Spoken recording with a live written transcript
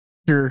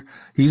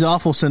He's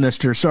awful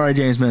sinister. Sorry,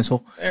 James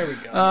Missile. There we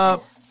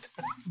go.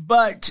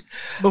 But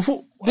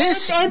before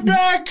this, I'm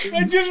back.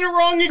 I did it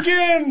wrong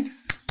again.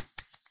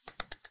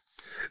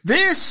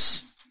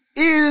 This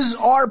is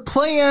our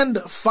planned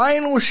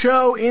final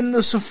show in the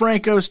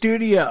Sofranco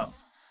studio.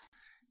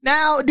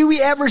 Now, do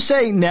we ever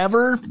say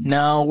never?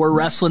 No, we're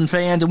wrestling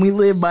fans and we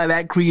live by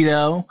that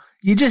credo.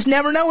 You just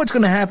never know what's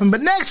going to happen.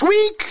 But next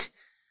week,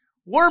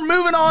 we're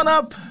moving on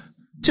up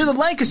to the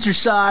Lancaster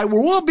side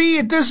where we'll be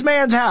at this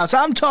man's house.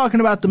 I'm talking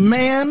about the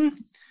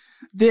man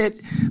that,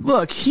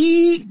 look,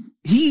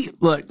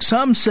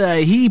 some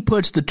say he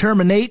puts the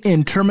Terminate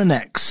in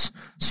Terminex.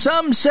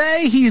 Some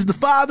say he's the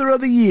father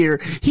of the year.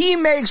 He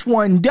makes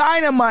one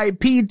dynamite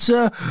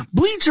pizza.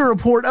 Bleacher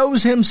Report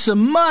owes him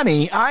some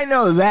money. I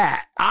know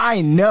that.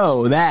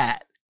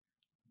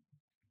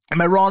 Am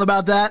I wrong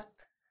about that?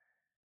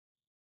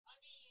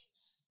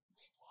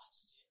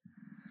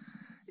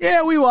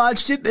 Yeah, we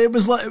watched it. It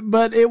was more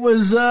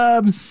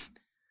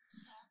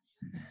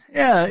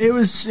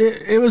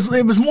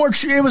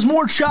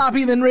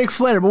choppy than Ric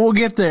Flair, but we'll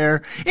get there.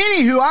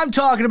 Anywho, I'm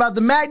talking about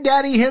the Mac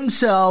Daddy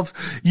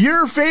himself,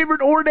 your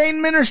favorite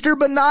ordained minister,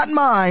 but not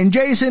mine,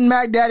 Jason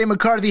Mac Daddy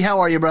McCarthy.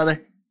 How are you,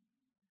 brother?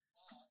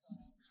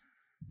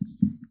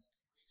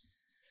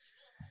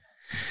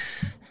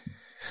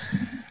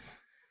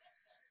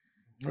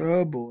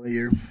 Oh boy,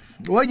 you're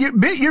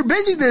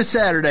busy this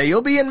Saturday.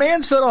 You'll be in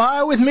Mansfield,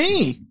 Ohio, with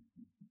me.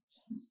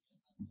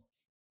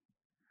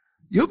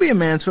 You'll be in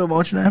Mansfield,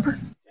 won't you, Napper?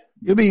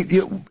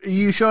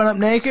 You showing up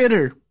naked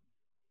or?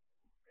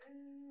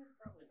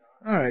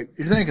 All right,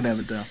 you're thinking of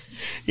it though.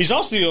 He's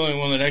also the only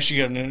one that actually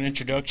got an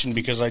introduction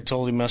because I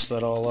totally messed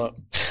that all up.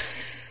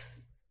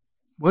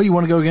 Well, you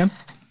want to go again?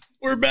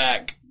 We're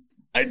back.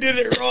 I did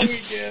it wrong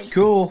again.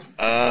 Cool.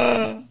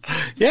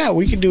 Yeah,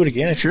 we can do it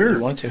again if you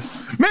want to.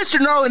 Mr.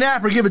 Gnarly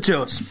Napper, give it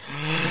to us.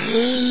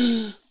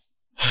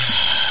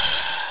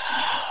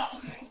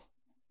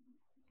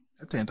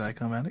 That's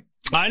anticlimactic.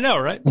 I know,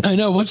 right? I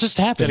know. What just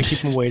happened? Got to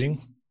keep them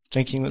waiting,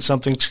 thinking that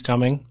something's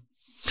coming.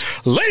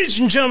 Ladies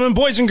and gentlemen,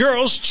 boys and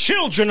girls,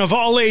 children of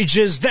all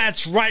ages,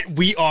 that's right,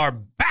 we are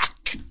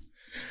back.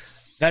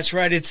 That's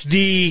right, it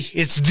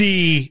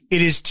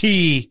is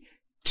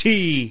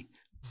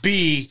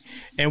TTB,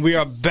 and we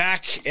are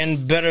back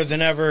and better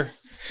than ever.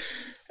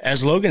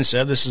 As Logan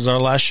said, this is our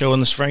last show in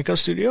the Sofranco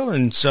studio,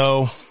 and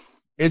so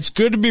it's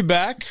good to be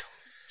back.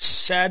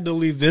 Sad to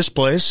leave this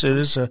place. It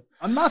is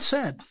I'm not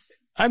sad.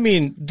 I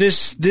mean,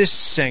 this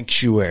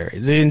sanctuary,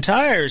 the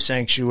entire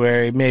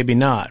sanctuary, maybe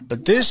not,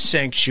 but this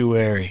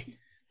sanctuary.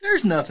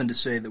 There's nothing to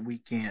say that we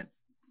can't,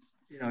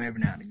 every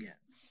now and again.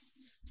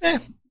 Yeah,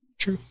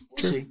 true.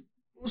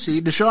 We'll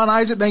see. Deshaun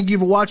Isaac, thank you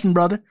for watching,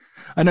 brother.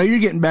 I know you're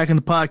getting back in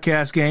the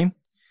podcast game.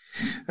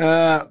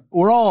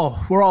 We're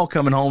all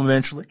coming home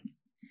eventually.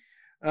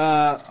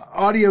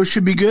 Audio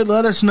should be good.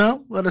 Let us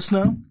know.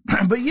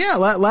 But yeah,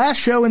 last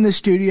show in the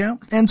studio.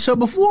 And so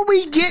before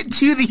we get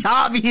to the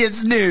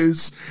obvious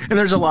news, and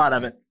there's a lot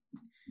of it,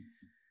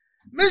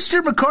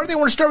 Mr. McCarthy, I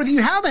want to start with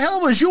you. How the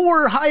hell was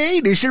your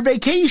hiatus, your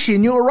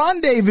vacation, your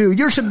rendezvous,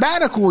 your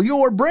sabbatical,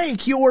 your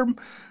break, you're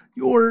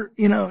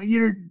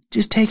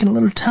just taking a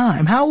little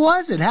time. How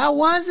was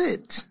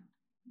it?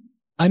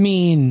 I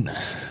mean,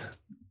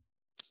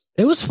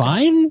 it was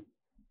fine.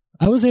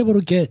 I was able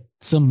to get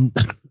some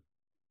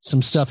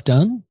stuff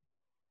done,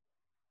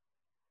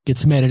 get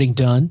some editing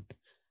done.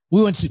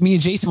 Me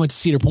and Jason went to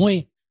Cedar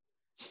Point,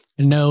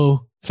 and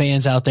no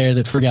fans out there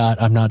that forgot,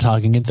 I'm not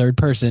talking in third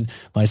person.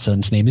 My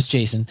son's name is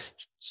Jason.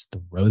 Just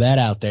throw that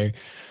out there.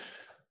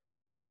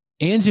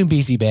 And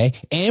Zoombezi Bay,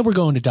 and we're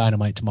going to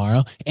Dynamite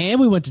tomorrow, and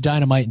we went to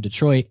Dynamite in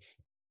Detroit,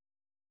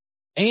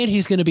 and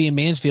he's going to be in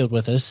Mansfield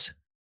with us.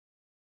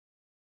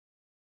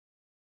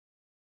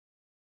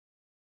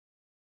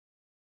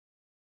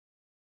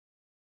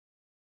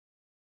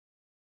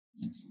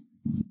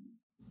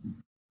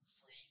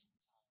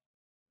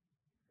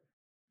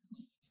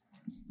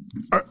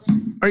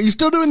 Are you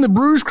still doing the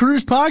Bruce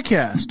Cruise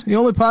podcast? The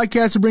only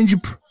podcast that brings you...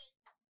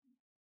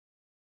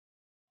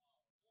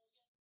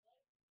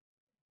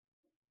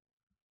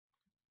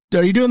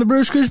 Are you doing the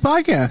Bruce Cruise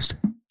podcast?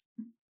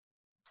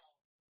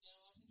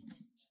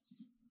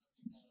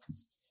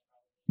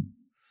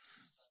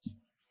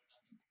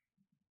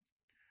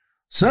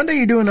 Sunday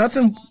you're doing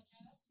nothing?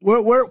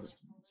 Where?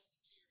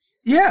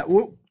 Yeah,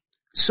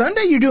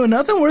 Sunday you're doing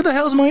nothing? Where the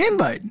hell's my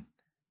invite?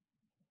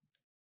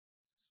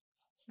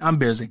 I'm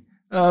busy.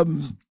 No,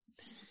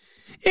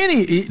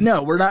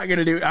 we're not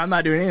going to I'm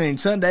not doing anything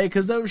Sunday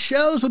because those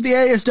shows with the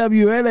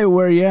ASWA, they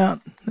wear you out.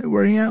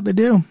 They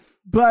do.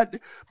 But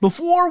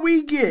before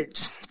we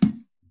get,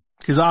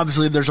 because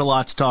obviously there's a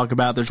lot to talk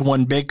about. There's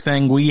one big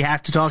thing we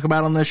have to talk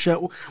about on this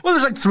show. Well,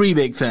 there's like three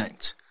big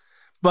things,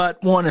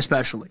 but one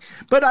especially.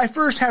 But I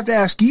first have to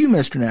ask you,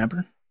 Mr.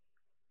 Napper,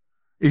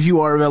 if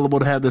you are available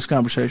to have this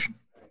conversation.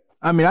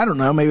 I mean, I don't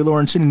know. Maybe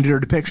Lauren's sending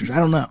dirty pictures. I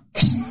don't know.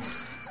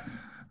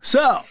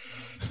 So.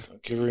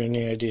 Give her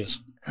any ideas.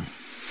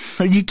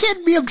 Are you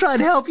kidding me? I'm trying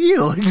to help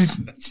you.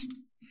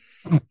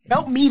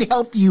 Help me to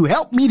help you.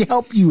 Help me to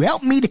help you.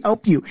 Help me to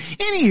help you.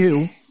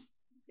 Anywho,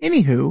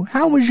 Anywho,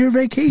 how was your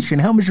vacation?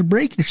 How was your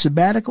break, your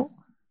sabbatical?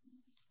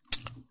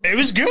 It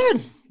was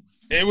good.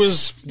 It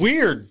was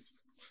weird.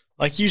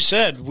 Like you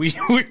said, we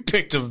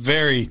picked a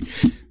very,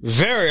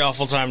 very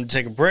awful time to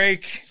take a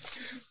break,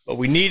 but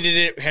we needed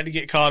it. We had to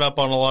get caught up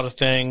on a lot of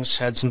things,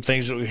 had some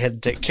things that we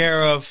had to take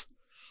care of.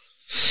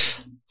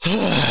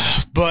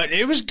 But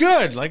it was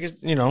good. Like,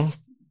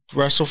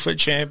 WrestleFit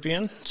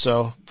champion.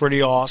 So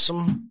pretty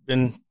awesome.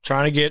 Been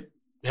trying to get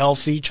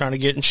healthy, trying to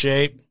get in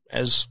shape,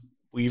 as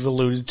we've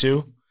alluded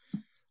to.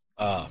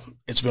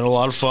 It's been a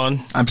lot of fun.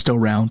 I'm still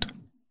round.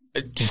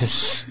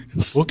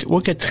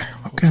 We'll get there.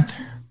 Okay.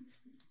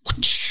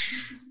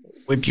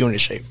 Whip you into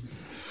shape.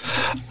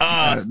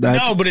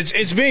 No, but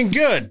it's been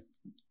good.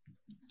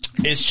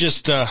 It's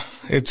just,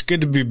 it's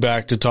good to be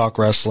back to talk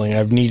wrestling.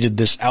 I've needed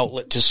this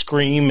outlet to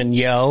scream and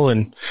yell,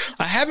 and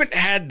I haven't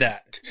had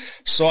that.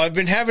 So I've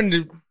been having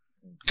to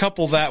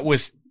couple that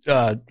with,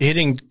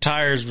 hitting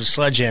tires with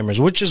sledgehammers,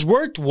 which has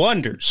worked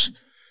wonders.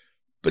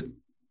 But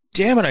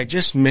damn it, I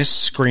just miss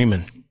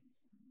screaming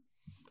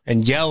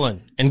and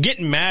yelling and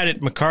getting mad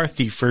at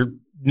McCarthy for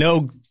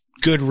no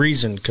good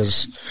reason,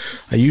 because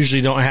I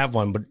usually don't have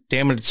one, but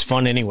damn it, it's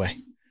fun anyway.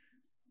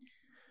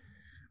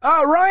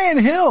 Ryan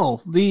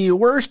Hill, the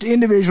worst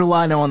individual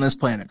I know on this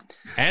planet.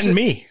 And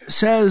me.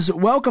 Says,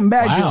 welcome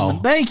back,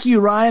 gentlemen. Thank you,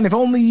 Ryan. If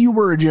only you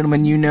were a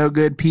gentleman, you know,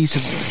 good piece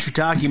of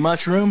shiitake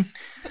mushroom.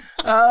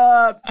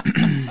 All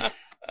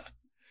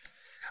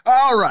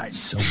right.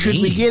 So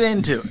should we get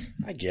into it?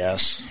 I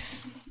guess.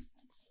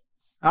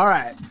 All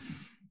right.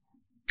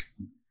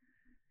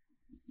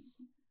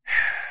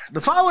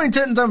 The following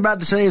sentence I'm about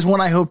to say is one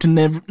I hope to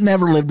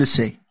never live to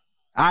see.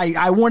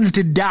 I wanted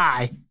to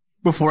die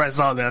before I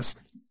saw this.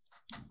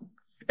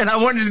 And I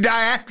wanted to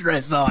die after I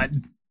saw it.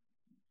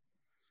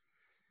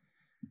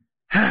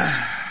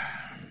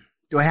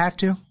 Do I have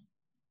to?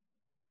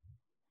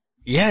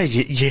 Yeah,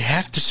 you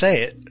have to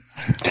say it.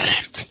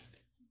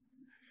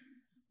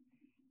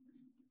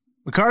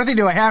 McCarthy,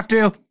 do I have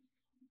to?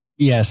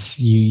 Yes,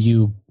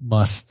 you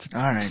must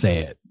All right.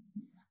 say it.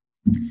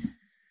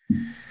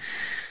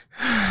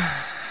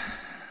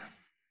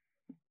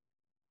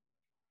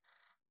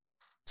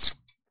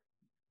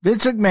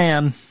 Vince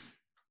McMahon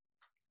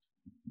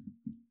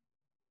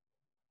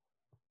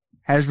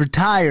has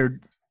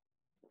retired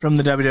from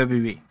the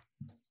WWE.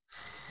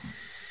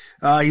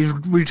 He's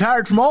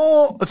retired from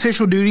all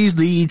official duties.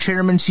 The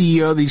chairman,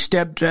 CEO, he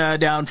stepped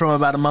down from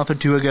about a month or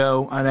two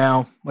ago.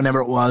 Now,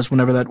 whenever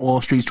that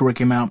Wall Street story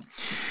came out.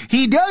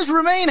 He does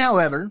remain,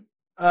 however,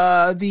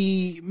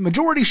 the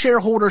majority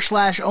shareholder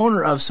 /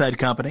 owner of said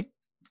company.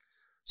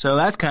 So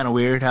that's kind of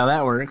weird how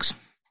that works.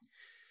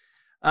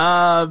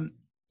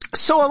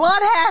 So a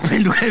lot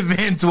happened with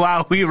Vince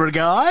while we were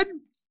gone.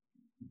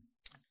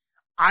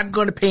 I'm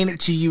going to paint it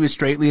to you as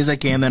straightly as I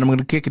can, then I'm going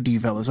to kick it to you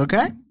fellas,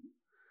 okay?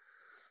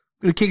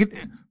 I'm going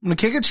to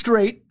kick it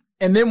straight,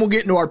 and then we'll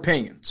get into our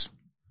opinions.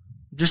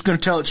 I'm just going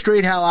to tell it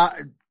straight not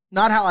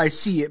how I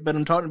see it, but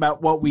I'm talking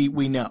about what we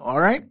know, all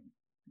right?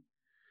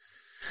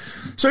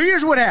 So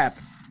here's what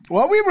happened.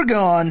 While we were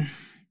gone,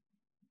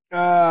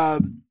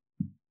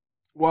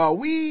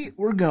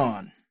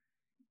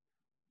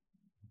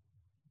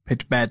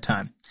 pitch bad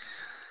time.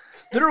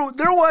 There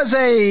was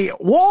a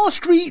Wall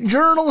Street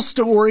Journal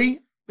story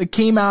that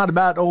came out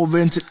about old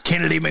Vincent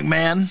Kennedy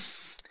McMahon,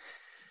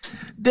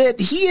 that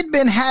he had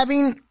been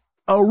having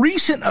a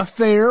recent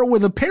affair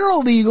with a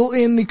paralegal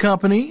in the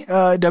company,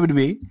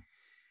 WWE.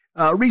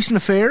 A recent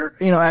affair,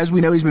 as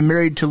we know, he's been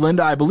married to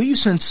Linda, I believe,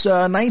 since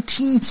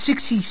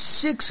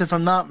 1966, if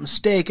I'm not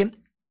mistaken.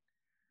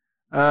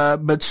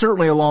 But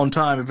certainly a long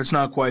time, if it's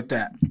not quite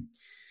that.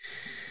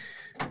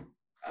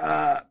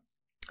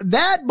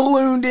 That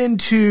ballooned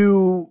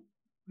into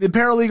the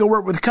paralegal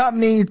worked with the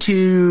company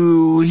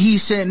he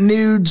sent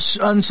nudes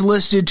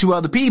unsolicited to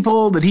other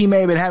people that he may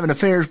have been having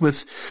affairs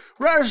with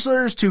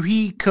wrestlers,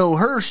 he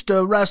coerced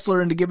a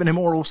wrestler into giving him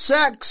oral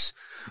sex.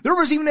 There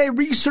was even a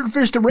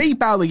resurfaced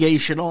rape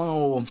allegation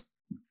on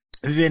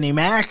Vinnie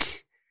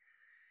Mac.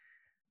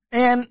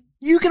 And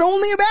you can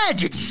only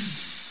imagine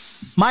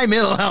my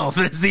mental health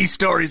as these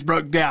stories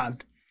broke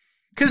down.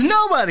 Because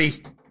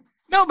nobody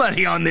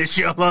on this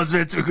show loves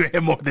Vince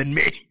McMahon more than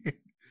me.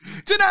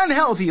 It's an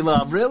unhealthy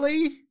love,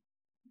 really.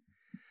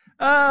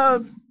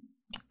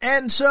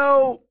 And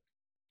so,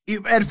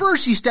 at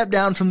first he stepped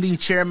down from the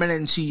chairman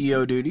and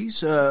CEO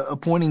duties,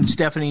 appointing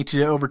Stephanie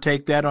to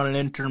overtake that on an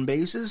interim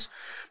basis.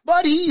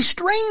 But he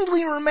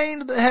strangely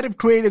remained the head of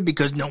creative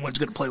because no one's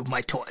going to play with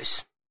my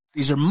toys.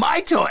 These are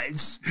my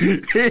toys.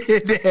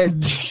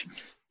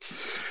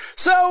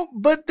 So,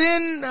 but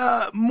then,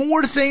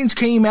 more things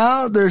came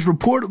out. There's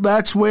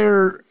that's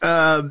where,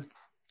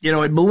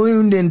 it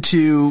ballooned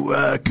into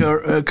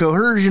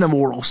coercion of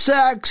oral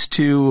sex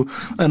to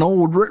an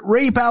old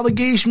rape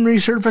allegation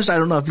resurfaced. I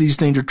don't know if these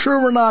things are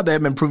true or not. They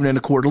haven't been proven in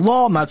a court of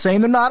law. I'm not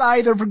saying they're not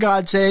either, for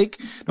God's sake.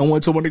 I don't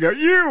want someone to go,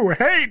 you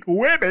hate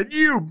women,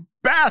 you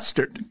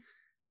bastard.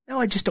 No,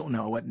 I just don't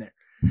know. I wasn't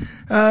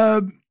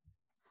there.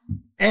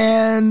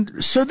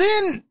 And so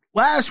then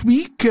last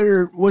week,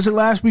 or was it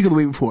last week or the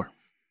week before?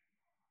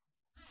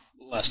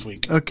 last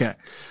week. Okay.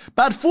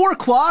 About 4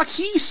 o'clock,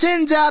 he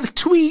sends out a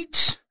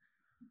tweet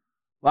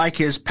like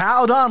his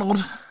pal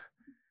Donald,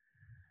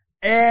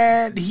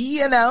 and he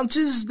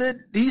announces that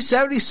he's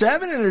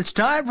 77 and it's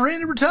time for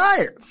him to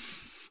retire.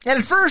 And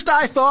at first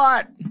I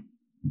thought,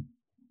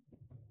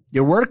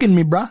 you're working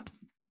me, bruh.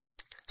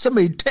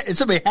 Somebody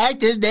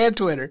hacked his damn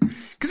Twitter.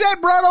 Because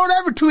that bro don't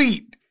ever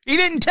tweet. He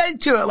didn't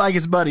take to it like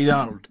his buddy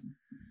Donald.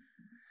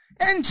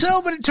 And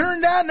so, but it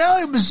turned out, no,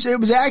 it was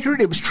accurate.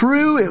 It was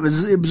true. It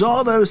was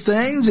all those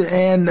things.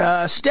 And,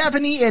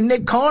 Stephanie and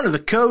Nick Khan are the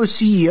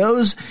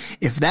co-CEOs.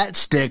 If that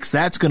sticks,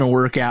 that's going to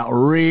work out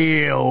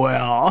real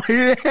well.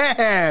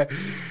 Yeah.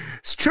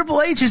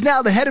 Triple H is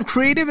now the head of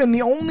creative, and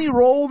the only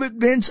role that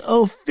Vince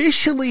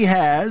officially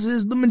has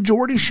is the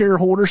majority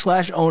shareholder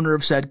 / owner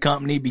of said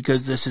company,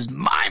 because this is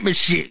my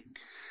machine.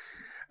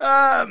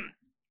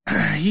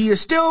 He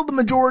is still the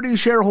majority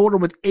shareholder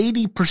with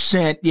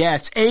 80%.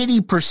 Yes,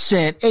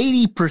 80%.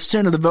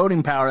 80% of the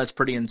voting power. That's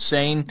pretty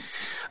insane.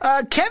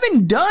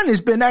 Kevin Dunn has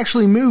been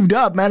actually moved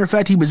up. Matter of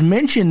fact, he was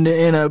mentioned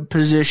in a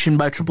position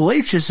by Triple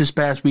H just this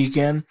past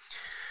weekend.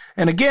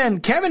 And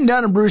again, Kevin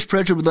Dunn and Bruce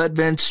Pritchard would let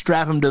Vince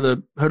strap him to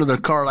the hood of their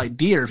car like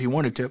deer if he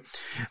wanted to.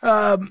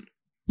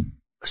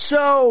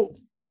 So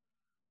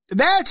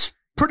that's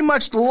pretty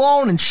much the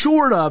long and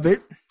short of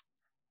it.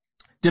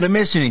 Did I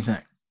miss anything?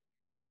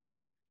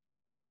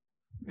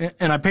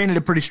 And I painted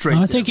it pretty straight.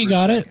 I think you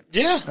got it.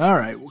 Yeah. All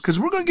right. Because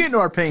we're going to get into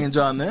our opinions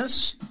on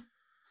this.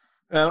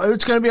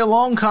 It's going to be a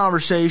long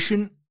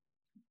conversation.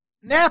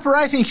 Napper,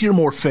 I think you're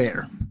more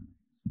fair.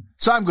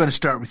 So I'm going to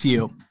start with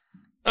you.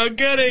 Oh,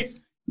 goody.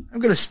 I'm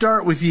going to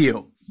start with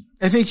you.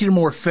 I think you're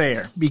more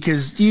fair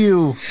because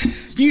you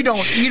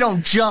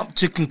don't jump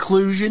to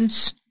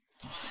conclusions,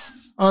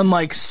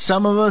 unlike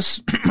some of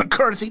us,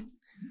 McCarthy.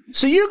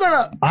 So you're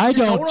gonna. I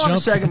don't hold on jump a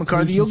second, to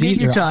McCarthy. You'll conclusions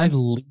get your either. I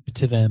time. leap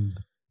to them.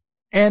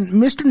 And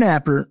Mr.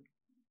 Napper,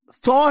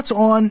 thoughts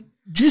on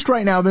just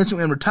right now Vince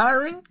McMahon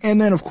retiring, and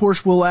then of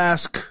course we'll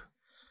ask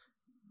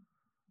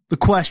the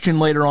question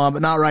later on,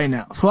 but not right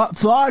now.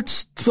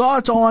 Thoughts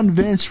on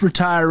Vince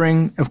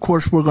retiring. Of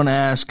course, we're going to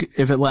ask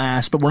if it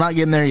lasts, but we're not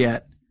getting there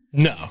yet.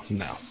 No.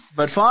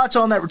 But thoughts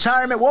on that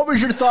retirement. What was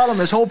your thought on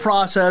this whole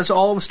process,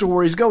 all the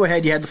stories? Go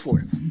ahead. You had the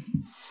floor.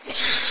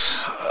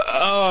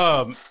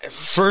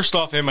 First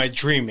off, am I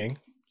dreaming?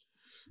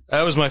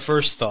 That was my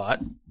first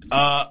thought.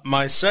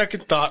 My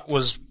second thought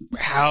was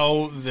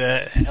how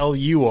the hell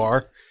you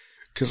are,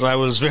 because I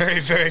was very,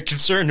 very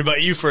concerned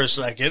about you for a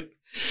second.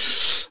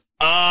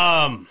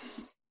 I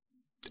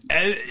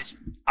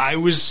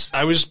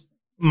was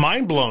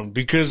mind blown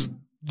because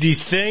the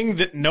thing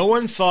that no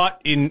one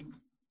thought in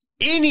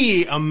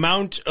any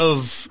amount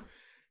of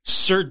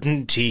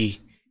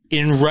certainty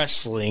in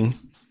wrestling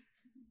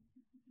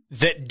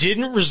that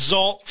didn't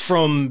result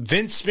from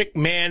Vince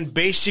McMahon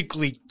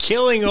basically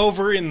killing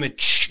over in the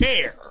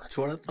chair. That's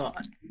what I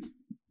thought.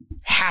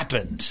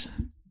 Happened.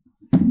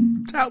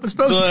 That's how it was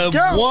supposed to The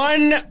go.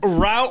 one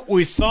route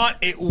we thought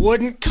it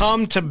wouldn't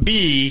come to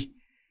be,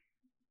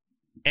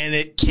 and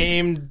it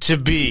came to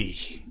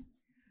be.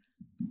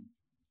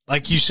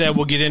 Like you said,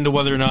 we'll get into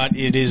whether or not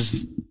it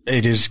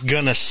is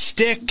gonna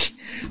stick,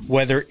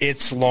 whether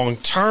it's long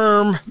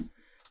term,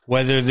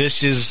 whether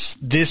this is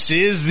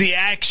the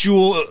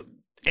actual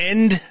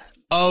end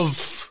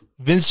of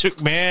Vince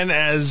McMahon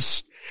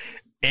as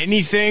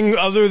anything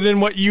other than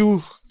what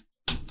you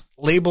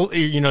label,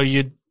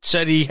 you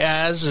said he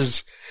has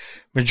as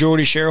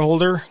majority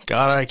shareholder.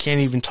 God, I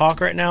can't even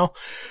talk right now.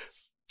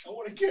 I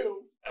want to go.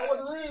 I want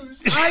to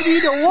ruse. I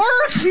need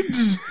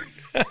to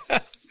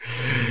work.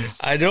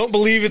 I don't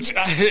believe it's.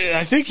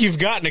 I think you've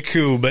gotten a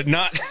coup, but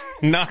not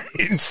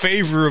in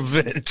favor of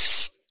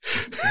Vince.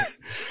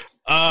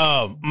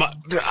 I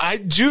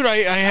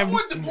have. I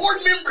want the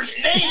board member's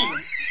name.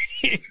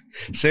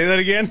 Say that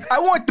again. I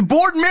want the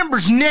board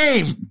member's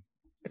name.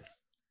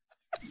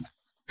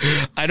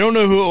 I don't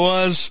know who it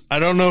was. I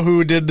don't know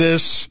who did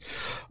this.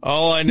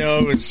 All I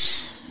know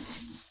is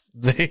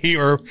they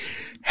are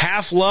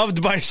half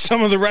loved by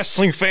some of the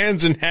wrestling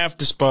fans and half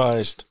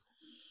despised.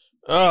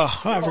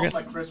 Oh, I forgot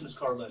my Christmas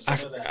card list. I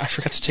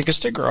forgot to take a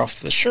sticker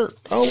off the shirt.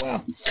 Oh,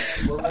 wow.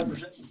 We're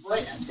representing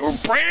brand. We're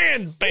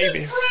brand,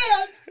 baby.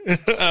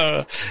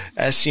 Brand.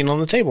 As seen on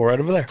the table right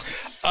over there.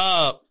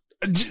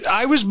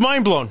 I was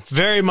mind blown,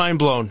 very mind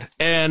blown.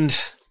 And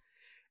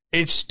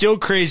it's still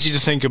crazy to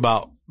think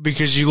about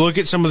because you look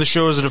at some of the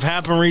shows that have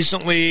happened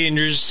recently and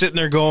you're just sitting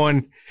there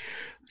going,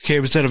 okay,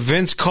 was that a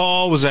Vince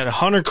call? Was that a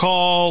Hunter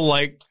call?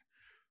 Like,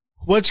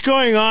 what's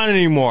going on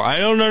anymore? I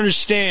don't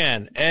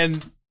understand.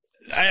 And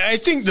I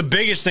think the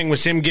biggest thing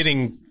was him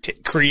getting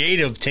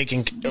creative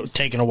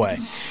taken away.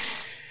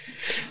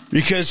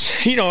 Because,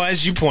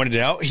 as you pointed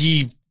out,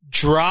 he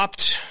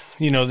dropped,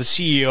 the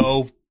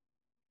CEO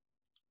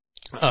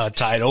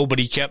title, but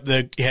he kept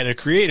the head of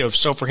creative.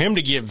 So for him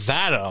to give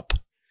that up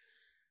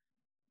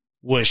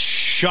was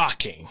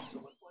shocking.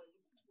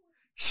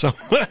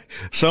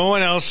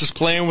 Someone else is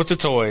playing with the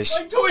toys.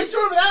 My toy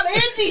store without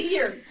Andy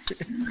here.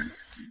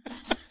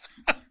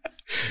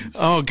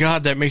 Oh,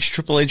 God, that makes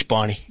Triple H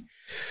Bonnie.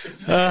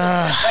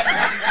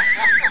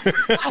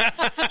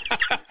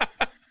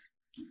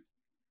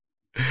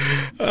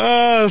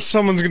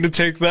 Someone's going to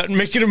take that and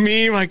make it a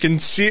meme. I can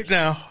see it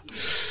now.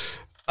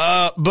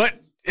 But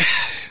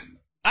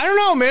I don't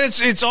know, man.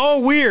 It's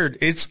all weird.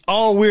 It's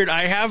all weird.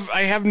 I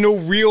have no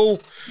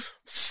real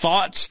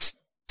thoughts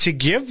to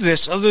give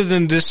this other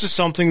than this is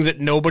something that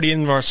nobody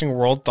in the wrestling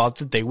world thought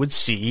that they would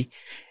see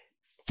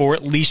for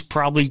at least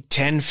probably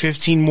 10,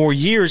 15 more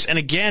years. And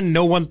again,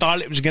 no one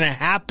thought it was going to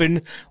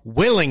happen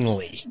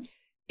willingly.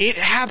 It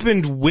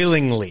happened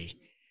willingly.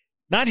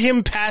 Not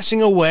him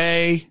passing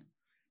away,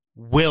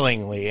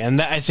 willingly.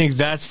 And I think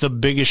that's the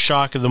biggest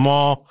shock of them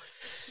all.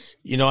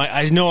 You know,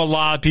 I know a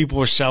lot of people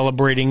are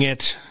celebrating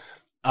it.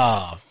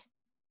 I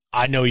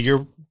know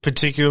you're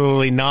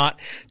particularly not.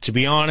 To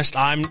be honest,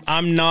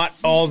 I'm not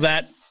all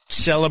that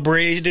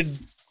celebrated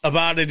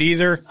about it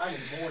either. I'm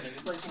in mourning.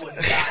 It's like someone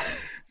died.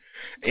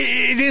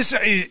 It's.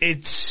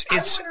 I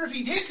wonder if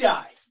he did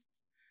die.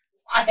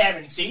 I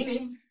haven't seen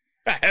him.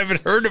 I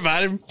haven't heard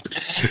about him.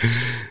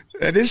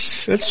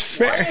 That's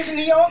fair. Why isn't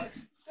he on?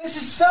 This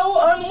is so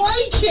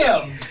unlike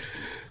him.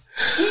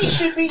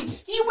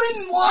 He went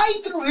and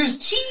lied through his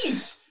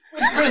teeth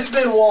with Chris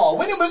Benoit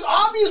when it was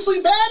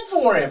obviously bad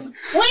for him.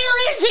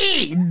 Where is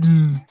he?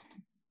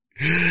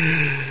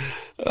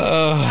 I mean,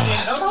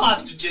 no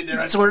hostage in there,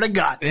 I swear to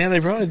God. Yeah, they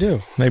probably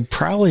do. They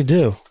probably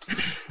do.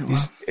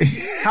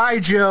 Hi,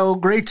 Joe.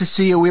 Great to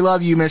see you. We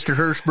love you, Mr.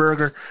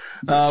 Hirschberger.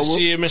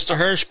 See you, Mr.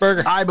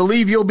 Hirschberger. I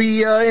believe you'll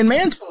be in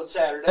Mansfield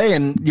Saturday,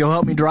 and you'll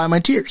help me dry my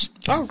tears.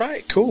 All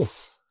right, cool.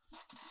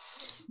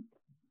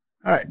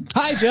 All right.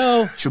 Hi,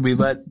 Joe. Should we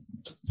let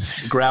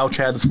Grouch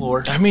have the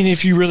floor? I mean,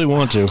 if you really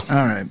want to.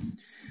 All right.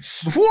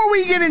 Before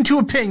we get into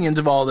opinions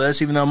of all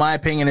this, even though my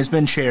opinion has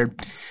been shared,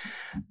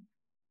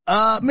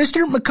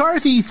 Mr.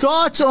 McCarthy,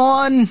 thoughts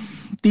on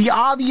the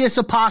obvious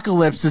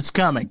apocalypse that's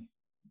coming?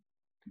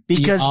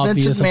 Because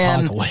Vince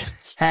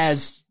McMahon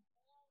has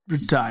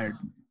retired.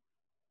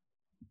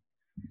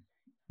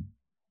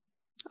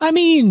 I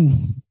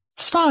mean,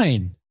 it's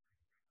fine.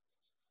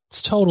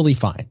 It's totally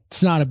fine.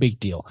 It's not a big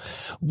deal.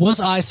 Was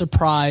I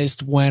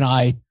surprised when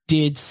I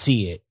did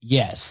see it?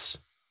 Yes.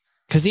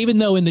 Because even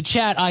though in the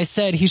chat I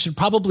said he should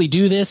probably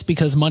do this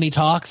because money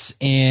talks,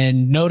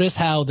 and notice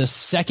how the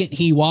second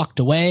he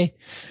walked away,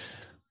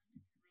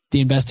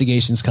 the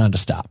investigations kind of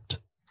stopped.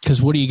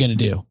 Because what are you going to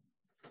do?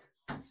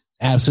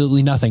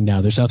 Absolutely nothing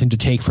now. There's nothing to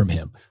take from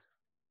him.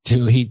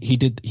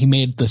 He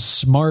made the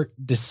smart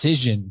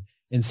decision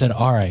and said,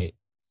 all right,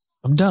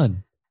 I'm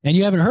done. And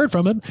you haven't heard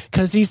from him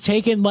because he's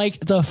taken like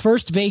the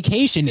first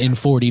vacation in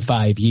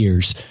 45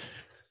 years.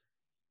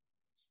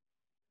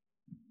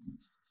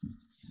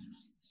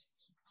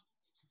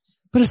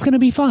 But it's going to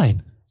be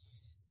fine.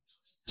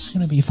 It's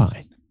going to be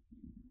fine.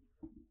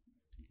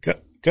 Go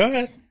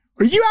ahead.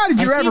 Are you out of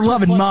your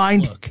ever-loving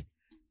mind? Look.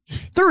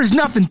 There is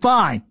nothing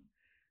fine.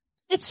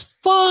 It's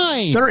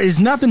fine. There is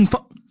nothing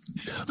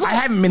I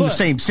haven't been the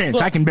same since.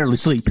 Look. I can barely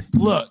sleep.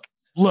 Look.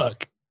 We'll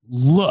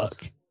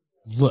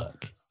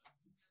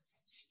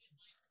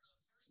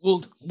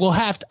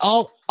have to.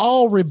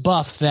 I'll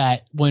rebuff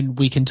that when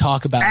we can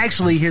talk about.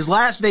 Actually, his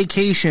last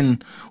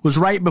vacation was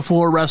right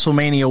before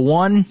WrestleMania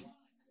 1.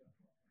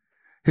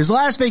 His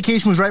last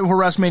vacation was right before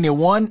WrestleMania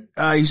 1.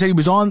 He said he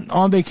was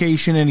on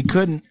vacation and he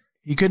couldn't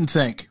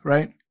think,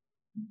 right?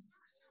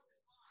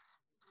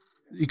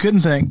 He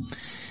couldn't think.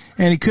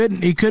 And he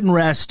couldn't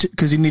rest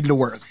because he needed to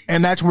work.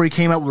 And that's where he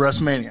came up with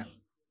WrestleMania.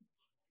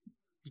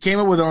 He came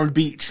up with it on the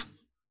beach.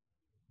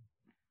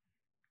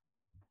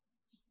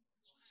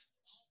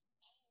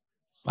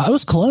 I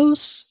was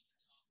close.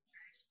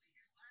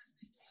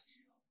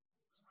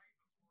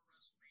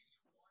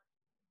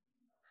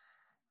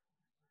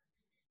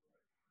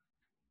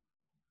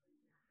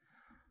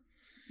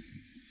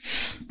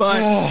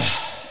 But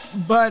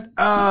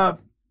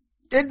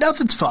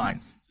nothing's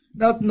fine.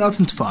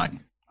 Nothing's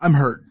fine. I'm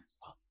hurt.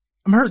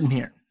 I'm hurting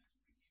here.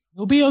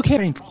 You'll be okay.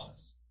 It's painful.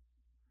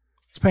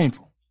 It's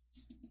painful.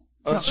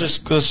 Let's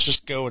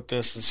just go with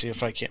this and see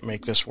if I can't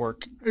make this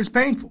work. It's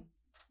painful.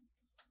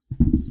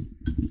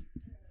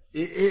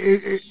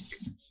 It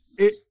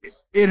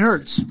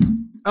hurts.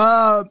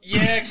 Yeah,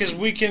 because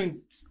we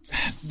can.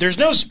 There's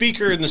no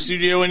speaker in the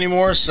studio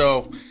anymore,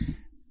 so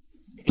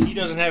he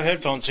doesn't have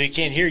headphones, so he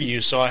can't hear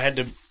you. So I had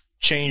to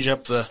change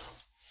up the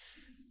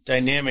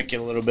dynamic a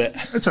little bit.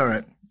 That's all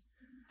right.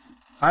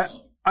 I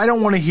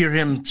don't want to hear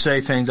him say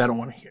things I don't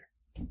want to hear.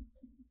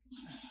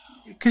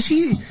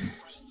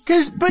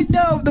 But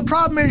no, the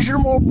problem is you're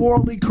more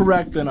morally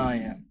correct than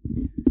I am.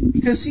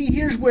 Because see,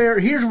 here's where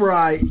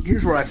I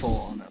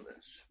fall on this.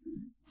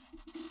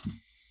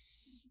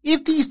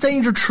 If these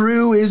things are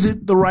true, is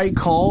it the right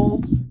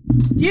call?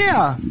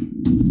 Yeah,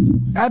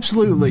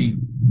 absolutely.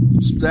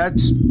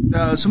 That's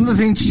some of the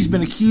things he's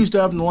been accused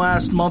of in the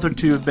last month or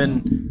two have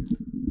been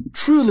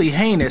truly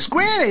heinous.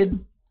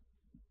 Granted,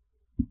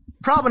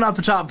 probably not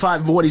the top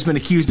 5 of what he's been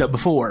accused of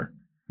before.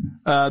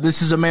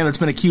 This is a man that's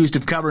been accused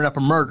of covering up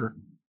a murder.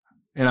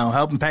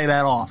 Help him pay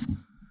that off.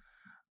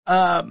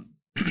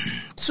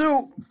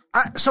 So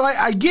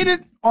I get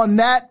it on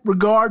that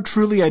regard.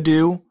 Truly, I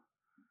do.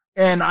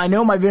 And I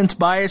know my Vince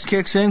bias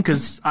kicks in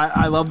because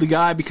I love the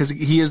guy because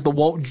he is the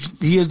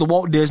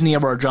Walt Disney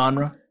of our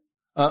genre,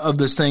 of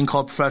this thing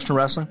called professional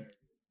wrestling.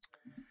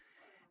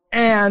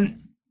 But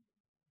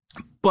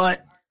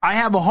I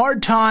have a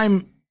hard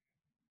time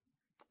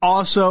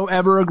also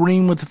ever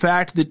agreeing with the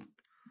fact that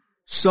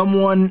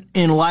someone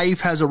in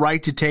life has a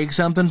right to take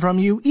something from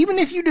you, even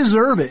if you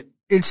deserve it.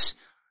 It's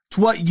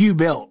what you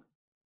built.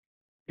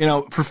 You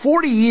know, for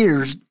 40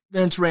 years,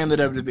 Vince ran the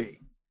WWE.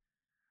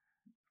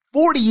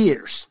 40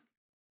 years.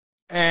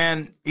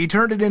 And he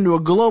turned it into a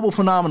global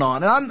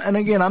phenomenon. And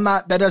again,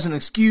 that doesn't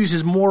excuse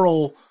his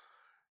moral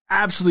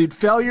absolute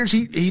failures.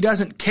 He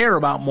doesn't care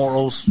about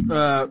morals.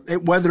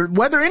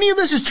 Whether any of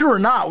this is true or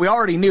not, we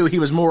already knew he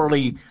was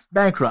morally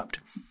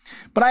bankrupt.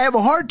 But I have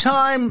a hard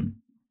time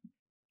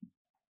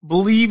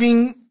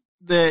believing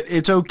that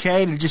it's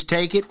okay to just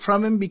take it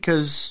from him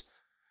because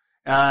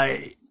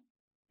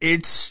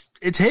it's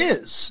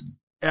his.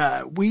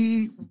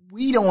 We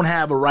don't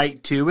have a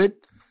right to it.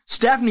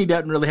 Stephanie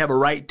doesn't really have a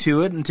right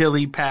to it until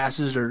he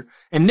passes her.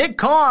 And Nick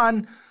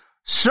Khan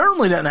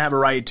certainly doesn't have a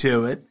right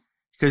to it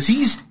because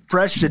he's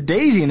fresh to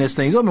daisy in this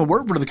thing. He's only been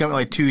working for the company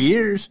like 2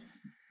 years.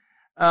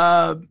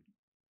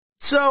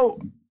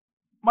 So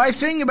my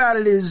thing about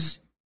it is,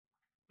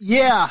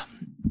 yeah,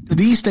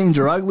 these things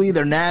are ugly.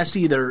 They're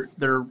nasty. They're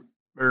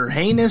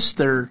heinous.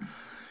 They're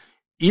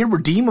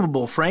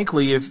irredeemable,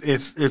 frankly,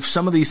 if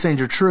some of these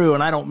things are true.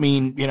 And I don't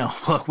mean,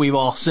 look, we've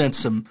all sent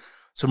some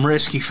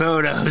risky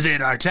photos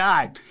in our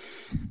time.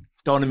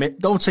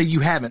 Don't say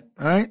you haven't.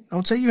 All right.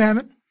 Don't say you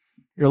haven't.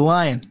 You're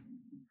lying.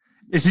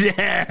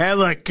 Yeah.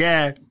 Look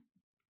at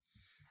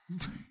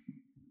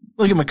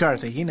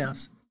McCarthy. He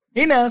knows.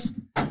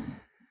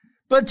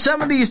 But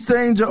some of these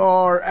things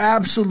are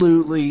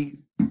absolutely,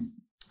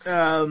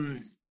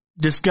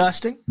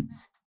 disgusting.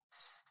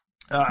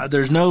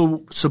 There's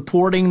no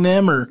supporting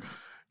them or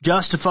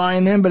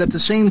justifying them, but at the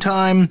same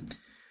time,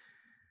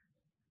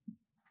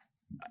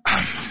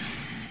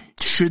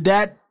 should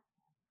that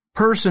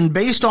person,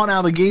 based on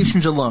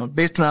allegations alone,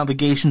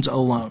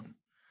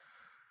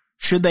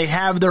 should they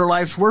have their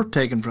life's work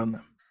taken from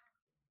them?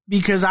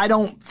 Because I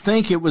don't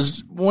think it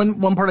was,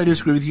 one part I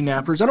disagree with you,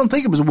 Nappers, I don't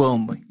think it was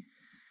willingly.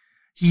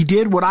 He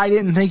did what I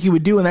didn't think he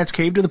would do, and that's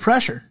cave to the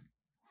pressure.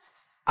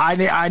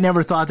 I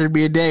never thought there'd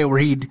be a day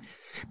where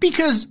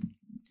because,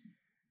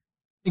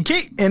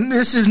 and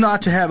this is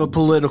not to have a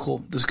political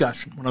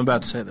discussion when I'm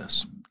about to say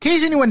this. In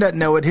case anyone doesn't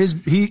know it,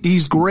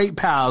 he's great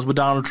pals with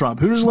Donald Trump.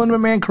 Who does Linda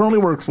McMahon currently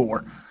work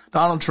for?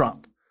 Donald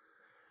Trump.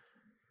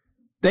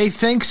 They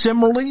think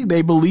similarly,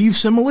 they believe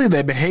similarly,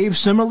 they behave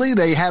similarly,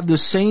 they have the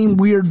same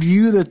weird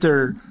view that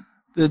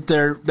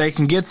they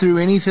can get through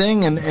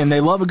anything, and they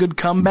love a good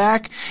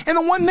comeback. And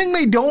the one thing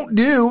they don't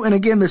do, and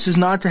again, this is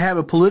not to have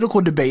a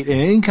political debate in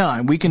any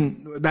kind.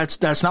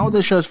 That's not what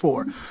this show's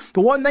for.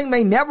 The one thing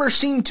they never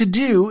seem to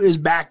do is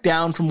back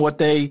down from what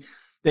they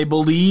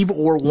believe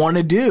or want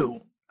to do.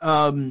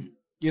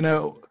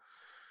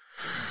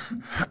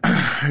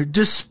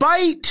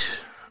 Despite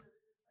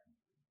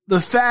the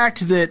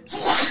fact that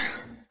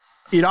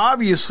it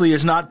obviously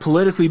is not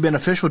politically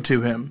beneficial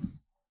to him,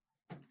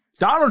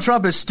 Donald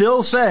Trump is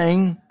still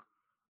saying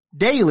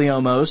daily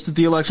almost that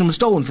the election was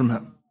stolen from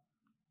him.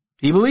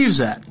 He believes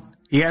that.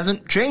 He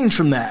hasn't changed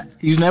from that.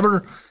 He's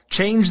never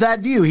changed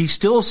that view. He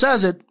still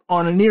says it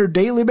on a near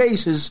daily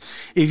basis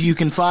if you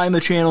can find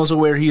the channels of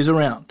where he is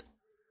around.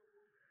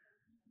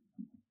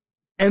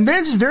 And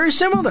Vince is very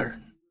similar.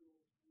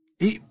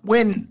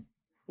 When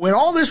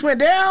all this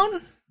went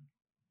down,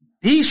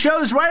 he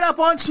shows right up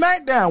on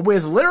SmackDown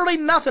with literally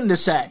nothing to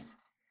say.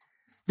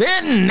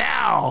 Then,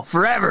 now,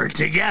 forever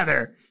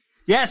together.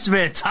 Yes,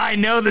 Vince, I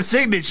know the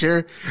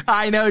signature.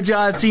 I know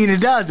John Cena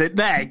does it.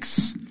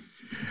 Thanks.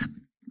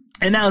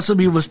 And now some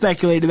people have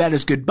speculated that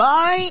is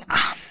goodbye.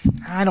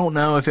 I don't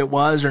know if it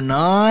was or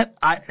not.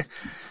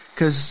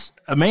 Because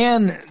a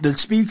man that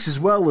speaks as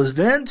well as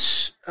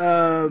Vince,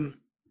 I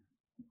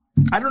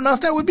don't know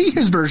if that would be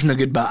his version of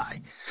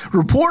goodbye.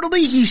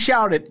 Reportedly, he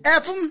shouted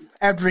F him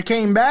after he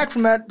came back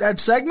from that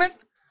segment,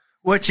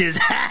 which is,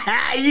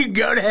 you can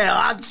go to hell,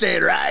 I'm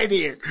staying right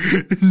here.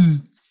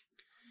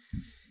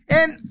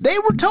 And they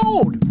were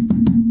told,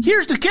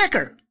 here's the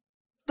kicker.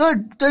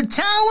 The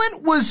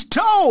talent was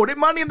told at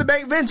Money in the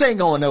Bank, Vince ain't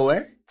going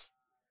nowhere.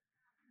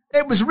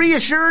 It was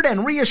reassured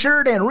and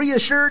reassured and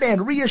reassured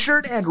and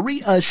reassured and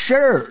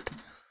reassured.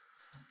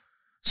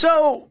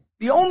 So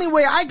the only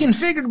way I can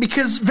figure,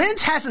 because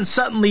Vince hasn't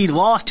suddenly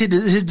lost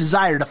his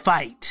desire to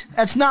fight.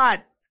 That's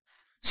not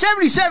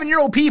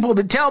 77-year-old people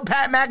that tell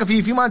Pat McAfee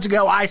a few months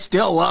ago, I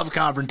still love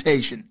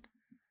confrontation.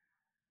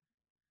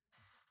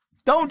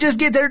 Don't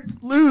just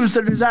lose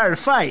their desire to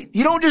fight.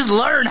 You don't just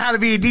learn how to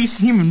be a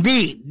decent human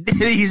being.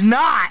 He's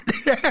not.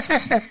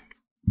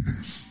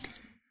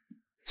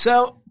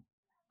 So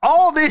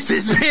all this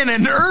has been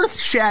an earth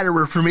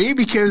shatterer for me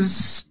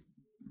because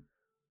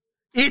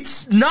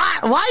it's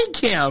not like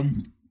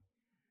him.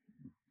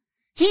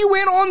 He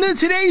went on the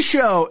Today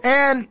Show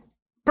and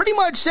pretty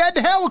much said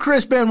to hell with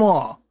Chris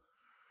Benoit.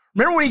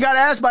 Remember when he got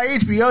asked by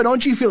HBO,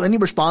 don't you feel any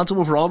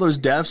responsible for all those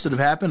deaths that have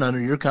happened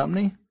under your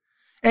company?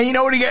 And you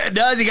know what he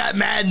does? He got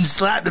mad and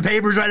slapped the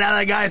papers right out of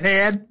that guy's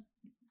hand.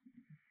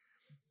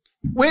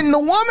 When the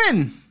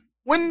woman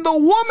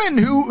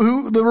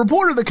who the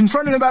reporter that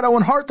confronted him about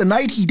Owen Hart the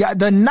night he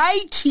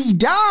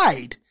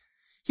died,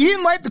 he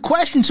didn't like the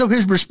question, so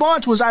his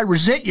response was, "I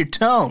resent your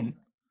tone."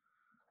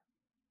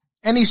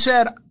 And he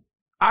said,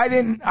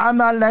 I'm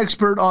not an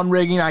expert on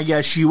rigging, I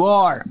guess you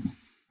are.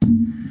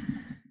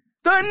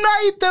 The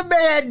night the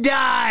man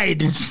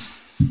died.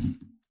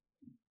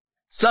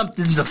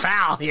 Something's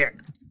afoul here.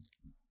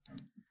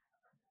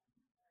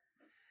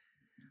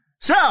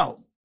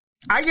 So,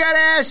 I gotta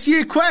ask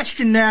you a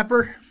question,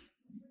 Napper.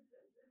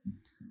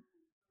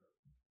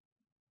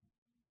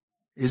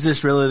 Is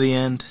this really the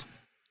end?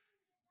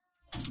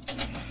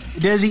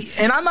 Does he,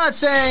 and I'm not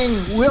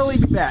saying will he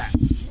be back.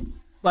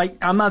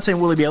 Like, I'm not saying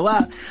will he be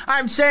allowed.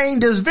 I'm saying,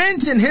 does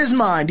Vince, in his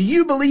mind, do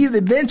you believe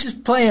that Vince's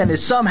plan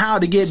is somehow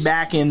to get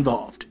back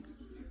involved?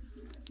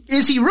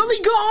 Is he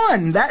really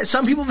gone? That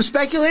some people have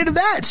speculated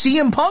that.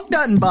 CM Punk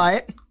doesn't buy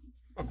it.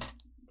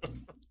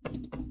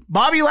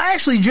 Bobby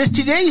Lashley just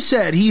today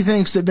said he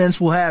thinks that Vince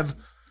will have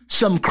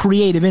some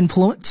creative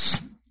influence.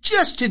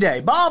 Just today.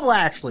 Bob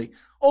Lashley.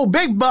 Oh,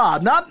 Big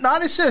Bob.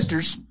 Not his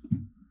sisters.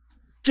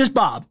 Just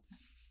Bob.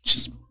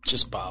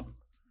 Just Bob.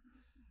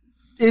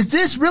 Is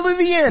this really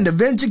the end of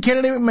Vince and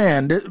Kennedy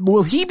McMahon?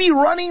 Will he be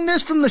running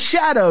this from the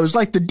shadows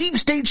like the deep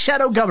state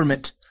shadow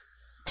government?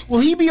 Will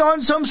he be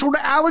on some sort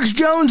of Alex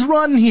Jones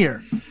run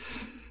here?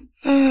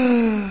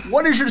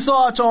 What is your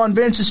thoughts on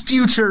Vince's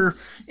future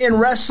in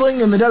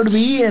wrestling and the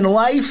WWE and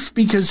life?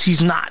 Because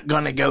he's not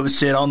going to go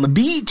sit on the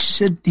beach.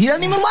 He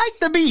doesn't even like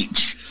the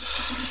beach.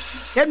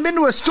 He hadn't been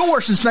to a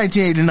store since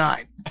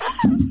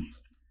 1989.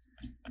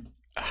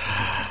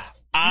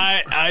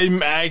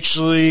 I'm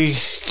actually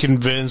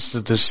convinced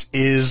that this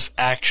is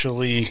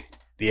actually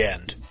the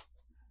end.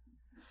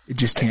 It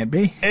just can't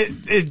be.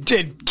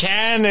 It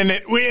can and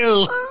it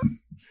will.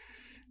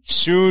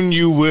 Soon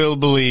you will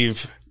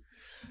believe.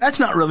 That's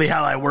not really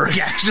how I work,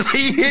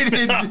 actually.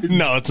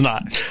 No, it's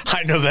not.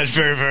 I know that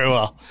very, very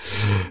well.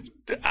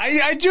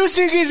 I do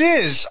think it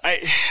is.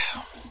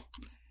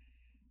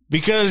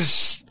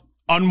 Because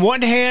on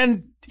one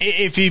hand,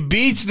 if he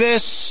beats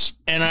this,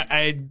 and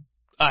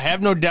I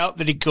have no doubt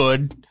that he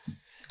could.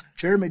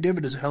 Jeremy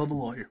Divitt is a hell of a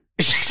lawyer.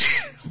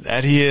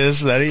 That he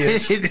is.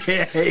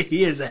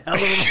 He is a hell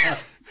of a lawyer.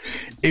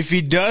 If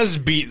he does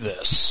beat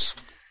this,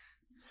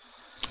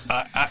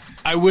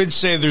 I would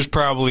say there's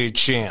probably a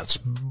chance.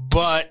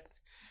 But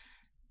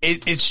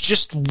it's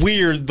just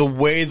weird the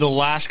way the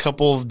last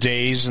couple of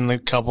days and the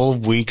couple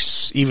of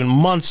weeks, even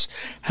months,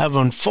 have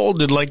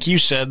unfolded. Like you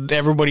said,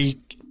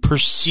 everybody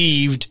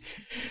perceived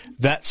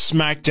that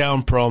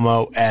SmackDown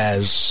promo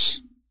as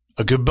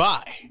a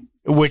goodbye,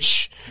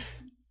 which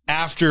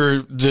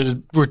after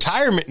the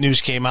retirement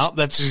news came out,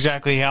 that's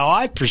exactly how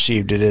I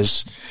perceived it.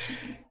 Is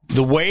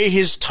the way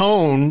his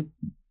tone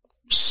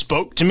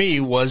spoke to me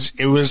was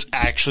it was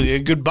actually a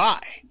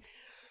goodbye.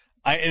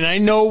 I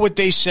know what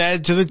they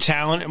said to the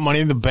talent at Money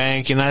in the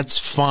Bank, and that's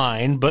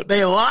fine, but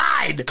they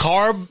lied.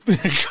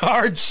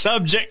 Card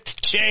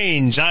subject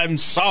change. I'm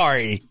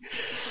sorry.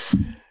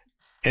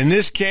 In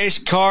this case,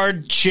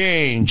 card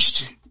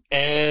changed,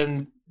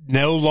 and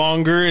no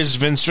longer is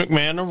Vince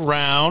McMahon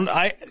around.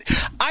 I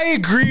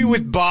agree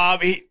with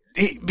Bob.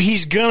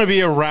 He's going to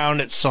be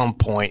around at some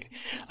point.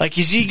 Like,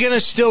 is he going to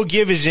still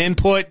give his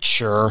input?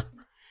 Sure.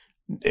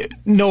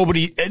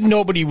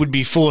 Nobody would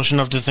be foolish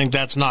enough to think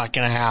that's not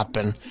going to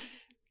happen.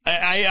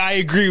 I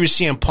agree with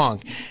CM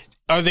Punk.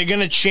 Are they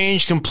going to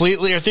change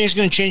completely? Are things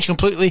going to change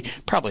completely?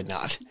 Probably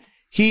not.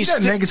 He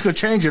doesn't think it's going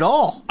to change at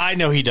all. I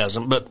know he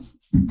doesn't, but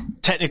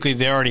technically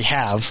they already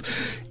have.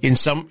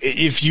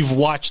 If you've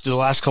watched the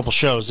last couple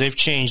shows, they've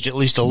changed at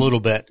least a little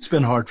bit. It's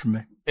been hard for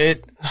me.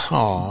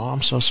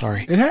 I'm so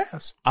sorry. It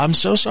has. I'm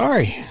so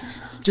sorry.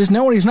 Just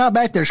knowing he's not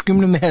back there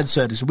screaming in the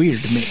headset is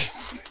weird to me.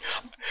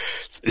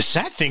 The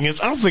sad thing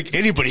is, I don't think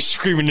anybody's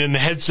screaming in the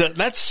headset.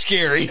 That's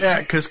scary.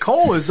 Yeah, because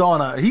Cole is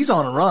he's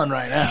on a run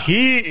right now.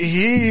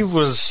 He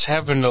was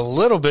having a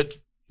little bit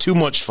too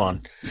much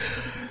fun.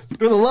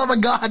 For the love of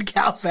God,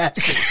 cow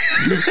fasting.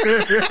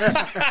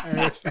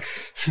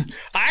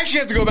 I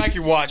actually have to go back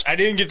and watch. I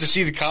didn't get to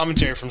see the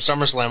commentary from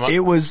SummerSlam. It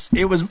was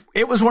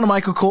one of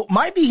Michael Cole,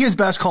 might be his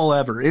best call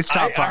ever. It's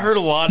top 5. I heard a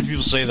lot of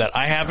people say that.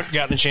 I haven't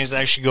gotten a chance to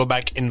actually go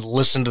back and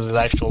listen to the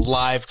actual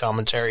live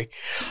commentary.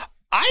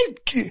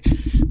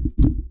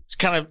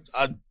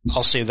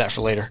 I'll save that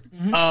for later.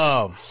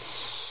 Mm-hmm.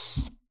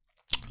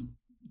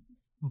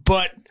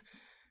 But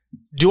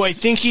do I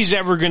think he's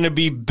ever going to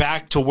be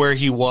back to where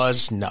he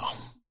was? No.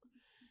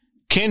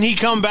 Can he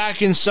come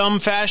back in some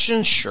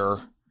fashion?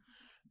 Sure.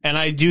 And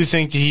I do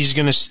think that he's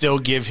going to still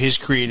give his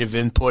creative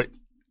input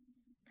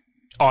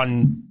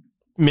on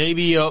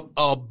maybe a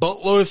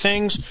boatload of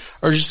things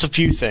or just a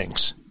few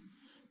things.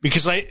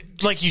 Because,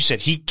 like you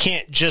said, he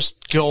can't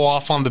just go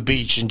off on the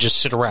beach and just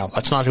sit around.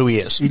 That's not who he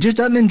is. He just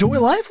doesn't enjoy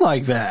life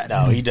like that.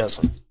 No, he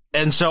doesn't.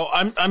 And so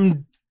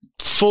I'm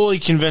fully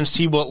convinced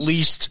he will at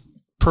least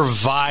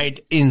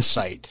provide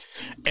insight.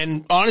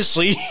 And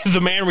honestly,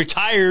 the man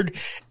retired,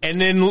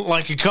 and then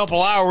like a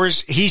couple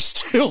hours, he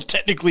still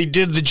technically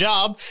did the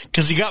job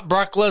because he got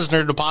Brock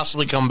Lesnar to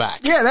possibly come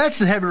back. Yeah, that's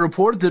the heavy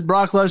report that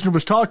Brock Lesnar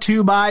was talked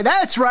to by,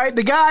 that's right,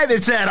 the guy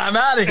that said, I'm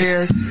out of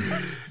here.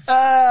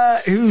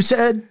 Who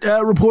said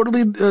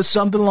reportedly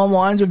something along the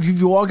lines of, if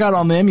you walk out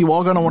on them, you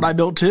walk out on what I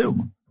built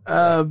too.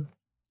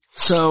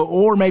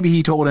 Or maybe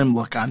he told him,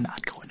 look, I'm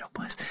not going no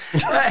place.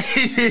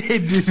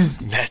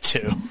 That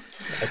too.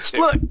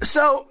 Look,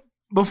 so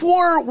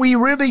before we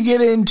really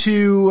get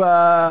into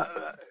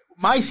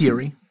my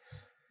theory,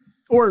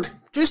 or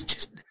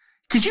just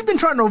because you've been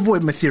trying to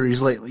avoid my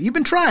theories lately. You've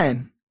been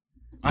trying.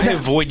 I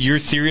avoid your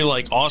theory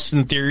like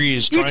Austin Theory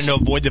is trying to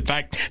avoid the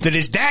fact that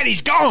his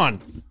daddy's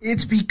gone.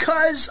 It's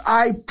because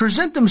I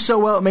present them so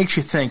well it makes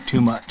you think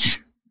too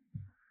much.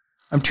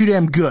 I'm too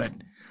damn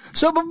good.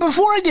 So, but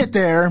before I get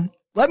there,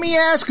 let me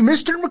ask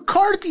Mr.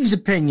 McCarthy's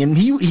opinion.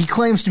 He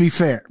claims to be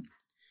fair.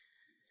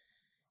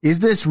 Is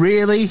this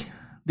really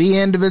the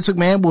end of Vince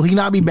McMahon? Will he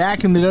not be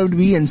back in the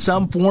WWE in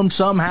some form,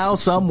 somehow,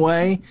 some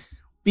way?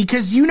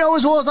 Because you know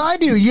as well as I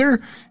do, you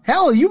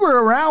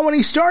were around when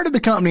he started the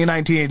company in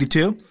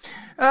 1982.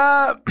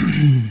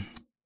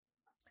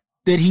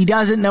 That he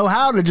doesn't know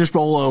how to just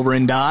roll over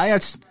and die.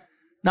 That's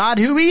not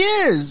who he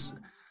is.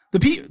 The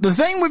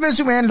thing with Vince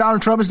McMahon and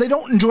Donald Trump is they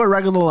don't enjoy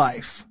regular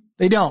life.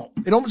 They don't.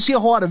 They don't see a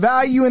whole lot of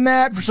value in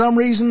that for some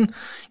reason.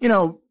 You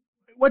know,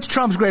 what's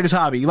Trump's greatest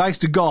hobby? He likes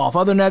to golf.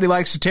 Other than that, he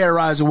likes to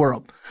terrorize the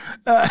world.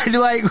 Like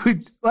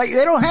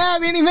they don't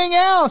have anything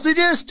else.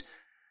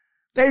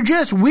 They're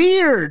just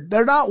weird.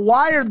 They're not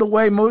wired the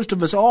way most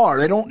of us are.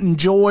 They don't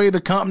enjoy the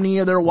company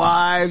of their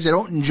wives. They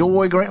don't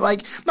enjoy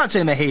I'm not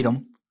saying they hate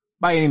them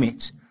by any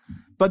means,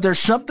 but there's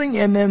something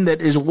in them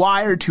that is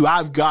wired to,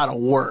 I've got to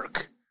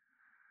work.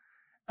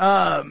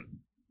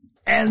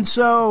 And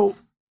so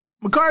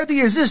McCarthy,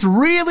 is this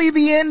really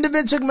the end of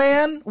Vince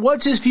McMahon?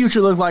 What's his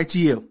future look like to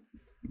you?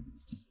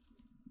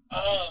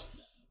 I'm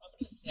going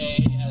to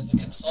say, as a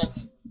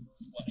consultant,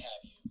 what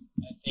have you,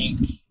 I think,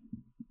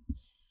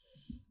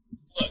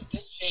 look,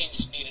 this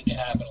change needed to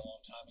happen a long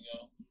time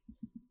ago.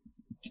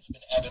 It's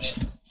been evident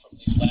from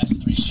these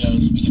last 3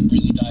 shows. We can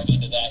really dive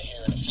into that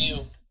here in a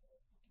few.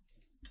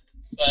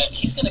 But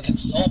he's going to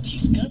consult.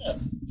 He's going to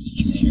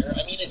be there.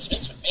 I mean, it's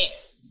Vince McMahon.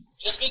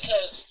 Just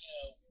because,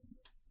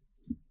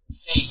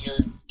 say your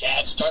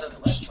dad started a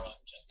restaurant,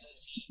 just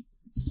because he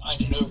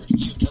signed it over to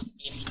you doesn't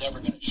mean he's never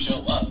going to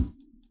show up.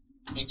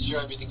 Make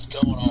sure everything's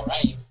going all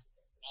right.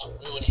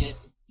 Not ruin his,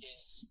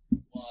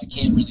 well, I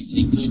can't really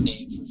say good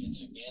name for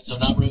Vince McMahon, so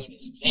not ruin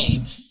his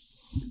name.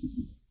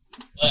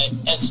 But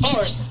as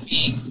far as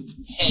being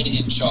head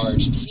in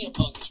charge, CM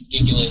Punk is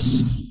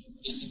ridiculous.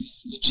 This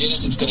is as legit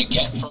as it's going to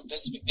get from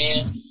Vince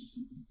McMahon.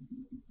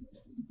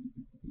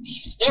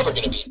 He's never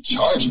going to be in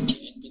charge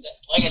again. But that,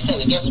 like I said,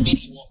 that doesn't mean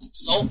he won't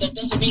consult. That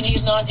doesn't mean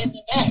he's not in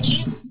the back.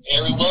 He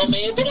very well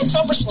may have been at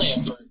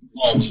SummerSlam for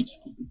all we know.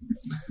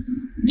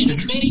 And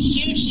it's made a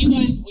huge, you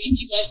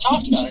guys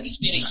talked about it,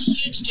 it's made a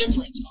huge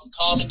difference on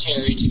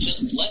commentary to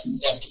just let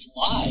them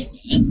fly,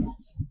 man.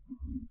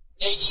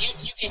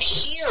 You can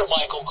hear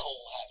Michael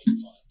Cole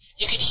having fun.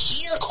 You can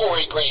hear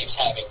Corey Graves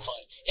having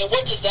fun. And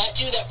what does that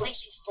do? That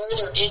brings you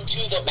further into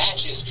the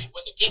matches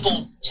when the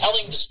people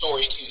telling the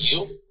story to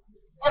you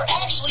are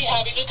actually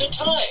having a good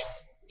time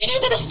and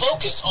able to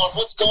focus on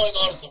what's going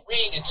on in the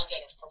ring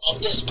instead of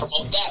promote this,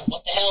 promote that.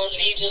 What the hell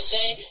did he just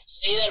say?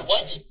 Say that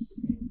what?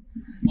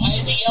 Why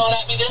is he yelling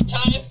at me this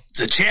time? It's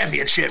a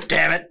championship,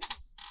 damn it.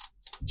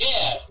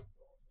 Yeah.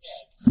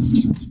 This is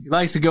stupid. He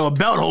likes to go, a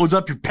belt holds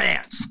up your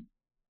pants.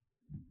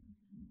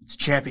 It's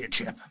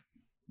championship.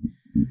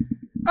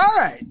 All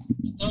right.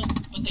 But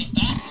they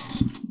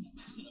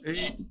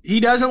fasten. He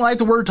doesn't like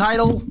the word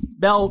title,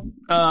 belt.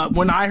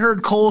 When I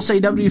heard Cole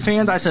say WWE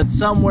fans, I said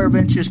somewhere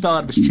Vince just fell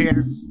out of his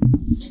chair.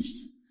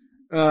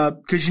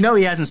 Because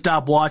he hasn't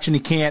stopped watching. He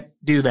can't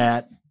do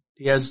that.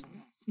 He has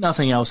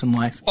nothing else in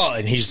life. Well,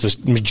 and he's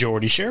the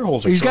majority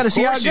shareholder. He's got to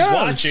see how it goes. He's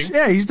watching.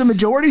 Yeah, he's the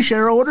majority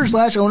shareholder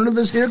 / owner of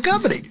this here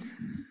company.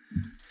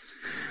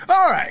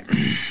 All right.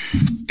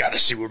 Got to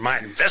see where my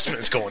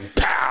investment's going,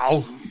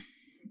 pal.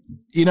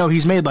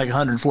 He's made like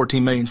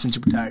 $114 million since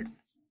he retired.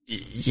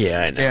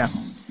 Yeah, I know.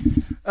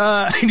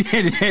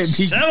 Yeah.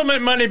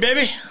 Settlement money,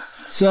 baby.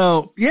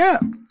 So, yeah.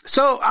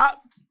 So,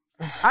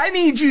 I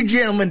need you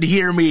gentlemen to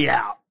hear me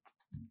out.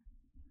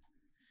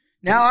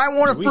 Now, I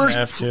want to first...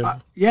 have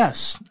to?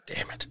 Yes.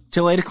 Damn it.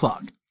 Till 8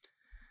 o'clock.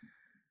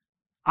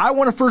 I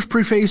want to first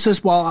preface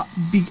this while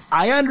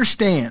I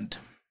understand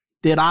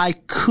that I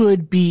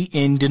could be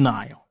in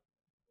denial.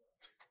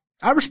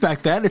 I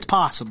respect that. It's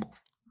possible.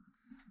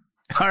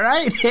 All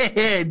right?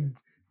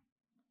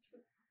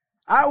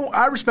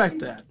 I respect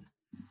that.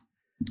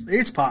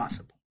 It's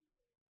possible.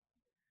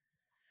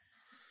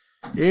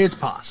 It's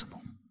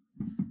possible.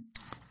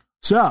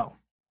 So,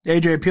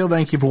 AJ Appeal,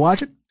 thank you for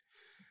watching.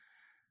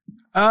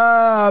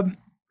 I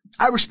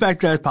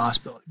respect that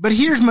possibility. But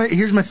here's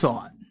my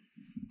thought.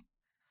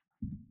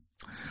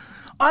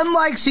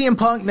 Unlike CM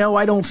Punk, no,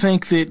 I don't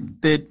think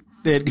that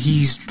that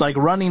he's like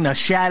running a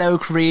shadow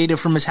creative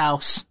from his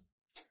house.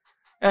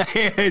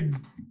 And,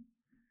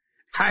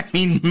 I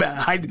mean,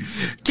 I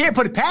can't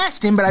put it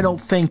past him, but I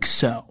don't think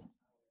so.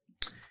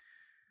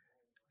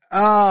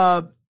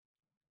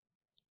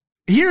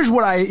 Here's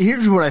what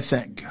I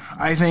think.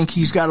 I think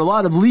he's got a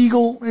lot of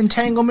legal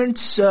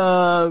entanglements.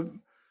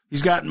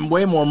 He's gotten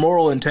way more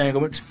moral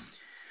entanglements.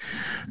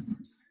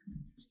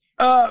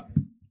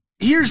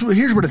 Here's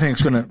what I think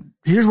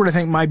here's what I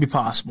think might be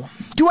possible.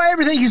 Do I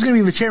ever think he's going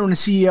to be the chairman and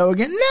CEO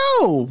again?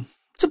 No.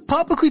 It's a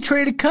publicly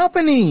traded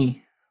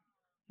company.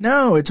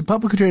 No, it's a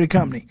publicly traded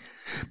company.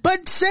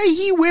 But say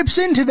he whips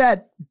into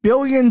that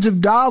billions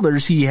of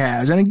dollars he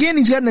has. And again,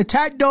 he's got an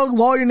attack dog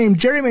lawyer named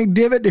Jerry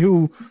McDivitt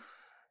who,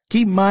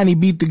 keep in mind, he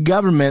beat the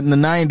government in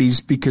the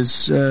 90s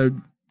because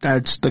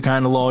that's the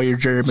kind of lawyer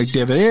Jerry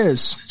McDivitt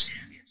is.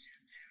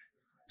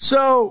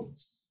 So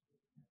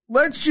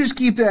let's just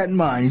keep that in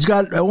mind. He's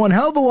got one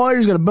hell of a lawyer.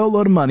 He's got a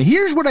boatload of money.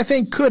 Here's what I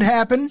think could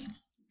happen.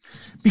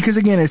 Because,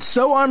 again, it's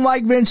so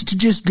unlike Vince to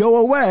just go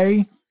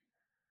away.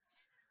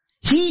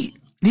 He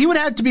would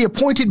have to be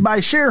appointed by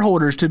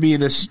shareholders to be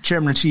this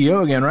chairman and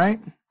CEO again, right?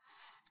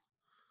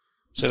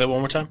 Say that one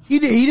more time.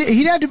 He'd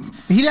have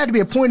to be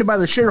appointed by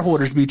the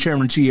shareholders to be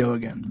chairman and CEO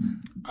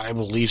again. I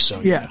believe so.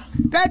 Yeah.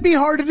 That'd be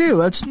hard to do.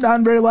 That's not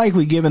very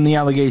likely given the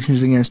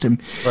allegations against him.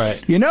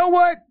 Right. You know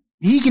what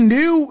he can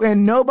do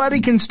and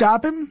nobody can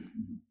stop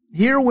him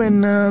here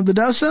when the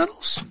dust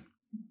settles?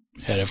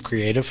 Head of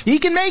creative. He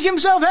can make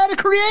himself head of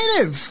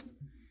creative.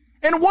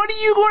 And what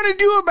are you going to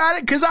do about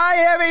it? Because I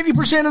have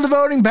 80% of the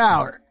voting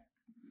power.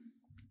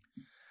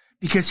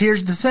 Because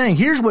here's the thing.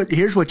 Here's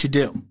what you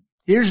do.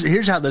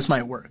 Here's how this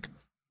might work.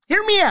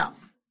 Hear me out.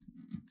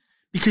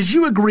 Because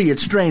you agree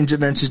it's strange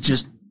that Vince is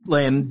just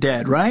laying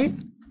dead, right?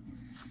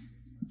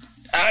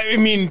 I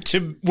mean,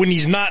 when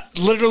he's not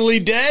literally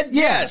dead?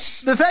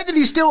 Yes. The fact that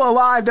he's still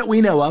alive that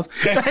we know of.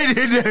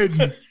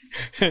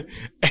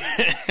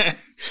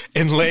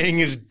 And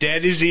laying as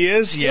dead as he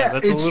is? Yeah,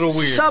 that's a little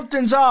weird.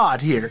 Something's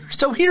odd here.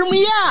 So hear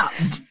me out.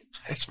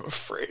 I'm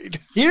afraid.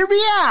 Hear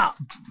me out.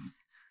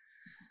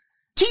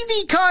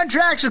 TV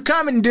contracts are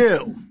coming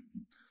due.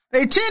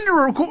 They tend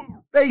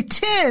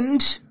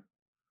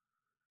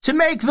to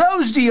make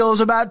those deals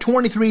about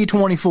 23,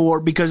 24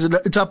 because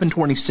it's up in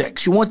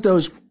 26. You want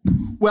those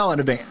well in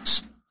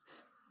advance.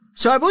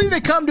 So I believe they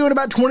come due in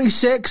about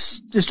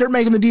 26. They start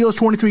making the deals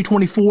 23,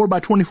 24. By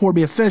 24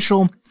 be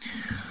official.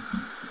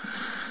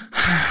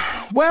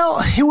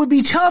 Well, it would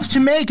be tough to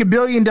make $1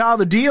 billion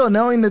deal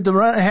knowing that the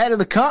head of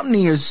the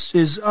company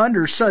is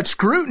under such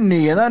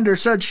scrutiny and under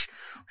such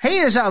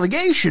heinous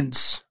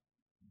allegations.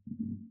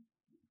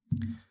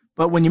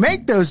 But when you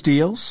make those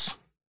deals,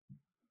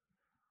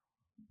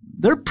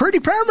 they're pretty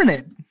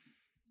permanent.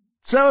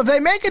 So if they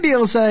make a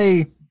deal,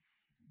 say,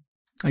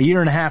 a year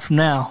and a half from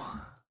now,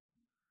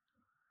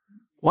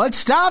 what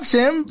stops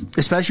him,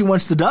 especially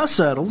once the dust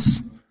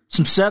settles,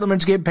 some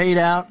settlements get paid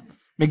out,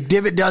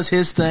 McDivitt does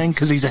his thing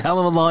because he's a hell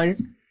of a lawyer.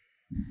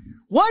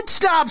 What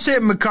stops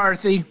him,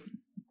 McCarthy,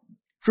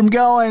 from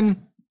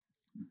going,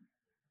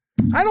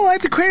 I don't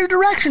like the creative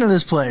direction of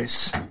this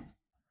place. It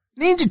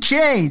needs a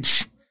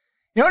change.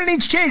 You know what it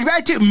needs to change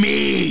back to?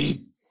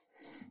 Me.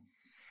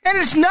 And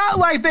it's not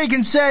like they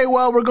can say,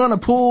 well, we're going to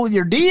pull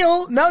your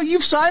deal. No,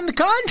 you've signed the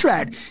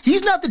contract.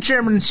 He's not the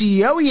chairman and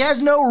CEO. He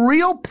has no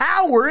real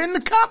power in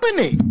the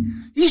company.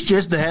 He's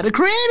just the head of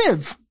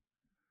creative.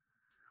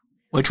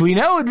 Which we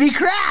know would be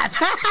crap.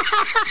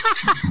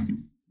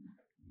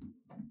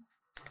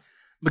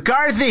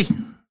 McCarthy,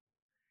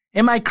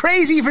 am I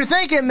crazy for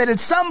thinking that at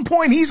some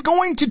point he's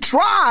going to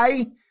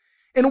try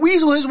and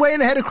weasel his way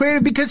into head of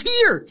creative? Because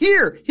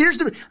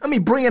let me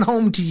bring it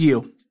home to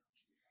you.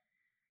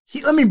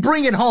 Let me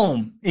bring it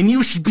home, and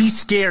you should be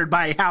scared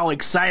by how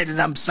excited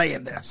I'm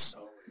saying this.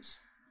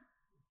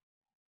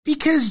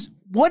 Because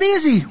what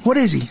is he? What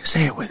is he?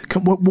 Say it with.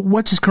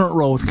 What's his current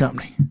role with the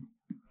company?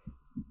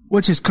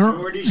 What's his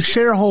current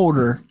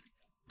shareholder?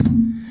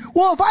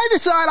 Well, if I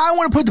decide I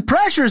want to put the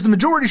pressure as the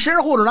majority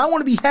shareholder and I want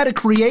to be head of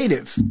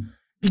creative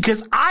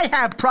because I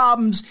have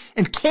problems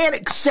and can't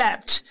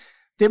accept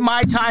that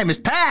my time has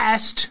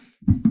passed,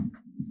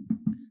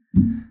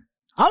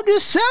 I'll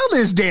just sell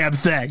this damn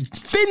thing.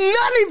 Then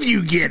none of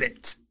you get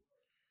it.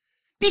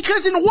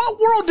 Because in what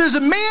world does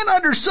a man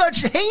under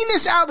such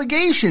heinous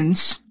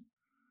allegations,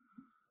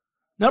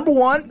 number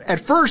one, at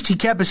first he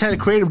kept his head of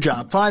creative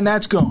job. Fine,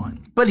 that's gone.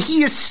 But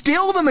he is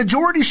still the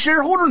majority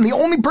shareholder and the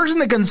only person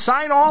that can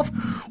sign off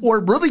or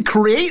really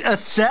create a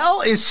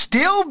sell is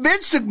still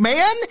Vince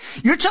McMahon?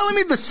 You're telling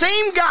me the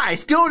same guy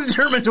still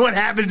determines what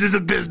happens as a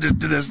business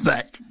to this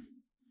thing?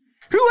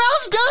 Who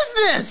else does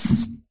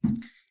this?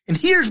 And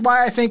here's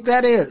why I think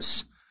that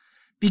is.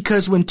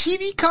 Because when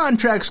TV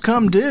contracts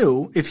come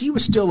due, if he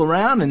was still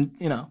around and,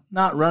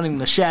 not running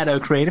the shadow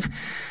creative,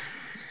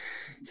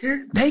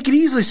 they could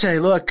easily say,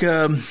 look,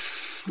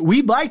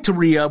 we'd like to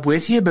re-up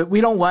with you, but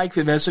we don't like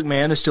that Vince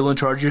McMahon is still in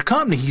charge of your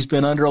company. He's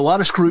been under a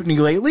lot of scrutiny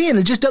lately, and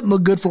it just doesn't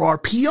look good for our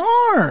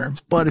PR.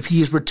 But if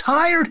he is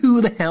retired,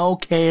 who the hell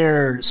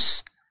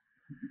cares?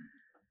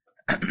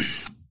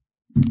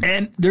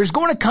 And there's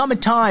going to come a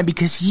time,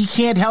 because he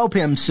can't help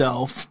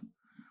himself,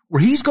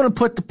 where he's going to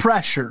put the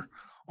pressure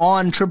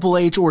on Triple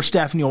H or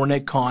Stephanie or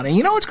Nick Khan. And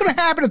you know what's going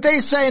to happen if they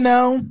say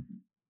no?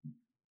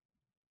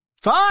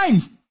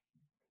 Fine.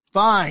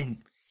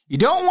 You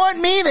don't want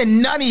me,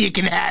 then none of you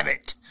can have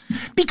it.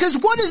 Because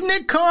what is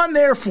Nick Khan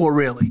there for,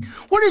 really?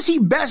 What is he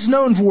best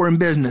known for in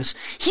business?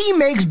 He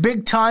makes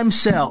big-time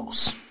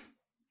sales.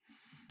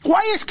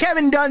 Why is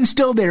Kevin Dunn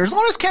still there? As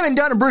long as Kevin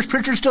Dunn and Bruce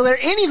Pritchard are still there,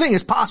 anything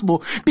is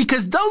possible,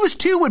 because those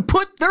two would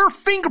put their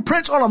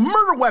fingerprints on a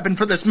murder weapon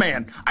for this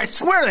man. I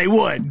swear they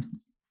would.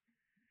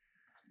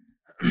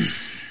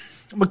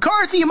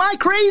 McCarthy, am I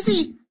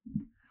crazy?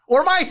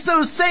 Or am I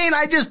so sane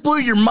I just blew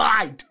your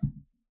mind?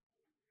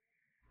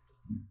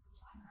 You're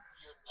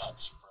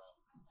nuts,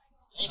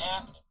 bro. Ain't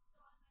happening.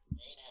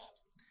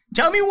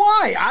 Tell me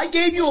why. I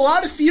gave you a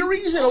lot of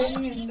theories. And Because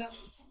it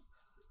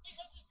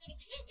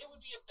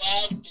would be a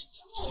bad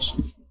business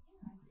decision.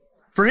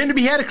 for him to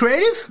be head of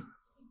creative?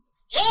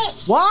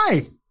 Yes.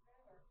 Why?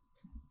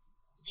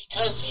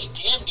 Because he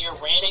damn near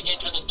ran it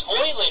into the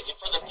toilet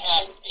for the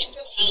past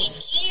 15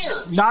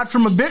 years. Not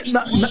from a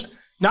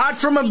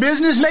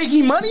business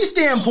making money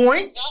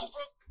standpoint.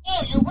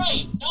 No, you're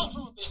right. Not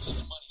from a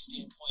business and money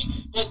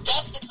standpoint. But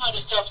that's the kind of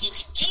stuff you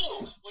can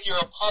do when you're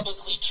a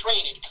publicly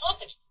traded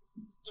company.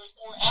 There's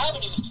more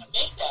avenues to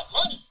make that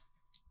money.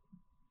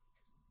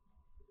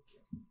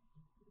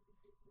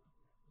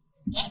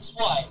 That's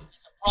why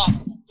it's a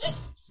profitable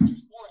business.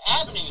 There's more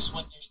avenues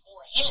when there's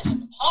more hands in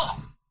the pot.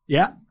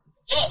 Yeah.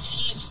 Yes,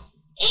 he's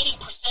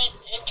 80%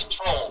 in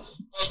control,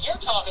 but you're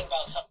talking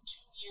about something 2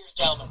 years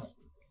down the road.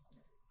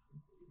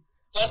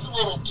 That's a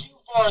little too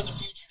far in the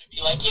future to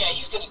be like, yeah,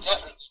 he's going to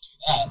definitely do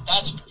that.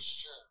 That's for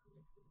sure.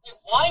 Like,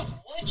 why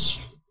would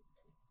you?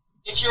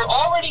 If you're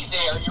already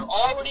there, you're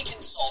already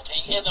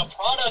consulting, and the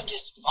product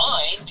is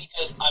fine,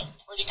 because I'm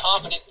pretty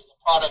confident the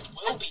product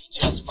will be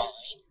just fine,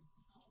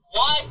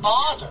 why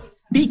bother?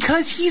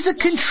 Because he's a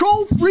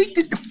control freak.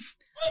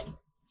 But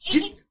he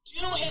can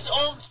do his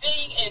own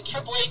thing, and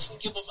Triple H can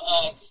give him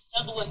a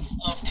semblance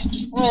of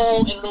control,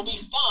 and it'll be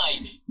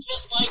fine.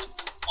 Just like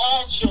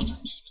all children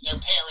do to their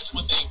parents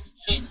when they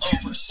hit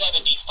over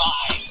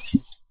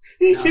 75.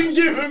 He can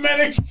give him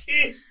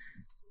NXT.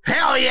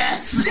 Hell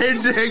yes.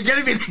 They're going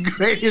to be the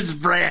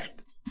greatest brand.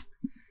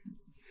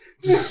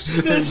 You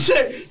can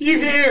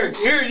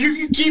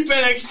keep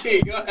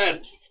NXT. Go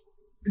ahead.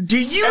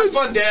 Have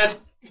fun, Dad.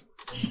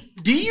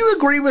 Do you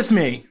agree with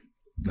me?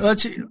 Do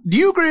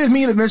you agree with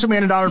me that Vince McMahon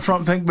and Donald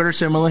Trump think very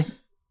similarly?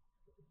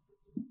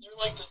 They're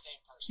like the same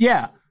person.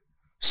 Yeah.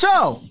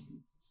 So,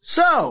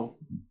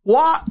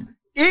 what?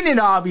 Isn't it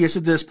obvious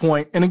at this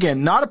point, and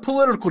again, not a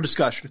political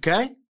discussion,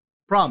 okay?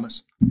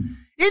 Promise.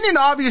 Isn't it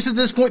obvious at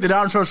this point that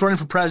Donald Trump's running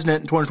for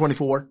president in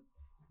 2024?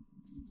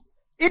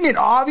 Isn't it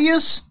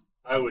obvious?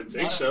 I would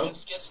think so.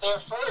 Vince gets there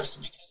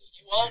first, because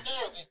you all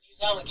know that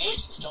these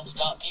allegations don't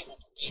stop people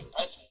from being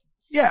president.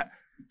 Yeah.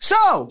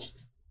 So,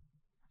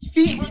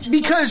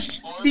 because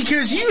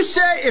you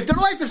say, if they're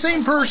like the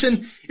same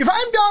person, if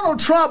I'm Donald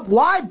Trump,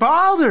 why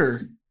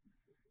bother?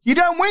 You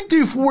done went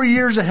through 4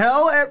 years of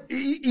hell.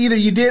 Either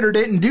you did or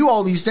didn't do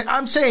all these things.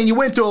 I'm saying you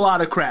went through a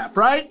lot of crap,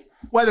 right?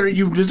 Whether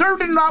you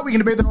deserved it or not, we can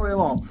debate that all day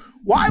long.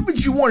 Why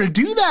would you want to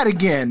do that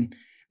again?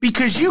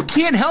 Because you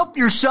can't help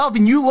yourself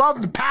and you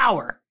love the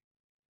power.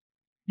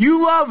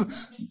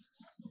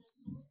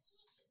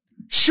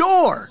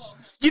 Sure.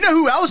 You know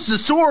who else is a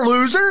sore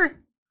loser?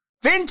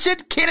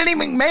 Vincent Kennedy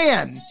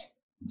McMahon.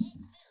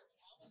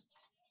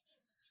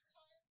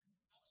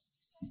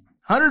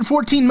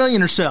 114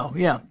 million or so,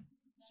 yeah.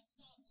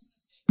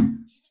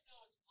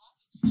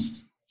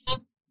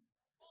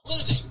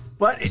 Losing.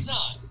 But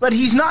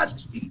he's not.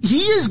 He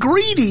is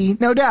greedy,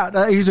 no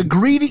doubt. He's a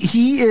greedy.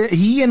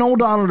 He and old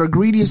Donald are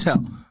greedy as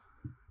hell.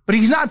 But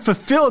he's not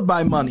fulfilled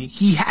by money.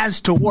 He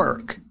has to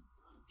work.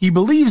 He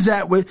believes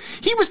that.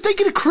 He was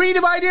thinking of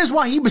creative ideas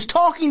while he was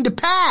talking to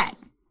Pat.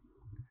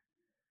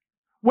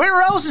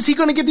 Where else is he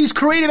going to get these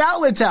creative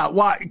outlets out?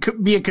 Why?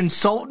 Could be a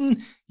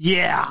consultant?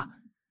 Yeah.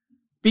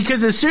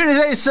 Because as soon as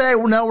they say,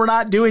 well, no, we're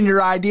not doing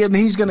your idea,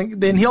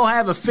 then he'll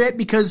have a fit,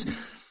 because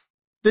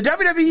the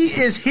WWE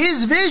is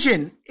his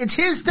vision. It's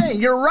his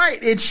thing. You're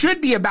right. It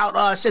should be about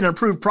us and an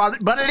approved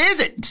product, but it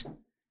isn't.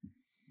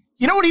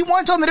 You know what he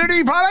wants on the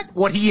WWE product?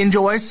 What he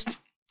enjoys.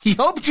 He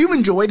hopes you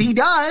enjoy it. He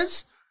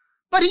does.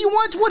 But he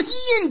wants what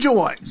he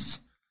enjoys.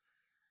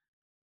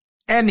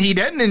 And he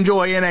didn't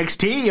enjoy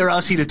NXT, or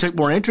else he'd have took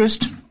more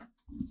interest.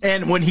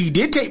 And when he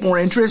did take more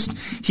interest,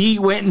 he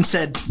went and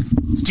said,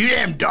 it's too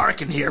damn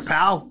dark in here,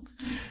 pal.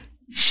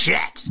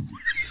 Shit.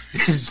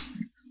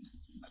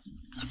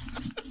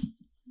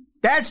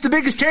 That's the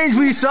biggest change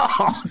we saw.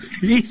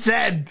 He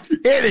said,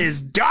 it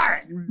is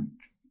dark.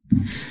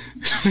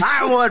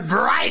 I want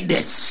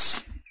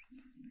brightness.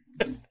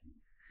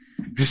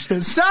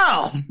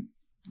 So,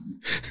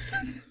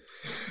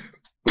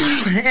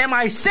 am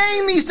I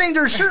saying these things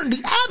are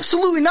certainty?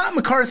 Absolutely not,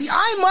 McCarthy.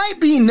 I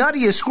might be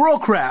nutty as squirrel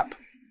crap,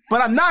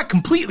 but I'm not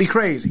completely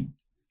crazy.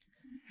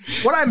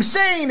 What I'm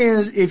saying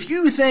is, if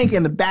you think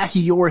in the back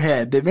of your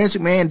head that Vince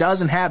McMahon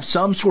doesn't have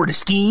some sort of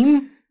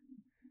scheme,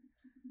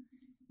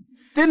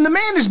 then the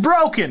man is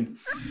broken.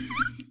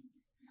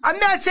 I'm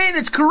not saying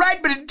it's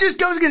correct, but it just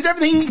goes against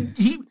everything.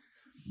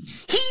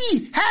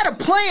 He had a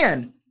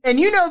plan, and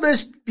you know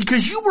this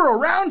because you were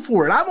around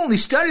for it. I've only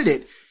studied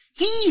it.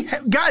 He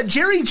got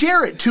Jerry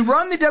Jarrett to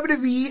run the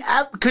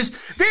WWE because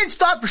Vince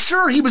thought for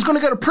sure he was going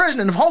to go to prison,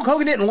 and if Hulk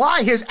Hogan didn't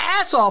lie his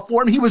ass off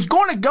for him, he was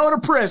going to go to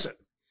prison.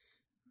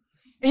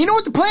 And you know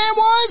what the plan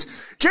was?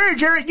 Jerry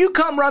Jarrett, you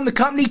come run the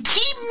company.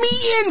 Keep me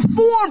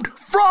informed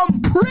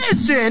from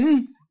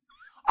prison.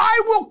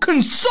 I will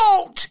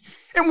consult.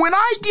 And when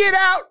I get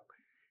out,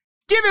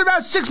 give it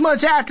about 6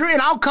 months after,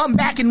 and I'll come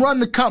back and run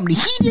the company.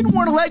 He didn't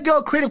want to let go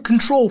of creative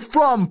control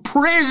from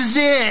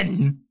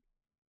prison.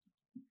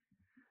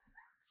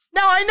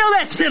 Now, I know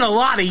that's been a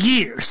lot of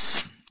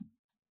years.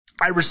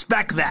 I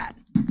respect that.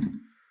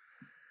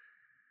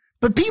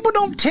 But people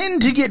don't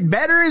tend to get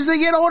better as they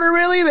get older,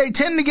 really. They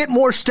tend to get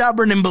more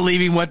stubborn in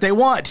believing what they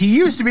want. He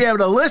used to be able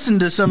to listen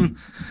to some,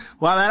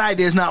 well, that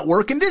idea's not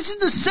working. This is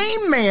the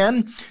same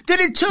man that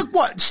it took,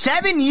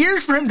 7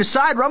 years for him to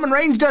decide Roman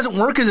Reigns doesn't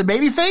work as a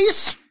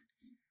babyface?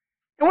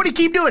 And what did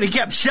he keep doing? He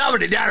kept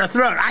shoving it down her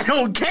throat. I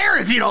don't care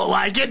if you don't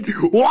like it.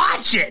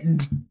 Watch it.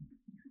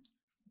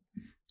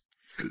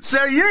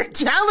 So you're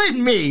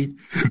telling me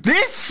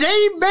this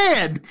same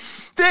man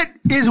that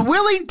is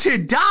willing to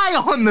die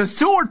on the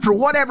sword for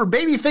whatever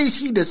babyface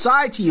he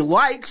decides he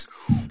likes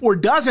or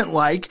doesn't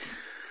like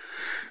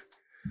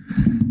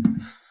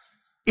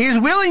is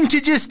willing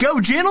to just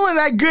go gentle in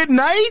that good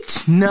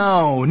night?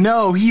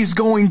 No, he's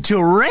going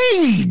to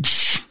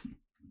rage.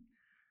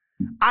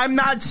 I'm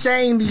not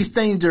saying these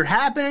things are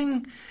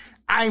happening.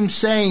 I'm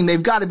saying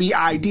they've got to be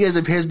ideas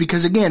of his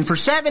because, again, for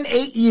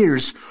 7-8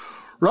 years,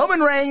 Roman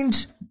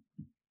Reigns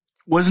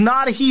was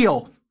not a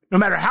heel, no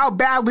matter how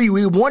badly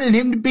we wanted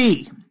him to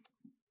be.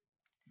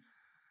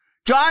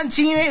 John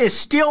Cena is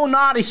still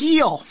not a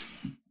heel,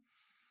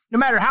 no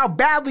matter how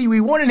badly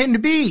we wanted him to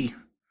be.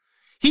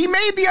 He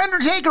made The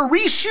Undertaker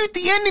reshoot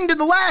the ending to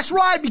The Last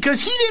Ride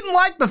because he didn't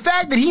like the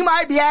fact that he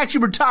might be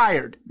actually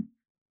retired.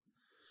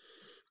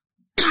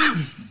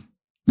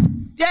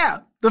 Yeah,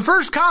 the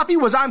first copy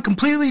was I'm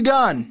completely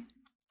done.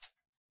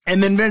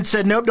 And then Vince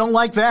said, nope, don't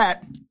like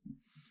that.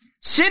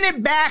 Sent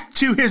it back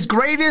to his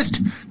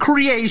greatest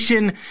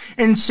creation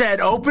and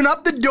said, open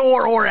up the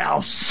door or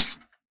else.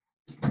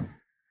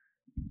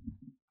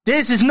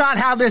 This is not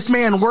how this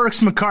man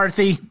works,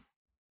 McCarthy.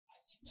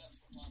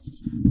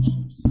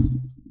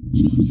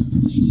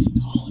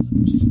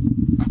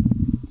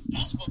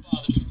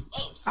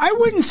 I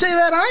wouldn't say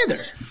that either.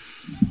 He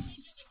isn't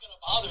going to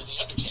bother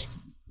The Undertaker.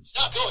 He's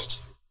not going to.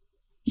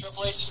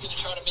 Triple H is going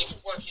to try to make it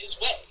work his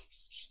way.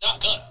 He's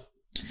not going to.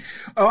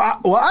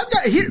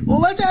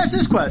 Let's ask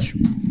this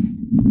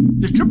question.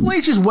 Is Triple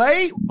H's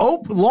way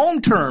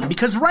long term?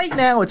 Because right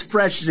now it's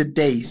fresh as a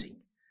daisy.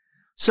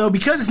 So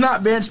because it's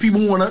not Vince,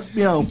 people want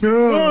to,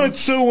 oh, it's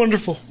so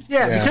wonderful.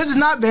 Yeah, because it's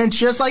not Vince,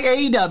 just like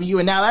AEW,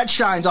 and now that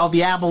shines off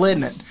the apple,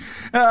 isn't it?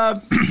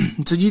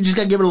 So you just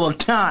got to give it a little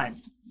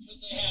time.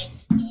 Because they had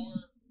 4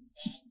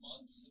 bad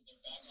months and they're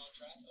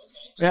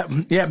back on track.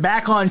 Okay. Yeah,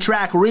 back on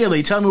track.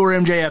 Really, tell me where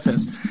MJF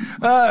is.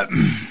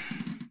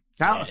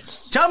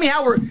 Tell me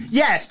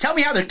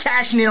how they're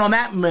cashing in on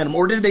that momentum,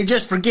 or did they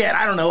just forget?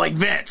 I don't know, like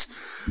Vince.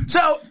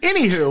 So,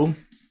 anywho.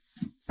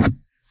 This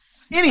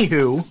man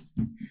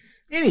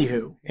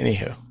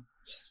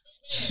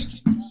can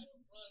try to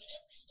run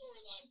every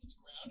storyline to the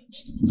ground and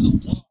make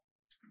them about one.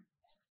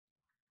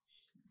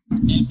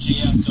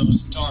 MJF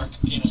goes dark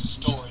in a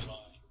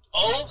storyline.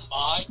 Oh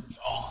my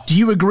God! Do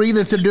you agree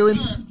that they're doing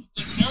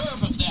the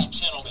nerve of that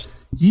gentleman?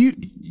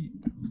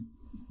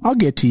 I'll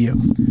get to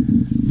you.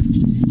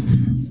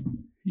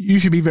 You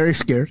should be very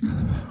scared.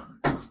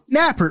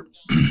 Napper,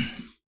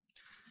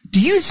 do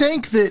you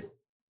think that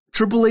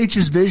Triple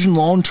H's vision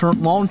long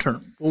term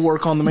will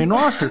work on the main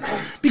roster?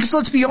 Because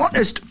let's be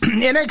honest,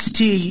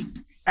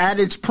 NXT at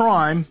its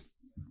prime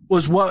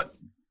was what,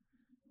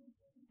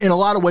 in a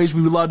lot of ways,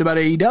 we loved about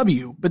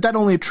AEW, but that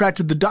only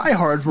attracted the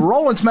diehards.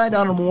 Raw and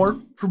SmackDown are more,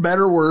 for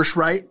better or worse,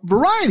 right,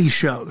 variety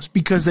shows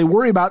because they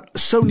worry about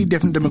so many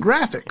different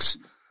demographics.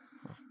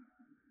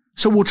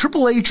 So will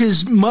Triple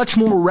H's much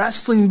more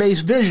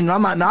wrestling-based vision,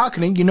 I'm not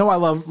knocking it, I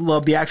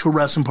love the actual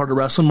wrestling part of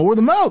wrestling more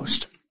than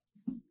most.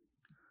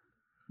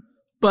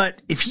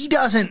 But if he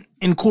doesn't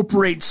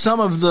incorporate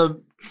some of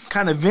the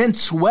kind of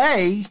Vince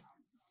way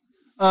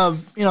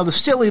of, the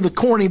silly, the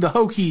corny, the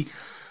hokey,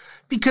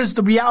 because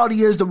the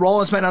reality is the Raw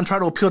and SmackDown try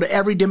to appeal to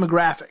every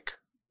demographic.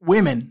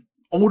 Women,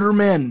 older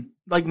men,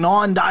 like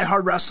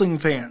non-diehard wrestling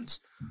fans,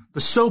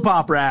 the soap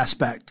opera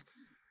aspect.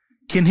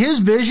 Can his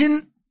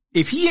vision,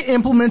 if he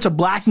implements a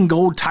black and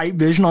gold type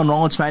vision on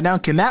Raw and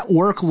SmackDown, can that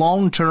work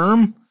long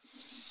term?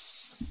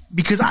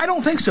 Because I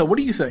don't think so. What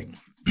do you think?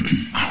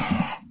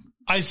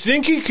 I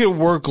think it could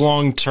work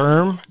long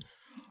term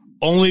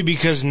only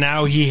because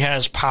now he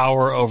has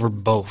power over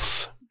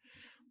both.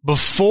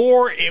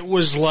 Before it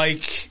was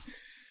like,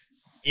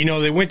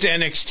 they went to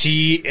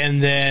NXT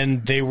and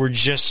then they were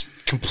just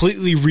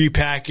completely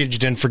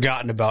repackaged and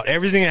forgotten about.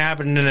 Everything that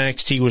happened in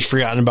NXT was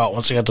forgotten about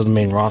once they got to the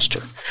main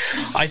roster.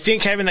 I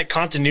think having that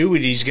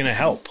continuity is going to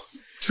help.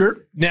 Sure.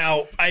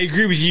 Now, I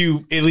agree with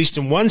you, at least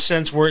in one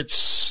sense, where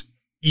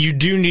you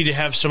do need to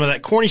have some of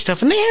that corny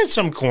stuff, and they had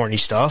some corny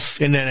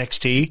stuff in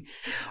NXT.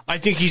 I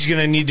think he's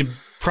going to need to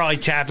probably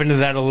tap into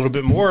that a little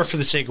bit more for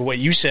the sake of what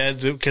you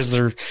said, because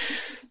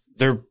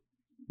they're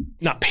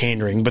not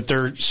pandering, but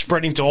they're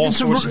spreading to all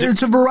sorts of.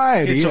 It's a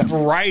variety. It's a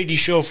variety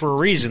show for a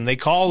reason. They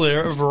call it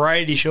a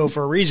variety show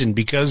for a reason,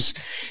 because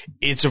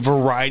it's a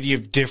variety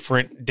of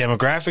different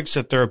demographics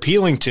that they're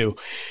appealing to,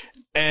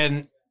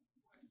 and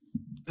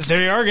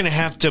they are going to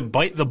have to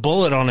bite the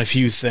bullet on a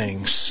few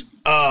things.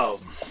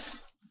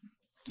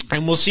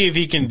 And we'll see if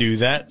he can do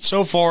that.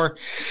 So far,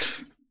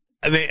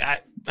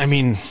 I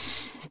mean,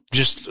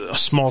 just a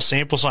small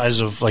sample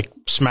size of like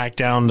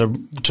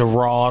SmackDown to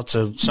Raw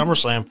to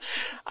SummerSlam.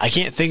 I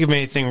can't think of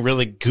anything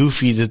really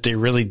goofy that they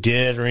really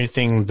did or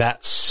anything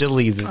that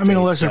silly.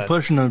 Unless they're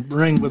pushing a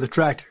ring with a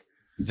tractor.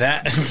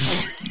 That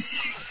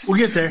we'll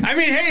get there. I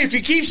mean, hey, if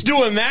he keeps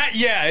doing that,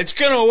 yeah, it's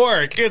gonna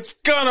work. It's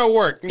gonna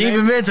work.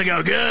 Even Vince will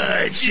go,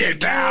 good shit,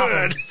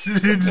 good.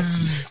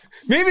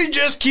 Maybe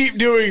just keep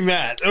doing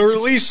that, or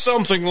at least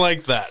something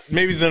like that.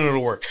 Maybe then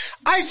it'll work.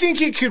 I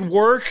think it could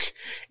work.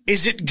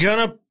 Is it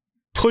gonna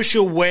push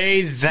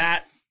away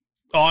that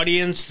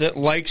audience that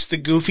likes the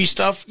goofy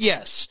stuff?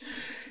 Yes.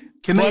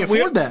 Can they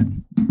afford that?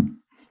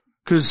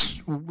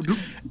 Because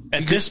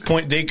at this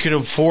point, they could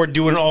afford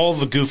doing all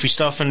the goofy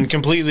stuff and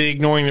completely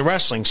ignoring the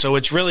wrestling. So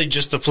it's really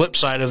just the flip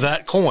side of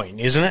that coin,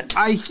 isn't it?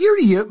 I hear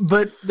you,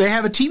 but they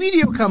have a TV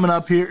deal coming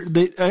up here.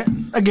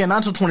 Again, not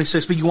until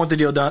 26, but you want the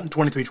deal done in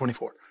 23,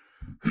 24.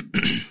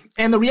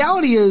 And the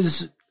reality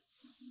is,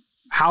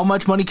 how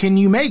much money can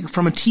you make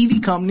from a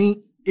TV company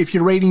if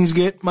your ratings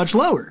get much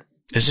lower?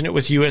 Isn't it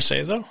with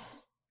USA, though?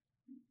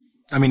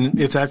 I mean,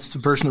 if that's the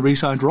person that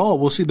re-signs Raw,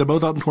 we'll see. They're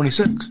both up in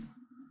 26.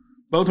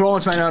 Both Raw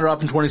and SmackDown are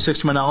up in 26,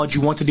 to my knowledge.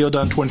 You want the deal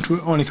done in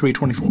 23,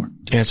 24.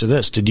 Answer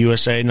this. Did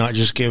USA not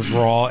just give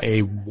Raw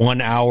a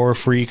 1 hour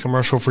free,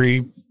 commercial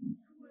free?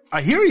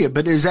 I hear you,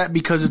 but is that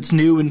because it's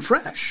new and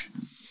fresh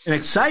and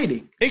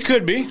exciting? It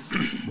could be.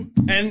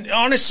 And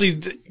honestly,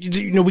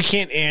 we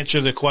can't answer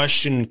the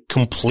question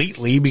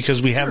completely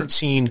because we haven't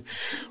seen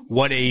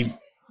what a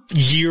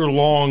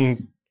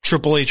year-long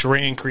Triple H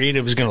ran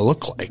creative is going to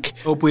look like.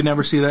 Hope we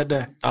never see that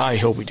day. I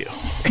hope we do.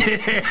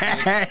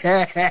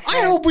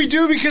 I hope we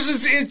do,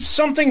 because it's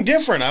something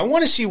different. I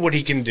want to see what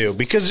he can do,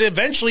 because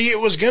eventually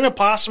it was going to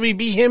possibly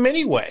be him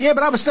anyway. Yeah,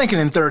 but I was thinking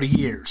in 30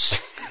 years.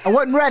 I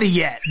wasn't ready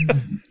yet.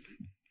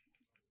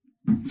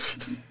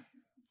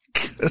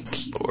 Good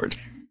Lord.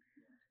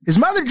 His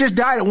mother just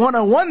died at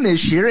 101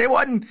 this year. It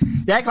wasn't,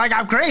 you act like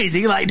I'm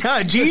crazy. Like,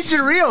 no, genes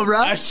are real,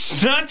 bro.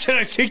 It's not that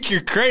I think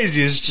you're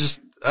crazy. It's just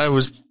I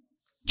was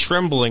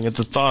trembling at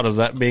the thought of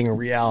that being a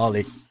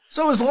reality.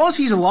 So as long as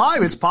he's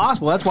alive, it's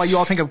possible. That's why you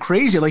all think I'm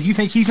crazy. Like, you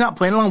think he's not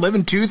planning on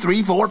living 2,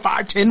 3, 4,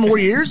 5, 10 more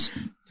years?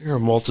 There are a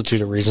multitude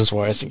of reasons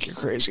why I think you're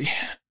crazy.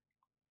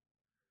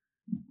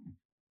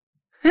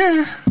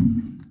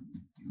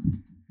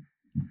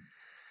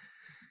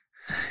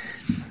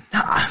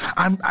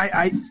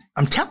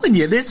 I'm telling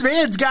you, this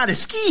man's got a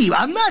scheme.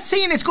 I'm not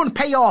saying it's going to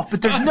pay off,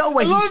 but there's no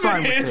way he's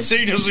fine with it.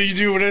 Say that's what you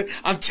do with it.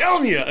 I'm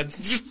telling you.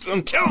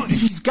 I'm telling you.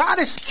 He's got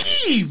a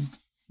scheme.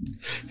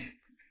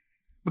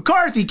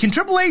 McCarthy, can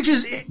Triple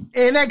H's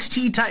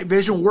NXT type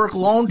vision work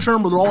long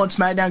term with Raw and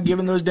SmackDown,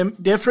 given those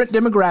different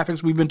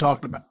demographics we've been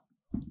talking about?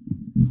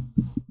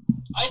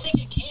 I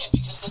think it can,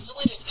 because the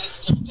silliness is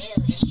still there.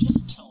 It's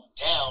just toned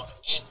down,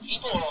 and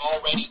people are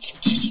already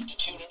conditioned to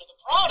tune into the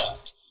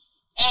product.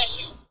 As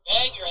you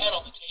bang your head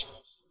on the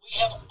table, we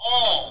have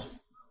all,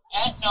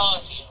 ad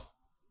nauseum,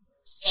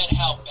 said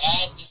how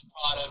bad this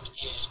product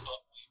is, but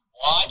we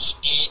watch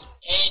it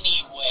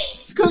anyway.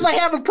 It's because I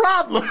have a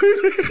problem.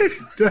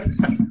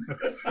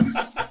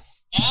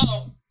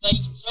 Now,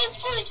 so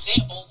for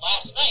example,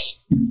 last night,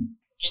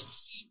 it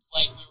seemed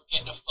like we were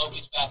getting a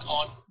focus back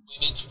on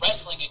women's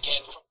wrestling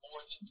again for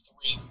more than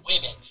 3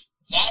 women.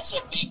 That's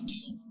a big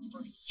deal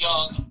for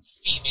young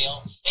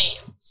female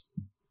fans.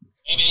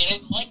 Maybe they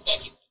didn't like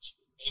Becky Lynch.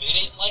 Maybe they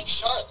didn't like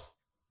Charlotte.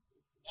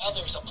 Now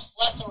there's a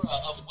plethora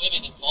of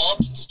women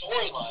involved in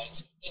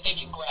storylines that they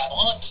can grab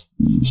onto.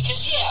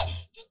 Because, yeah,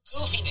 the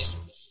goofiness,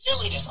 the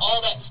silliness,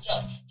 all that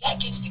stuff, that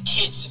gets the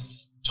kids in the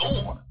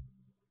door.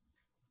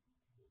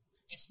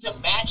 It's the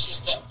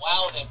matches that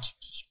wow them to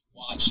keep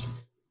watching.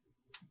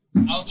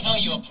 I'll tell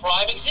you a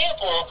prime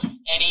example,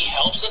 and he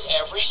helps us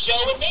every show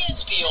in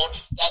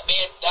Mansfield.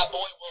 That boy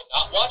will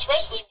not watch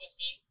wrestling with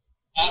me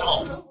at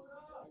home.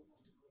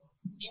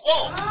 He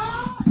won't.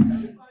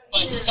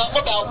 But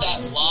something about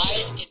that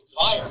live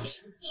environment,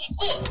 he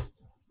will.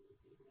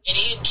 And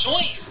he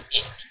enjoys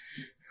it.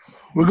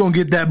 We're going to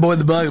get that boy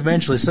the bug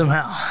eventually,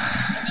 somehow.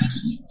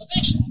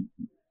 Eventually.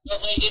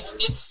 But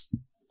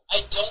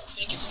I don't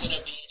think it's going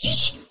to be an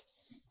issue.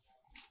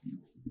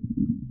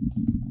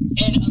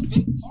 And a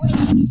big part of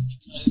it is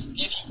because,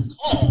 if you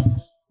recall,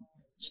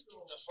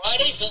 the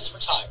Friday Vince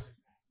retired.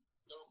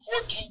 The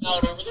report came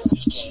out over the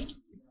weekend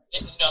that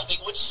and nothing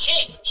was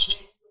changed.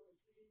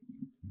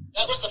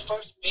 That was the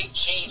first big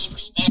change for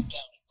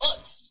SmackDown in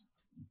months.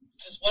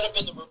 Because what have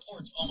been the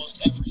reports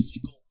almost every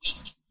single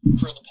week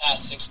for the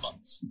past 6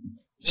 months?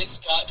 Vince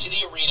got to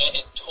the arena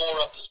and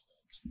tore up the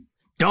script.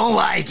 Don't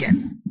like it.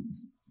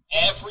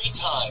 Every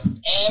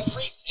time.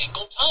 Every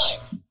single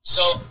time.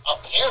 So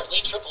apparently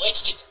Triple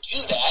H didn't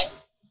do that.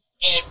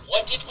 And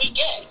what did we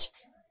get?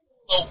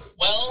 A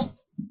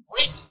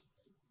well-written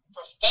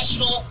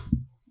professional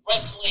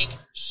wrestling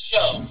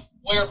show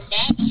where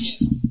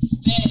matches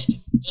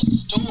fed the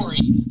story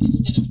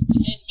instead of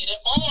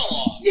 10-minute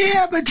monologue.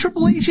 Yeah, but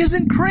Triple H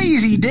isn't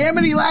crazy. Damn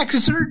it, he lacks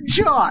a certain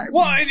charm.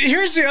 Well, and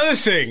here's the other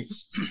thing.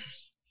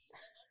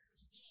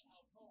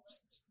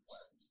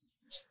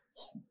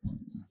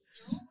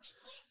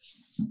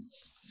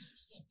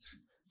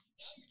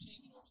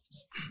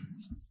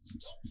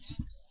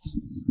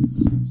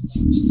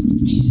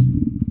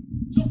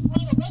 Don't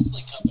run a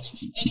wrestling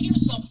company. And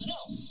here's something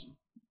else.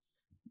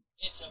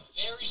 It's a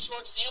very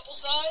short sample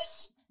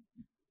size.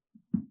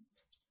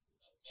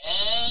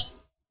 And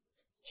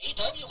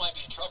AEW might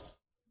be in trouble.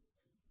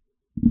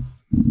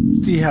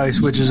 See how he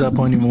switches up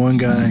on you, one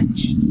guy.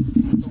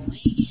 In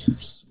 3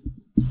 years.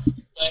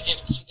 But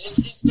if this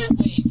is the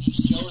way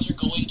these shows are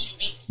going to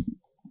be,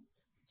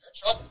 they're in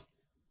trouble.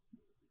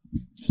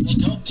 Because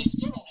they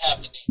still don't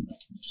have the name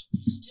recognition.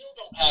 They still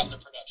don't have the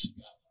production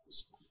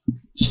values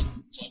that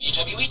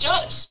WWE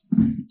does.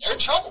 They're in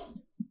trouble.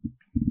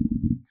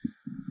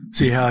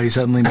 See how he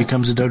suddenly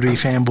becomes a WWE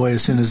fanboy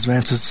as soon as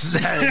Vince is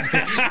said.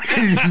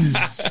 Being honest,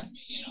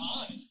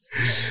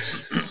 they're really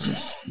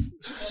wrong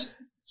because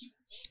you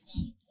make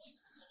valid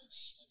points with some of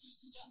AEW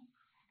stuff.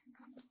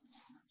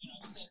 And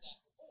I've said that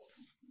before.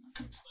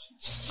 But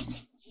if you can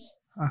get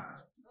the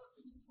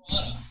perfect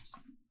product,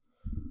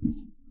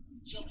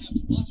 you don't have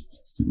to watch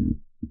Wednesday.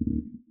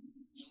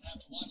 You don't have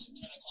to watch at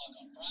 10 o'clock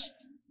on Friday.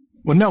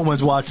 Well, no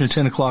one's watching at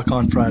 10 o'clock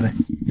on Friday.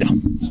 No.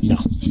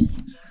 That's fair. You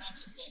don't have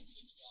to spend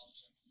 $50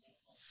 every 4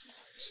 months.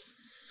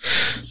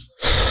 I'm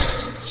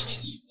sure it's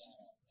giving you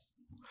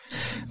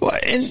that. Well,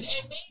 and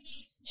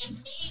And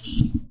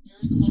maybe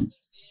there's a little bit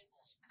of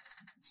fanboy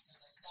because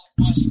I stopped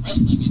watching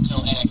wrestling until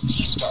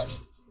NXT started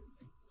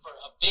for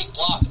a big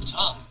block of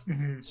time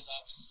because I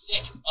was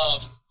sick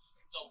of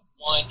the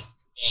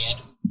one-man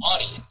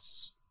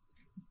audience.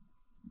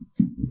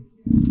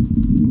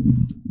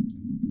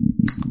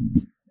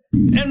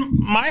 And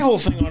my whole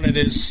thing on it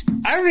is,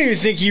 I don't even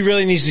think he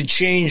really needs to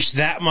change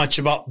that much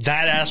about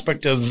that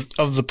aspect of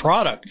the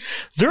product.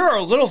 There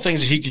are little things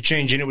that he could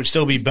change and it would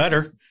still be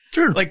better.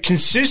 Sure. Like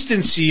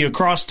consistency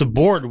across the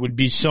board would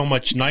be so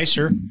much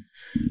nicer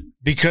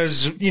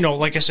because, you know,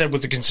 like I said,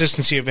 with the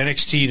consistency of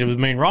NXT to the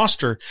main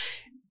roster,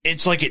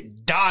 it's like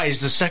it dies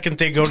the second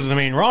they go to the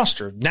main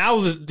roster. Now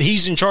that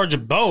he's in charge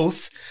of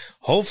both,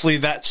 hopefully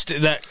that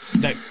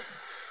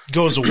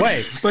goes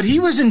away. But he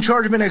was in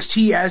charge of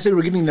NXT as they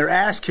were getting their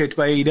ass kicked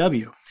by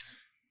AEW.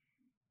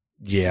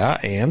 Yeah,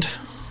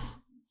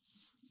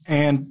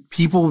 And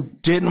people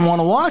didn't want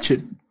to watch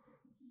it.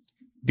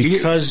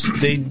 because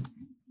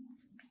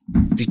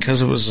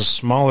it was a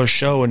smaller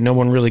show and no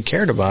one really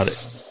cared about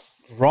it.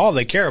 Raw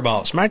they care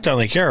about, SmackDown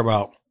they care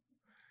about.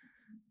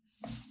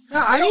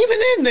 And even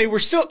then, they were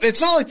still.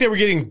 It's not like they were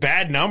getting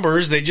bad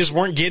numbers. They just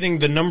weren't getting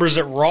the numbers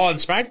that Raw and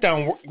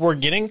SmackDown were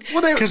getting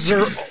because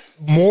they're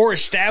more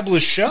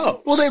established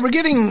shows. Well, they were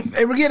getting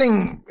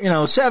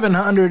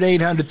 700,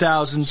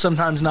 800,000,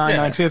 sometimes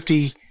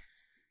 950.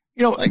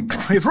 You know,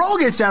 if Raw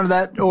gets down to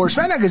that or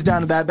SmackDown gets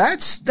down to that,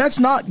 that's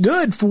not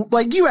good for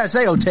like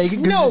USA will take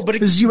it. No, but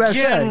it's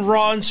USA. Again,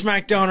 Raw and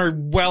SmackDown are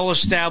well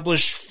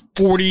established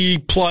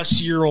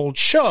 40-plus-year-old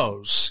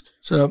shows.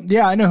 So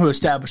yeah, I know who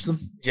established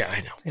them. Yeah,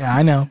 I know. Yeah,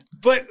 I know.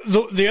 But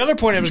the other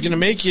point I was going to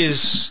make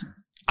is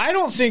I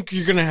don't think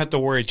you're going to have to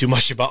worry too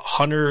much about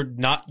Hunter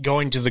not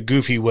going to the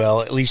Goofy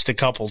well at least a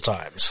couple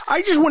times.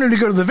 I just wanted to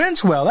go to the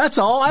Vince well. That's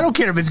all. I don't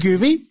care if it's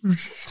Goofy.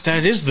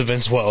 That is the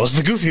Vince well. It's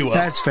the Goofy well.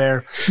 That's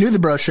fair. Knew the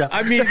bro show.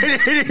 I mean,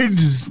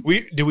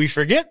 do we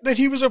forget that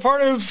he was a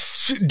part of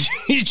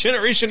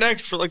Generation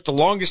X for like the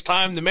longest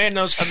time? The man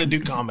knows how to do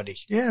comedy.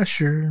 Yeah,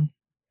 sure.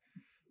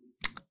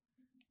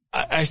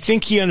 I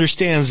think he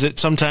understands that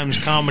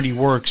sometimes comedy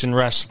works in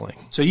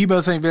wrestling. So you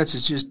both think Vince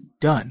is just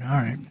done. All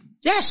right.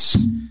 Yes.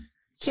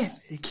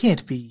 It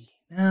can't be.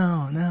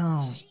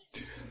 No.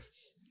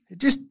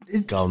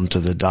 Come to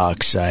the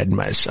dark side,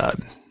 my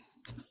son.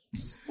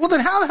 Well,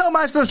 then how the hell am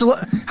I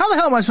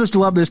supposed to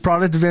love this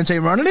product if Vince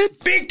ain't running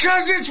it?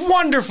 Because it's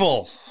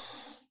wonderful.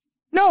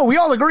 No, we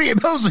all agree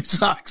it mostly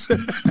sucks.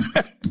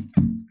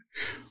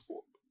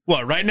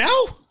 What, right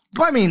now?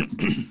 Well, I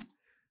mean,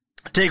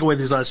 take away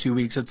these last few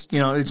weeks. It's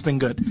been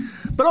good.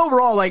 But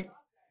overall, like,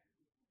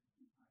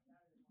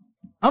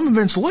 I'm a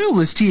Vince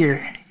loyalist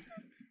here.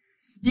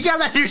 You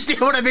gotta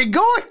understand what I've been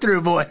going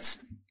through, boys.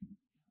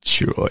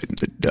 Join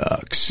the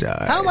dark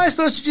side. How am I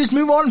supposed to just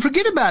move on and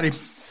forget about him?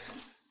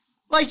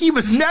 Like he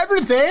was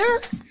never there?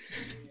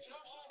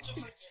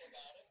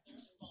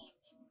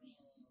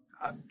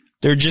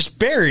 They're just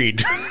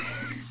buried.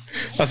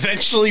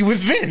 Eventually with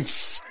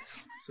Vince.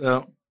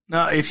 So,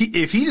 No, if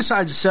he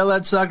decides to sell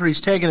that sucker, he's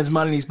taking his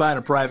money and he's buying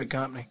a private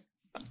company.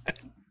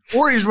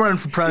 Or he's running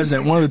for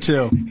president, one of the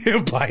two.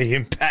 He'll buy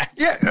Impact.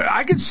 Yeah,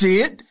 I could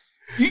see it.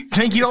 You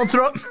think you don't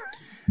throw...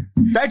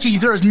 Bet you he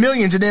throws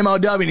millions at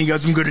MLW and he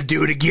goes, I'm going to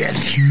do it again.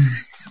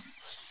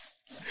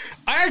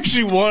 I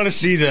actually want to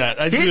see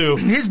that. I do.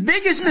 His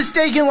biggest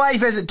mistake in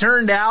life, as it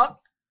turned out,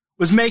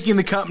 was making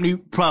the company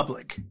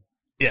public.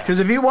 Yeah. Because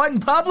if he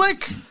wasn't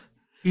public,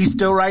 he's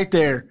still right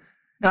there.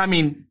 I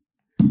mean,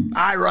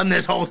 I run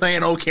this whole thing, I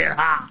don't care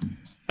how.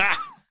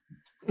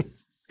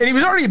 And he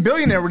was already a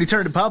billionaire when he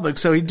turned to public,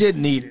 so he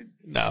didn't need it.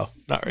 No,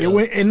 not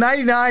really. In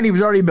 99, he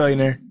was already a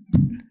billionaire.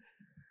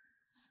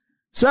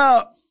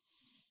 So,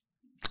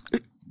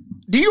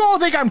 do you all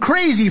think I'm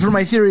crazy for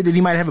my theory that he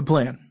might have a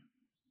plan?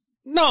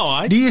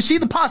 No, Do you see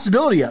the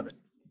possibility of it?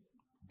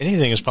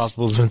 Anything is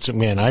possible with Vince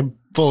McMahon. I'm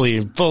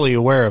fully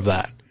aware of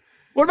that.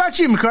 What about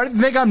you, McCarthy?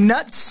 You think I'm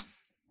nuts?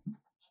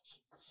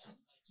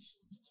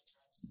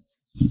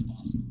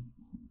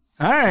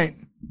 All right.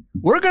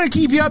 We're going to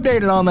keep you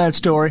updated on that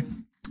story.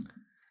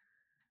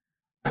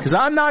 Because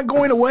I'm not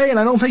going away, and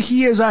I don't think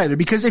he is either.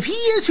 Because if he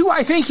is who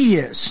I think he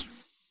is,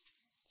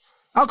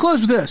 I'll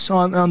close with this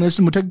on this,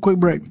 and we'll take a quick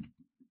break.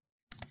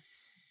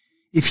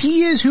 If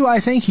he is who I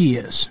think he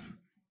is,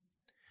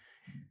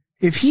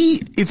 if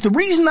the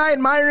reason I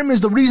admire him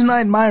is the reason I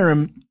admire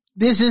him,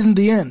 this isn't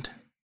the end.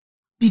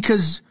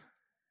 Because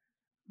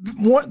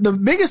the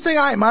biggest thing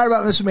I admire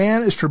about this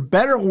man is, for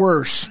better or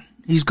worse,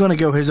 he's going to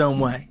go his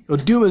own way. He'll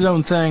do his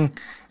own thing,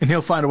 and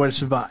he'll find a way to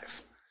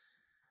survive.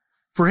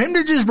 For him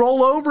to just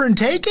roll over and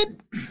take it,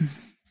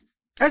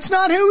 that's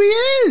not who he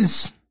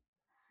is.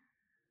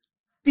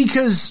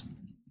 Because,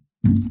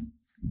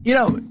 he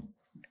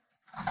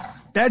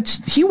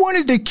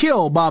wanted to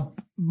kill Bob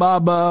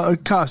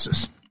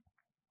Costas.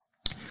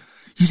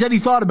 He said he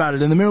thought about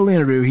it in the middle of the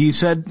interview. He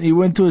said, he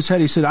went through his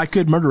head, he said, I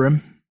could murder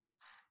him.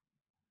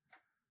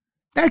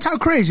 That's how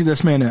crazy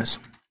this man is.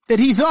 That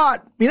he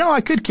thought,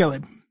 I could kill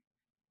him.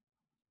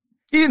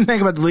 He didn't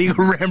think about the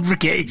legal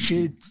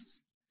ramifications.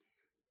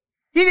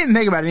 He didn't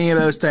think about any of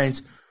those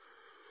things.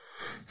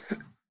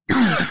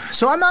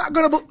 So I'm not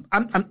going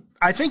to...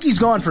 I think he's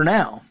gone for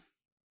now.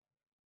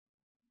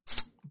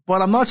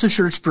 But I'm not so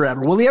sure it's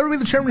forever. Will he ever be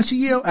the chairman and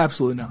CEO?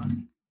 Absolutely not.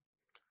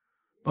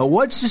 But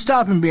what's to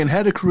stop him being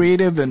head of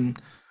creative, and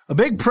a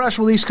big press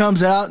release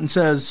comes out and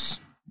says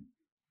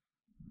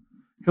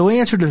he'll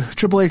answer to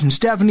Triple H and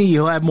Stephanie,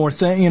 he'll have more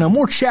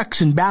more checks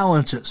and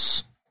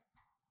balances.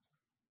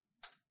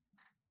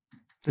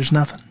 There's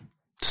nothing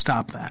to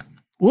stop that.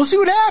 We'll see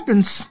what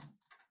happens.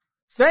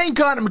 Thank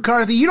God,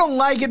 McCarthy. You don't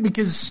like it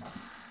because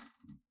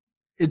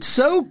it's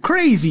so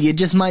crazy it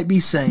just might be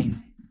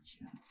sane.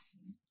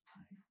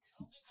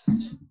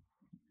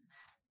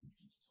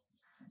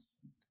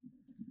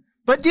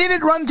 But did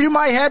it run through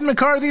my head,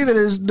 McCarthy,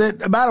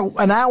 that about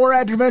an hour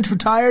after Vince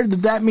retired,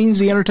 that means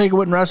The Undertaker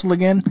wouldn't wrestle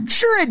again?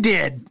 Sure it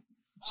did.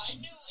 I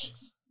knew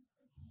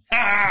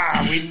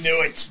it. We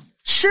knew it.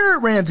 Sure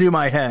it ran through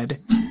my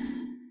head.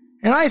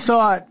 And I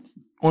thought,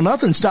 well,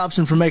 nothing stops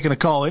him from making a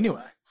call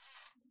anyway.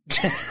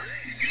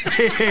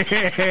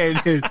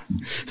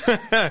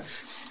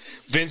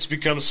 Vince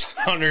becomes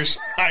Hunter's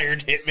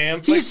hired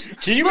hitman.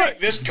 Can you make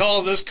this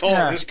call, this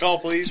call,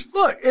 please?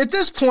 Look, at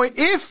this point,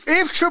 if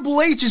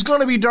Triple H is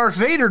going to be Darth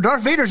Vader's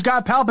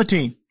got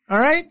Palpatine. All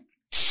right?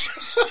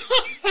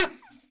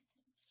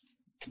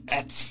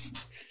 That's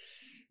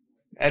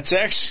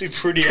actually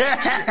pretty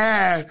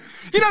accurate.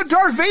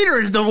 Darth Vader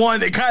is the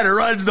one that kind of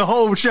runs the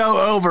whole show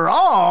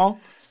overall.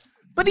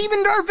 But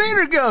even Darth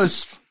Vader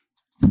goes,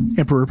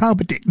 Emperor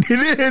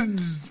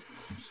Palpatine.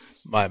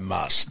 My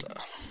master.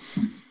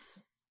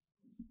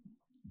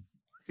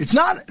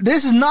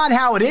 This is not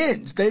how it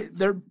ends.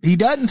 He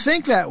doesn't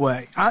think that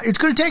way. It's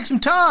going to take some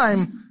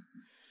time.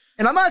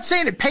 And I'm not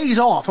saying it pays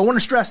off. I want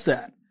to stress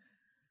that.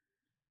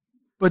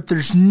 But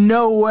there's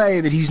no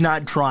way that he's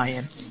not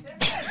trying.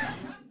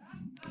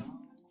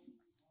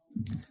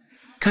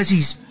 Because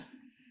he's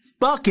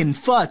bucking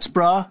futz,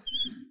 bruh.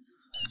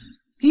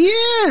 He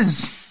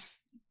is.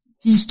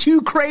 He's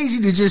too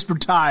crazy to just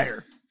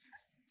retire.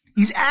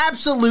 He's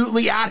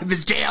absolutely out of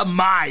his damn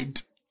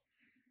mind.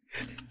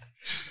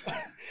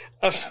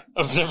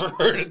 I've never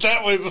heard it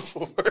that way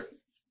before.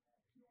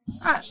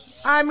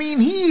 I mean,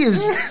 he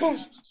is...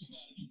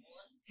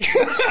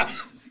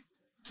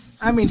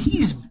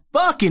 he's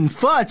bucking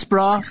futz,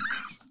 bruh.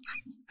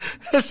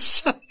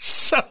 It's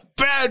so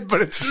bad,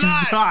 but it's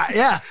not.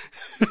 Yeah.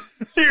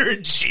 You're a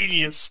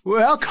genius.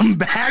 Welcome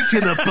back to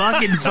the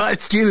Bucking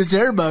Futz to the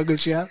Turnbuckle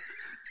Show.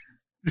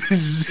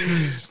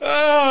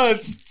 Oh,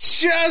 it's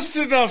just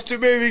enough to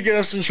maybe get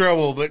us in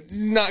trouble, but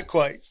not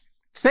quite.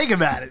 Think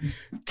about it.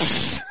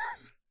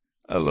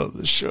 I love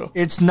this show.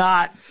 It's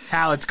not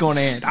how it's going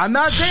to end. I'm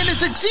not saying it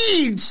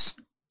succeeds,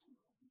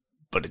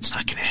 but it's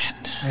not going to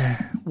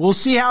end. We'll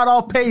see how it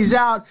all pays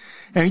out.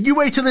 And you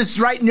wait till this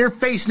is right in your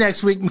face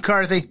next week,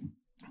 McCarthy.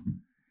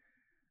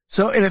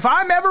 So, and if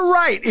I'm ever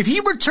right, if he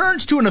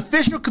returns to an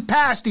official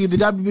capacity of the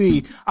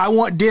WWE, I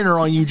want dinner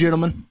on you,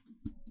 gentlemen.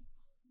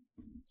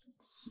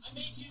 I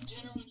made you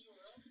dinner when you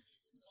were over here.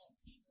 It's called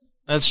pizza.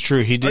 That's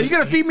true. He did. Are you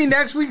going to feed me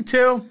next week,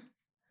 too?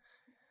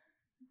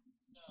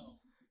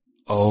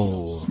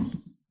 Oh.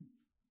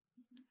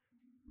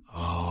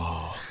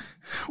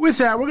 With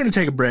that, we're going to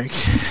take a break.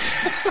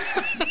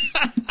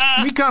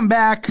 When we come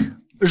back,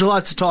 there's a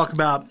lot to talk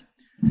about.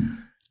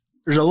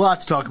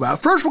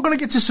 First, we're going to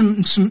get to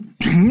some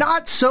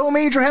not so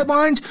major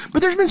headlines,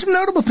 but there's been some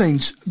notable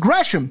things.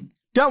 Gresham,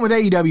 done with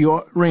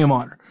AEW Ring of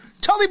Honor.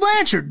 Tully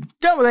Blanchard,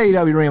 done with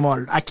AEW Ring of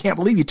Honor. I can't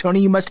believe you,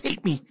 Tony. You must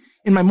hate me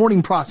in my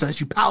morning process.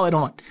 You pile it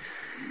on.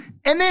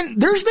 And then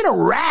there's been a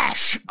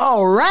rash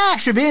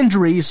of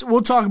injuries.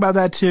 We'll talk about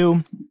that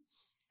too.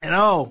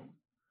 And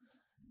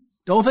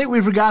don't think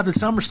we forgot that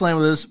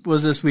SummerSlam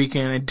was this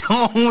weekend. And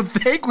don't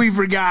think we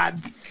forgot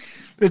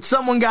that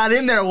someone got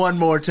in there one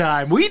more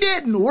time. We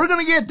didn't. We're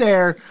going to get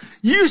there.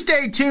 You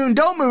stay tuned.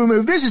 Don't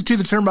move. This is To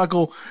the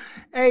Turnbuckle,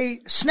 a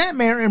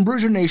Snapmare and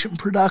Bruiser Nation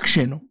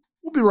production.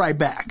 We'll be right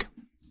back.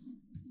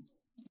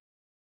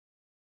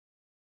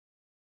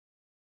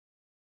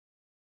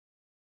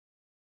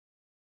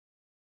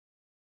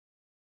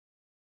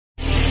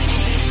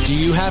 Do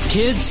you have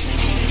kids?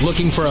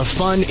 Looking for a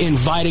fun,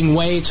 inviting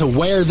way to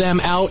wear them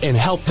out and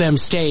help them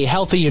stay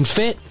healthy and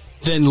fit?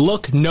 Then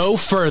look no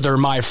further,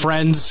 my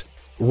friends.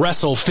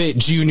 WrestleFit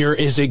Jr.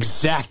 is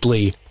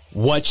exactly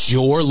what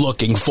you're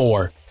looking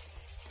for.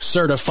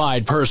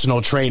 Certified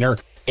personal trainer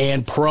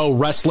and pro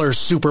wrestler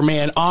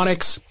Superman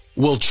Onyx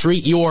will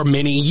treat your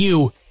mini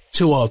you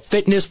to a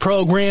fitness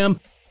program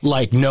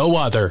like no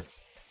other.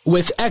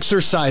 With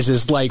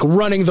exercises like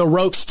running the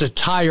ropes to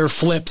tire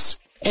flips,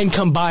 and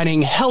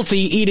combining healthy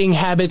eating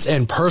habits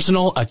and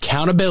personal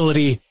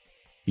accountability,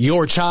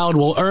 your child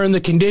will earn the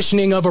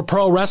conditioning of a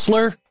pro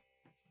wrestler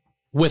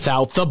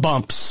without the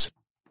bumps.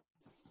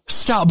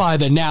 Stop by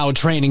the Now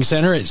Training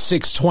Center at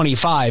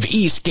 625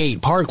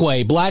 Eastgate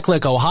Parkway,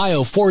 Blacklick,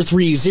 Ohio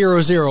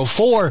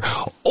 43004,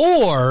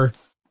 or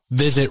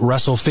visit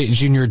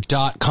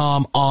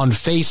WrestleFitJr.com on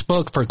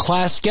Facebook for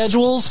class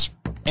schedules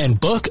and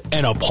book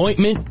an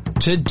appointment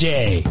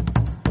today.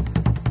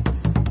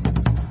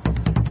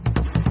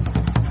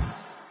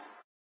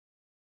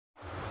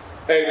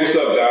 Hey, what's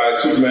up,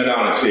 guys? Superman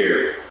Onyx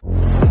here.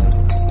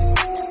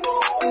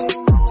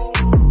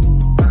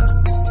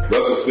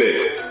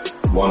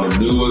 WrestleFit, one of the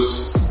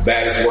newest,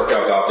 baddest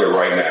workouts out there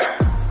right now.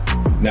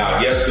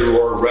 Now, yes, the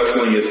word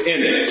wrestling is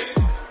in it,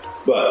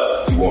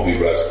 but you won't be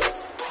wrestling.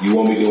 You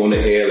won't be doing the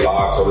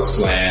headlocks or the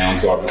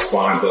slams or the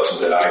spine busters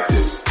that I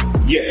do.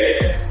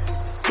 Yeah.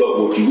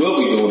 But what you will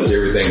be doing is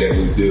everything that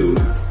we do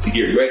to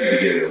get ready to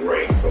get in the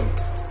ring, from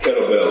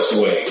kettlebell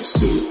swings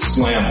to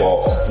slam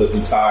balls to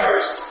flipping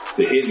tires,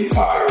 to hitting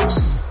tires,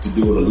 to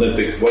doing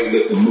Olympic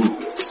weightlifting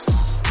movements.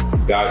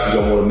 Guys, you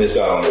don't want to miss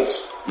out on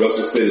this.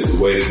 WrestleFit is the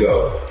way to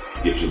go.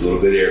 Gives you a little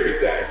bit of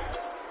everything.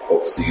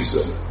 Hope to see you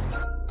soon.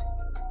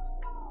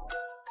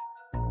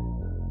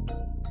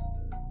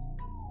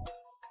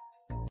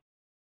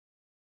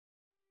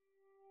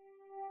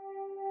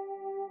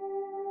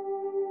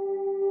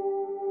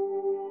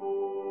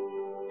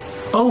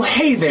 Oh,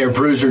 hey there,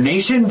 Bruiser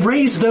Nation.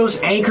 Raise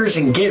those anchors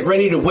and get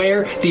ready to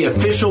wear the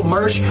official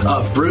merch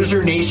of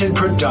Bruiser Nation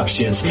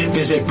Productions.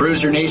 Visit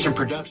Bruiser Nation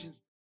Productions.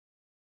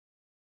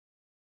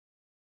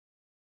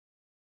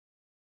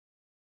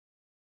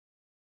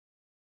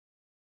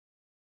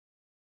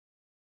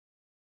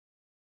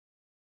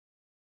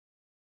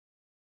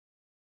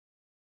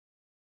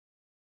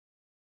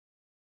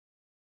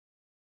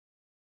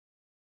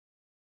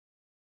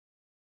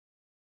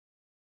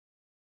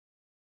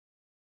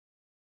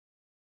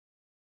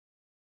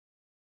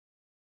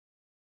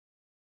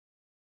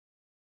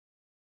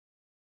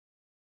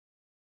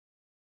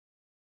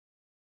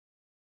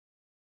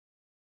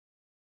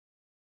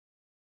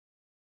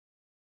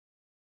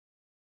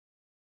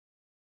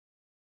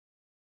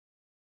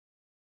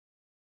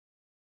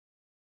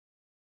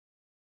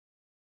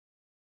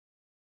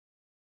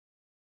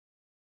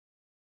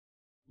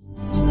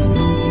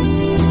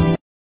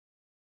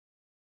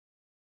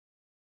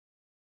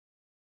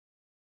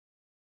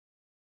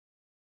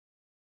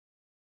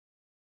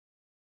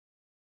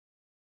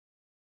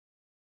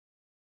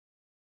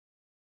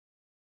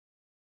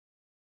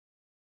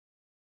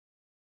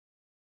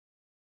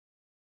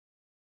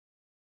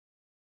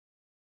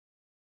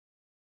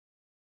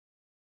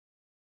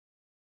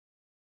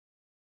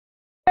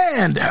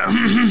 And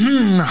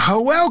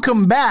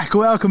welcome back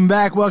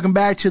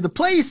to the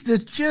place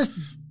that's just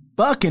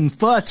bucking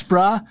futs,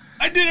 brah.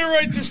 I did it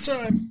right this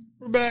time.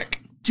 We're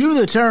back. To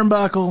the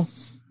Turnbuckle,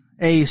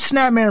 a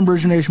Snapmare and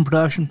Bruiser Nation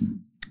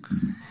production.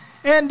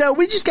 And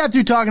we just got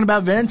through talking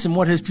about Vince and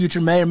what his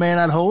future may or may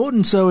not hold.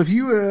 And so if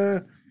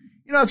you,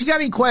 if you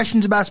got any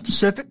questions about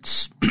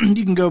specifics,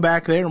 you can go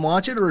back there and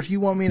watch it. Or if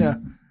you want me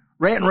to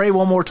rant and rave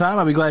one more time,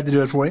 I'll be glad to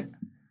do it for you.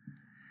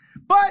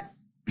 But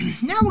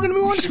now we're going to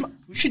move on to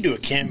we should do a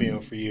cameo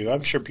for you.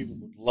 I'm sure people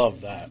would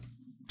love that.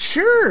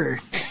 Sure.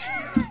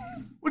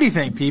 What do you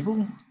think,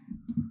 people?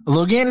 A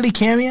Loganity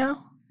cameo?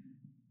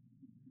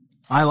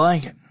 I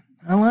like it.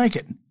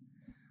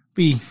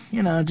 Be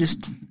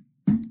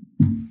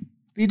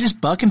just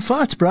bucking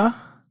futs, bruh.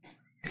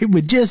 It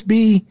would just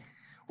be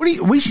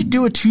We should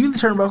do a To the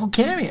Turnbuckle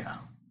cameo.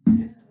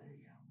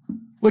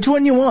 Which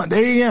one you want?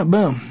 There you go.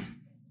 Boom.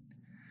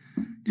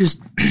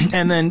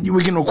 And then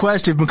we can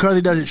request if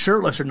McCarthy does it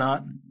shirtless or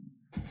not.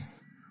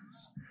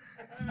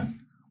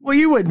 Well,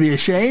 you wouldn't be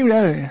ashamed.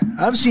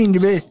 I've seen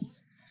your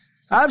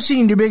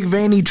big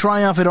veiny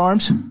triumphant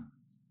arms. Thought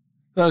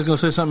I was going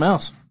to say something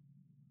else.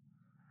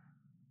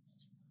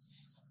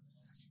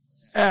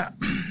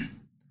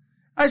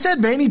 I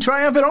said veiny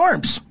triumphant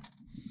arms.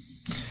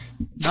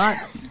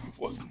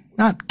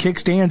 Not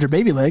kickstands or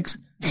baby legs.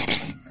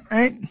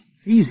 Right?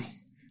 Easy.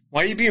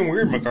 Why are you being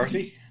weird,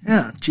 McCarthy?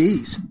 Yeah,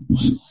 jeez.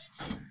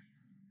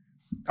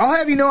 I'll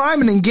have you know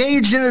I'm an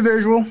engaged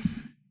individual.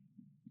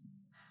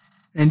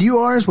 And you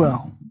are as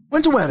well.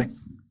 When's the wedding?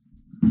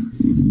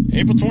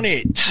 April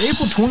 28th.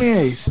 April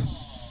 28th.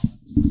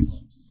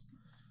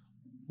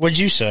 What'd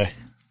you say?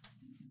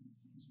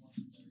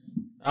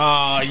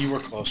 You were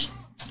close.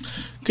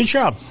 Good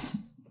job.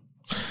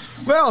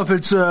 Well, if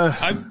it's...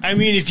 I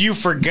mean, if you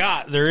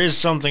forgot, there is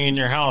something in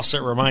your house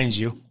that reminds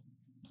you.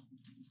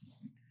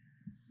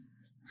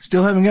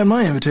 Still haven't got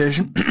my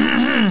invitation.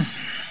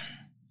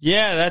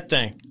 Yeah, that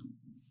thing.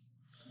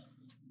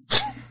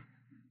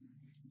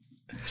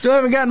 Still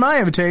haven't gotten my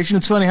invitation.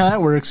 It's funny how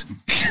that works.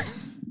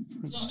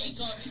 It's on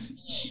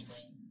display, bro.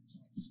 It's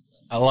on display.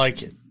 I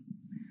like it.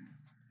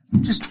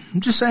 I'm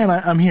just saying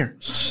I'm here.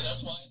 Me too.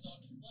 That's why it's on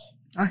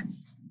display. All right.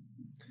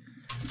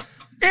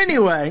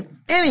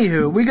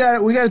 Anywho, we got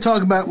to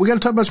talk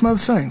about some other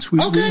things.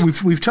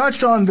 We've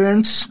touched on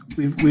Vince.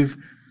 We've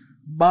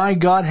by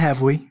God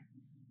have we,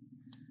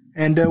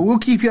 and we'll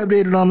keep you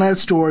updated on that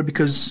story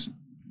because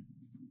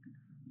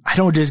I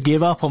don't just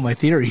give up on my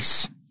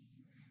theories.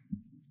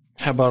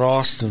 How about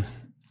Austin?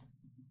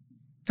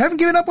 I haven't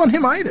given up on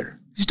him either.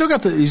 He's still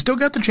got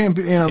the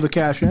champion, the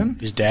cash in.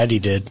 His daddy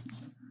did.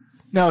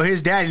 No,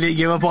 his daddy didn't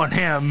give up on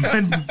him.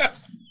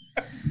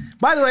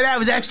 By the way, that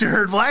was extra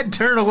hurtful. I had to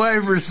turn away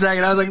for a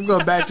second. I was like, I'm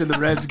going back to the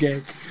Reds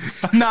game.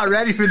 I'm not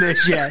ready for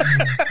this yet.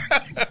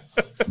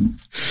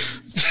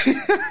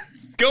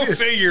 Go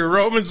figure.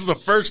 Roman's the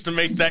first to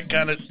make that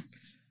kind of...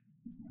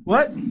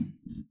 What?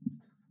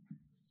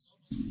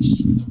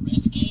 The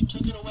Reds game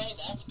took it away.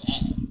 That's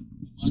bad.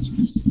 Must have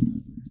really hurt.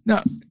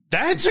 No.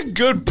 That's a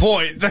good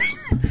point.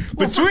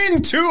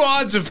 Between two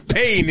odds of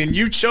pain, and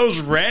you chose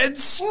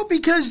Reds? Well,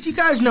 because you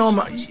guys know I'm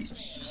a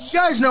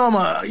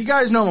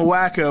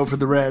wacko for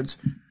the Reds.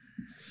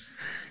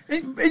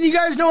 And you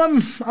guys know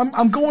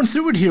I'm going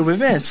through it here with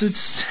Vince.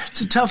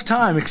 It's a tough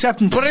time, except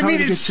but I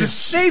mean it's the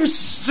same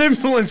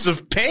semblance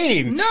of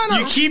pain. No.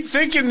 You keep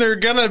thinking they're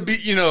gonna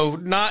be,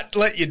 not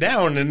let you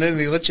down, and then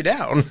they let you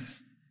down.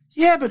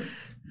 Yeah, but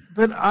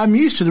I'm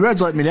used to the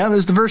Reds letting me down. This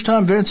is the first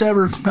time Vince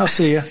ever. I'll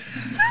see you.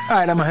 All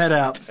right, I'm gonna head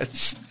out.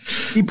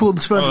 He pulled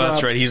the SpongeBob. Oh,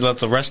 that's right. He let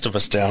the rest of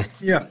us down.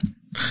 Yeah.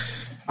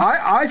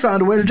 I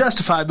found a way to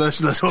justify most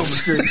of those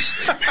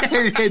homeless.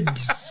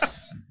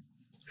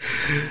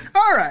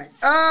 All right.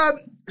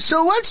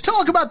 So let's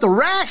talk about the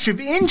rash of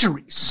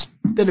injuries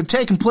that have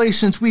taken place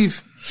since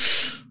we've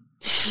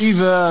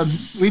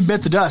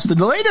bit the dust.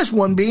 The latest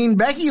one being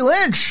Becky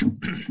Lynch,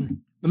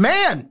 the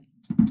man,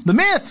 the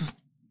myth,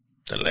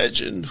 the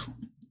legend.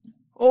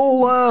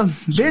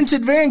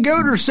 Vincent Van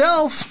Gogh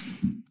herself.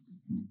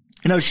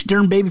 She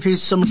turned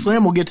babyface at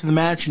SummerSlam. We'll get to the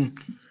match in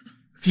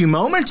a few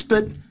moments,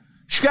 but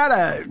she got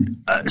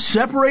a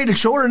separated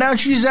shoulder. Now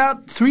she's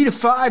out 3 to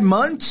 5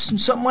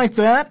 months, something like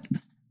that.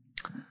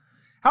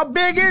 How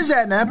big is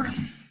that, Napper?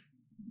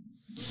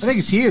 I think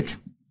it's huge.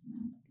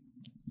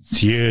 It's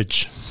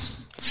huge.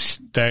 It's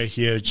very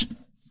huge.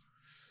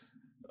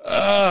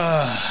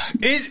 I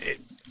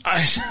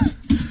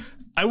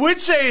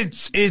would say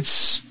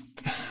it's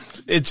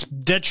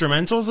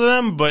detrimental to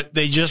them, but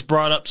they just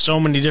brought up so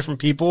many different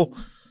people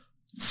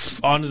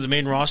onto the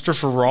main roster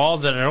for Raw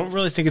that I don't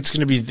really think it's going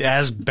to be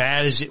as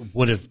bad as it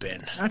would have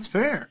been. That's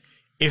fair.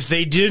 If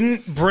they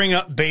didn't bring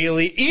up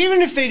Bayley,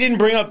 even if they didn't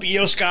bring up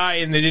Io Sky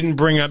and they didn't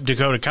bring up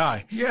Dakota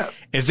Kai,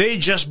 if they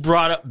just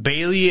brought up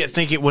Bayley, I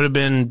think it would have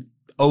been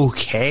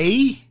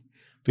okay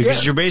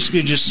because you're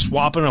basically just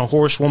swapping a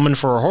horsewoman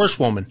for a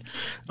horsewoman.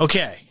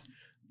 Okay.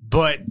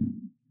 But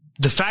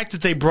the fact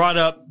that they brought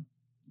up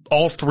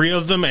all three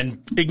of them,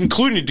 and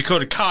including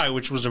Dakota Kai,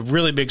 which was a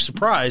really big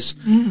surprise,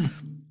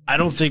 I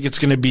don't think it's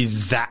going to be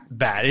that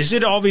bad. Is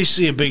it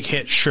obviously a big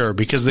hit? Sure,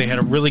 because they had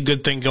a really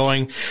good thing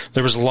going.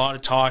 There was a lot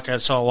of talk. I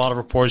saw a lot of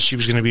reports she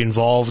was going to be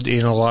involved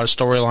in a lot of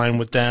storyline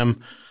with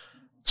them.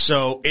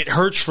 So it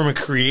hurts from a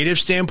creative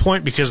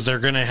standpoint because they're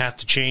going to have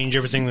to change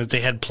everything that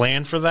they had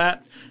planned for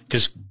that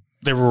because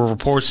there were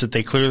reports that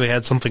they clearly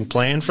had something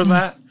planned for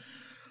that.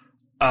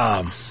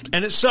 And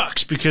it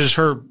sucks because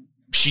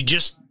she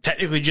just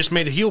technically just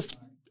made a heel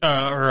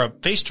or a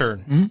face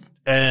turn.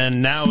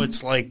 And now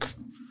it's like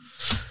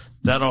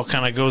that all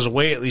kind of goes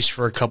away, at least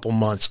for a couple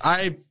months.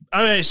 I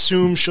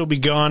assume she'll be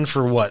gone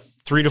for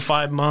 3 to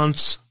 5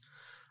 months.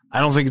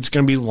 I don't think it's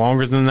going to be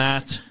longer than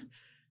that.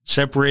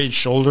 Separated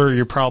shoulder,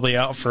 you're probably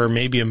out for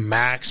maybe a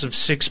max of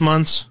 6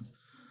 months.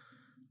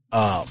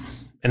 And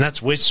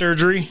that's with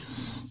surgery.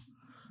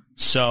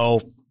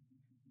 So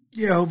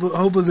Yeah,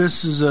 hopefully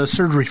this is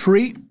surgery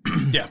free.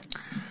 Yeah.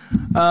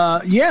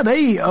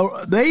 They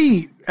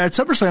at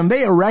SummerSlam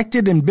they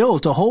erected and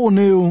built a whole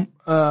new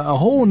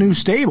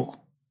stable.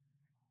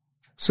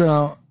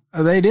 So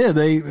they did.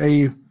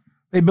 They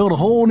built a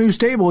whole new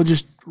stable.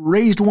 Just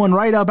raised one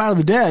right up out of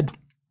the dead,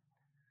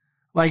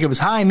 like it was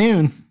high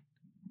noon.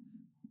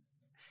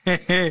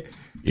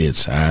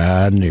 It's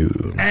high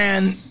noon.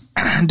 And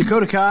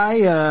Dakota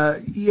Kai,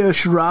 Io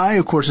Shirai,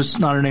 of course, it's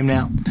not her name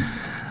now.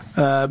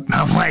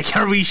 I'm like,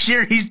 are we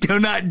sure he's still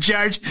not in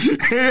charge?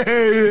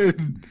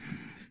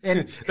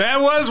 And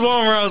That was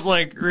one where I was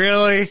like,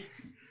 really?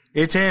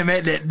 it's him,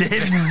 isn't it?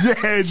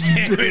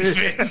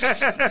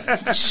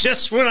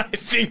 Just when I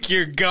think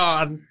you're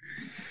gone.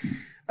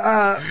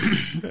 But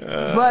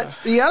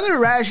the other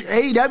rash,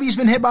 AEW's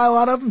been hit by a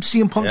lot of them.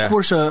 CM Punk, of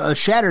course, a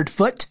shattered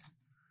foot.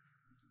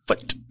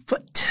 Foot.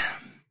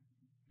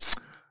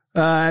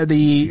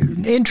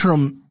 The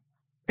interim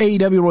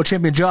AEW World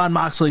Champion, Jon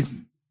Moxley.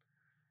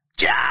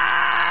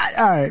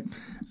 All right.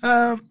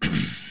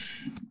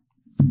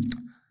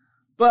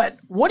 But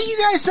what do you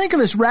guys think of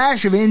this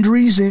rash of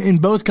injuries in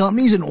both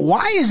companies, and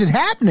why is it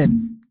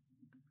happening?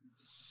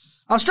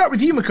 I'll start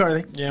with you,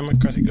 McCarthy. Yeah,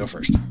 McCarthy, go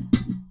first.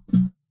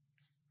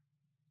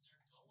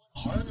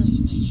 Harder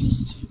than they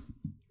used to.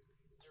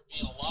 They're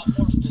being a lot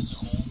more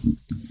physical,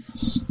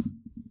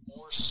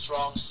 more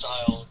strong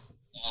style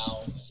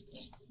now.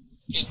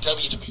 In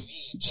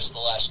WWE, just the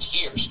last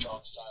year,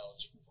 strong style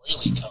has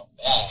really come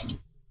back.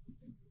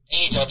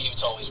 AEW,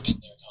 it's always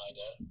been there, kind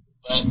of,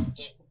 but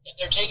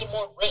they're taking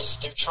more risks.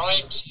 They're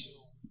trying to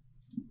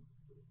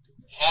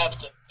have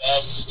the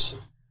best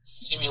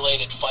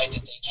simulated fight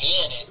that they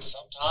can, and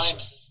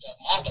sometimes this stuff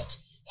happens.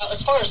 Now,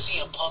 as far as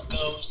CM Punk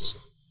goes,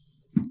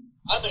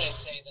 I'm going to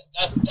say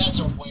that's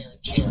a wear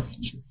and tear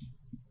injury.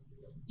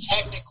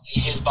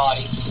 Technically, his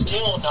body's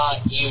still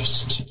not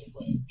used to the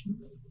road,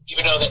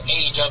 even though that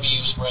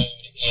AEW's road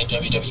and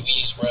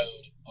WWE's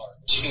road are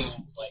two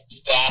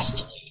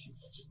vastly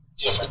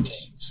different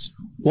things.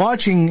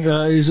 Watching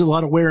is a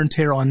lot of wear and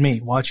tear on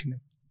me, watching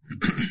them.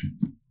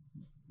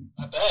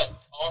 I bet.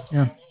 All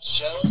the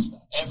shows,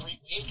 every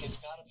week, it's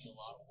got to be a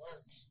lot of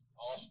work.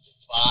 All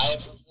 5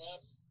 of them.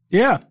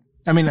 Yeah.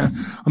 I mean,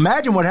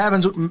 imagine what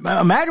happens.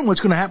 Imagine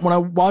what's going to happen when I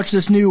watch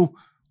this new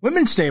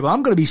women's stable.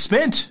 I'm going to be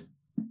spent.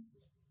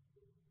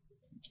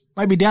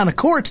 Might be down to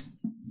court.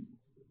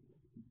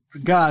 For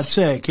God's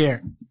sake,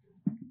 here.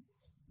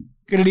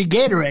 Gonna need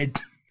Gatorade.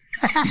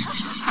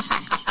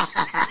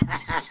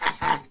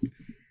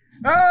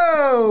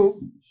 Oh!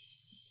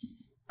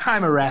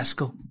 I'm a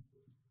rascal.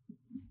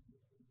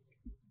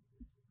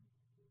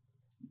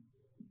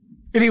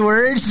 Any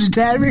words,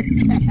 Dabber?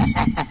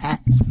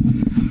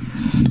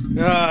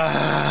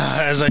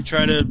 As I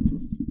try to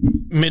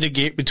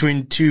mitigate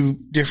between two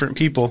different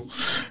people.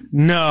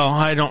 No,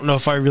 I don't know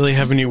if I really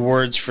have any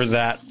words for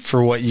that,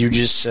 for what you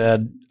just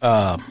said.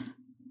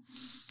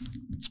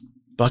 It's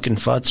bucking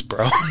futs,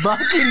 bro.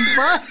 Bucking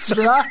futs,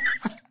 bro.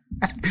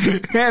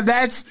 Yeah,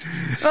 that's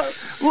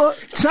look.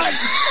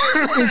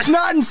 It's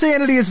not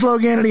insanity. It's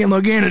Loganity, and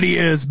Loganity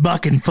is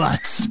bucking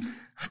futs.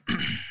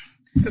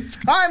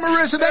 Hi,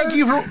 Marissa. Thank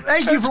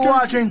you for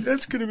watching.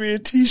 That's gonna be a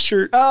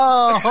T-shirt.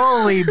 Oh,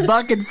 holy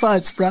bucking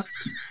futs, bro.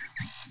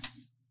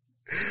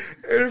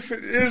 And if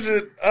it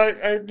isn't,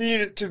 I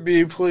need it to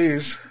be,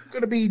 please.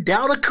 Gonna be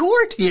down to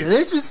court here.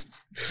 This is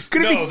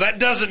gonna be. No, that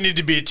doesn't need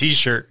to be a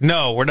T-shirt.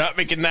 No, we're not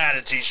making that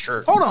a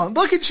T-shirt. Hold on.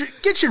 Look at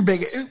get your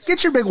big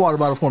water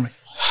bottle for me.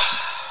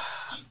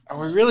 Are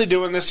we really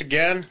doing this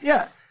again?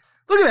 Yeah.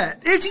 Look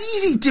at that. It's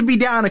easy to be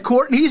down to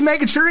court, and he's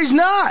making sure he's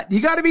not.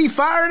 You got to be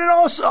firing at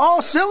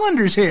all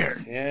cylinders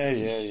here. Yeah.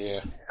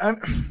 You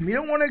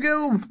don't want to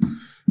go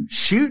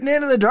shooting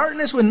into the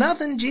darkness with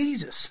nothing.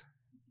 Jesus.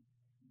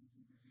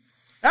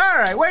 All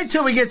right. Wait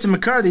till we get to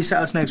McCarthy's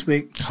house next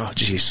week. Oh,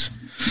 jeez.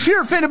 If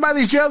you're offended by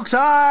these jokes,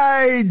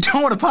 I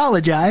don't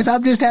apologize.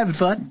 I'm just having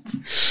fun.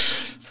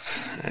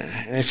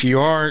 And if you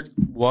aren't,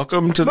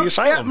 welcome to the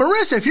asylum. Yeah,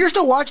 Marissa, if you're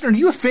still watching, are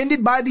you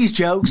offended by these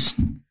jokes?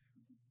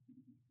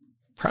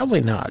 Probably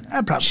not.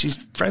 Probably. She's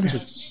friends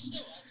with...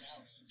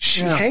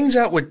 She hangs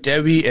out with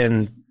Debbie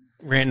and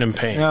Random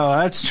Pain. Oh,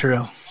 that's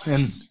true.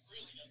 And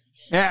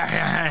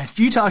yeah, if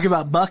you talk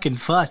about bucking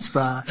futs,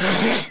 bro,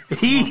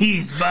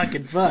 he's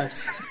bucking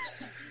futs.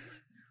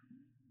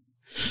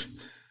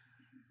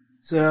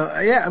 So,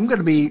 yeah, I'm going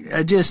to be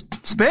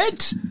just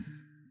spent.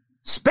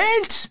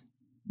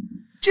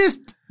 Just,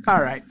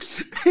 all right.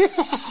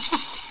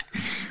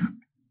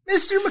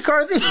 Mr.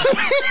 McCarthy.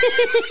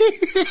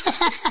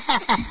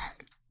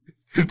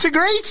 It's a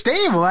great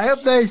stable. I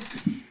hope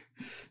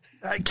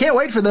I can't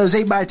wait for those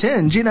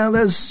 8x10s,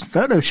 those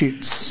photo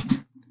shoots.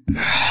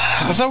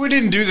 I thought we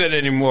didn't do that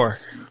anymore.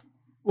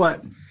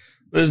 What?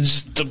 It's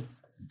just the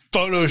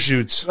photo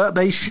shoots. Well,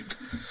 they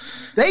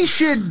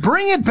should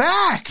bring it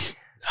back.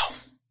 No.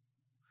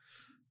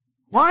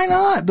 Why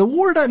not? The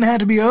war doesn't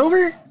have to be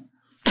over.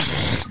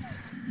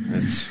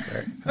 That's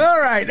fair. All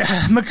right,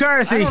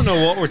 McCarthy. I don't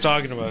know what we're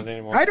talking about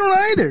anymore. I don't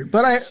either,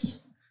 but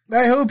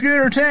I hope you're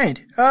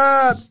entertained.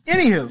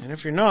 Anywho. And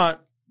if you're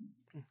not,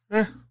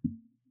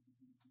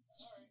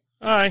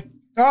 Hi.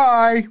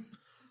 Hi.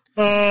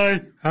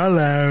 Hi.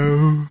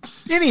 Hello.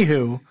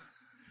 Anywho,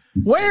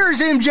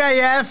 where's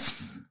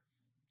MJF?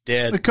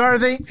 Dead.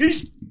 McCarthy?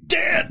 He's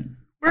dead.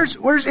 Where's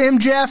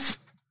MJF?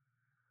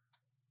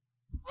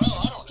 Bro,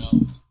 I don't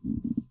know.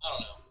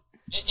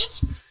 I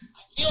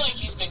feel like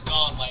he's been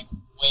gone, like,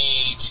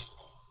 way too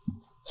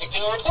long. Like, the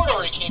report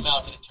already came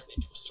out that it turned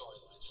into a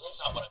storyline, so that's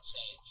not what I'm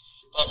saying.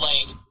 But,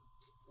 like,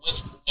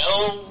 with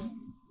no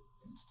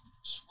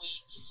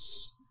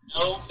tweets,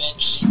 no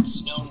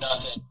mentions, no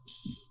nothing.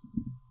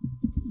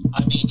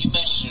 I mean, you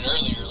mentioned it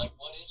earlier, like,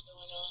 what is going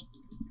on?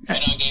 I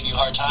know I gave you a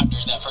hard time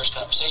during that first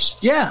conversation.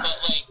 Yeah. But,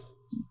 like,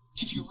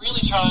 if you're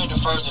really trying to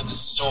further the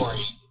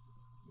story,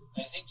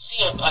 I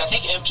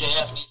think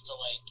MJF needs to,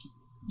 like,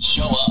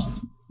 show up,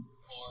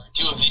 or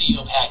do a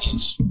video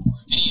package, or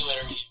a video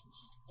interview,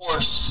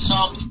 or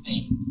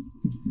something.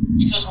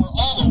 Because we're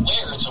all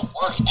aware it's a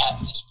work at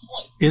this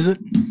point. Is it?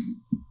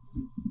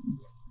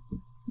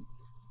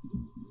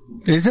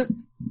 Is it?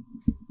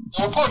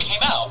 The report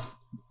came out.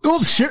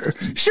 Oh, sure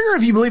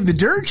if you believe the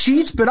dirt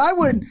sheets, but I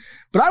wouldn't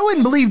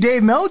believe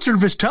Dave Meltzer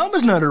if his tongue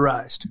was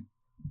notarized.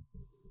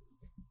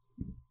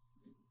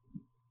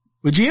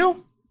 Would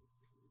you?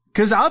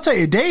 Because I'll tell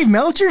you, Dave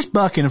Meltzer's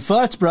bucking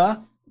futs,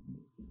 bruh.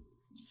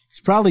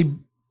 He's probably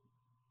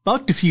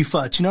bucked a few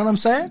futs, you know what I'm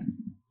saying?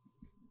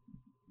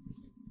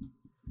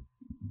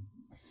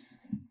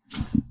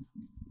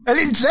 I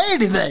didn't say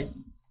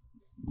anything.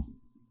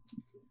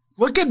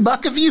 What could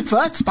buck a few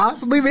futs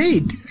possibly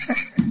mean?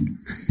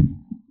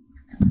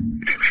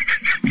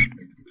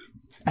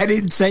 I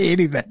didn't say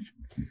anything.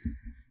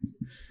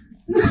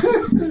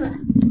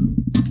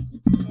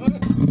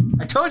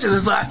 I told you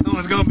this last one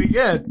was going to be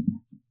good.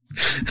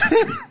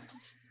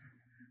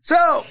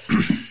 So,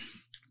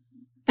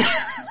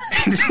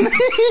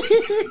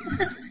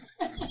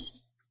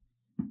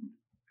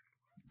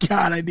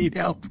 God, I need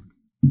help.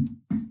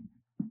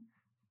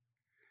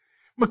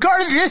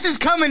 McCarthy, this is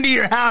coming to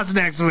your house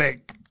next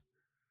week.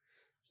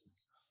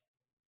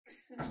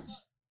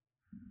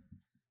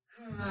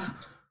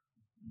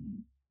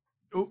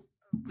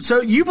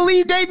 So you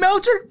believe Dave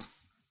Meltzer?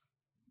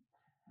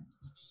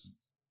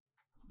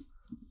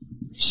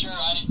 Pretty sure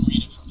I didn't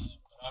read it from him,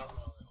 but I don't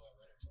know who I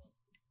read it from.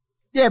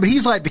 Yeah, but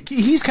he's like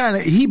he's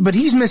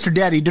Mr.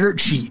 Daddy Dirt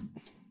Sheet.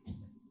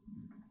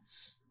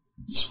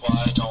 That's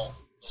why I don't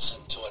listen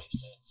to what he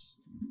says.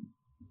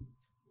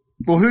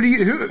 Well, who do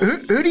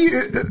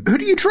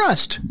you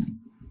trust?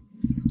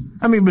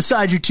 I mean,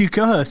 besides your two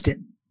co-hosts. Bleacher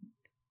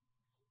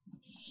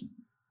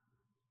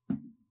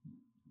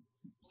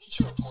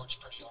Report's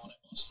pretty on it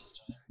most of the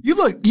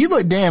time. You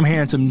look damn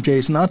handsome,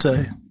 Jason, I'll tell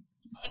you. I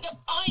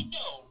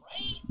know,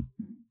 right?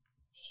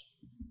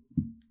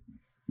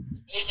 It's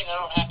amazing I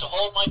don't have to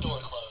hold my door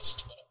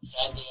closed, but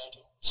sadly I don't.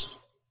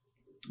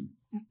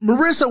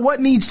 Marissa, what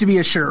needs to be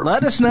a shirt?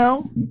 Let us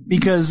know,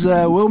 because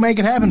we'll make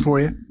it happen for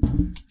you.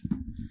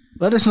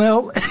 Let us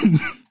know.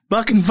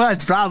 Bucking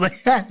Fuds, probably.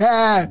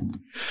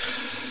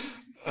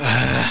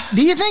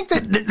 Do you think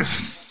that...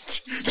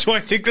 Do I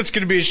think that's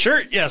going to be a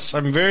shirt? Yes,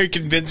 I'm very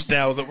convinced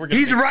now that we're going to...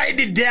 He's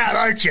writing it down,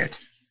 aren't you?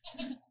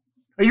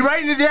 Are you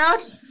writing it down?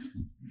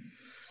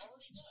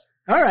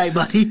 All right,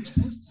 buddy.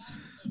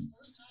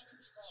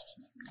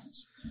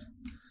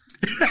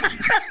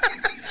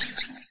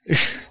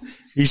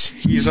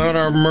 He's on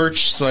our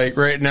merch site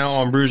right now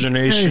on Bruiser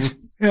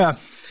Nation. Yeah.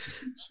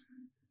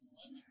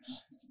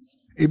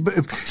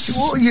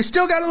 Well, you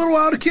still got a little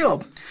while to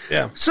kill.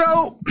 Yeah.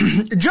 So,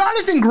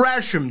 Jonathan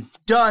Gresham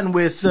done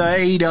with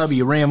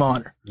AEW, Ring of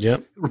Honor.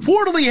 Yep.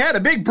 Reportedly had a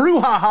big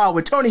brouhaha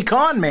with Tony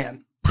Khan,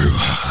 man.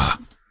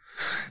 Brouhaha.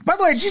 By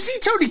the way, did you see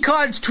Tony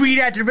Khan's tweet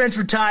after Vince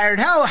retired?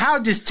 How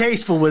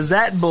distasteful was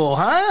that bull,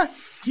 huh?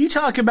 You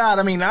talk about,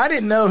 I mean, I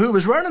didn't know who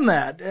was running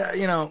that.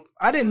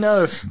 I didn't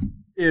know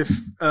if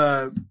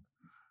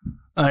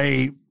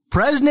a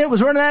president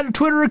was running that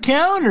Twitter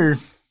account or...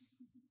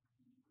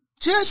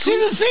 See,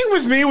 the thing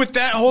with me with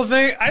that whole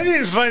thing, I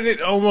didn't find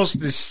it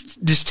almost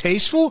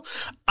distasteful.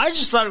 I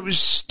just thought it was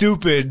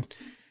stupid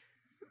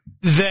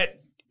that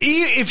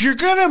if you're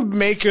going to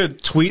make a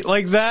tweet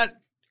like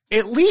that,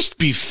 at least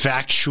be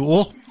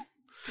factual.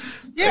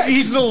 Yeah,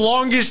 he's the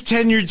longest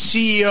tenured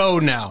CEO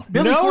now.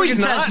 Billy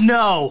Corgan says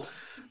no.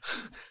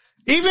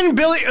 Even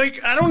Billy,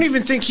 I don't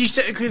even think he's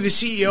technically the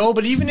CEO,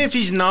 but even if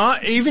he's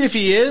not, even if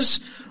he is,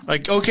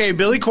 okay,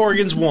 Billy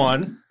Corgan's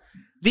one.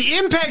 The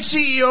Impact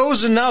CEO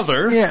is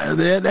another. Yeah,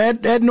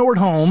 Ed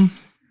Nordholm.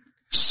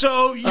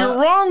 So you're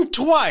wrong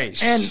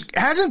twice. And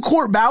hasn't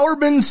Court Bauer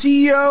been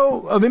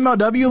CEO of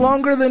MLW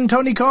longer than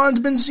Tony Khan's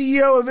been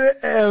CEO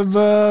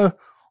of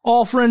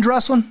All Friends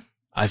Wrestling?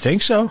 I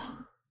think so.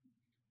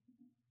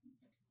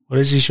 What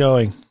is he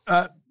showing?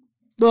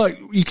 Look,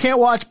 you can't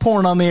watch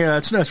porn on the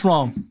air. That's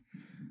wrong.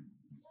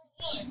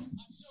 For one, I'm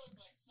showing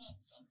my son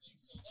something,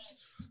 so that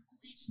is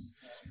egregious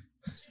stuff.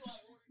 For two, I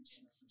ordered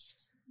dinner for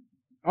Jason.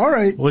 All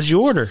right. What'd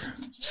you order?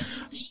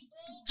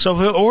 So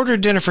he'll order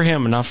dinner for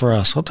him and not for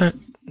us. What the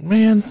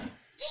man? Yeah.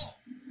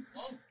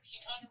 Well, he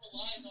kind of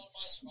relies on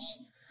my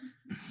survival.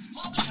 It's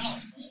Papa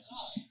John's, bro.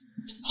 Hi.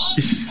 It's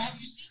us. Have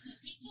you seen this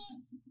pizza?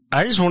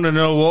 I just want to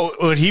know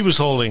what he was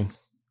holding.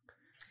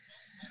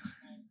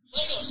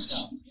 Lego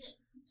stuff. Here,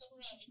 come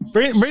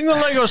around. Bring the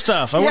Lego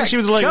stuff. I want to see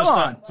what the Lego come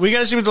stuff. on. We got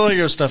to see what the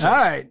Lego stuff is. All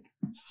right.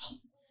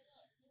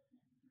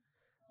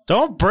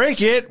 Don't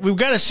break it. We've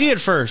got to see it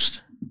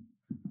first.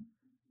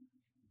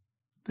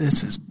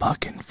 This is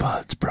bucking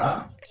fuds,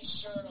 bro.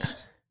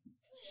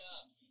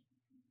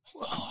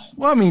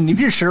 Well, I mean, if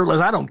you're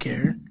shirtless, I don't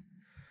care.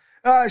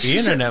 The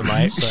internet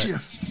might.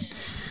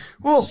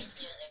 But.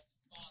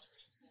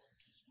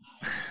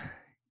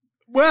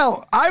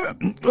 Well,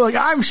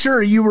 I'm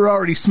sure you were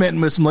already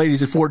smitten with some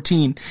ladies at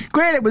 14.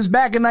 Granted, it was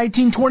back in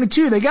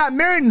 1922. They got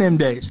married in them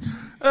days.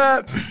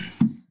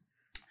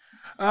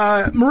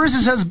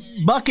 Marissa says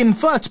bucking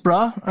futs,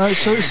 bruh.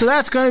 So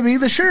that's going to be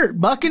the shirt.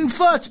 Bucking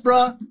futs,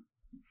 bruh.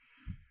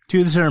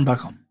 To the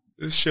turnbuckle.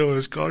 This show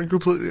has gone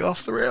completely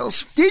off the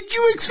rails. Did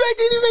you expect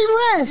anything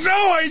less? No,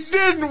 I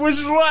didn't, which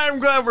is why I'm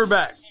glad we're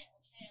back.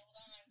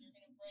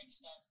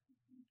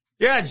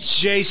 Yeah,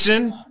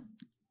 Jason.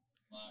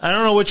 I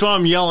don't know which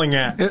one I'm yelling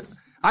at.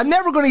 I'm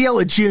never going to yell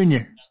at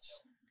Junior.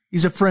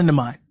 He's a friend of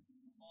mine.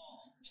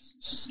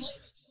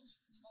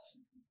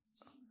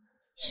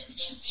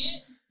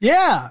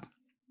 Yeah.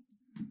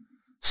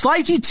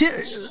 Slightly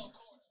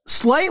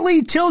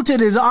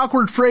tilted is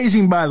awkward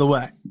phrasing, by the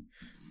way.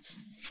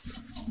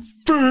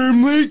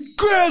 Firmly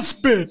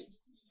grasp it.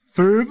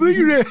 Firmly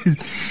grasp.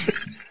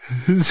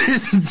 Is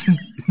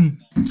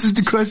this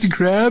the Krusty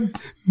Krab?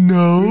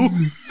 No.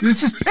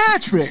 This is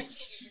Patrick.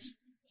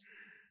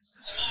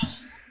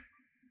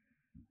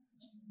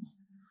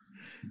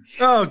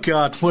 Oh,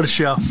 God. What a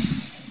show.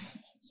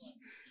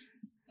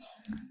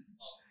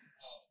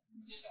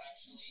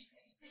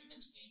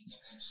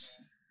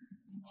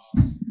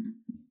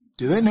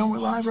 Do they know we're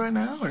live right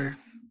now? Or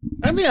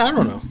I mean, I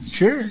don't know.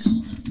 Sure.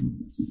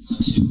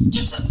 To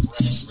different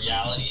branch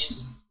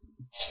realities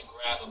and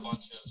grab a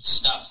bunch of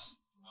stuff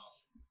from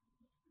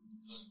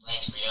those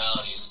branch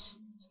realities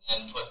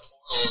and then put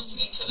portals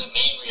into the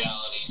main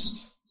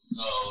realities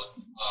so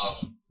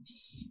people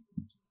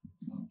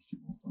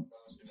from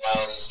those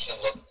realities can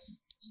look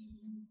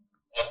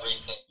into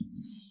everything,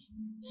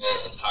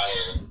 the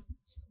entire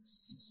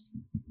universe.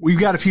 We've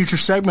got a future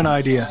segment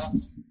idea.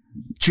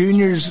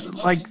 Junior's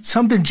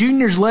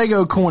Junior's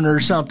Lego Corner or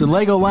something,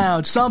 Lego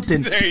Lounge,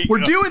 something. We're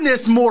doing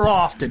this more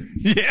often.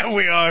 Yeah,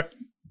 we are.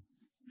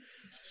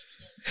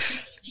 That's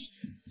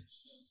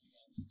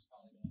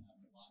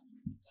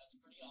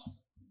pretty awesome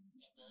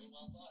and very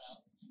well thought out.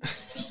 You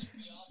know what else would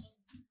be awesome?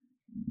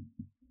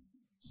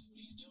 See what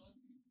he's doing?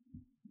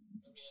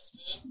 Nobody has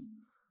food?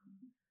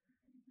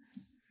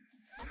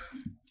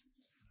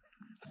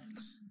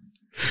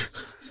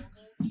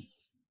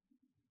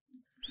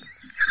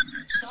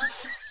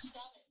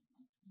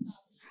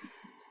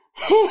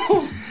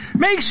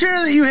 Make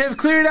sure that you have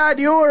cleared out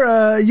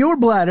your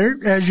bladder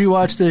as you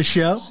watch this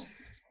show.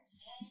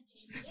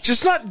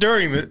 Just not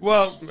during the.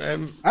 Well,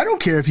 I don't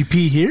care if you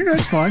pee here.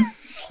 That's fine.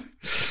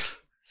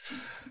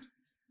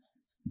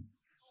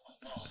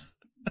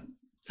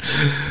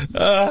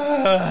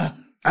 I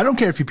don't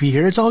care if you pee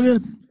here. It's all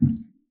good.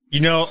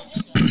 You know,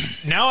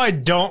 now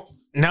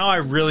I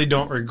really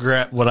don't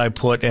regret what I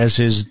put as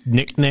his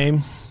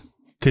nickname.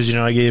 Because,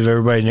 I gave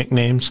everybody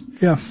nicknames.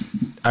 Yeah.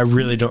 I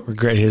really don't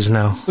regret his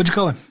now. What'd you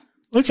call him?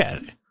 Look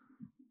at it.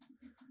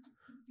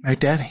 Mac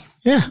Daddy.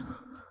 Yeah.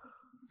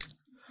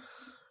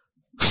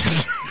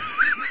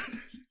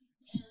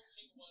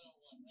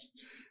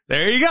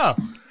 There you go.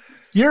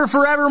 You're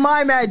forever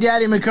my Mac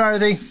Daddy,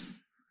 McCarthy.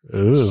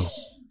 Ooh.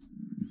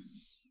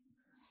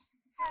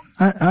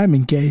 I'm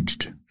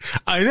engaged.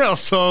 I know,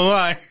 so am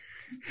I.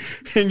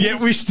 And yet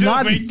we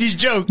still make these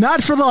jokes.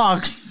 Not for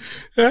long.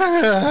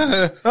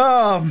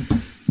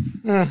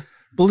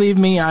 Believe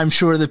me, I'm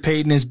sure that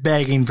Peyton is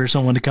begging for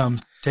someone to come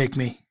take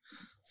me.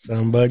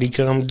 Somebody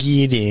come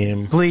get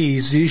him.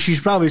 Please.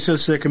 She's probably so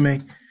sick of me.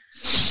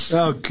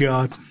 Oh,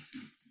 God.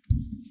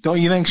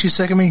 Don't you think she's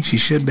sick of me? She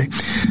should be.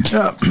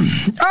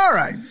 All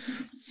right.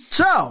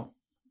 So,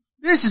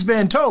 this has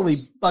been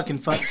totally fucking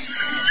fucks.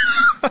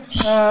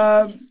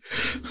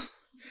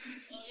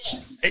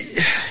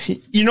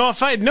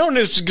 If I had known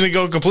this was going to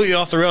go completely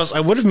off the rails,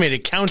 I would have made a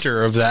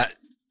counter of that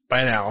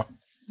by now.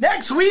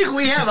 Next week,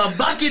 we have a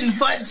bucking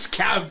futs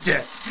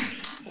counter.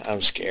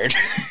 I'm scared.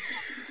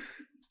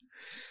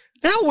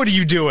 Now what are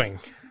you doing?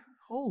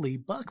 Holy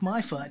buck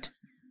my foot.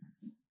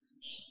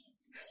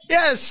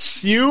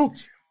 Yes, you.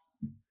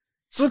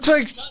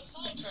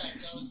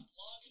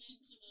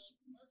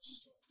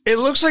 It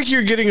looks like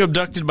you're getting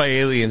abducted by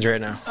aliens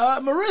right now.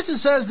 Marissa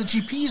says that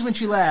she pees when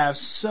she laughs,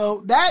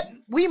 so that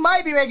we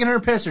might be making her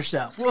piss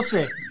herself. We'll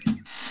see.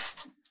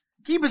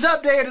 Keep us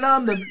updated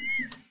on the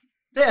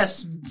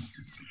piss.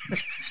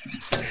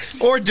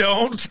 Or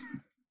don't.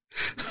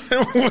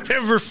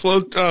 Whatever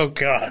floats. Oh,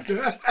 God.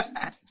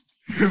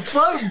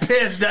 Floating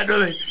piss, not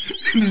really.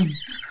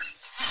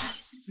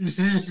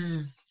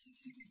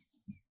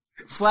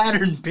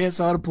 Flattering piss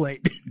on a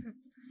plate.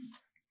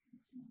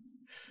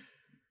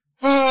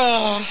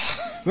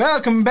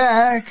 Welcome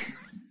back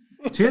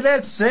to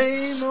that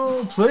same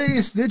old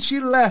place that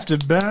you laughed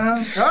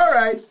about. All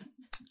right.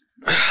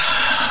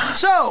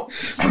 So,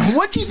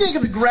 what do you think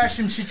of the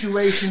Gresham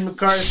situation,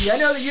 McCarthy? I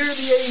know that you're the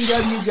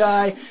AEW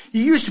guy.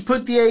 You used to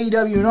put the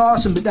AEW in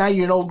awesome, but now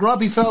you're an old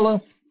grumpy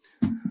fellow.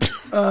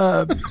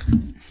 So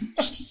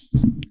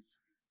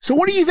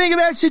what do you think of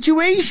that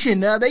situation?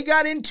 They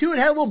got into it,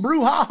 had a little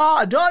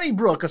brouhaha, a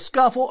Donnybrook, a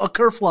scuffle, a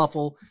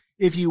kerfluffle,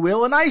 if you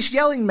will, a nice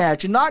yelling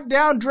match, a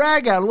knockdown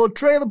drag out, a little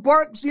trailer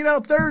park,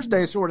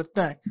 Thursday sort of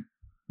thing.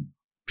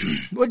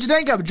 What'd you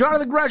think of it?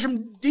 Jonathan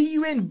Gresham,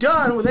 DUN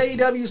done with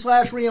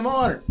AEW / Ring of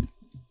Honor.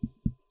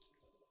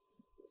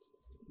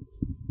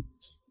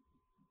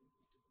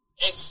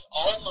 It's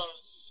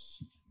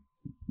almost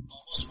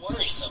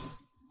worrisome,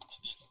 to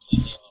be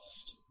completely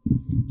honest.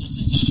 This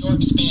is a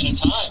short span of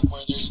time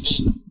where there's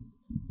been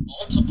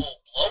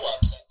multiple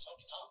blow-ups at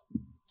Tony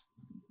Khan.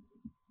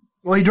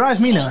 Well, he drives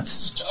me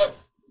nuts.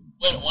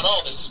 When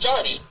all this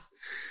started,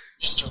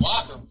 Mr.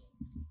 Locker Room,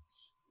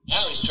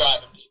 now he's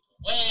driving people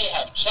away,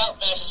 having shout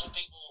matches with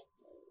people.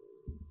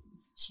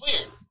 It's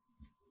weird.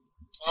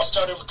 It all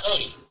started with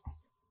Cody.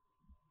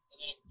 And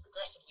then it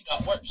progressively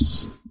got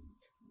worse.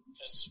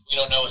 Because we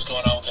don't know what's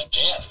going on with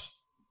MJF.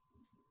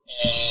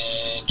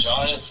 And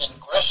Jonathan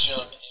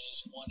Gresham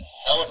is one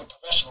hell of a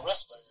professional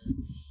wrestler.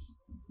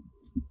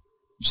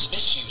 There's some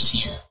issues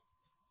here.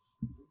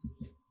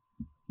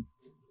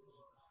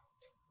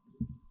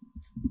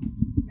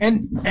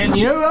 And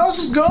you know who else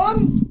is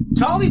gone?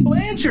 Tully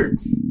Blanchard.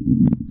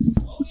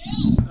 Oh,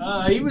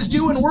 yeah. He was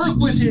doing work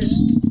with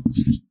his...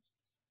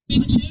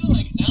 Me too.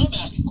 Now I'm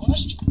asking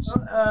questions.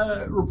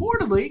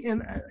 Reportedly,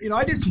 and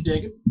I did some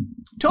digging.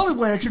 Tully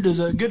Blanchard is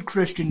a good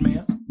Christian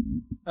man.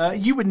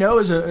 You would know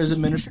as a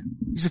minister.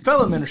 He's a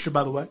fellow minister,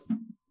 by the way.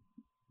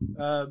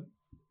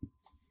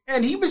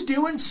 And he was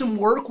doing some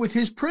work with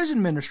his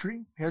prison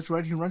ministry. That's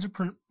right. He runs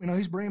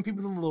he's bringing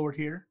people to the Lord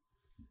here.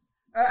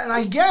 And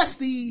I guess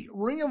the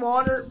Ring of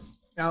Honor,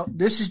 now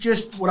this is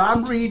just what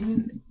I'm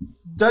reading,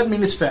 doesn't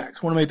mean it's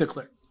facts. I want to make that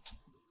clear.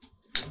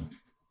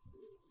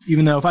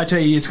 Even though if I tell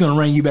you it's going to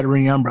rain, you better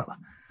ring your umbrella.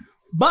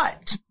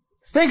 But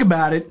think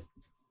about it.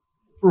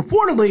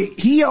 Reportedly,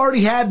 he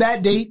already had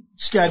that date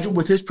scheduled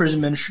with his prison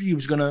ministry. He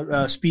was going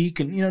to speak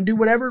and, do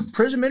whatever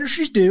prison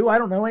ministries do. I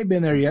don't know. I ain't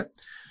been there yet.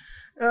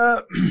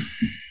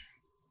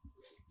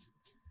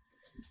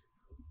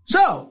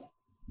 So,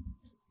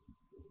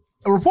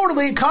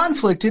 reportedly it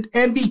conflicted,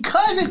 and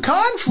because it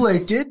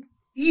conflicted,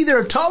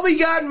 either Tully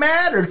got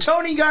mad or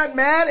Tony got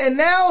mad, and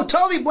now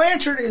Tully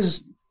Blanchard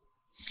is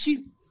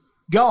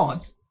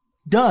gone.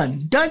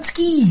 Done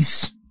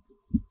skis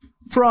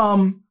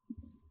from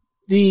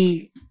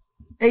the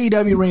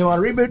AEW Ring of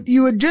Honor. But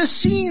you had just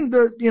seen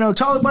the,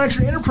 Tully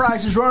Blanchard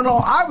Enterprises run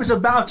all. I was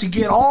about to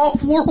get all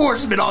 4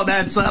 horsemen on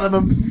that side of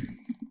them.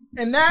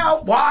 And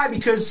now, why?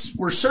 Because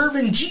we're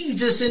serving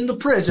Jesus in the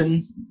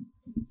prison.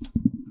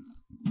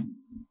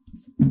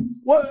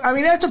 Well,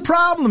 that's a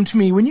problem to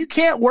me. When you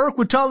can't work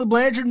with Tully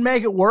Blanchard and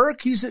make it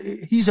work, he's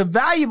a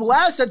valuable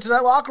asset to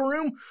that locker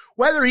room.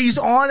 Whether he's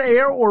on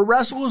air or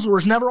wrestles or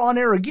is never on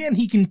air again,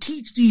 he can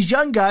teach these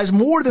young guys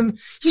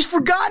he's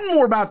forgotten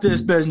more about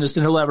this business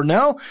than he'll ever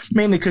know,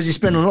 mainly because he's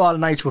spending a lot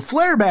of nights with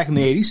Flair back in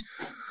the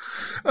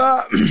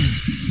 80s.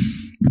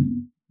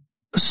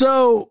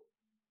 So,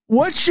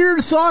 what's your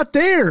thought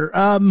there?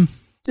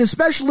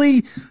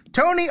 Especially,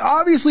 Tony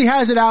obviously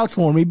has it out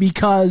for me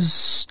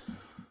because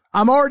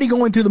I'm already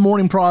going through the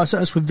mourning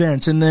process with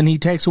Vince, and then he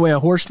takes away a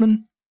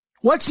horseman.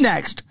 What's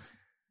next?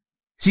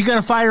 Is he going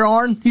to fire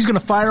Arn? He's going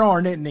to fire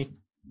Arn, isn't he?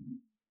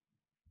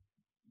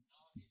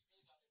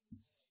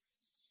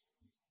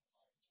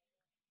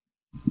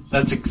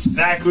 That's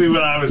exactly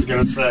what I was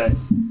going to say.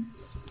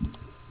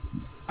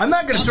 I'm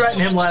not going to threaten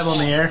him live on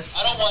the air.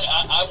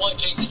 I want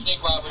Jake the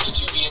Snake Roberts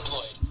to be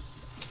employed.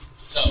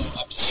 So,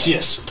 I'm just saying.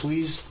 Yes,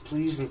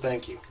 please, and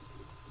thank you.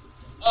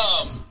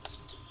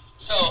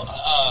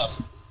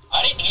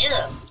 I didn't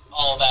hear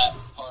all that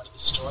part of the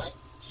story.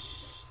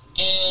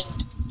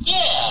 And,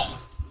 yeah,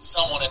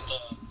 someone at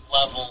the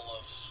level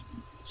of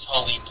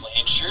Tully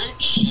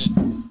Blanchard should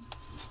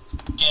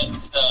get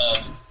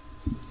the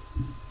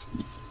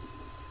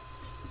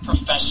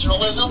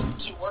professionalism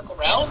to work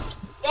around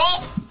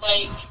that.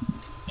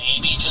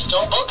 Maybe just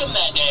don't book him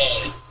that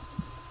day.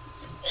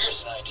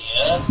 There's an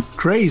idea.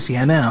 Crazy,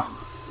 I know.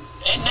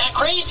 Isn't that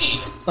crazy?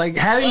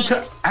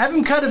 Have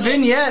him cut a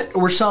vignette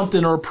or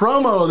something, or a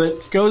promo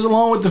that goes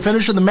along with the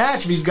finish of the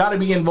match if he's got to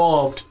be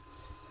involved.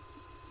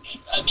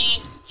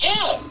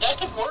 Yeah, that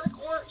could work.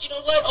 Or, you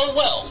know what? Oh,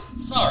 well.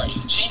 Sorry.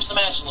 Change the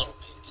match a little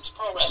bit. It's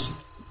pro wrestling.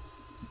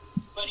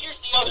 But here's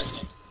the other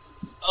thing.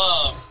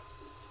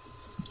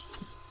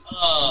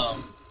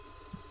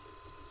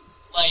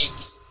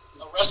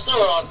 A wrestler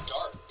on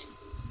Dark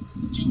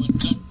doing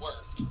good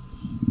work.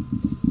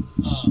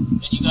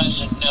 And you guys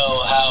know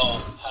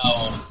how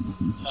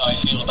I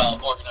feel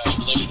about organized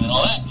religion and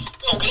all that. We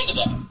won't get into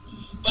that.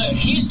 But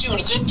he's doing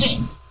a good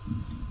thing.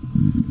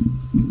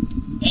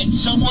 And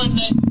someone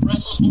that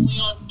wrestles only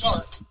on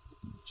Dark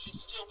should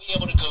still be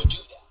able to go do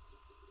that.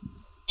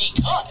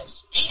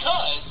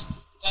 Because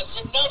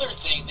that's another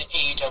thing that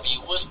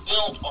AEW was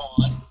built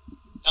on,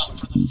 not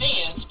for the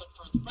fans, but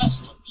for the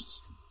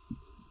wrestlers.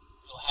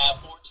 You'll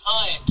have more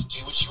time to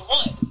do what you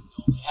want. You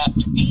only have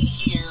to be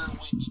here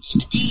when you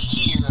need to be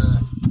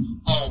here.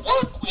 I'll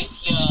work with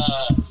you.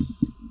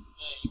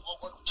 You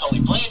won't work with Tully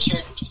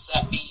Blanchard. Does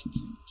that mean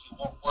you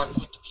won't work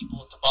with the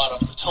people at the bottom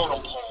of the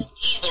totem pole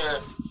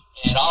either?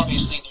 And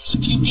obviously there's a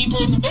few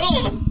people in the middle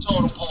of the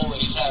totem pole that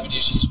he's having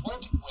issues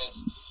working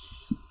with.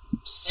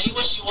 Say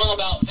what you will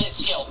about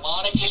Vince. He had a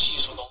lot of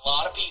issues with a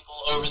lot of people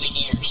over the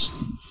years.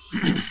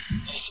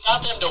 He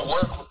got them to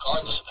work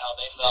regardless of how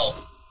they felt.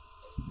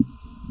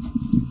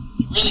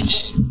 He really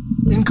did.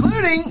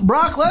 Including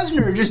Brock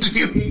Lesnar just a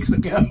few weeks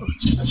ago.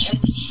 Just a few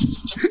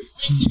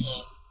weeks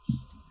ago.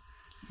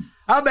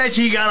 I bet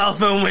you he got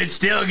off and went,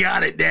 still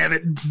got it, damn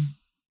it.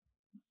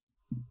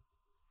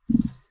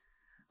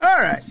 All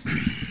right.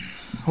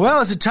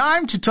 Well, is it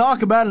time to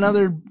talk about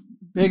another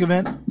big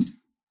event?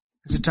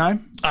 Is it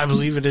time? I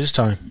believe it is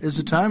time. Is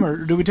it time,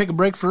 or do we take a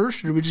break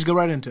first, or do we just go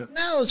right into it?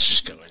 Now let's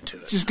just go into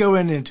it. Just go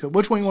into it.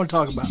 Which one you want to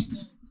talk about?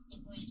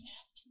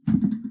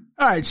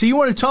 All right, so you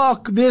want to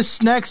talk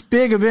this next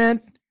big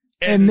event,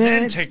 and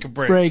then take a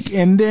break.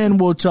 And then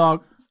we'll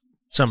talk.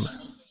 Some.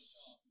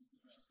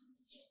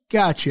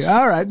 Gotcha.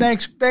 All right,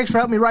 thanks for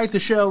helping me write the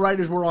show right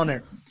as we're on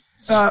there.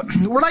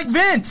 We're like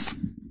Vince.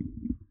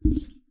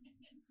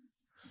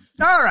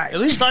 All right. At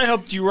least I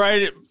helped you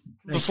write it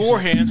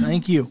beforehand.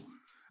 Thank you.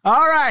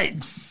 All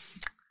right.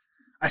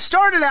 I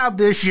started out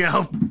this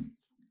show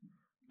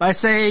by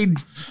saying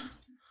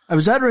I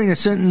was uttering a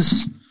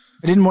sentence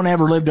I didn't want to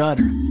ever live to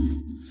utter.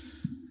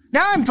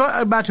 Now I'm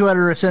about to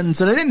utter a sentence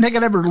that I didn't think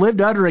I'd ever live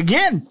to utter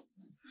again.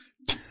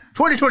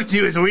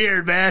 2022 is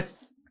weird, man.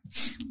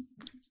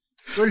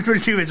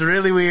 2022 is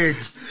really weird.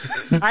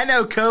 I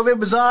know COVID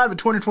was odd, but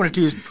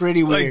 2022 is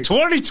pretty weird. Like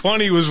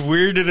 2020 was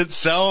weird in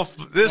itself.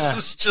 This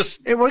is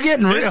just... We're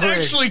getting real This weird.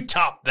 actually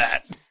topped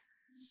that.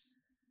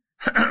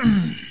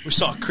 We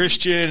saw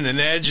Christian and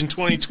Edge in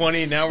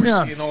 2020. Now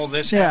we're seeing all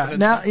this happen.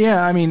 Now,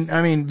 I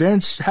mean,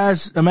 Vince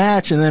has a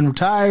match and then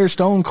retires.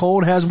 Stone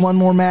Cold has one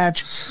more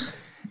match.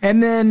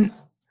 And then,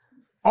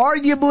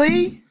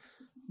 arguably,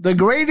 the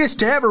greatest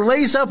to ever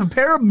lace up a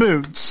pair of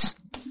boots.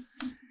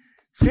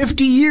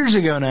 50 years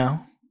ago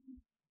now.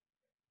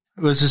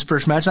 It was his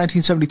first match,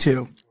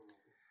 1972.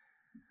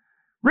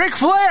 Ric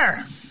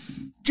Flair,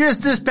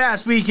 just this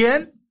past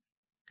weekend,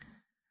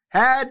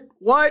 had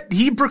what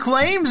he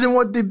proclaims and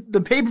what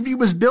the pay-per-view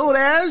was billed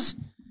as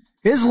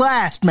his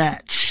last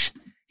match.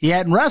 He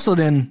hadn't wrestled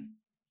in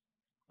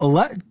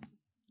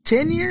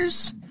 10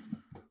 years?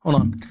 Hold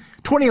on.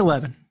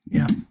 2011.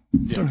 Yeah.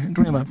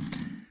 2011.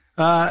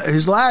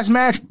 His last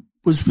match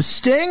was with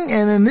Sting,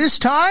 and then this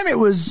time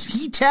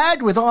he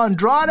tagged with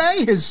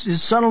Andrade,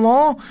 his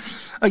son-in-law,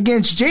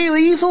 against Jay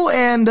Lethal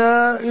and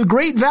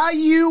Great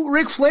Value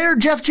Ric Flair,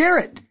 Jeff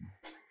Jarrett.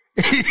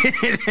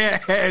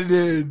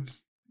 And,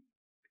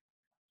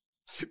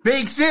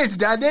 makes sense,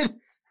 doesn't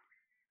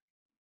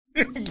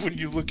it? When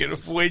you look at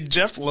the way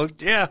Jeff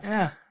looked,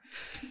 yeah.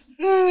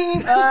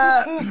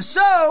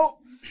 So,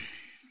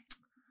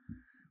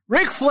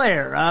 Ric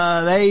Flair,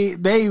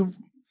 they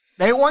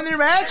won their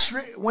match,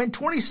 went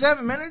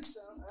 27 minutes.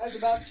 That's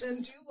about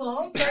 10 too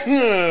long. So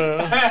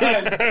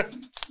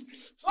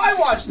I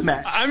watched the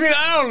match. I mean,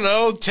 I don't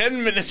know,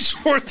 10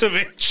 minutes worth of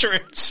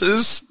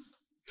entrances.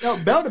 No,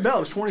 bell to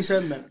bell was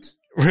 27 minutes.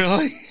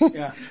 Really?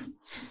 Yeah.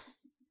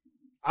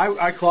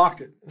 I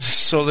clocked it.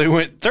 So they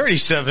went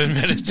 37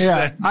 minutes.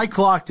 Yeah, then. I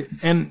clocked it.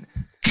 And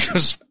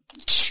because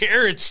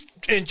Jarrett's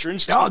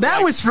entrance. Oh,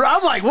 that was for,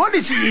 I'm like, what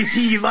is he? Is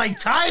he like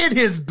tying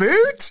his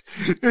boot?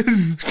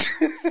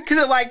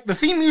 Because like the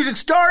theme music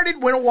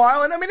started, went a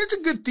while, and I mean, it's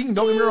a good theme.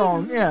 Don't get me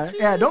wrong. Yeah.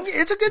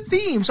 It's a good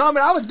theme. So I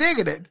mean, I was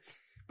digging it.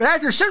 But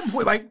after a certain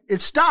point, like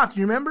it stopped.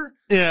 You remember?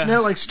 Yeah. And then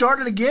it like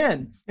started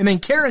again, and then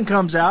Karen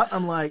comes out.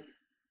 I'm like,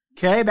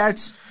 okay,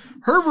 that's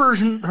her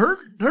version. Her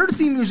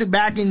theme music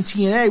back in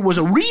TNA was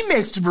a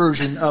remixed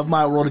version of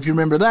My World. If you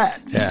remember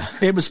that. Yeah.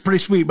 It was pretty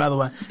sweet, by the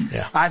way.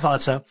 Yeah. I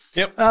thought so.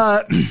 Yep.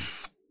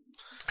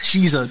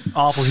 She's an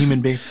awful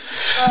human being.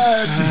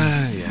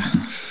 Yeah.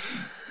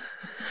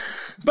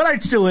 But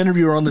I'd still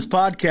interview her on this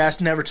podcast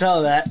and never tell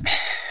her that.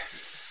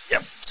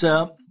 Yep.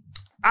 So,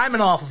 I'm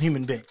an awful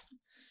human being.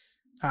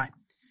 Hi.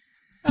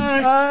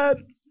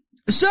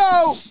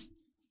 So,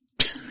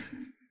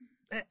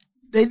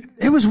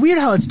 it was weird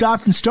how it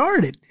stopped and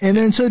started. And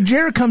then so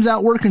Jarrett comes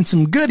out working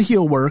some good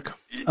heel work.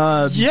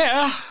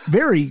 Yeah.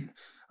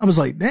 I was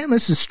like, damn,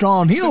 this is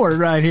strong heel work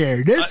right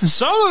here.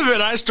 Some of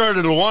it I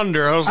started to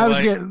wonder. This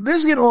is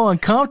getting a little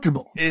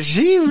uncomfortable. Is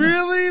he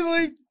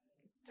really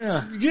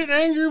getting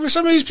angry with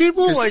some of these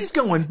people? Because he's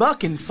going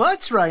buck and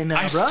futz right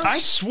now, bro. I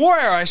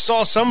swear I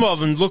saw some of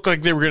them look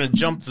like they were going to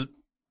jump the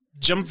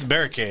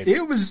barricade.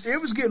 It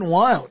was getting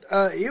wild.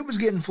 It was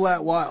getting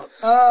flat wild.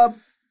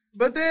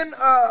 But then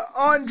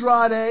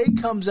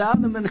Andrade comes out,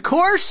 and then of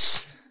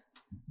course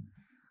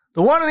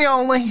the one and the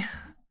only.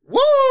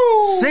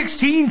 Woo!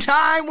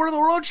 16-time World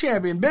World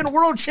Champion. Been a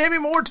world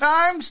champion more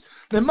times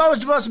than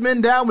most of us have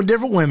been down with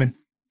different women.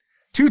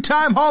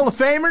 2-time Hall of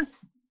Famer.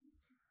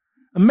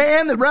 A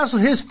man that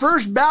wrestled his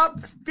first bout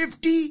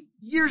 50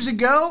 years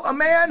ago, a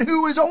man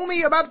who was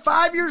only about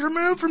 5 years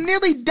removed from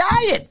nearly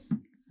dying.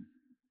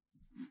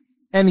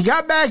 And he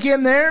got back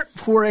in there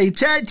for a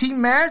tag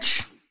team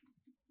match.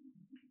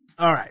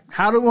 All right,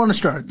 how do we want to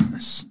start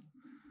this?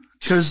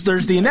 Because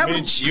there's the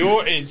inevitable...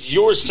 It's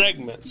your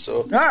segment,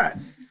 so... All right.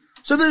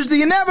 So there's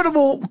the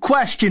inevitable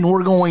question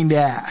we're going to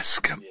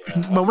ask.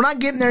 Yeah. But we're not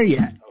getting there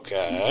yet.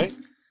 Okay.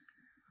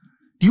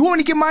 Do you want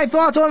me to give my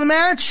thoughts on the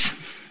match?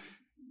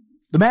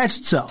 The match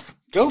itself.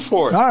 Go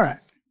for it. All right.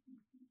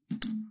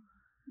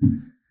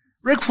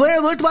 Ric Flair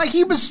looked like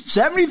he was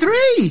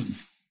 73.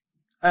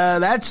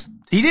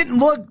 He didn't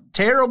look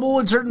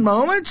terrible at certain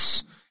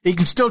moments. He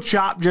can still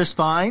chop just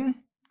fine,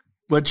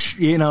 which,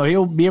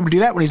 he'll be able to do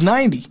that when he's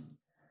 90.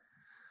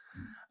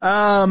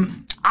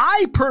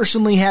 I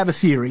personally have a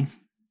theory.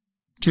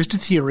 Just a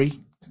theory.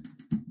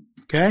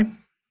 Okay?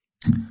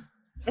 How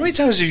many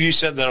times have you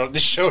said that on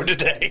this show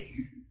today?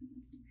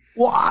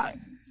 Well,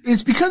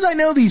 it's because I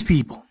know these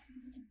people.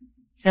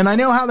 And I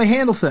know how they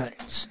handle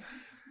things.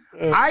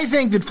 I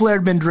think that Flair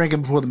had been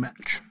drinking before the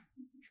match.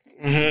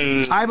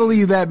 Mm-hmm. I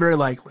believe that very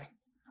likely.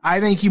 I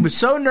think he was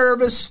so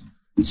nervous,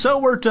 so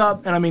worked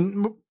up,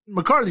 and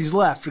McCarthy's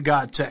left, for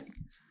God's sake.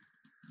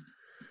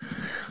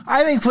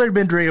 I think Flair had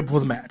been drinking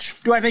before the match.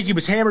 Do I think he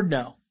was hammered?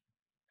 No.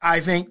 I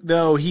think,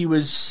 though, he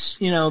was,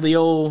 the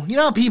old,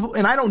 people,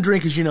 and I don't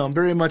drink, as you know, I'm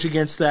very much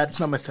against that. It's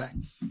not my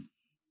thing.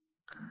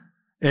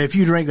 If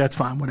you drink, that's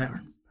fine,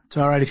 whatever. It's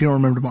all right if you don't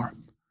remember tomorrow.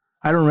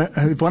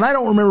 When I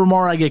don't remember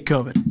tomorrow, I get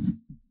COVID.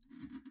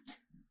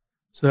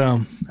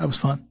 So, that was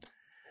fun.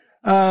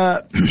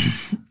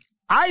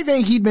 I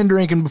think he'd been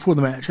drinking before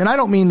the match, and I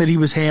don't mean that he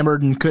was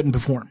hammered and couldn't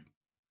perform.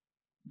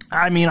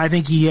 I mean, I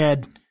think he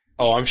had...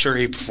 Oh, I'm sure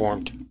he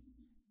performed.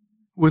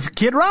 With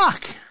Kid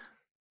Rock,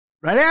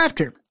 right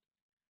after.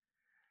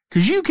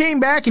 Because you came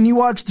back and you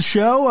watched the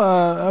show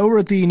over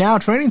at the Now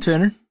Training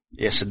Center.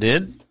 Yes, I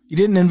did. You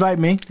didn't invite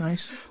me.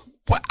 Nice.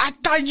 Well, I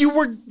thought you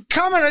were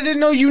coming. I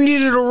didn't know you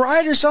needed a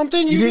ride or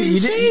something. You didn't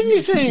say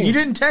anything. You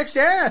didn't text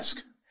to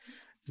ask.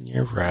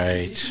 You're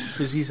right.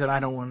 Because he said, I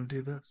don't want to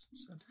do this.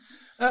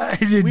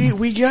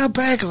 We got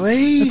back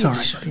late. That's all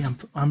right, buddy.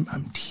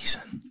 I'm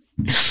teasing.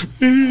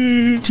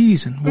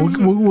 Teasing.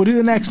 We'll do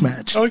the next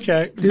match.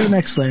 Okay. Do the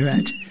next Flair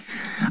match.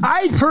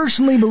 I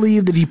personally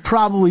believe that he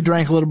probably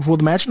drank a little before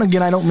the match. And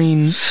again, I don't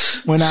mean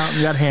went out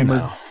and got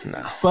hammered.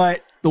 No.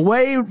 But the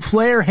way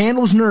Flair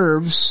handles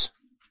nerves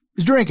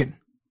is drinking.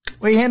 The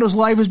way he handles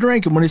life is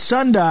drinking. When his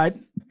son died,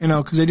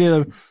 because they did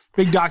a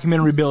big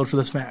documentary build for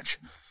this match,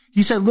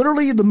 he said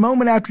literally the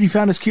moment after he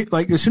found his kid,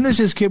 like as soon as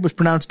his kid was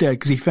pronounced dead,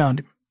 because he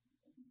found him.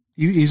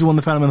 He's the one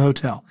that found him in the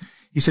hotel.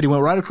 He said he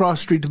went right across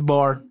the street to the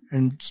bar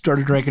and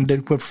started drinking,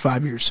 didn't quit for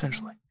 5 years,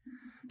 essentially.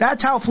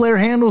 That's how Flair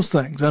handles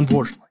things,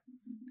 unfortunately.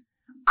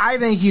 I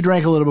think he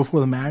drank a little before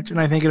the match, and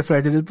I think it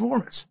affected his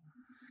performance.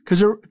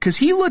 Because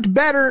he looked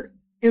better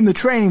in the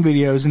training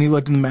videos than he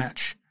looked in the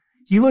match.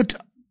 He looked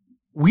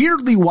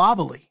weirdly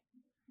wobbly.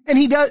 And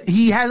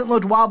he hasn't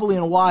looked wobbly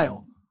in a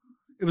while.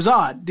 It was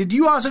odd. Did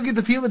you also get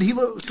the feel that he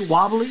looked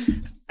wobbly?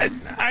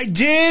 I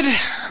did.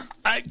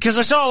 Because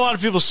I saw a lot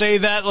of people say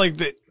that, like,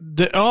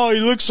 he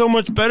looks so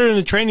much better in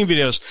the training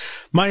videos.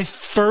 My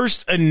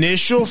first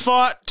initial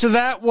thought to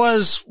that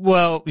was,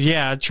 well,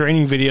 yeah,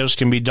 training videos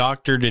can be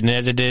doctored and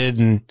edited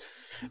and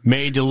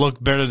made to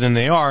look better than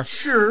they are.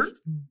 Sure.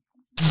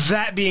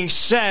 That being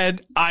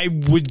said, I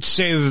would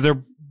say that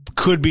there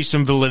could be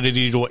some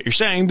validity to what you're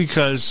saying,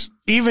 because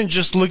even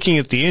just looking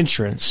at the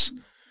entrance,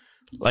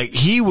 like,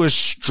 he was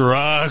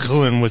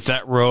struggling with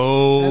that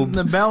robe and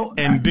the belt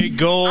and big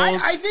gold.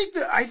 I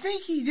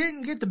think he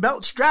didn't get the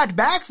belt strapped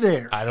back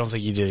there. I don't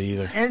think he did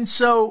either. And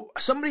so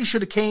somebody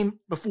should have came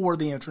before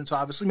the entrance,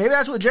 obviously. Maybe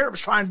that's what Jarrett was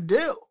trying to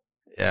do.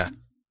 Yeah.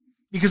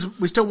 Because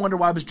we still wonder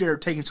why was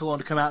Jarrett taking so long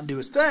to come out and do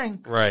his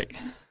thing. Right.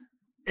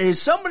 Is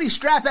somebody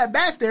strap that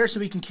back there so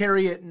he can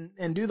carry it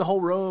and do the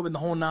whole robe and the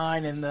whole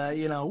nine and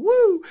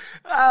woo.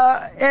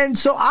 And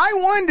so I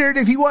wondered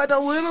if he wasn't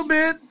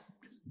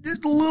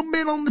just a little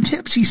bit on the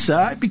tipsy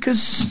side,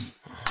 because,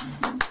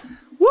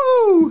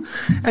 woo,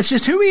 that's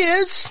just who he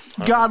is.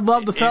 God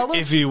love the fella.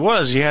 If he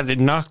was, he had it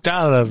knocked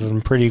out of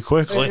him pretty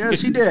quickly.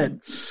 Yes, he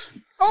did.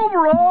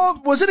 Overall,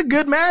 was it a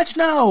good match?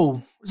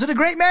 No. Was it a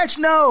great match?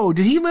 No.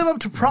 Did he live up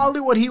to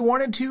probably what he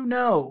wanted to?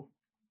 No.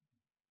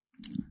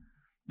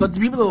 But the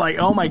people are like,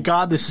 oh my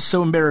God, this is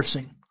so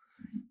embarrassing.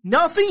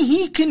 Nothing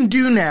he can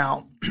do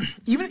now,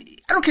 even,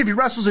 I don't care if he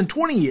wrestles in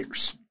 20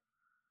 years.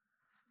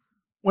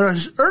 When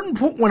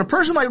a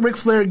person like Ric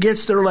Flair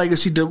gets their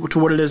legacy to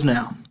what it is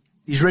now,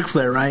 he's Ric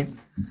Flair, right?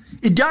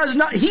 It does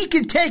not, he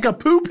could take a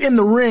poop in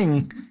the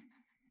ring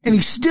and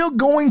he's still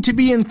going to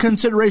be in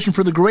consideration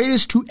for the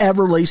greatest to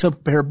ever lace up a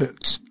pair of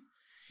boots.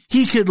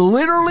 He could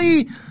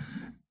literally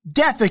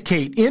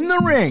defecate in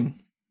the ring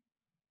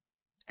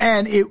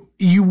and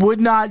you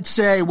would not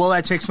say, well,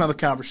 that takes another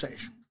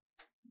conversation.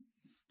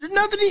 There's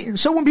nothing.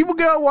 So when people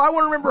go, well, I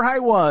want to remember how he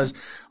was.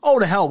 Oh,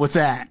 to hell with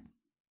that.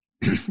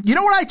 You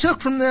know what I took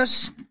from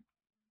this?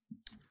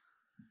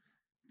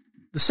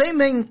 The same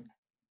thing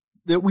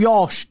that we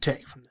all should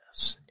take from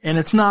this. And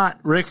it's not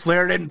Ric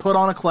Flair didn't put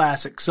on a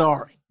classic.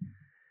 Sorry.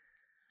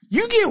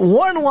 You get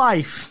one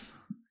life.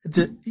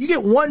 You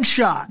get one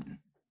shot.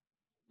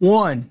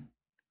 One.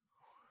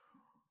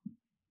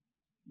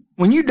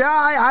 When you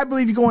die, I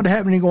believe you're going to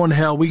heaven, you're going to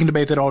hell. We can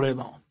debate that all day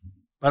long.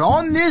 But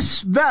on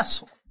this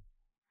vessel,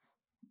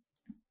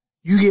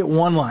 you get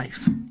one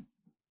life.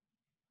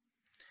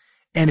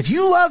 And if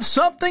you love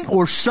something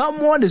or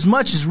someone as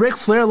much as Ric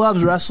Flair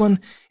loves wrestling,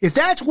 if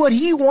that's what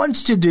he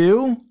wants to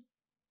do,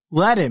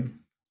 let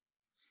him.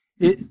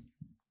 It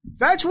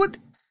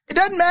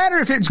doesn't matter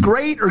if it's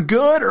great or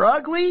good or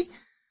ugly.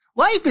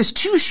 Life is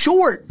too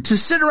short to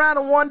sit around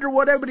and wonder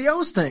what everybody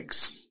else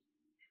thinks.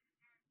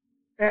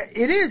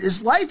 It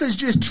is. Life is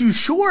just too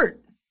short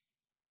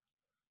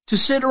to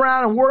sit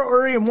around and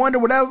worry and wonder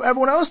what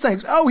everyone else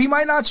thinks. Oh, he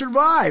might not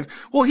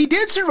survive. Well, he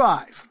did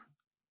survive.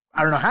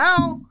 I don't know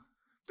how,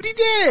 but he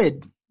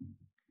did.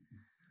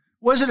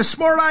 Was it a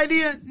smart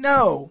idea?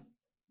 No.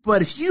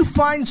 But if you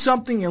find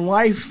something in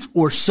life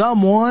or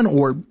someone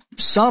or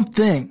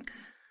something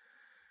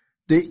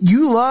that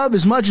you love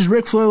as much as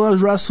Ric Flair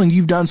loves wrestling,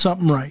 you've done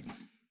something right.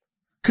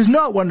 Because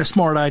no, it wasn't a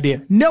smart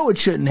idea. No, it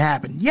shouldn't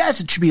happen. Yes,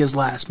 it should be his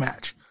last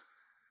match.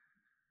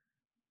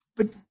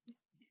 But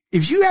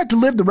if you have to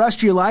live the rest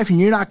of your life and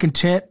you're not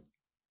content,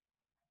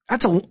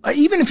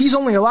 even if he's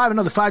only alive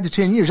another 5 to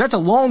 10 years, that's a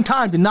long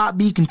time to not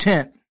be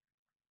content.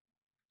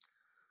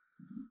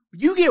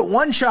 You get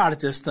one shot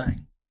at this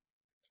thing.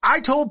 I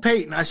told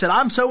Peyton, I said,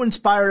 I'm so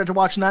inspired after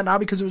watching that,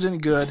 not because it was any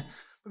good,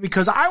 but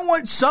because I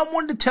want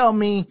someone to tell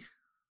me,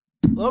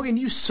 Logan,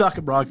 you suck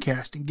at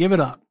broadcasting. Give it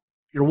up.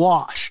 You're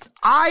washed.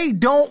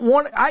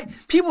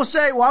 People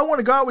say, well, I want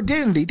to go out with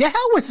dignity. To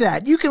hell with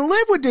that. You can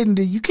live with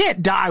dignity. You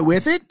can't die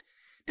with it.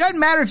 Doesn't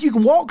matter if you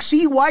can walk,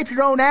 see, wipe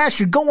your own ass.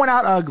 You're going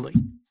out ugly.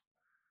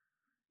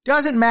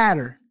 Doesn't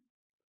matter.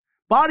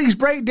 Bodies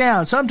break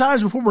down.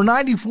 Sometimes before we're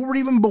 90, before we're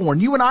even born.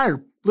 You and I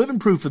are living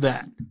proof of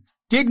that.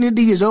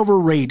 Dignity is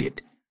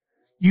overrated.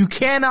 You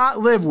cannot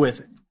live with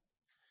it.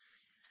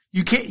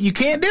 You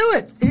can't do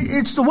it.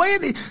 It's the way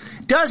it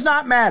does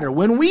not matter.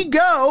 When we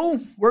go,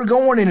 we're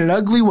going in an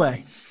ugly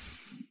way.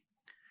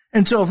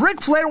 And so if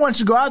Ric Flair wants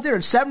to go out there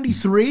at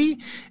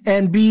 73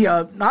 and be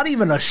not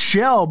even a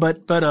shell,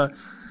 but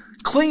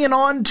clinging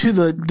on to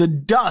the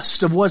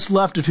dust of what's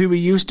left of who he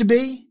used to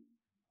be,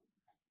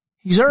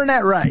 he's earned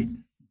that right.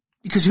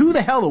 Because who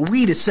the hell are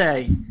we to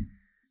say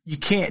you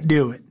can't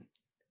do it?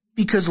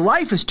 Because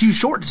life is too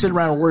short to sit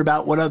around and worry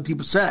about what other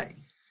people say.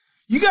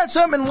 You got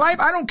something in life,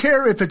 I don't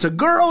care if it's a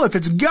girl, if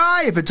it's a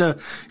guy, if it's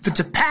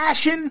a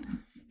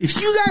passion. If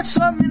you got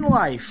something in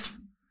life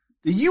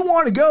that you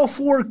want to go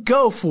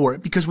for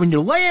it. Because when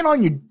you're laying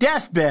on your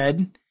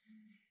deathbed,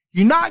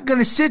 you're not going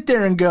to sit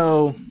there and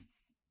go,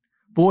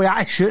 boy,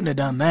 I shouldn't have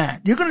done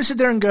that. You're going to sit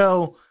there and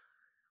go,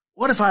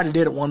 what if I'd have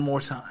did it one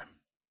more time?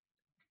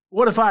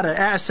 What if I'd have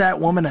asked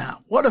that woman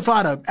out? What if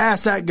I'd have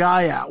asked that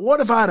guy out?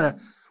 What if I'd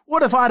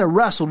have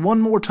wrestled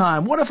one more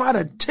time? What if I'd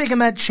have taken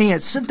that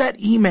chance, sent that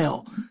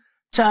email?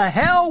 To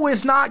hell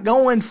with not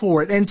going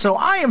for it. And so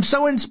I am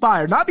so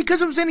inspired, not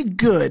because it was any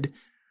good,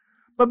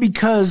 but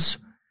because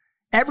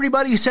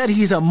everybody said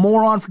he's a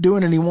moron for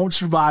doing it and he won't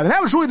survive. And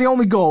that was really the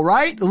only goal,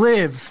 right?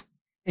 Live.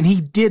 And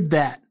he did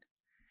that.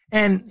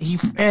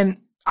 And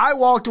I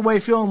walked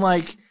away feeling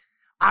like,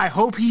 I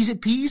hope he's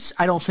at peace.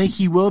 I don't think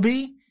he will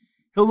be.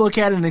 He'll look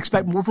at it and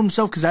expect more from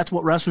himself because that's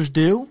what wrestlers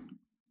do.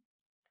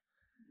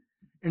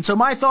 And so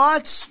my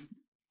thoughts,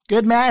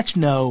 good match?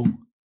 No.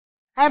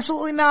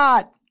 Absolutely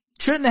not.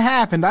 Shouldn't have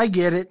happened. I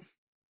get it.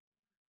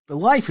 But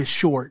life is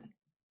short.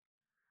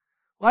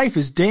 Life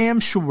is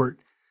damn short.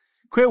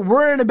 Quit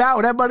worrying about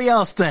what everybody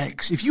else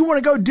thinks. If you want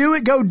to go do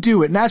it, go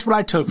do it. And that's what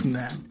I took from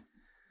that.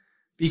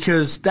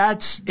 Because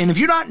and if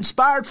you're not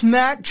inspired from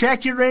that,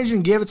 check your engine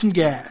and give it some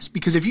gas.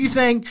 Because if you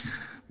think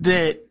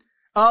that,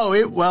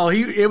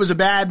 it was a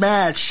bad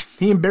match.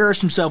 He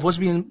embarrassed himself.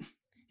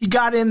 He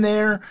got in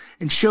there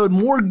and showed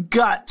more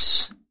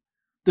guts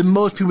than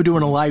most people do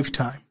in a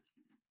lifetime.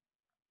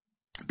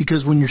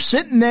 Because when you're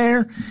sitting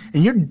there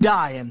and you're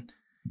dying,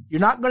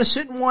 you're not going to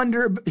sit and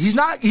wonder. He's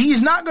not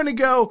going to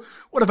go,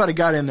 what if I'd have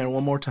got in there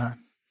one more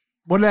time?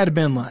 What would that have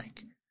been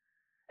like?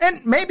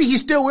 And maybe he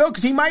still will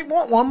because he might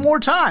want one more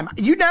time.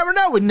 You never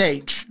know with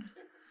Nate.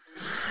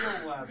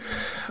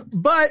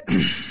 But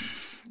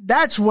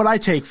that's what I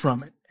take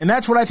from it. And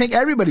that's what I think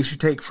everybody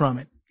should take from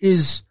it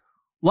is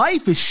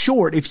life is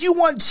short. If you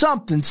want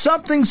something,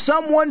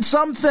 someone,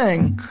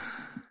 something,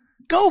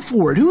 go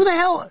for it. Who the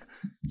hell?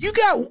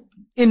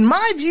 In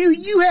my view,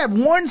 you have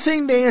one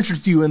thing to answer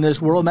to you in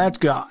this world, and that's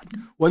God.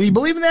 Whether you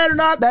believe in that or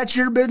not, that's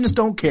your business.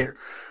 Don't care.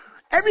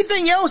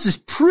 Everything else is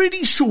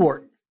pretty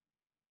short.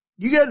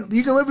 You can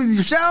live with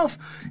yourself,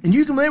 and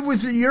you can live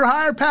with your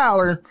higher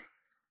power.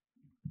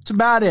 That's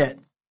about it.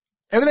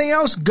 Everything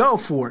else, go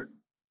for it.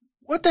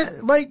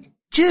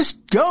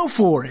 Just go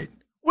for it.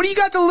 What do you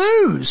got to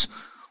lose?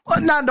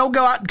 Well, don't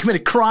go out and commit a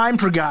crime,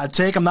 for God's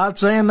sake. I'm not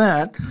saying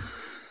that.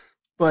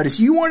 But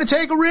if you want to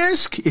take a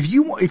risk, if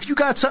you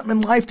got something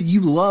in life that you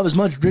love as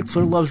much as Ric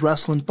Flair loves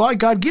wrestling, by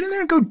God, get in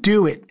there and go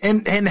do it.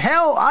 And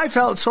hell, I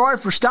felt sorry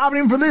for stopping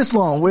him for this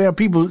long. We have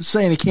people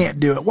saying he can't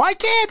do it. Why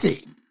can't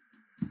he?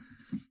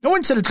 No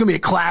one said it's going to be a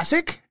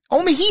classic.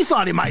 Only he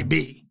thought it might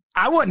be.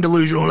 I wasn't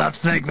delusional enough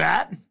to think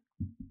that.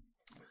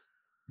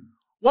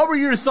 What were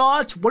your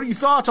thoughts? What are your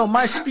thoughts on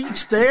my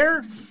speech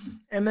there?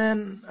 And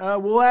then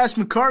we'll ask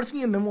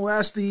McCarthy, and then we'll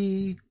ask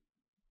I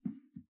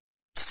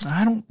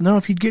don't know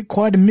if he'd get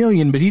quite $1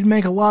 million, but he'd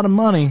make a lot of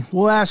money.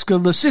 We'll ask the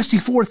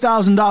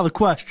 $64,000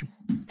 question.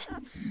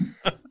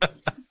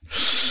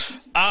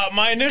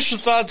 My initial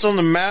thoughts on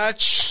the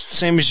match,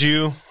 same as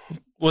you.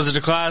 Was it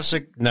a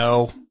classic?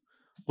 No.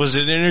 Was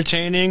it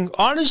entertaining?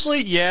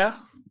 Honestly, yeah.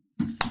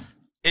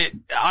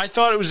 I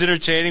thought it was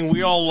entertaining.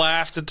 We all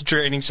laughed at the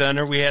training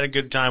center. We had a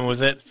good time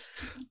with it.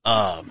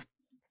 A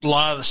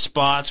lot of the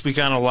spots we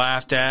kind of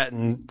laughed at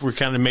and we're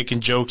kind of making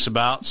jokes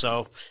about.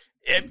 So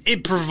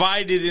it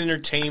provided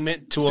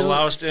entertainment to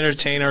allow us to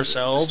entertain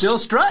ourselves. Still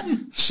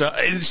strutting. So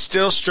it's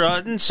still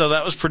strutting. So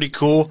that was pretty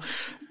cool.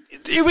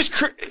 It was.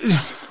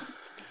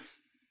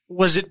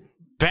 Was it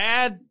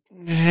bad?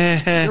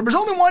 There was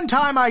only one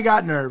time I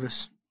got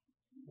nervous.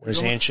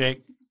 Was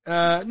handshake?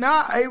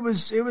 No, it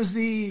was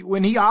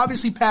when he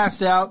obviously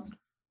passed out.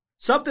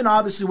 Something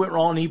obviously went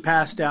wrong and he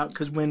passed out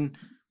because when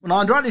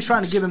Andrade's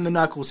trying to give him the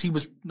knuckles, he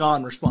was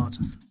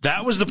non-responsive.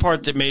 That was the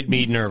part that made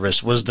me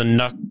nervous, was the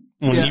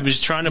when he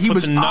was trying to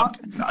put the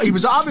knuckle. He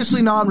was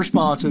obviously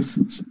non-responsive.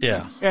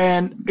 Yeah.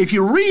 And if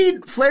you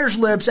read Flair's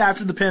lips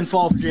after the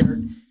pinfall for Jarrett,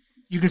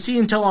 you can see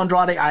him tell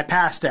Andrade, I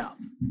passed out.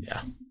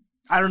 Yeah.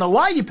 I don't know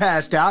why you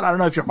passed out. I don't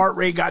know if your heart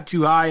rate got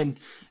too high and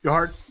your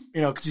heart,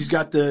 because he's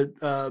got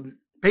the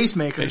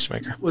pacemaker.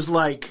 Was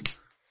like,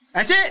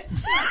 that's it.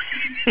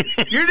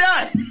 You're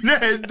done.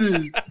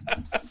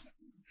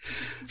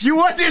 If you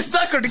want this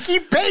sucker to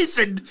keep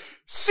pacing,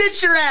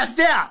 sit your ass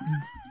down.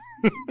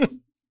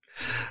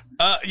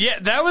 Yeah,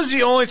 that was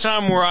the only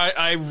time where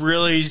I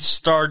really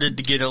started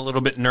to get a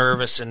little bit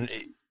nervous and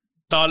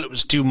thought it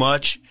was too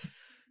much.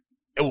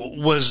 It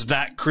was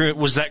that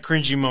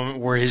cringy moment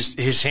where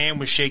his hand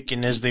was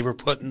shaking as they were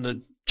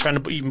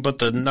trying to even put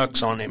the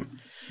knucks on him.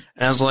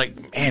 And I was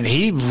like, man,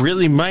 he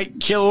really might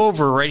kill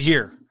over right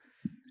here.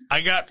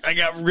 I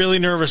got really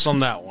nervous on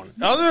that one.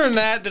 Other than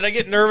that, did I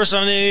get nervous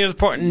on any other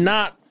part?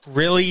 Not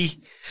really.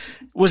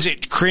 Was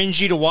it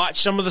cringy to watch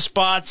some of the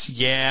spots?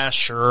 Yeah,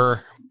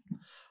 sure.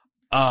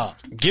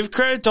 Give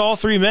credit to all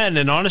three men,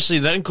 and honestly,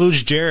 that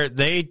includes Jarrett.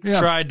 They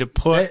tried to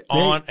put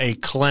on a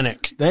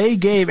clinic. They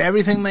gave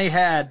everything they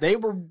had. They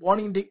were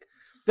wanting to.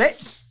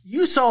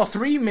 You saw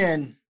three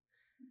men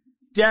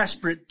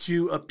desperate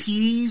to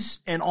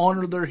appease and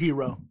honor their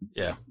hero.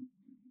 Yeah.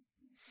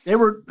 They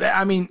were.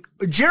 I mean,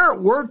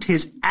 Jarrett worked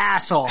his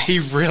ass off. He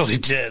really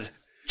did.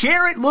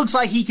 Jarrett looks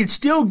like he could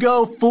still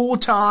go full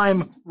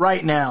time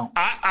right now.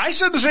 I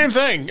said the same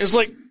thing. It's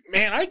like,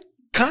 man, I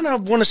kind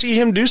of want to see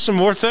him do some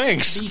more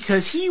things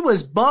because he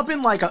was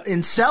bumping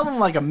and selling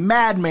like a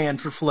madman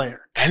for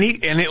Flair, and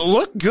it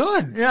looked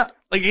good. Yeah,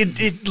 like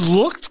it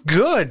looked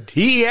good.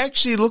 He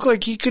actually looked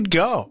like he could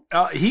go.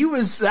 He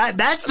was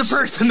that's the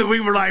person that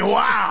we were like,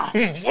 wow,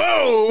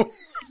 whoa.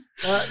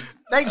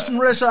 Thanks,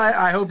 Marissa.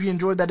 I hope you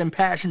enjoyed that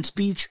impassioned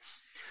speech.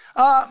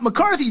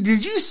 McCarthy,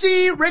 did you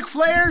see Ric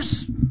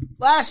Flair's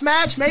last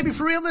match? Maybe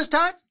for real this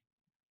time.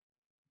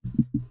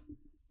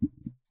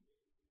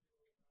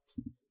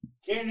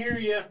 Can't hear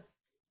you.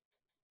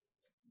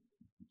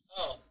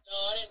 Oh, no,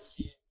 I didn't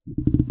see it.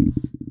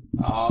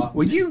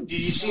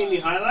 Did you see any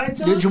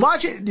highlights of Did you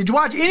watch it? Did you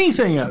watch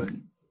anything of it?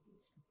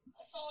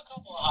 I saw a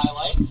couple of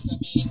highlights. I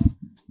mean,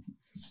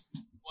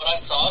 what I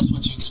saw is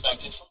what you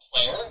expected from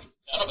Flair.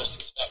 None of us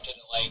expected a,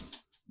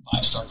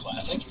 5-star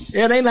classic.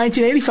 Yeah, it ain't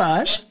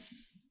 1985.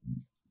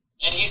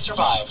 And he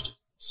survived.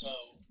 So,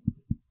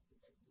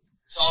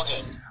 it's all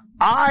good.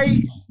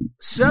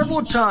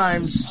 Several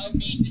times. I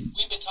mean,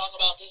 we've been talking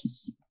about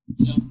this,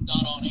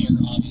 not on air,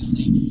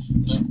 obviously,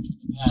 but for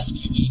the past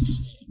few weeks,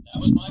 and that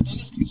was my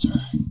biggest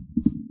concern.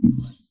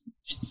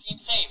 Didn't seem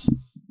safe.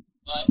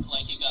 But,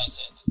 like you guys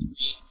said, the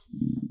three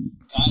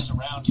guys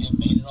around him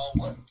made it all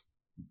work.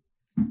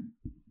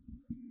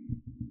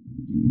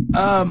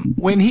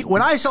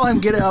 When I saw him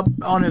get up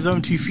on his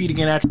own 2 feet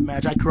again after the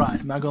match, I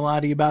cried. I'm not gonna lie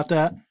to you about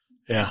that.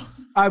 Yeah.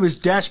 I was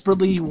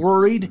desperately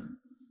worried.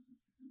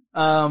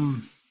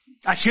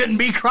 I shouldn't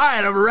be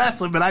crying over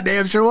wrestling, but I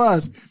damn sure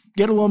was.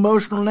 Get a little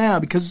emotional now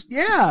because,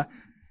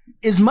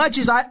 as much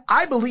as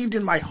I believed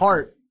in my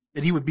heart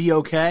that he would be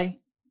okay,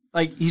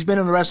 like he's been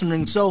in the wrestling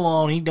ring so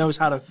long, he knows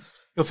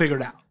he'll figure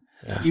it out,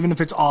 even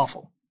if it's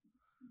awful.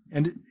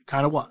 And it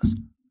kind of was.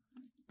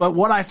 But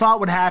what I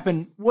thought would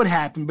happen,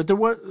 but there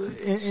was,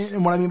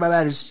 and what I mean by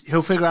that is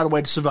he'll figure out a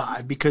way to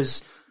survive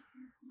because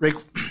Rick,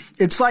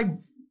 it's like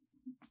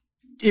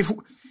if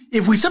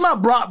we somehow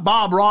brought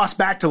Bob Ross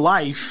back to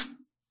life,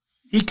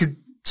 he could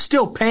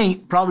still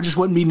paint, probably just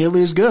wouldn't be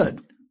nearly as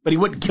good, but he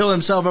wouldn't kill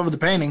himself over the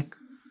painting.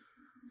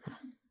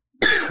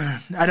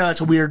 I know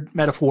that's a weird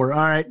metaphor. All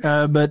right.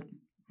 But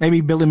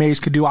maybe Billy Mays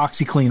could do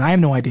OxyClean. I have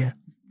no idea.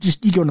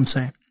 Just, you get what I'm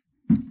saying.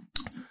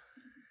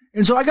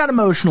 And so I got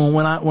emotional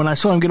when I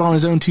saw him get on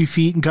his own 2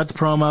 feet and cut the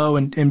promo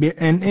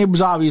and it was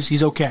obvious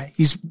he's okay.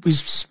 He's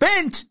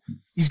spent.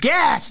 He's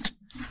gassed.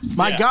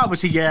 My God,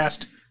 was he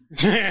gassed.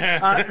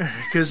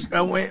 Because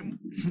when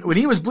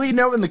he was bleeding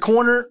over in the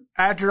corner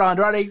after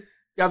Andrade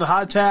got the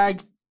hot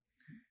tag,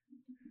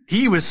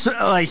 he was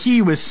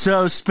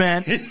so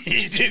spent.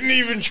 He didn't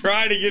even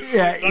try to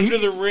get under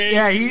the ring.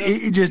 Yeah,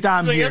 he just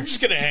I'm like, here. I'm just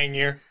gonna hang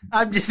here.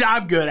 I'm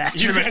good at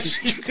it. You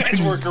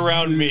guys work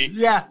around me.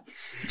 Yeah,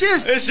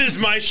 this is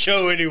my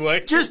show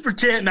anyway. Just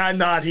pretend I'm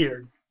not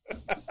here.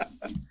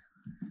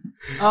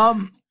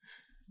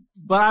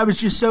 But I was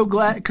just so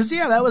glad because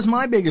that was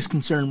my biggest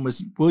concern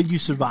was will you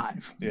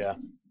survive? Yeah,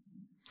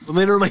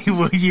 literally,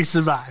 will you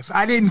survive?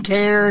 I didn't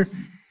care.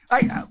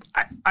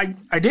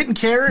 I didn't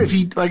care if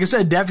he, like I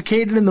said,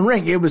 defecated in the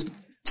ring. It was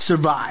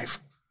survive.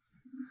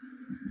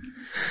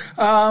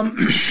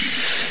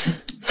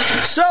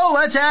 So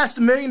let's ask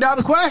the $1 million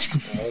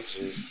question. Oh,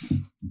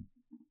 jeez.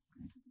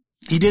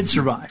 He did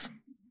survive.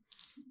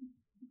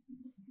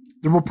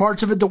 There were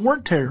parts of it that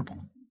weren't terrible.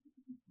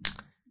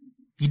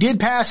 He did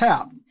pass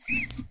out.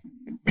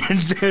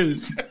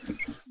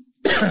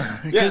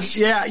 Yes.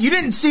 Yeah, you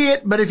didn't see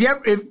it, but if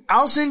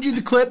I'll send you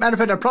the clip. Matter of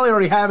fact, I probably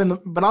already have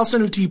but I'll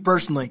send it to you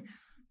personally,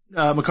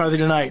 McCarthy,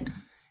 tonight.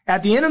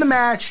 At the end of the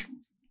match,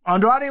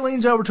 Andrade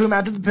leans over to him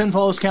after the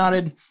pinfall is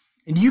counted,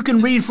 and you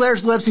can read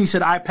Flair's lips, and he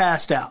said, "I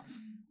passed out."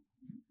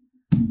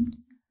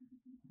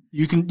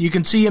 You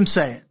can see him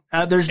say it.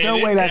 There's no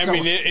way that's. I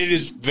mean, it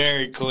is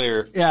very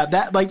clear. Yeah,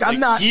 that I'm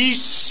not. He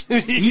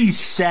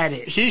said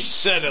it. He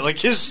said it. Like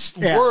his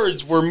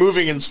words were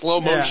moving in slow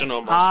motion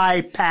almost.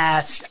 I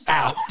passed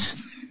out.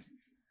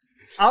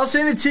 I'll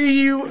send it to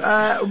you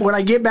when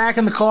I get back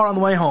in the car on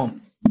the way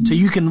home, so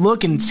you can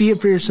look and see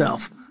it for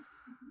yourself.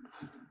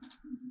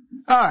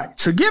 All right.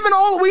 So, given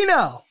all that we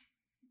know,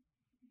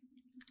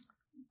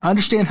 I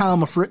understand how I'm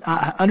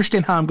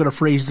going to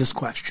phrase this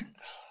question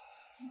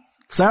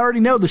because I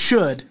already know the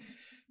should.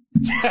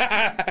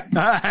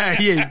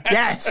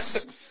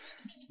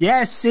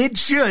 Yes, it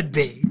should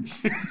be.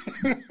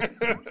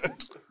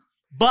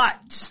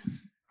 But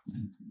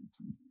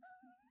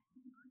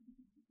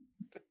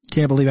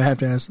can't believe I have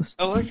to ask this.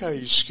 I like how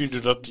you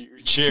scooted up to your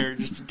chair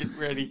just to get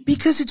ready.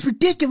 Because it's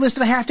ridiculous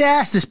that I have to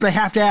ask this, but I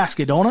have to ask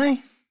it, don't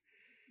I?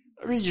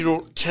 I mean, you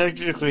don't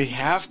technically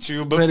have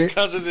to, but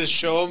because of this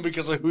show and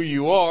because of who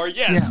you are,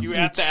 yes, you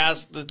have to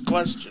ask the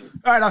question.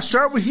 All right, I'll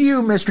start with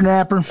you, Mr.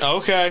 Napper.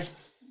 Okay.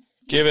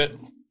 Give it.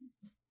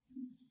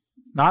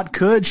 Not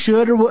could,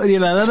 should, or would.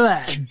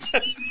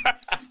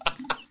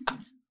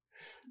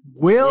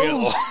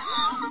 Will.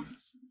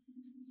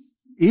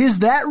 Is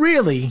that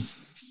really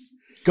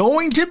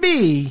going to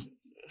be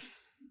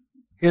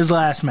his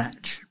last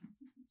match?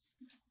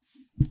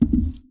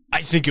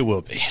 I think it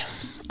will be.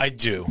 I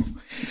do.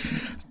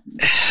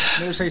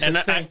 Never say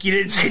thank you.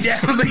 Didn't say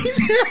definitely.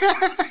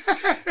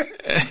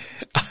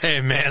 Hey,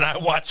 man, I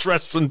watched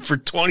wrestling for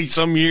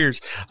 20-some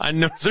years. I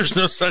know there's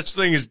no such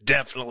thing as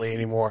definitely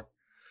anymore.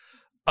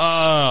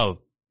 But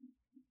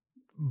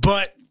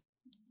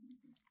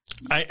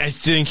I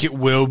think it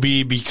will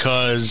be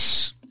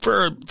because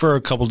for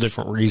a couple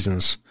different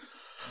reasons.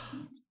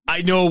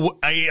 I know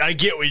I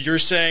get what you're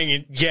saying,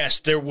 and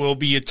yes, there will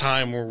be a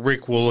time where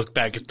Rick will look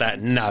back at that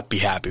and not be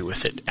happy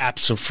with it.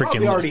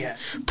 Absolutely.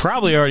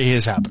 Probably already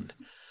has happened.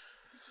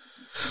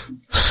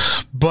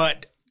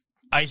 But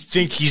I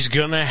think he's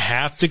gonna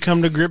have to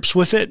come to grips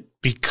with it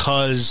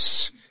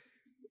because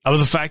of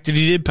the fact that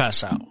he did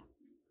pass out.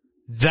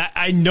 That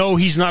I know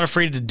he's not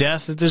afraid of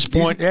death at this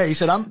point. He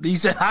said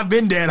I've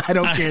been dead. I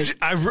don't care.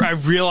 I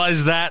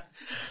realize that,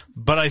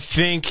 but I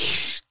think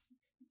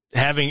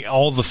having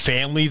all the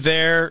family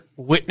there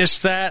witness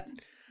that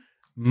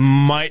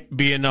might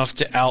be enough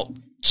to out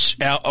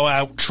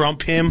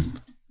Trump him.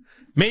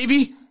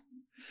 Maybe.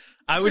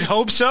 I would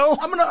hope so.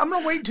 I'm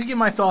gonna wait to get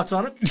my thoughts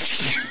on it.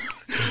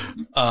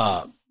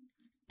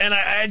 And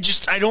I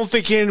don't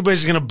think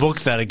anybody's gonna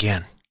book that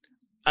again.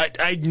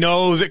 I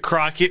know that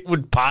Crockett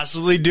would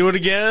possibly do it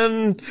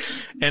again,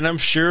 and I'm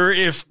sure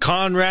if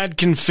Conrad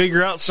can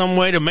figure out some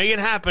way to make it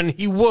happen,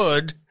 he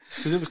would.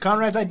 Because it was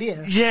Conrad's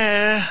idea.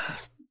 Yeah.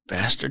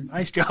 Bastard.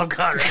 Nice job,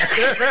 Conrad.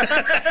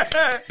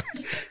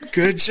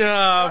 Good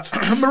job.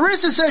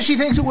 Marissa says she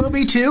thinks it will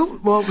be too.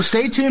 Well,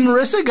 stay tuned,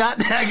 Marissa.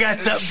 I got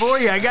something for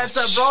you. I got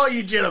something for all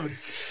you gentlemen.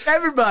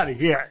 Everybody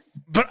here.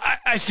 But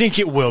I think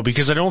it will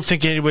because I don't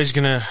think anybody's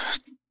going to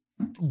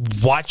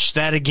watch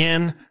that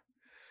again.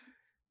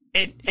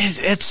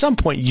 At some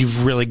point,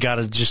 you've really got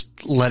to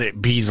just let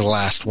it be the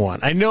last one.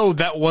 I know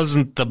that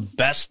wasn't the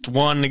best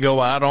one to go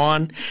out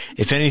on.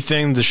 If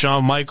anything, the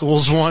Shawn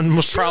Michaels one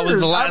was probably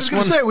the last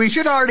one. Say, we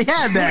should have already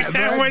had that.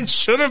 That one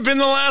should have been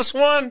the last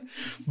one.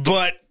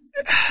 But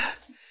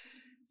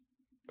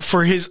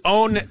for his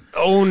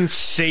own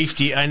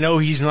safety, I know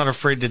he's not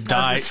afraid to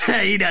die.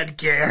 He doesn't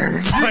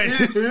care.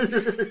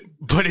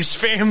 But his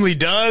family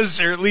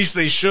does, or at least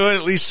they should.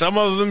 At least some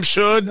of them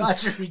should.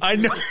 I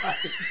know.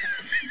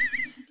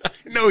 I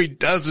know he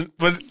doesn't,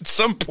 but at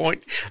some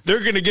point,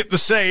 they're going to get the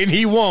say, and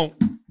he won't.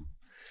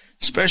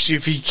 Especially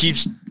if he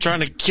keeps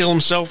trying to kill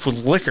himself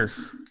with liquor.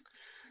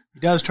 He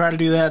does try to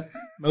do that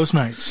most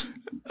nights.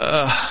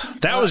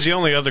 That was the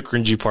only other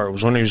cringy part,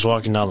 was when he was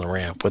walking down the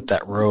ramp with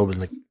that robe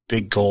and the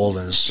big gold,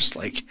 and it's just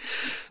like,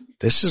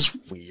 this is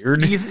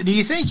weird. Do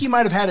you think he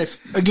might have had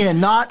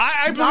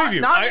I believe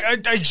you.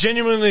 I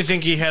genuinely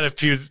think he had a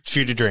few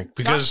to drink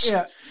because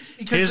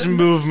his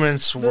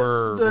movements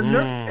were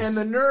and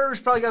the nerves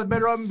probably got the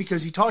better of him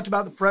because he talked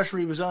about the pressure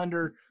he was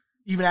under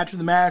even after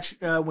the match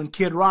when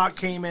Kid Rock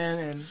came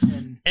in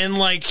and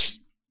like,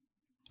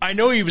 I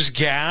know he was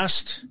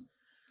gassed,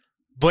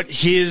 but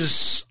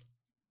his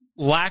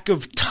lack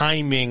of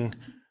timing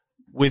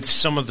with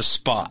some of the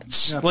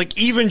spots, like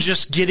even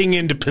just getting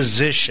into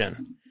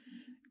position.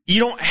 You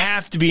don't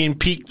have to be in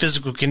peak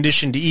physical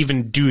condition to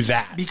even do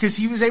that. Because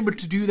he was able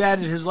to do that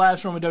in his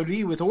last run with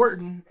WWE with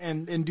Orton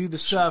and do the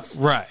stuff.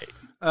 Right.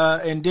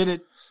 And did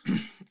it,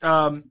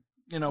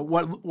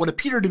 what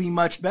appeared to be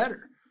much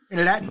better.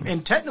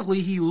 And technically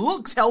he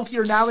looks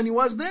healthier now than he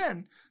was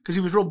then because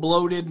he was real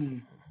bloated.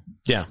 And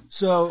yeah.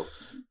 So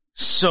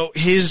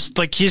his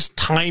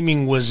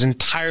timing was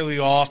entirely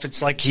off.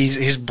 It's like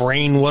his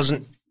brain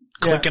wasn't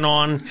clicking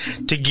on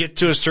to get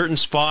to a certain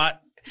spot.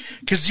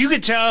 Because you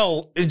could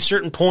tell in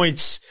certain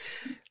points,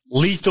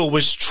 Lethal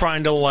was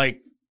trying to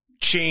like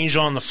change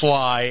on the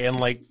fly and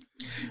like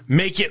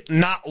make it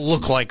not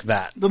look like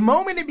that. The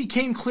moment it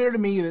became clear to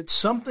me that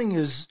something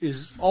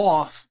is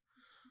off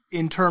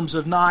in terms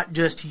of not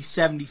just he's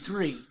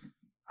 73.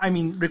 I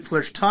mean, Ric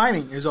Flair's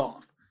timing is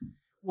off.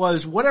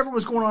 Was whatever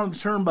was going on in the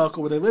turnbuckle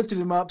where they lifted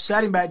him up,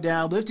 sat him back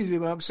down, lifted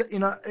him up.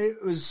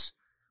 It was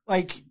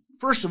like.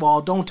 First of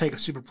all, don't take a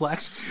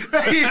superplex.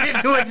 That's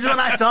what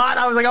I thought.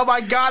 I was like, oh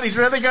my God, he's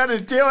really going to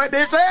do it.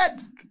 It's it.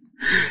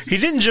 He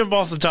didn't jump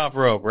off the top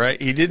rope,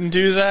 right? He didn't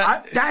do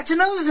that? That's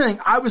another thing.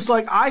 I was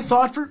like,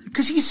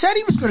 because he said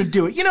he was going to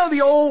do it. You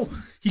know,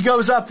 he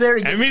goes up there,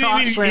 he gets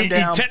caught, slammed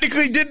down. He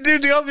technically did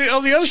do all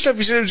the other stuff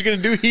he said he was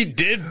going to do. He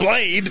did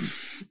Blade.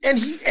 And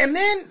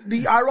then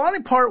the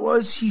ironic part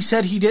was he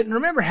said he didn't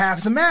remember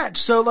half the match.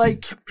 So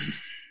like,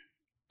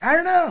 I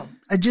don't know.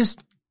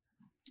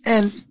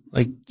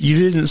 Like, you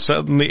didn't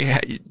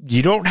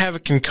you don't have a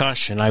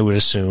concussion, I would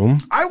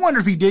assume. I wonder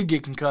if he did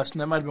get concussed,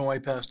 and that might have been why he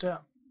passed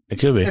out. It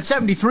could be. At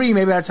 73,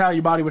 maybe that's how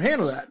your body would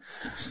handle that.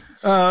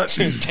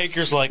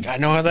 Taker's like, I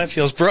know how that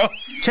feels, bro.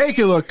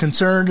 Taker looked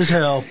concerned as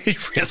hell. He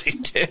really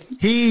did.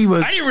 He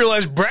was. I didn't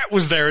realize Brett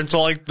was there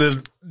until like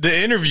the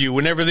interview.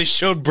 Whenever they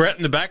showed Brett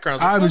in the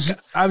background, I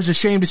was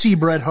ashamed to see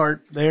Bret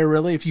Hart there.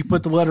 Really, if you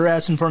put the letter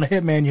S in front of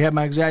Hitman, you have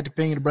my exact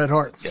opinion of Bret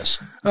Hart. Yes.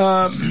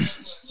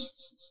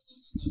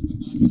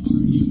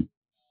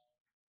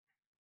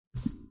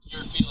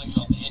 Your feelings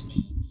on the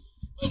Hitman,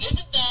 but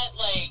isn't that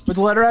like with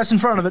the letter S in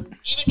front of it?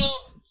 Even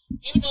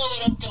though they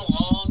don't get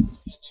along and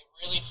they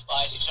really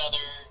despise each other,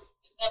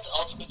 isn't that the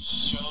ultimate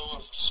show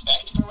of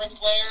respect for Ric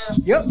Flair?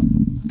 Yep,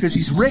 because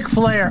he's Ric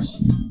Flair.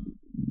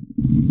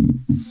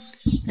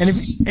 And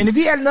if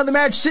he had another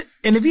match,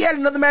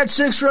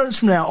 6 runs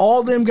from now,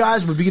 all them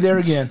guys would be there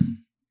again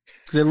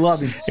because they love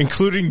him,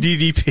 including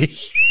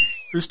DDP,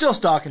 who's still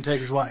stalking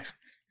Taker's wife.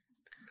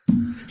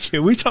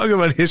 Can we talk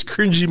about his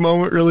cringy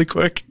moment really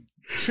quick?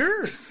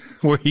 Sure.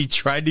 Where he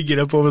tried to get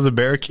up over the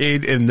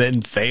barricade and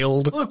then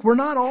failed. Look, we're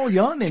not all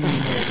young anymore,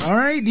 all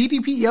right?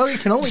 DDP Yoga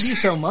can only do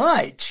so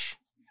much.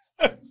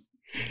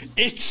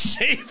 It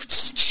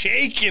saved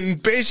Jake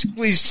and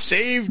basically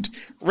saved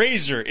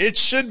Razor. It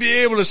should be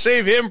able to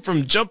save him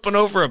from jumping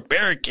over a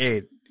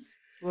barricade.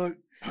 Look,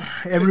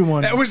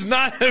 everyone. That was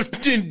not an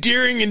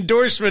endearing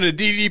endorsement of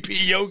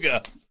DDP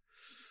Yoga.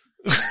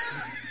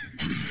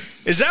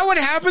 Is that what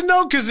happened,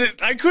 though? Because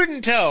I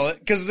couldn't tell.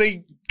 Because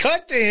they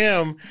cut to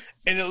him,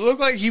 and it looked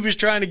like he was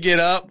trying to get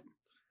up.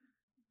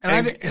 And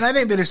I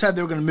think they decided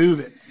they were going to move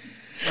it.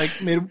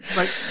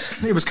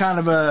 It was kind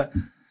of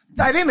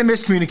I think they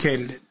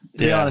miscommunicated it, to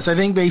be honest. I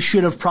think they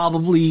should have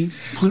probably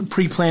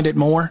pre-planned it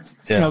more.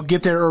 Yeah.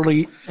 Get there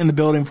early in the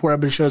building before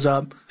everybody shows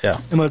up. Yeah.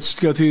 And let's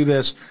go through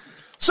this.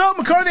 So,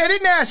 McCarthy, I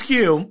didn't ask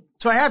you,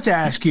 so I have to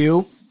ask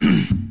you.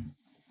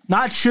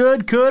 Not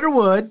should, could, or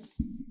would.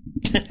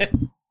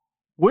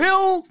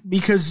 Will,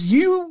 because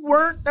you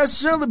weren't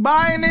necessarily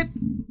buying it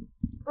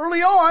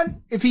early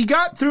on, if he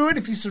got through it,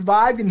 if he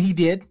survived, and he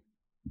did,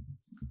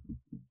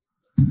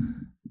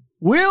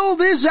 will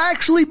this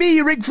actually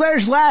be Ric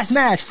Flair's last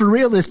match for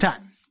real this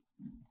time?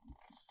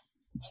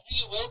 I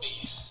think it will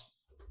be.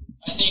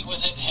 I think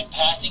with him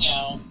passing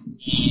out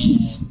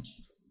and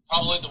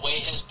probably the way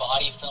his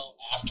body felt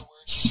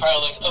afterwards, he's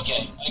probably like,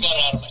 okay, I got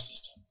it out of my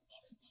system.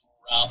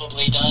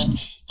 Probably done.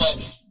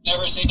 But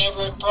never say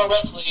never in pro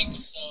wrestling,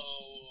 so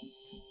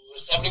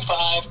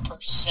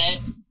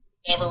 75%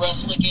 never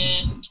wrestle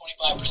again,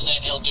 25%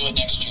 he'll do it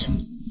next year.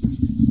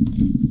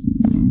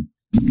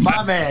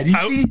 My man.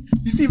 You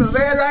see my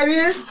man right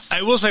here?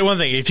 I will say one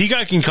thing. If he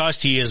got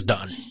concussed, he is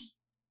done.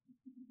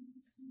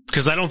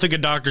 Because I don't think a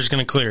doctor's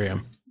going to clear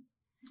him.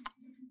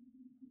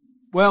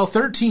 Well,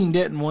 13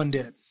 didn't, 1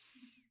 did.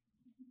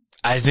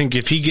 I think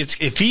if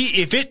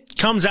it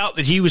comes out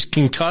that he was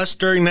concussed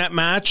during that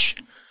match,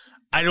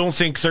 I don't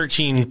think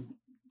 13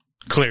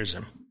 clears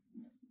him.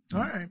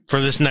 All right.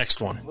 For this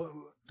next one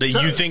that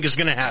you think is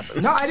going to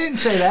happen. No, I didn't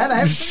say that. I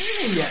haven't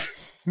seen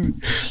it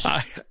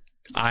yet.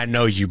 I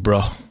know you,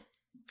 bro.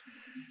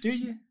 Do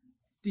you?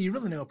 Do you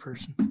really know a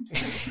person?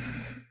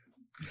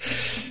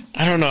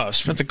 I don't know. I've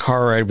spent the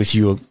car ride with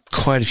you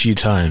quite a few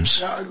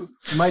times.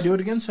 You might do it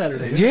again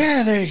Saturday.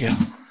 Yeah, there you go.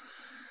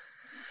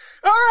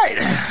 All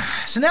right.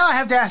 So now I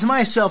have to ask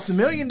myself the $1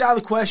 million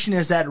question: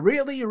 is that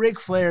really Ric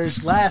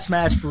Flair's last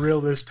match for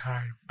real this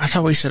time? I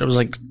thought we said it was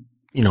like,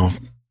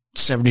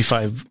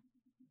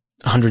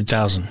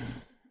 100,000.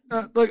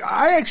 Look,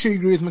 I actually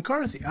agree with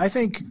McCarthy. I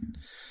think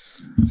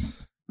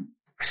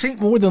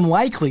more than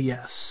likely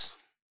yes,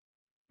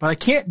 but I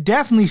can't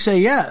definitely say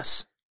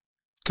yes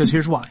because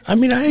here's why. I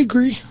mean, I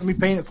agree. Let me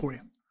paint it for you.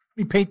 Let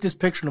me paint this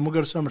picture, and then we'll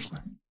go to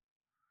SummerSlam.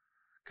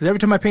 Because every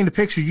time I paint a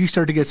picture, you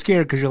start to get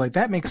scared because you're like,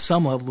 that makes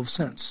some level of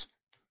sense.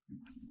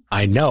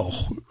 I know.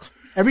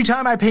 Every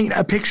time I paint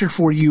a picture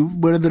for you,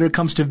 whether it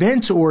comes to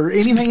Vince or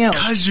anything else.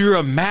 Because you're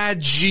a mad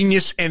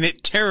genius and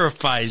it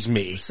terrifies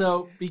me.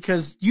 So,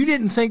 because you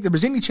didn't think there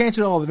was any chance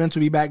at all that Vince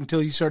would be back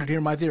until you started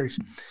hearing my theories.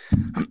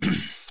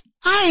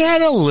 I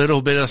had a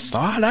little bit of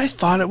thought. I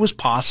thought it was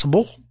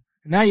possible.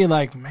 Now you're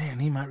like, man,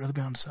 he might really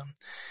be on something.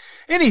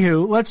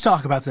 Anywho, let's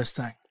talk about this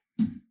thing.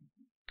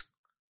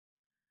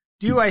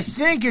 Do I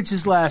think it's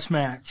his last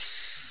match?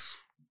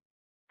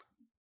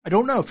 I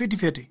don't know.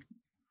 50-50.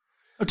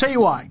 I'll tell you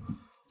why.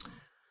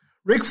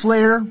 Ric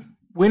Flair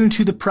went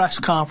into the press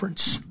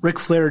conference, Ric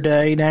Flair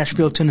Day,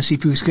 Nashville, Tennessee,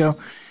 Fusco,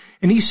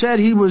 and he said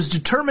he was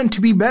determined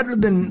to be better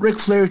than Ric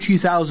Flair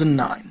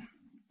 2009.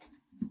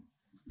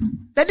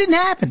 That didn't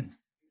happen.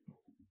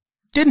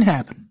 Didn't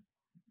happen.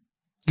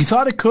 You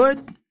thought it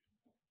could?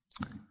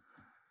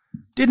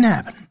 Didn't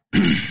happen.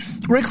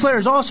 Ric Flair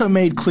has also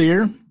made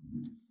clear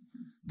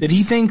that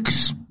he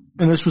thinks,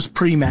 and this was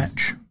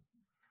pre-match,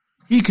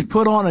 he could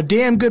put on a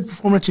damn good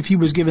performance if he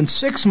was given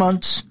 6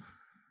 months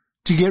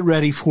to get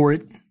ready for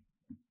it.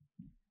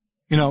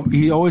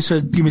 He always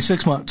said, give me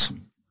 6 months.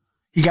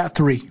 He got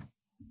 3.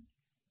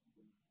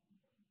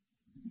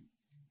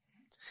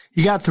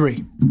 He got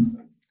 3.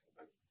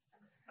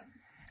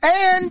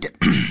 And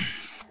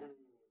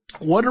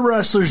what do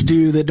wrestlers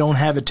do that don't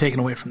have it taken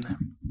away from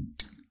them?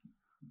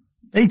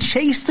 They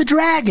chase the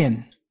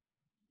dragon.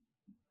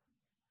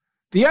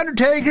 The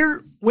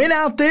Undertaker went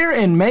out there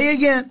and may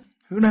again.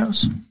 Who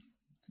knows?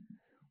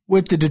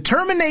 With the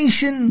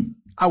determination,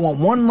 I want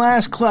one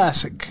last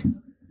classic,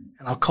 and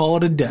I'll call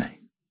it a day.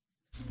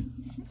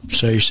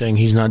 So you're saying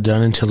he's not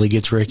done until he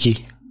gets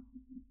Ricky?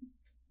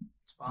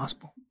 It's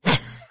possible.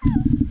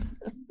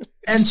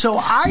 And so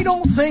I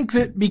don't think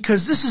that,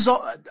 because this is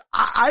all,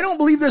 I don't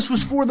believe this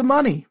was for the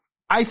money.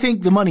 I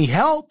think the money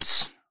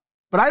helps,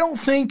 but I don't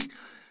think,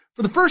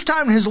 for the first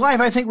time in his life,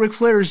 I think Ric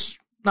Flair's,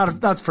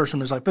 not the first time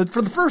in his life, but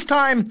for the first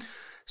time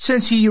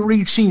since he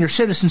reached senior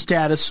citizen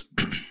status,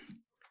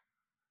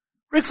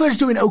 Ric Flair's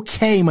doing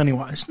okay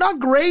money-wise. Not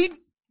great,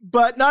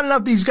 but not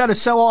enough that he's got to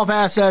sell off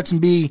assets and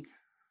be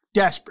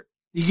desperate.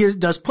 He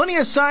does plenty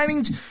of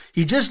signings.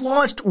 He just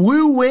launched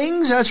Woo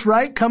Wings. That's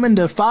right. Coming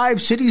to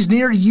 5 cities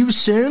near you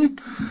soon.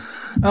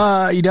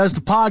 He does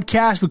the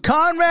podcast with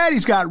Conrad.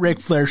 He's got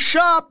Ric Flair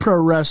Shop,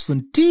 Pro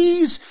Wrestling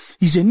Tees.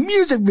 He's in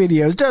music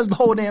videos, does the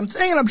whole damn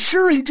thing. And I'm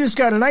sure he just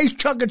got a nice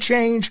chunk of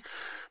change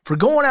for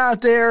going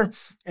out there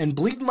and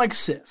bleeding like a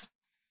sieve.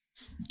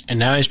 And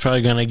now he's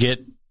probably going to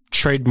get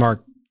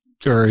trademark,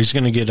 or he's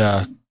going to get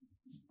I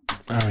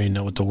don't even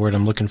know what the word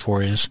I'm looking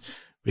for is.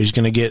 He's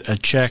going to get a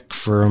check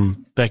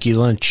from Becky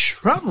Lynch.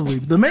 Probably.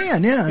 The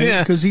man,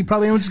 yeah. Because he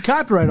probably owns the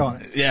copyright on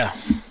it. Yeah.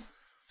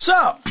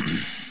 So,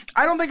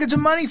 I don't think it's a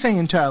money thing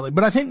entirely,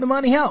 but I think the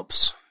money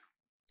helps.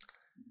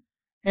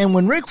 And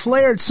when Ric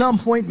Flair at some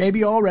point,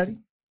 maybe already,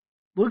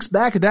 looks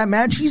back at that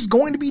match, he's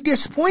going to be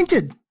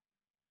disappointed.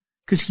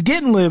 Because he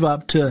didn't live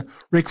up to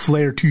Ric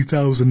Flair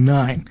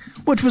 2009,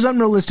 which was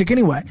unrealistic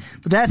anyway.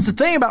 But that's the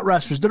thing about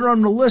wrestlers. They're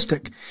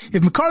unrealistic.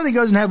 If McCarthy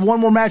goes and have one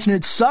more match and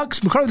it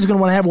sucks, McCarthy's going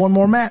to want to have one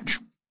more match.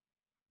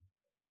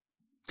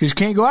 Because you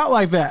can't go out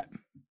like that.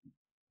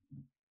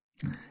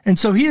 And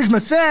so here's my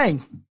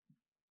thing.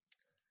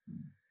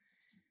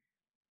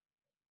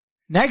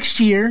 Next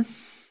year,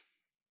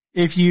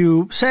 if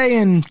you say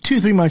in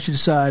 2-3 months you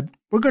decide,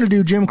 we're going to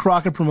do Jim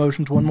Crockett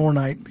Promotions one more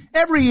night,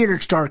 every year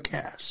at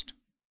StarCast.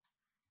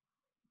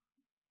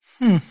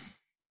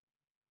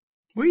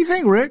 What do you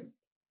think, Rick?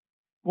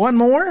 One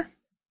more?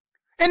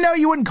 And no,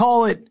 you wouldn't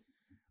call it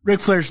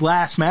Ric Flair's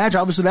last match.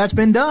 Obviously, that's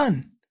been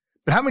done.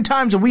 But how many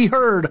times have we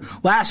heard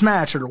last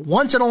match or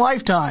once in a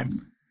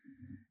lifetime?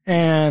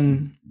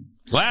 And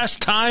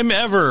last time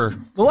ever.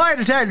 The lie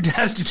detector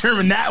has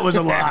determined that was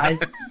a lie.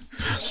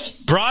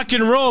 Brock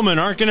and Roman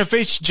aren't going to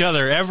face each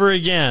other ever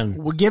again.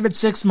 We'll give it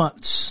 6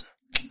 months.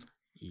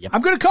 Yep.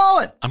 I'm going to call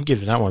it. I'm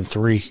giving that one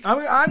 3.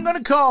 I'm going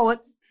to call it.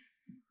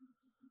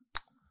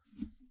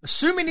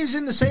 Assuming he's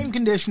in the same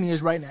condition he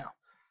is right now.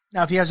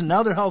 Now, if he has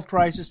another health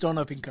crisis, don't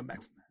know if he can come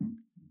back from that.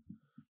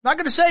 Not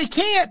going to say he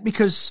can't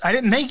because I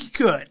didn't think he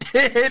could.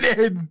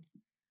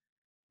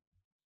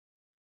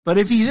 But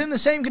if he's in the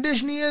same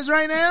condition he is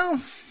right now,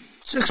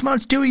 6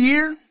 months to a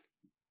year,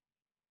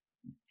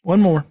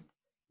 one more.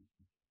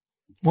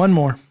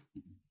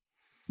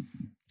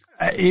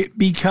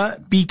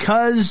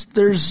 Because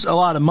there's a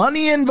lot of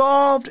money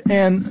involved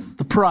and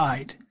the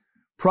pride.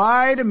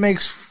 Pride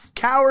makes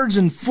cowards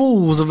and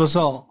fools of us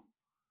all.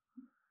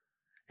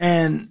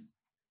 And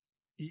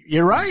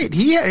you're right.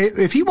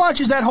 If he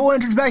watches that whole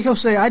entrance back, he'll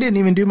say, I didn't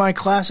even do my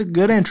classic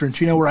good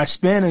entrance, where I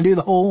spin and do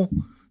the whole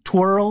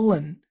twirl.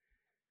 And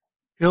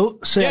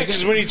he'll say, yeah,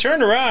 because when he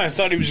turned around, I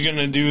thought he was going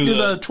to do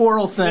the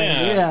twirl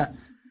thing. Yeah.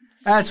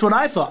 That's what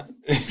I thought.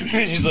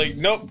 He's like,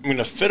 nope, I'm going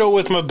to fiddle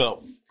with my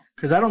belt.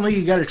 Because I don't think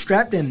you got it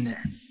strapped in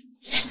there.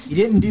 You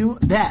didn't do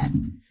that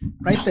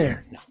right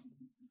there. No.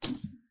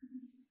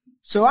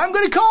 So I'm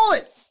going to call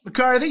it,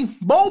 McCarthy.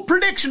 Bold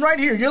prediction right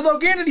here. Your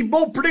Loganity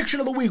bold prediction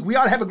of the week. We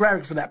ought to have a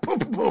graphic for that. Boom,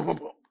 boom, boom, boom,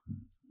 boom.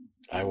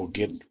 I will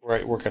get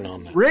right working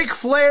on that. Ric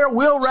Flair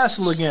will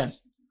wrestle again.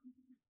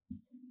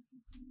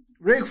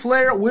 Ric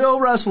Flair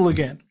will wrestle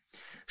again.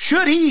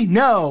 Should he?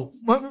 No.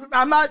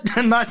 I'm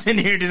not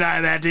sitting here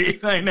denying that,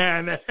 dude. Like, nah.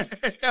 I'm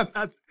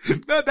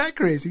not that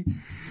crazy.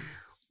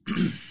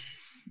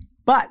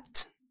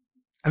 But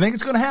I think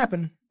it's going to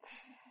happen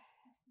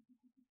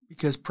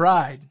because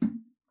Pride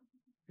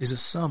is a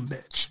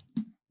sumbitch.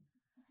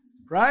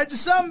 Pride's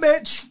a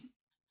sumbitch.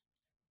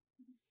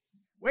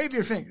 Wave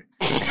your finger.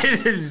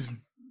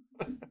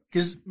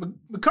 Because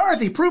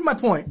McCarthy proved my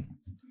point.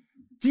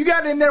 If you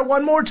got in there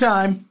one more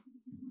time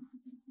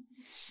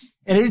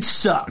and it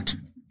sucked,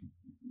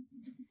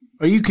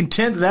 are you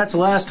content that that's the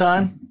last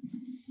time?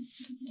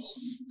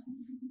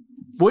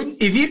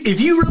 Wouldn't if you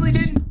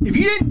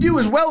didn't do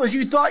as well as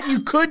you thought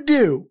you could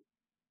do,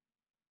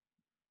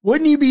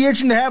 wouldn't you be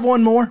itching to have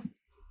one more?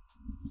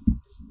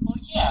 Well,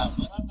 yeah,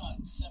 but I'm not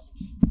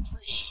 73.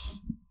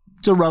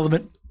 It's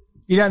irrelevant.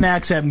 You doesn't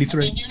act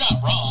 73. I mean, you're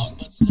not wrong,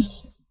 but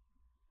still.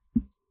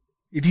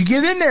 If you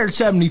get in there at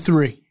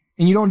 73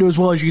 and you don't do as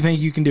well as you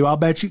think you can do, I'll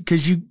bet you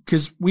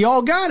because we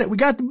all got it. We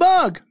got the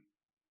bug.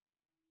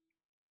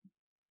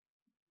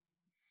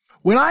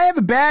 When I have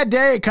a bad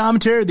day at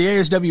commentary at the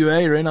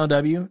ASWA or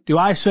NLW, do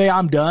I say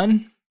I'm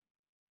done?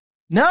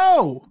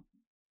 No.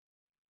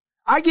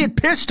 I get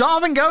pissed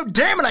off and go,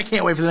 damn it, I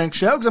can't wait for the next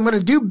show because I'm going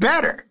to do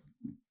better.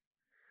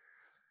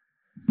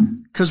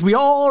 Because we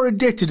all are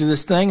addicted to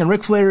this thing, and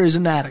Ric Flair is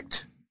an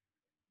addict.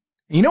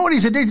 And you know what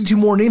he's addicted to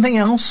more than anything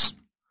else?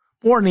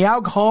 More than the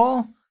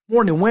alcohol,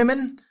 more than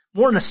women,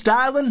 more than the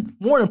styling,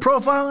 more than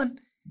profiling?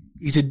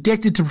 He's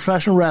addicted to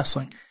professional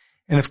wrestling.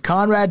 And if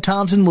Conrad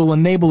Thompson will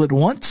enable it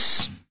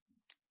once,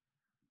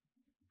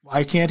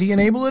 why can't he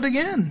enable it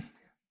again?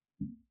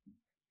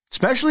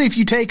 Especially if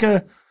you take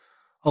a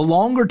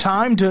longer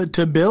time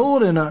to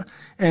build and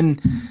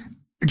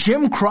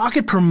Jim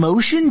Crockett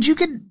Promotions, you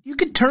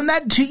could turn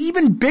that to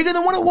even bigger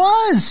than what it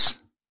was.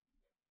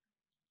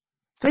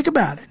 Think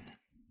about it.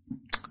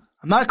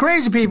 I'm not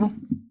crazy, people.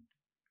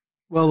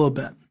 Well, a little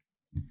bit.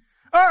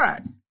 All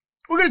right.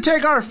 We're going to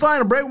take our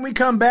final break. When we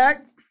come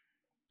back,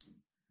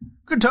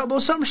 we're going to talk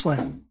about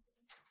SummerSlam.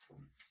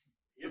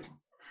 Yep.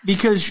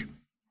 Because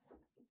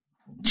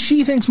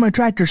she thinks my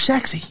tractor's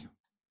sexy.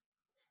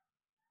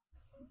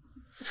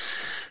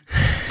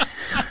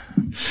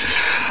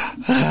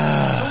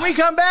 When we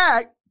come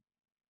back,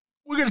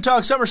 we're going to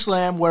talk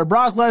SummerSlam, where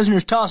Brock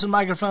Lesnar's tossing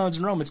microphones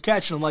and Roman's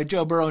catching them like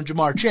Joe Burrow and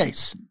Jamar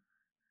Chase.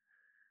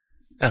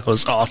 That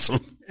was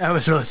awesome. That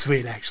was really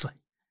sweet, actually.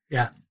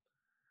 Yeah.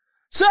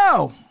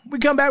 So, we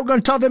come back, we're going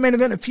to talk that main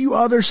event, a few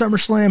other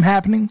SummerSlam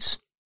happenings,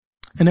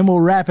 and then we'll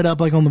wrap it up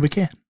like only we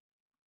can.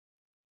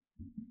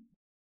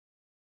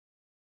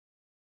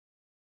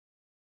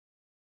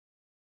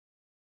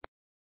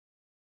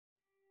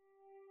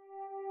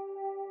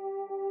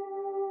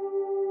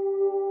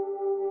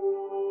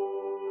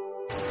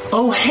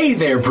 Oh, hey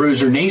there,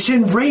 Bruiser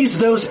Nation. Raise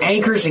those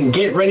anchors and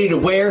get ready to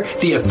wear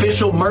the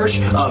official merch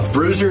of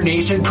Bruiser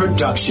Nation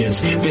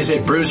Productions.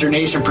 Visit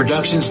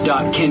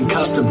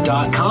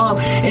BruiserNationProductions.KinCustom.com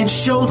and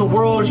show the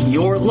world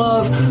your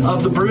love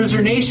of the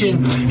Bruiser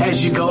Nation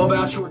as you go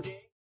about your day.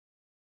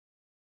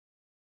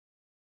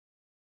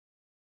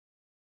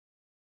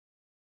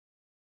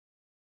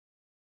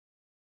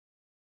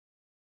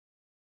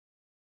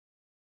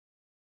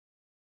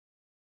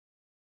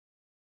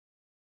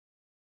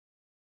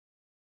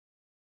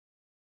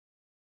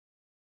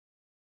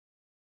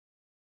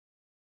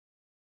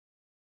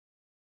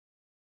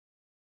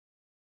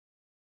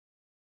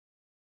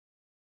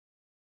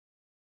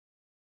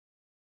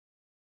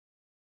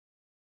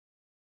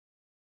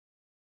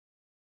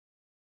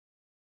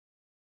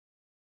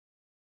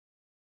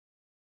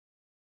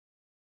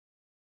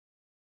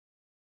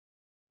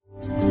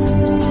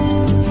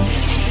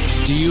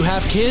 Do you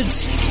have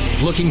kids?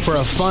 Looking for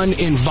a fun,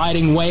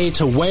 inviting way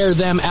to wear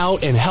them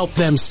out and help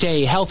them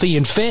stay healthy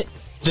and fit?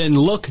 Then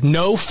look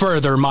no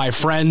further, my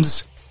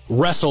friends.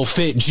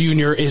 WrestleFit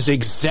Jr. is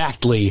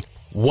exactly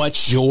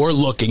what you're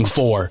looking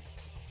for.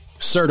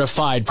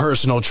 Certified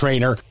personal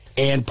trainer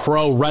and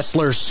pro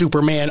wrestler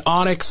Superman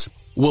Onyx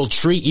will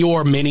treat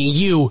your mini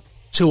you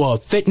to a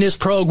fitness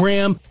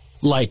program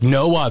like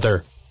no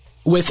other.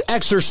 With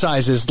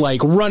exercises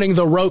like running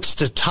the ropes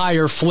to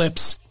tire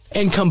flips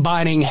and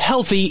combining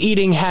healthy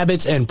eating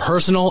habits and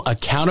personal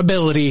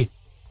accountability,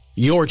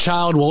 your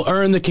child will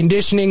earn the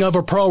conditioning of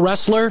a pro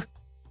wrestler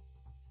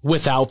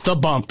without the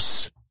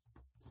bumps.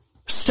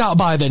 Stop Stop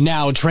by the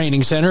Now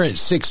Training Center at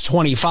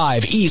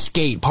 625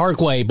 Eastgate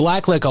Parkway,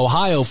 Blacklick,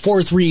 Ohio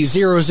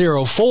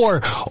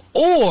 43004,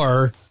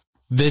 or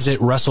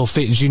visit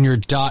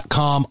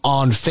WrestleFitJunior.com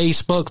on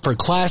Facebook for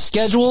class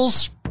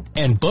schedules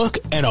and book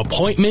an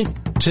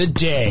appointment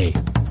today.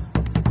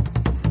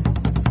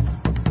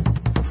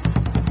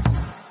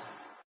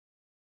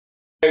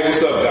 Hey,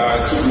 what's up,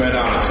 guys? Superman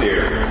Onyx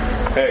here.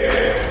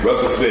 Hey,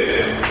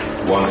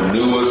 WrestleFit, one of the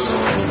newest,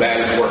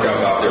 baddest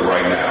workouts out there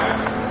right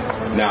now.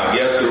 Now,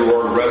 yes, the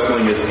word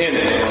wrestling is in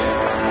it,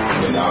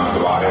 and I'm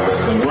providing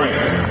wrestling ring,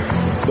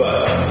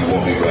 but you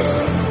won't be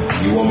wrestling.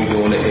 You won't be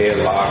doing the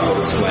headlocks or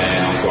the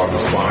slams or the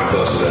spine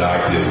clusters that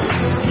I do.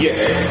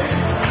 Yeah,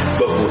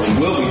 but what you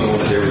will be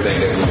doing is everything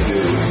that we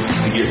do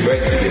to get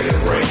ready to get in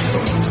the ring,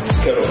 from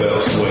kettlebell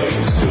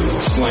swings to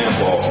slam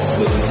balls,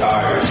 flipping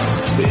tires,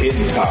 to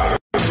hitting tires,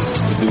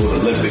 to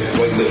doing Olympic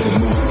weightlifting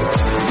movements.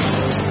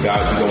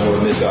 Guys, you don't want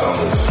to miss out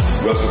on this.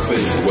 WrestleFit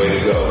is the way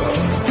to go.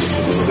 Get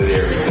a little bit of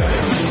everything.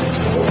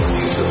 Hope to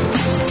see you soon.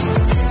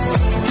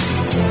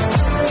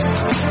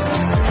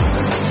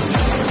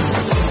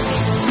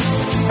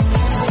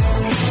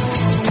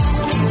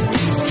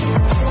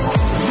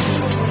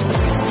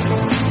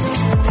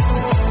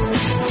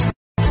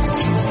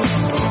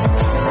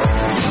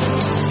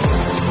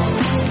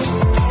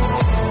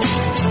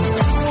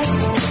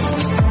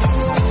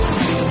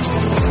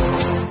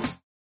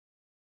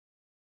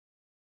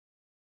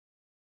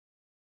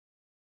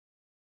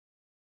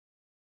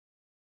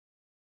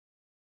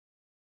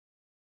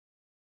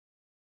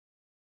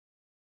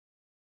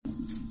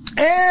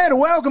 And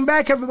welcome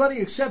back, everybody,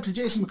 except to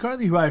Jason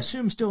McCarthy, who I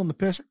assume is still in the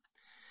pisser.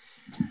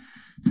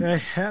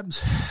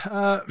 Happens.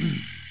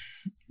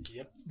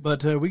 Yep.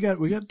 But we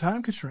got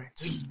time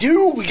constraints. We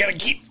do. We gotta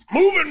keep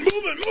moving.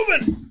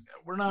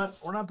 We're not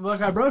the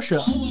Buckeye Bro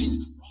Show.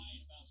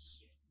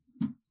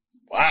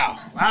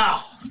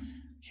 Wow.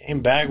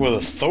 Came back with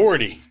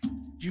authority.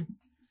 Did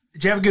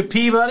you have a good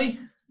pee, buddy?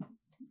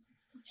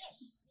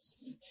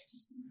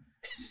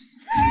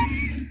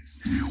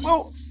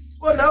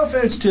 Well, no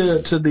offense to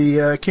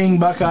the King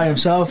Buckeye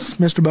himself,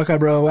 Mr. Buckeye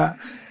Bro,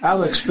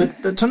 Alex,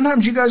 but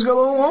sometimes you guys go a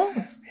little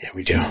long. Yeah,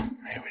 we do.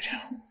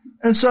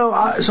 And so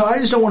I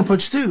just don't want to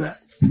put you through that.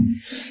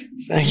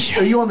 Thank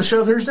you. Are you on the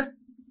show Thursday?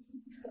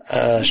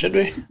 Should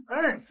we?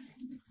 All right.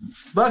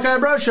 Buckeye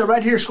Bro Show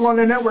right here, School on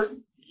the Network.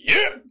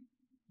 Yep.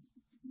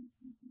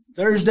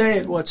 Thursday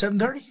at what,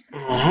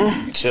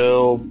 7:30?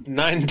 Till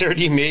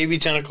 9:30, maybe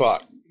 10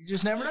 o'clock. You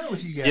just never know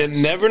with you guys. You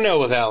never know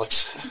with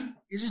Alex.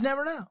 You just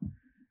never know.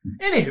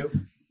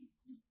 Anywho,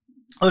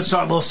 let's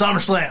talk a little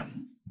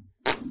SummerSlam.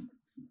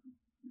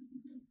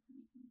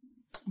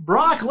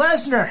 Brock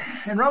Lesnar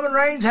and Roman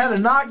Reigns had a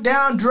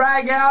knockdown,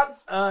 drag out.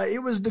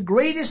 It was the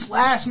greatest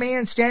last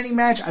man standing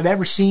match I've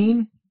ever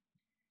seen,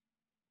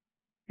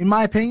 in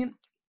my opinion.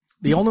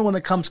 The only one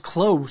that comes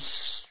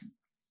close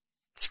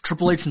is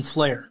Triple H and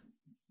Flair.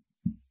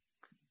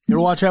 You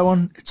ever watch that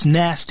one? It's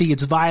nasty,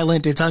 it's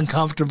violent, it's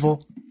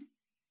uncomfortable.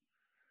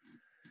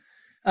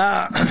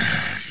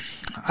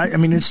 I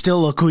mean, it's still a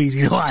little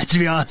queasy to watch, to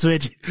be honest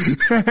with you.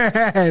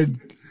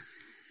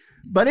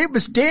 But it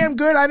was damn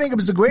good. I think it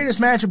was the greatest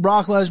match of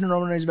Brock Lesnar and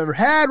Roman Reigns have ever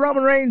had.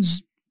 Roman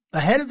Reigns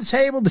ahead of the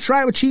table, the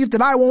tribal chief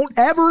that I won't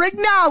ever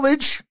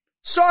acknowledge.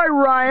 Sorry,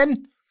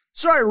 Ryan.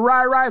 Sorry,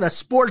 Rai, the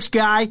sports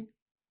guy.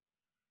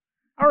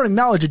 I don't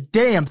acknowledge a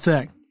damn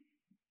thing.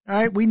 All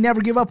right? We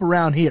never give up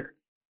around here.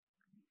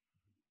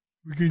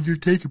 We're going to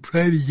take a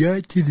private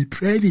yacht to the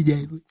private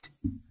island.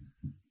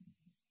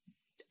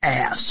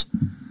 Ass.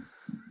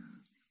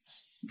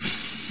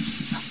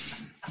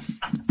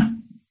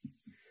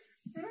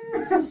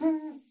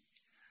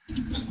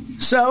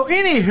 So,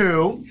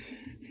 anywho,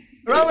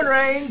 Roman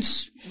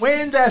Reigns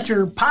wins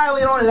after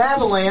piling on an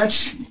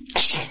avalanche.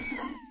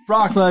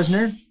 Brock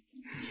Lesnar.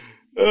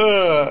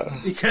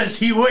 Because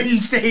he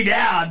wouldn't stay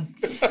down.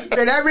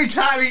 And every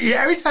time he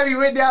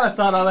went down, I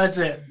thought, oh, that's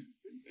it.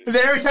 And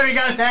then every time he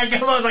got back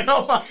up, I was like,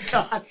 oh my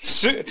God.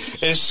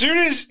 As soon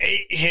as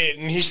 8 hit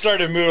and he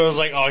started moving, I was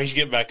like, oh, he's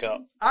getting back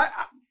up.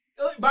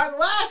 By the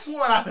last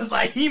one, I was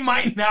like, he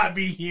might not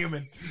be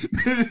human.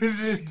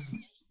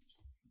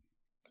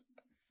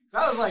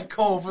 That was like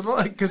Cole,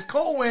 because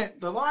Cole went,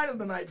 the line of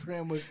the night for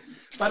him was,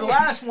 by the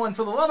last one,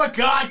 for the love of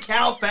God,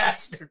 count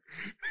faster.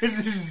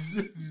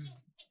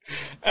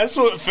 That's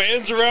what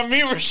fans around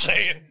me were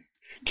saying.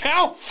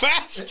 Count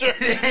faster.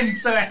 And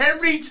so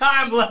every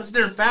time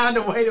Lesnar found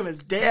a way to his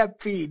damn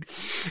feed,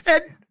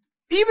 and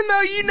even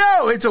though you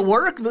know it's a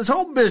work, this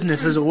whole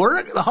business is a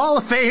work, the Hall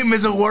of Fame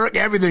is a work,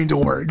 everything's a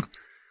work.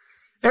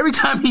 Every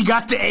time he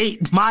got to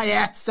 8, my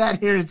ass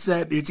sat here and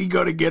said, is he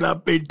going to get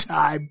up in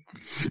time?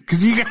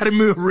 Because you got to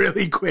move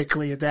really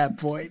quickly at that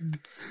point.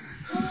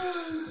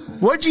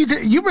 What'd you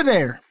think? You were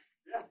there.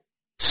 Yeah.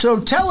 So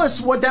tell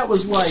us what that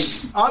was like.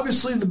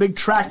 Obviously, the big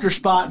tractor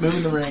spot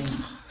moving the ring.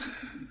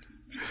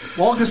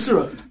 Walk us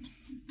through it.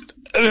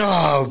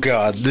 Oh,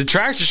 God. The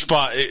tractor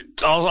spot,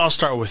 I'll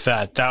start with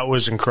that. That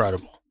was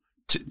incredible.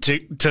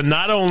 To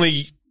not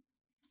only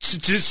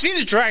to see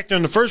the tractor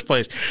in the first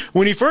place.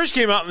 When he first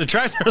came out in the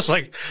tractor, I was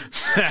like,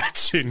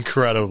 that's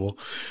incredible.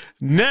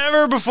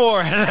 Never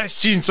before had I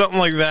seen something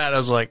like that. I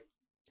was like,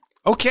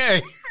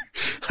 okay.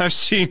 I've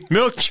seen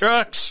milk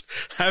trucks.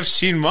 I've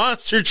seen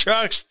monster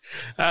trucks.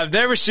 I've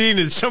never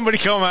seen somebody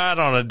come out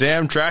on a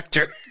damn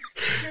tractor.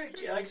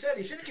 Like I said,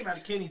 he should have came out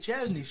of Kenny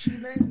Chesney. She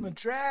made my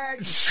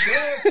tracks.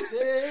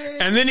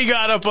 And then he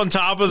got up on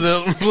top of the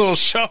little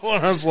shovel,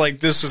 and I was like,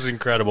 this is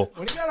incredible.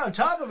 When he got on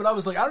top of it, I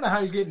was like, I don't know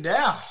how he's getting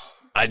down.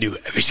 I knew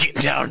he's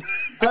getting down.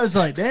 I was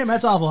like, damn,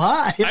 that's awful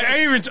high.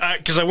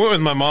 Because I went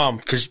with my mom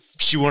because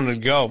she wanted to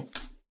go.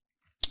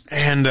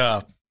 And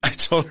I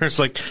told her, it's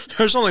like,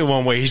 there's only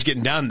one way he's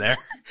getting down there.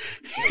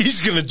 He's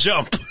going to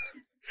jump.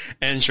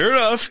 And sure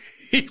enough,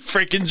 he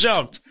freaking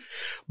jumped.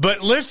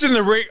 But lifting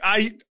the rig,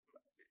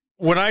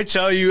 when I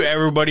tell you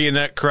everybody in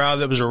that crowd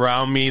that was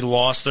around me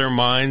lost their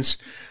minds,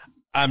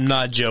 I'm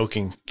not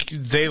joking.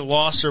 They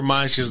lost their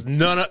minds because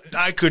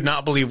I could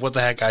not believe what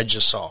the heck I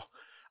just saw.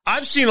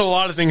 I've seen a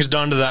lot of things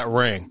done to that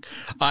ring.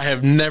 I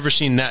have never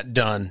seen that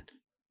done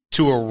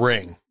to a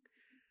ring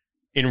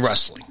in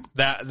wrestling.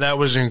 That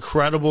was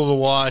incredible to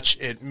watch.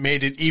 It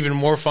made it even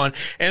more fun.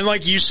 And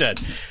like you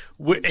said,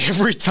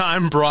 every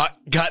time Brock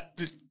got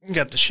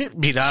the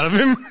shit beat out of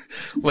him,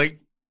 like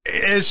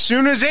as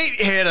soon as 8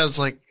 hit, I was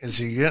like, is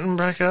he getting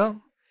back up?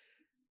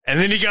 And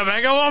then he got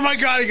back up. Oh my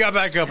God, he got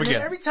back up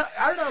again. Every time,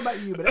 I don't know about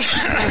you, but every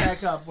time he got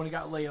back up when he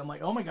got laid, I'm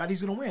like, oh my God,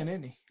 he's going to win,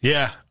 isn't he?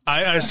 Yeah,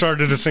 I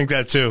started to think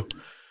that too.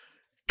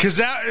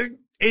 Cause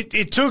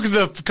it took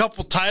the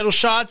couple title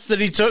shots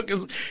that he took.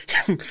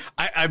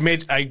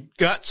 I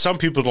got some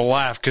people to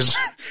laugh because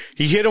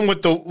he hit him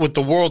with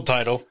the world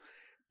title,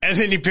 and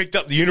then he picked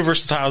up the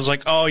universal title. I was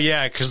like, oh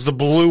yeah, because the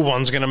blue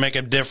one's gonna make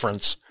a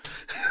difference.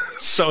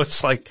 So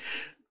it's like,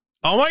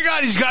 oh my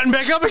God, he's gotten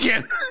back up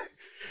again.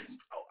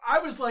 I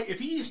was like, if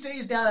he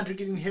stays down after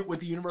getting hit with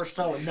the universal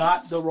title and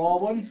not the Raw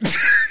one,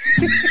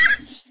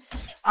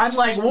 I'm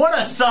like, what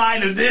a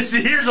sign of this.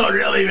 Here's what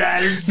really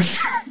matters.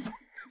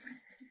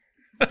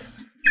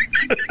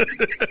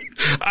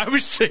 I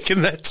was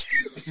thinking that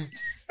too.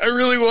 I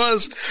really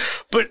was.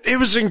 But it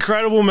was an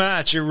incredible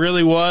match. It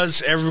really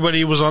was.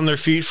 Everybody was on their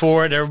feet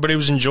for it. Everybody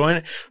was enjoying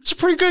it. It's a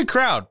pretty good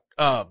crowd.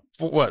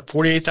 What,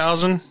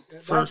 48,000?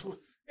 That's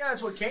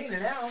what Kane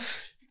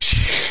announced.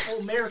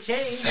 Old Mayor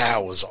Kane.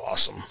 That was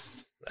awesome.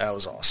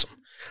 But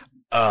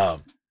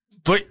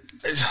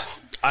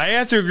I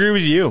have to agree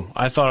with you.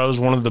 I thought it was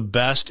one of the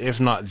best, if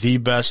not the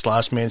best,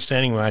 last man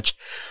standing match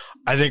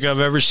I think I've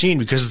ever seen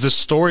because of the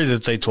story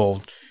that they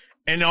told.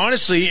 And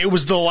honestly, it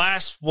was the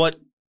last,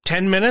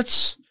 10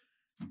 minutes?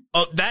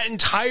 That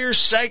entire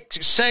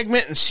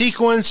segment and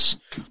sequence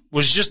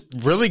was just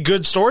really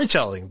good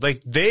storytelling.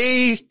 Like,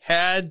 they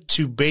had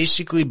to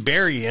basically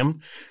bury him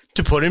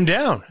to put him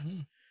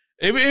down.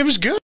 It was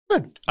good.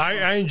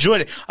 I enjoyed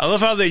it. I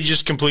love how they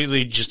just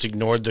completely just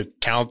ignored the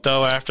count,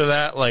 though, after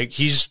that. Like,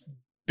 he's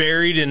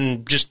buried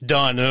and just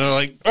done. And they're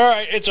like, all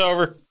right, it's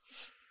over.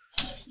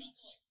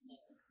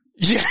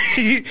 Yeah,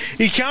 he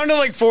counted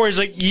like 4. He's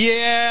like,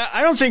 yeah,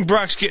 I don't think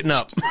Brock's getting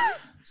up.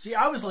 See,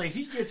 I was like, if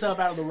he gets up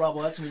out of the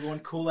rubble, that's going to be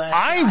one cool ass.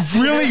 I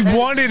really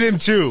wanted him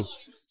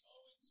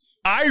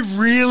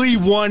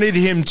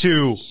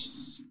to.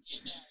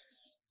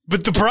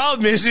 But the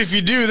problem is, if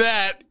you do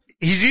that,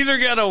 he's either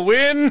got to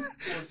win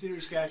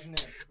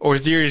or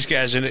Theory's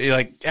cashing in.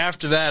 Like,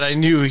 after that, I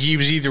knew he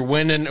was either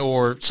winning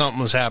or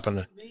something was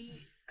happening.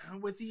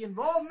 With the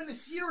involvement of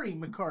Theory,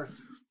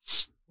 McCarthy,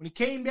 when he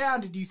came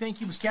down, did you think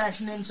he was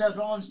cashing in Seth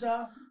Rollins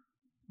style?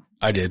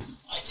 I did.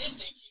 I did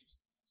think he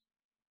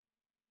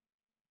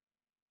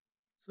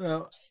was.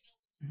 So,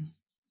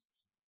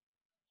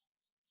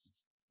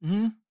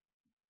 What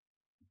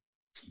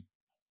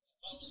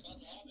was about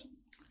to happen?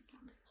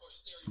 Of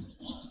course, Theory would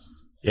have lost.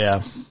 Yeah.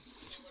 They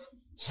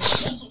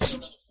would have also go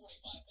another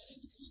 45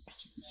 minutes because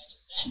could you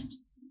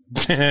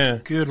imagine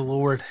that? good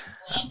Lord.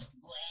 Brock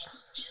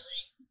grabs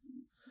Theory.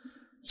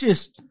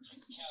 Just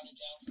Counted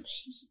down for 8.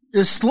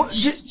 just one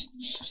hand.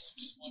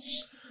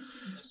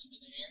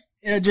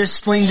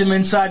 Just slings him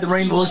inside the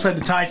ring that looks like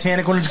the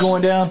Titanic when it's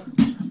going down.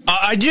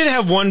 I did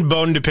have one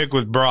bone to pick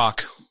with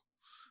Brock.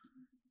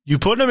 You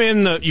put him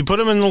in the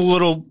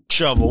little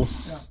shovel,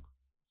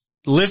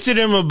 lifted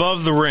him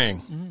above the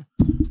ring.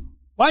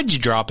 Why'd you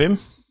drop him?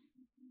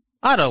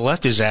 I'd have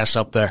left his ass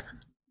up there.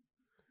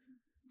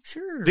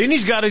 Sure. Then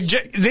he's got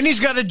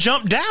to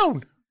jump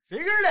down.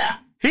 Figure it out.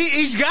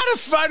 He's got to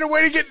find a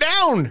way to get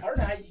down. I don't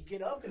know how you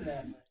get up in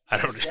that. I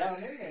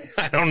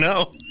don't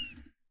know.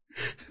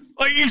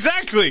 Like,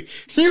 exactly.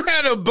 You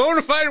had a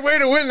bona fide way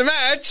to win the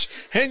match,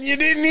 and you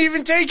didn't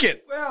even take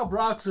it. Well,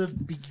 Brock's a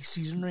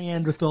seasoned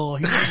Neanderthal.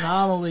 He's an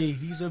anomaly.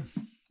 He's a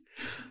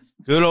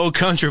good old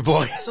country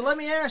boy. So let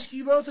me ask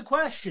you both a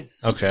question.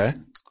 Okay.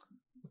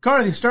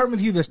 McCarthy, starting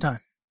with you this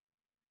time.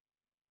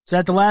 Is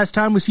that the last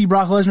time we see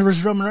Brock Lesnar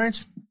versus Roman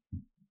Reigns?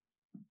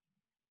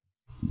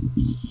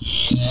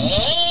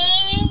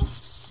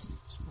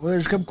 Yes. Well,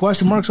 there's a couple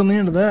question marks on the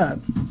end of that.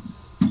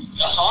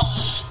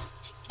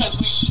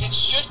 Because it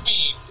should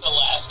be the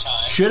last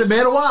time. Should have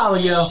been a while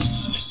ago.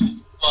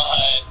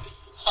 But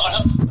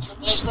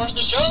first run of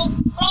the show,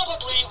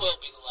 probably will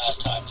be the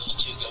last time those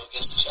two go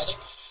against each other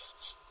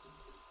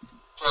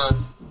for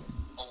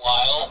a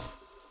while.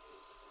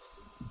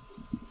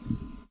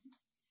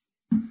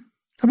 How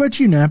about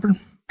you, Napper?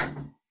 I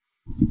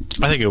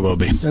think it will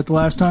be. Is that the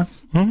last time?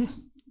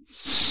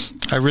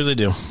 I really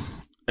do.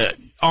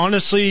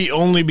 Honestly,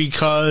 only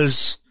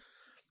because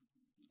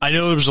I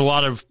know there was a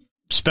lot of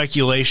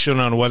speculation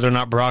on whether or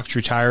not Brock's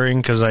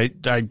retiring, because I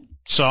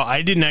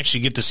didn't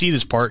actually get to see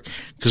this part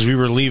because we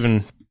were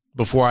leaving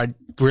before I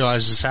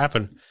realized this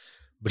happened.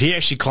 But he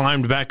actually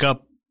climbed back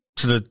up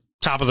to the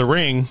top of the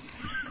ring,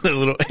 the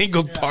little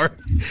angled part,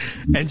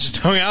 and just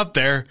hung out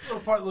there. The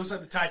little part that looks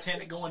like the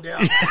Titanic going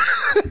down.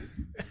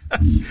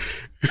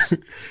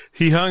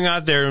 He hung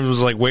out there and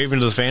was like waving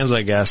to the fans,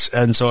 I guess.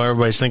 And so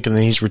everybody's thinking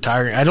that he's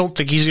retiring. I don't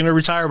think he's going to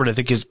retire, but I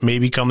think he's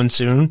maybe coming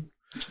soon.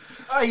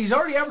 He's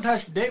already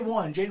advertised for day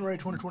one, January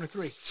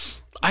 2023.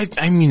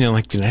 I mean, in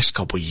like the next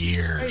couple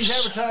years.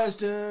 He's advertised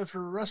for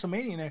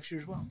WrestleMania next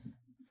year as well.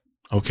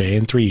 Okay,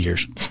 in 3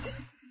 years.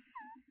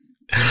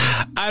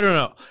 I don't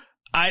know.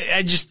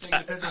 I just. It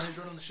depends on who's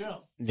running the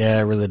show. Yeah,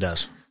 it really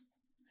does.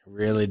 It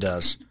really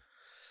does.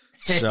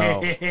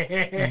 So,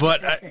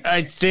 but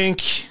I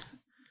think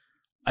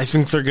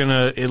they're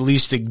gonna at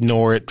least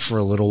ignore it for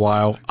a little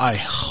while. I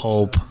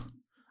hope.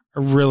 I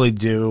really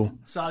do.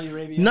 Saudi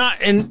Arabia.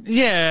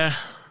 Yeah.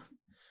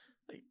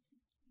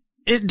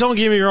 Don't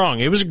get me wrong.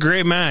 It was a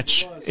great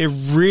match. It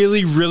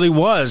really, really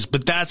was.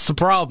 But that's the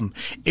problem.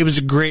 It was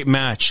a great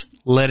match.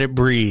 Let it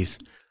breathe.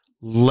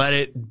 Let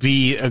it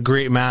be a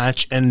great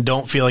match, and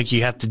don't feel like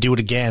you have to do it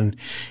again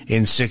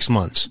in 6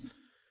 months.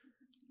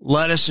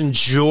 Let us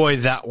enjoy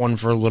that one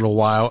for a little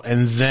while,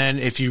 and then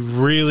if you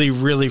really,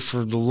 really,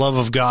 for the love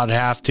of God,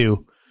 have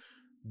to,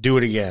 do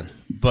it again.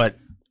 But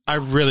I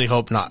really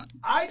hope not.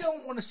 I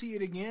don't want to see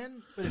it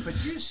again, but if I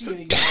do see it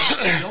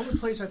again, the only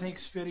place I think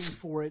is fitting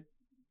for it,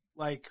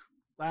 like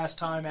last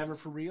time ever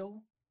for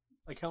real,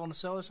 like Hell in a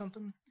Cell or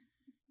something,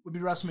 would be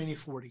WrestleMania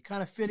 40.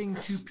 Kind of fitting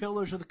two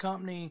pillars of the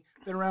company,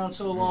 been around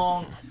so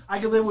long. I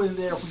could live with it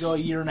there if we go a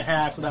year and a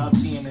half without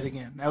seeing it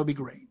again. That would be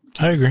great.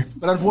 I agree.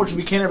 But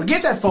unfortunately, we can't ever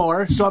get that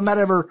far, so I'm not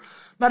ever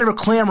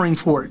clamoring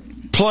for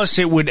it. Plus,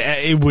 it would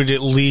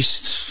at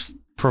least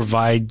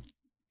provide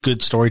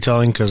good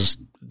storytelling, because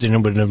then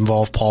it would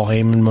involve Paul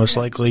Heyman most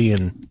likely,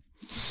 and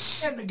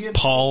again,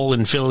 Paul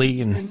and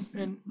Philly, and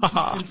in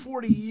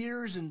 40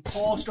 years, and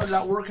Paul started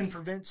out working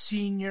for Vince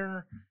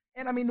Sr.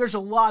 And I mean, there's a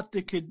lot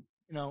that could,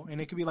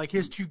 and it could be like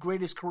his two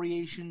greatest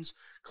creations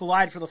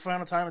collide for the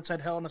final time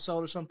inside Hell in a Cell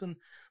or something.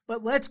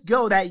 But let's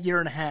go that year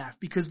and a half,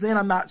 because then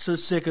I'm not so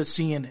sick of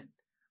seeing it.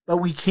 But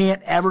we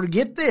can't ever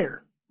get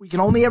there. We can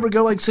only ever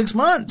go like 6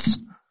 months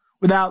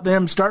without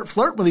them start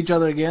flirting with each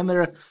other again.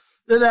 They're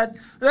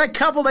that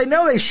couple. They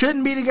know they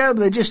shouldn't be together,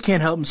 but they just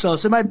can't help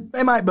themselves.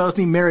 They might both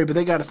be married, but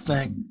they got a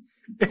thing.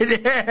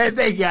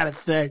 They got a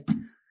thing.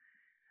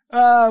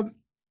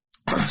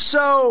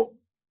 So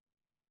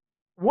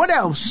what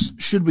else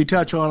should we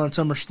touch on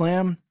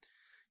SummerSlam?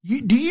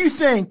 Do you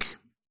think,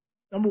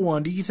 number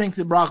one, do you think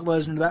that Brock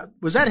Lesnar,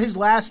 was that his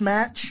last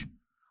match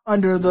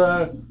under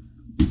the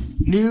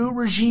new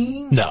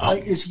regime? No.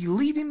 Like, is he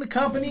leaving the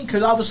company?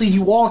 Because obviously he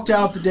walked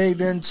out the day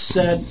Vince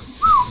said.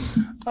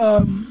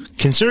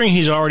 Considering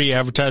he's already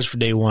advertised for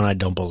day one, I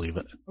don't believe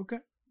it. Okay.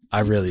 I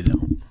really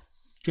don't.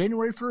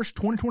 January 1st,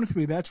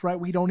 2023. That's right.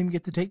 We don't even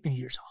get to take New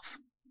Year's off.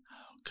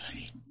 Oh,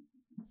 goody.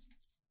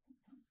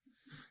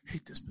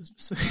 Hate this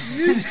business.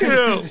 You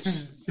do.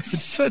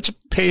 It's such a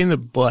pain in the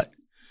butt.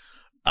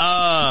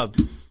 I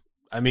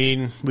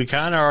mean, we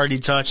kind of already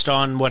touched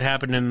on what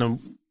happened in the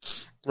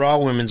Raw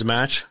women's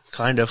match.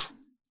 Kind of.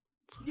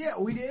 Yeah,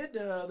 we did.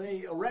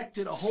 They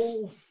erected a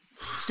whole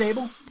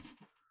stable.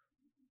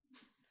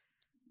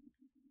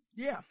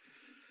 Yeah.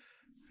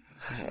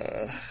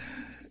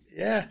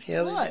 Yeah.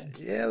 What?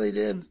 They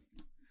did.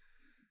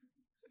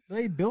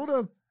 They built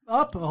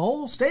up a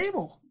whole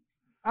stable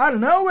out of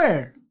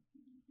nowhere.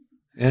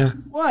 Yeah.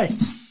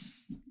 What?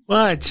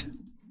 What?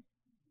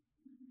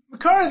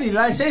 McCarthy, did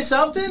I say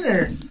something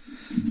or? Nothing.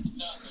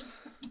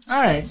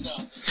 All right.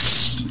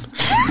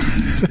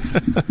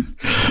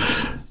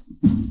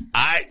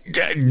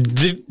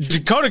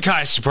 Dakota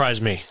Kai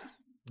surprised me.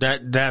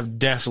 That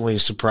definitely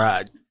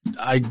surprised.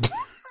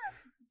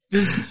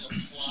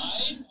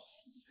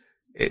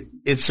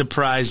 It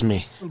surprised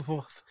me.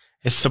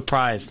 It's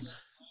surprised.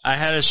 I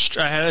had a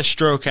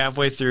stroke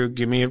halfway through.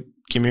 Give me a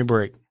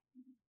break.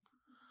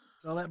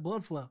 All that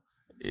blood flow.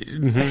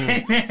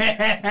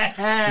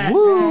 Mm-hmm.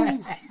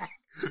 Woo!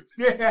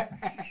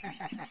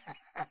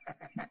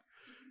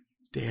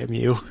 Damn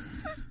you!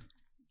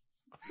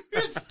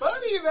 It's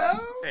funny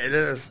though. It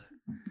is.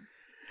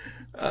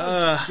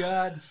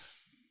 God.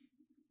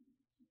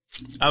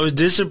 I was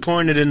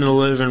disappointed in the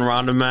Liv and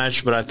Ronda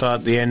match, but I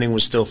thought the ending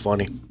was still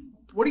funny.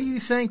 What do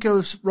you think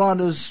of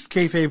Ronda's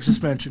kayfabe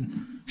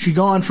suspension? She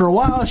gone for a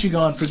while? She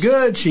gone for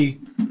good?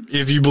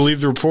 If you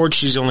believe the report,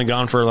 she's only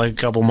gone for like a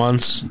couple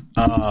months.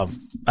 I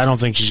don't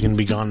think she's going to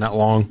be gone that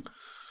long.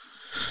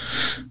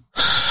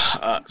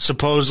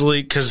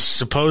 Supposedly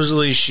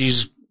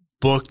she's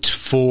booked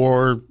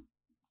for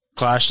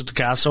Clash at the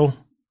Castle.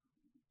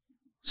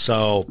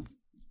 So,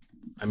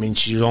 I mean,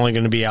 she's only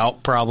going to be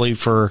out probably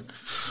for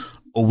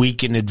a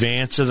week in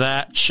advance of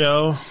that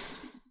show.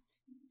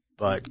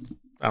 But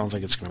I don't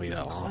think it's going to be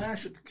that long.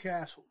 Clash at the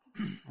Castle.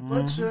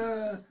 Let's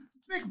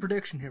make a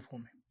prediction here for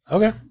me.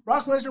 Okay.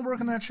 Brock Lesnar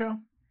working that show?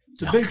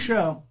 It's a big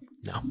show.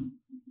 No.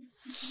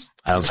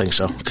 I don't think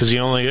so. Because the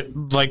only,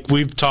 like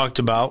we've talked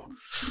about,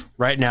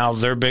 right now,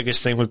 their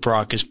biggest thing with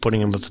Brock is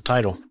putting him with the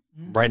title.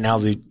 Right now,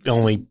 the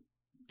only,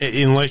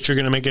 unless you're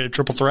going to make it a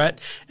triple threat,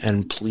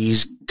 and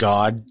please,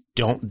 God,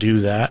 don't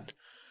do that.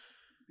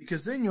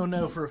 Because then you'll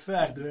know for a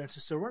fact that it's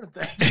just a running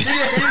thing.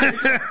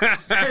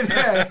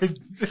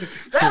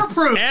 That'll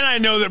prove. And I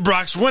know that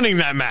Brock's winning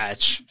that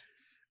match.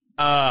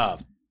 That'll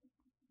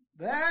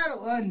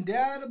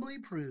undoubtedly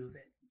prove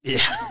it.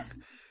 Yeah.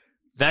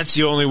 That's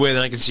the only way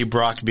that I can see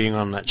Brock being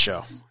on that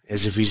show,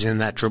 is if he's in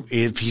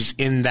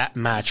that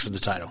match for the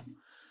title.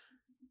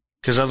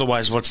 Because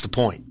otherwise, what's the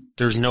point?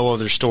 There's no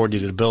other story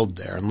to build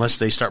there, unless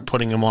they start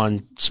putting him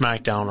on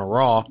SmackDown or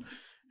Raw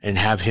and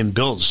have him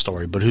build a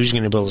story. But who's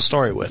going to build a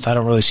story with? I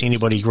don't really see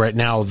anybody right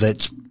now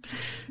that's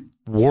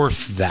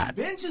worth that.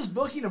 Vince's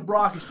booking of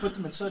Brock has put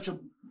them in such a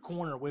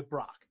corner with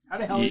Brock. How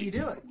the hell do you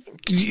do it?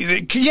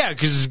 Yeah,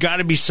 because there's got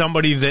to be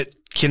somebody that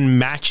can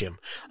match him.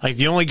 Like,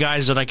 the only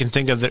guys that I can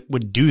think of that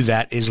would do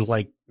that is,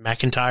 like,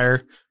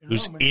 McIntyre,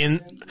 who's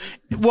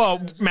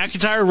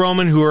McIntyre,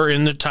 Roman, who are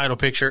in the title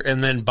picture,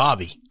 and then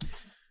Bobby.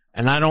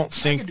 And I don't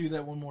think... I could do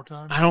that one more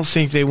time. I don't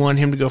think they want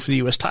him to go for the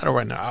U.S. title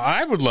right now.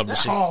 I would love to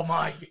see it. Oh,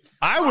 my...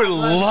 I would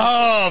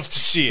love to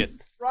see it.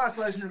 Brock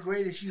Lesnar,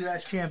 greatest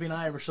U.S. champion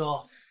I ever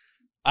saw.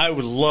 I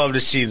would love to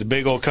see the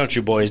big old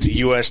country boy as the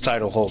U.S.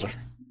 title holder.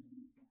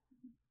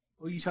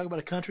 Well, you talk about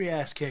a country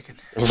ass kicking.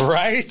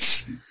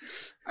 Right?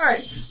 All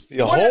right.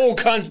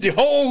 The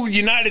whole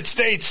United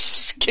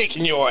States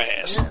kicking your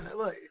ass. Yeah,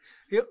 look,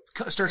 it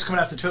starts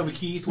coming after Toby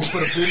Keith. We'll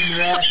put a boot in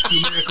your ass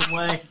the American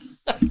way.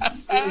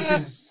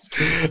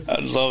 I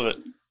love it.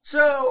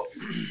 So,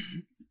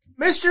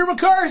 Mr.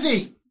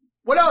 McCarthy,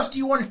 what else do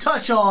you want to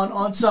touch on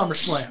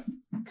SummerSlam?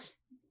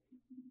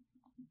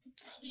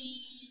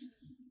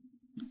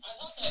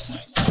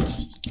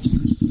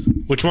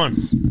 Which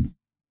one?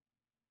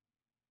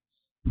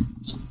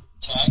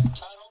 Tag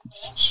title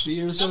match? The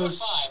Usos. Number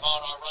 5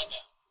 on our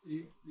rundown.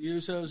 The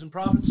Usos and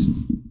Profits?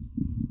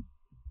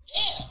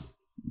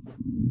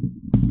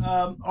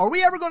 Yeah. Are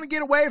we ever going to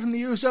get away from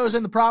the Usos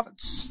and the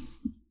Profits?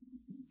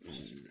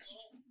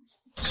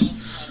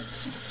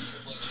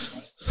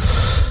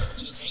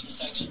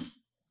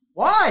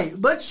 Why?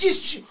 Let's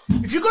just...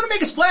 If you're going to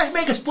make a splash,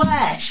 make a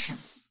splash.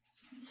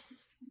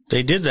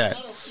 They did that.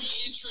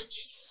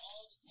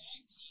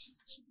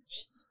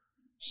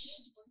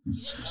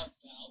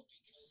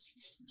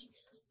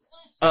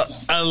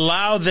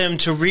 Allow them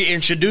to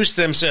reintroduce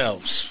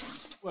themselves.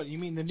 What, you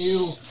mean the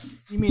new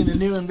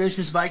and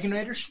vicious Viking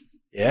Raiders?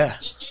 Yeah.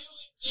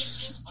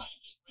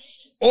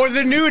 Or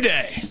the New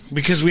Day,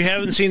 because we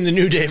haven't seen the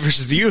New Day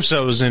versus the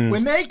Usos in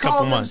a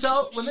couple months.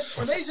 When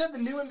they said the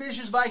new and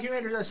vicious Viking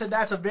Raiders, I said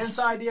that's a Vince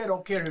idea. I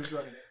don't care who's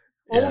running it.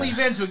 Yeah. Only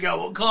Vince would go,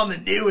 we'll call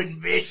them the new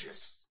and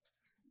vicious.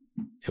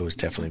 It was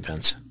definitely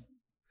Vince.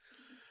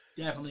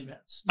 Definitely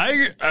Vince.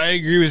 I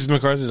agree with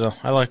McCarthy, though.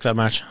 I liked that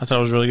match. I thought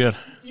it was really good.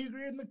 Do you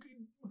agree with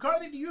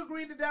McCarthy? Do you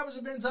agree that was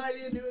a Vince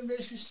idea, new and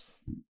vicious?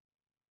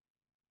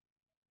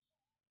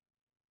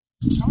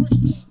 No,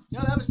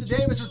 that was the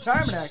day of his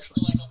retirement,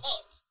 actually.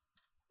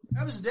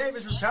 That was the day of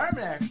his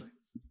retirement, actually.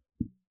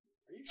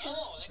 Are you sure? No,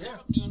 they got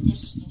up new and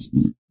vicious the week.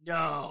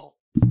 No.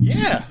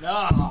 Yeah.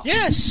 No.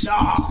 Yes.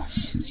 No.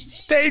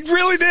 They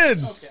really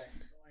did. Okay.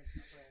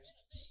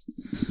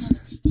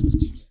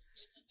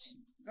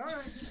 All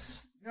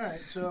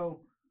right. So,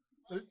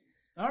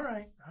 all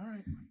right.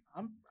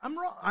 I'm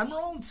wrong. I'm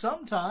wrong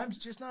sometimes,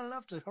 just not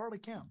enough to hardly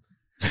count.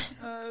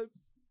 Fine.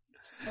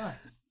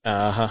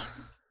 Uh-huh.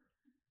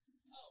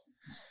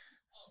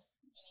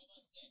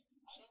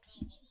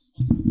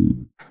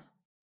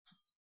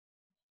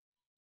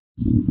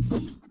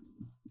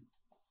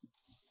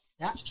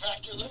 Yeah. The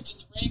tractor lifted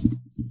the ring,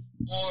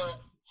 or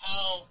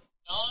how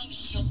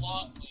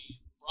nonchalantly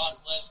Brock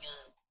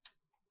Lesnar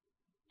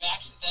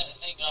backed that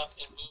thing up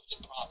and moved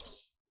it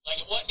properly. Like,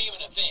 it wasn't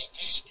even a thing.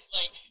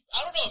 Like,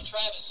 I don't know if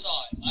Travis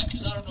saw it,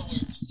 because I don't know where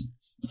he was sitting.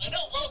 But I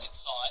know Logan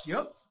saw it.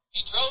 Yep.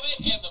 He drove it,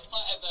 and the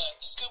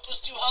scoop was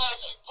too high,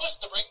 so he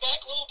pushed the ring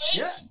back a little bit.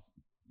 Yeah.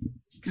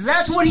 Because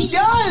that's what he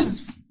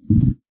does.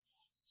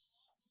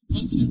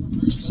 Puts it in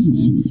reverse, goes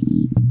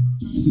backwards,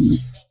 tries to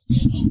straighten it up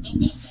again. Oh, no,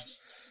 that's not it.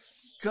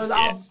 Because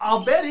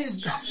I'll bet his... It was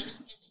the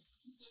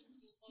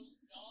most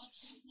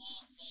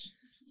nonchalant way.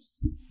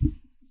 It was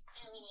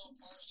parallel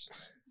parking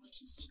at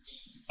freaking Sid.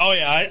 Oh,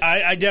 yeah,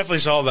 I definitely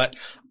saw that.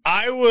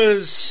 I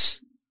was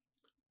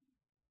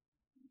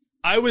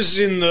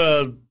in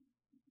the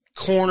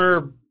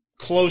corner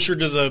closer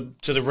to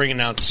the ring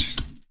announce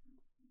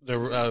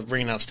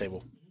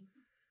table.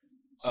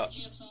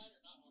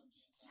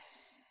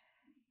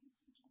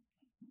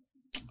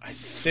 I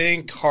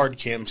think hard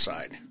cam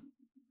side. I'm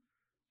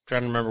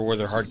trying to remember where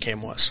their hard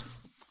cam was.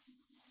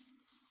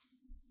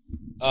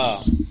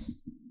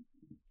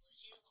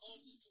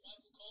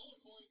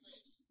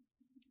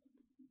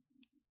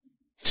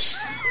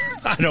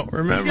 I don't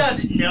remember. He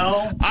doesn't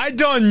know. I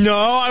don't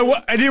know.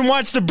 I didn't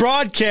watch the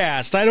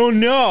broadcast. I don't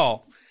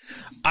know.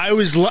 I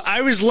was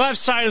left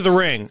side of the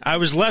ring. I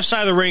was left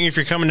side of the ring if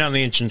you're coming down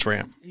the entrance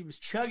ramp. He was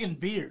chugging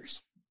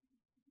beers.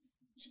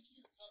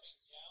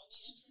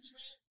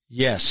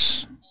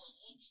 Yes.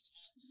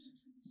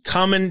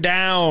 Coming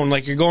down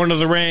like you're going to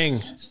the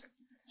ring.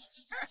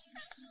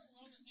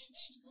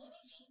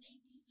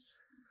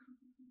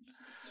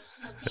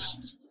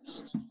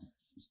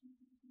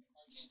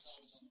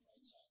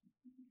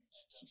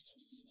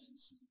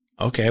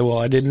 Okay, well,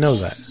 I didn't know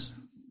that.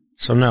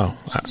 So, no.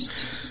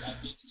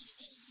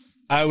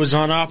 I was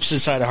on opposite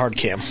side of hard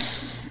cam.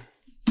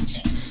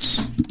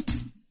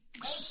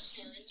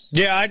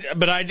 Yeah,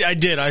 but I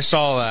did. I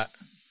saw that.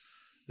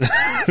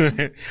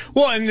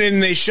 Well, and then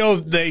they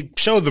showed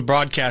the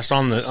broadcast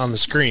on the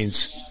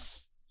screens.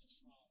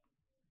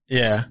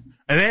 Yeah,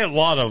 and they had a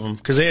lot of them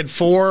because they had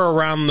 4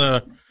 around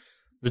the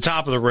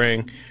top of the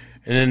ring,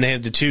 and then they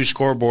had the 2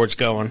 scoreboards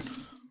going.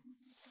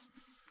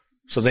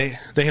 So they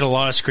had a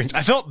lot of screens.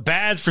 I felt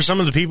bad for some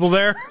of the people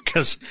there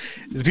because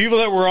the people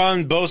that were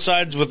on both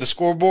sides with the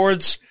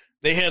scoreboards,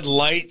 they had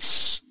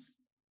lights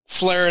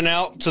flaring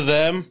out to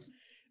them.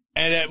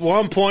 And at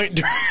one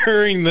point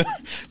during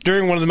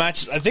one of the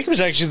matches, I think it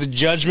was actually the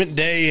Judgment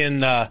Day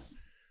and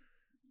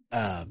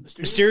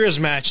Mysterio's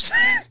match,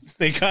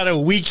 they got a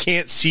 "We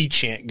Can't See"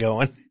 chant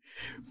going.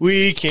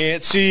 We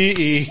can't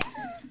see.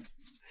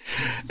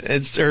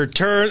 It's or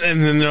turn,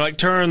 and then they're like,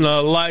 "Turn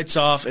the lights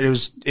off." And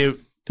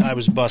I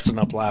was busting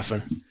up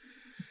laughing.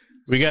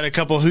 We got a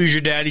couple "Who's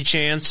Your Daddy"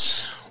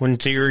 chants when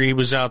Theory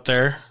was out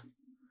there.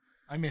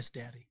 I miss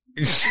Daddy.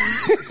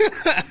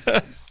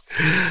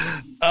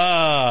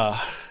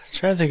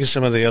 Trying to think of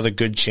some of the other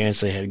good chants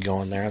they had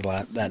going there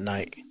that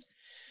night.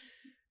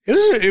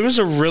 It was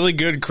a really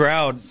good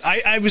crowd.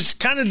 I was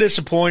kind of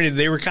disappointed.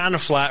 They were kind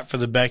of flat for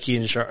the Becky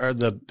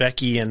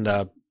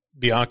and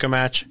Bianca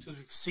match. Because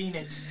we've seen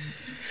it.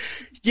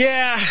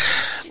 Yeah,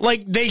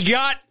 like they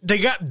got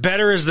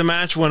better as the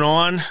match went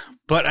on,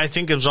 but I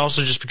think it was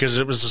also just because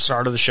it was the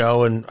start of the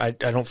show, and I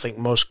don't think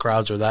most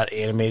crowds are that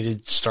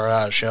animated to start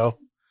out a show.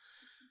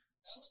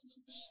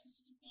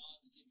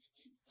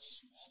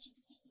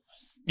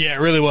 Yeah, it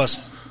really was.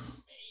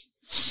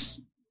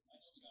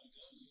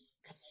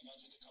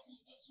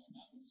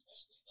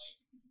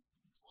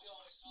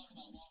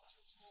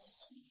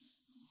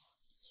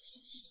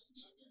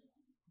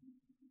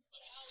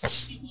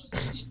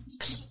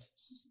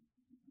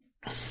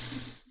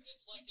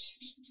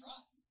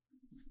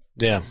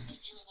 Yeah.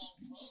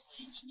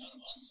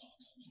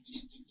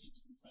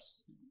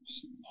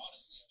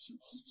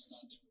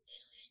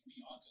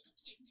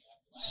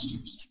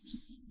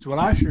 That's what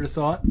I should have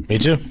thought. Me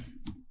too.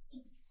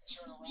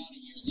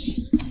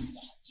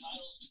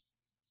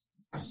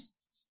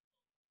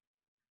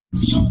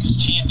 Bianca's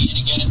champion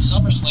again at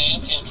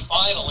SummerSlam, and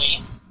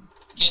finally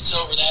gets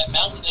over that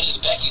mountain that is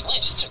Becky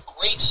Lynch. It's a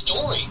great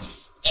story,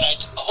 and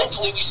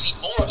hopefully we see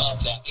more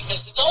of that,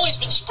 because it's always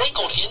been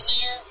sprinkled in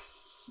there.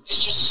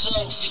 It's just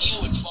so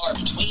few and far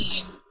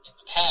between in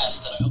the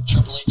past that I hope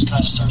Triple H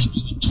kind of starts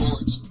moving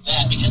towards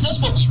that, because that's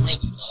what we really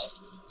love.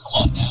 Come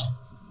on now.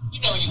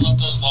 You know you love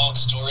those long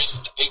stories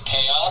with the big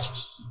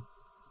payoff.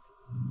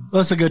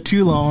 Let's go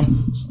too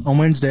long on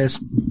Wednesdays.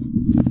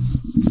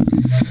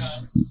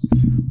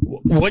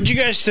 What'd you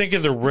guys think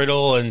of the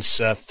Riddle and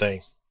Seth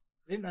thing?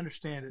 I didn't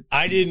understand it.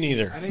 I didn't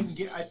either.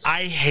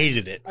 I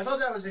hated it. I thought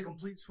that was a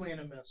complete swing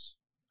and a miss.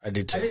 I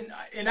did too.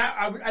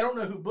 I don't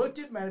know who booked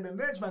it. Might have been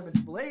Vince, might have been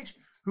Triple H.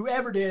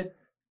 Whoever did,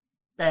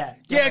 bad.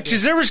 Yeah,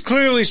 because there was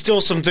clearly still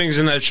some things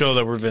in that show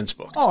that were Vince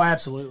booked. Oh,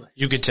 absolutely.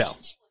 You could tell.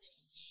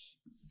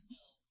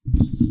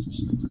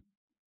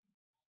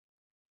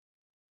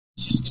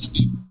 It's just going to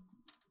be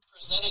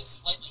presented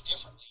slightly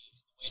differently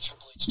the way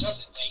Triple H does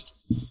it.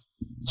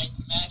 Like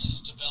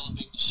matches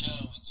developing the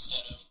show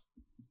instead of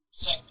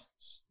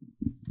segments.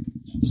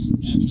 That was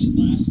evident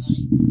last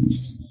night.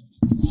 It was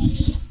evident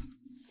Friday. It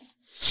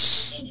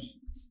was evident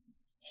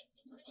at the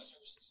pretty much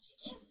ever since it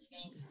took over.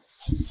 Now,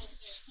 I will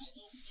say, I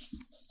don't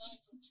think,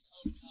 aside from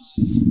Dakota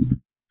Kai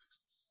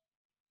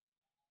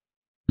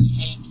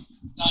and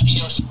not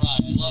Io Shirai,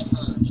 I love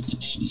her, but the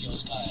name Io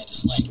Sky, I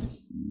dislike her.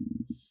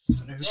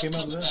 Them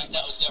coming back,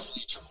 that was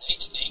definitely a Triple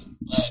H thing,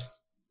 but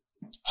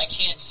I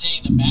can't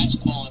say the match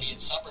quality at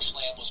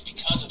SummerSlam was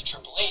because of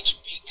Triple H,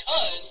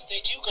 because they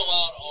do go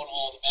out on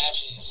all the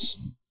matches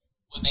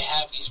when they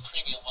have these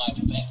premium live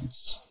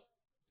events.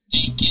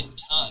 They get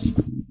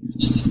time.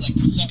 This is like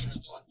the second or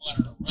third one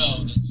in a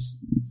row that's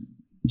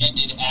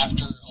ended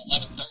after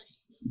 11:30.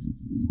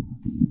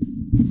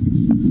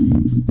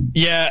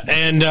 Yeah,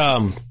 and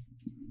I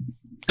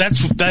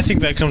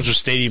think that comes with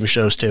stadium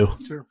shows too.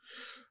 Sure.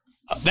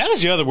 That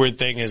was the other weird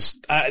thing is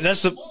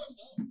that's the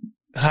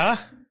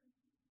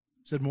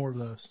Said more of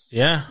those.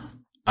 Yeah,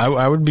 I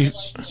would be. You'll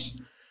notice that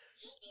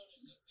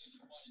if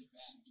you watch it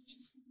back, it's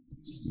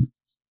just a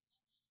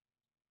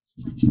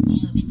different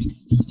environment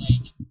because they're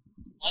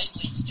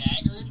lightly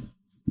staggered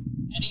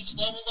at each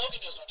level. Logan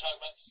knows what I'm talking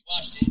about because he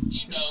watched it.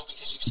 You know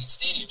because you've seen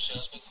stadium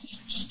shows, but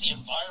just the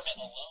environment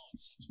alone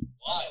seems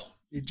wild.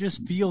 It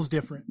just feels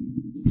different.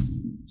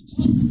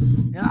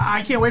 And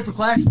I can't wait for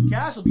Clash of the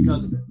Castle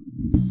because of it.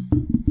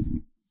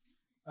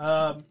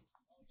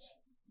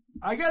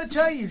 I got to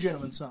tell you,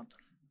 gentlemen, something.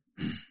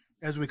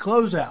 As we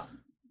close out,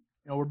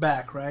 we're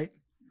back, right?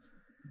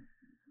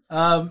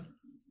 When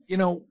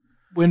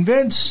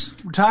Vince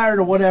retired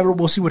or whatever,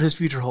 we'll see what his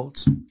future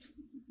holds.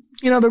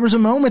 There was a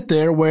moment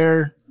there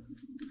where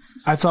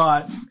I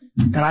thought,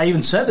 and I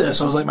even said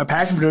this, I was like, my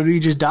passion for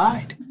WWE just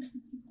died.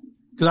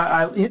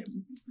 Because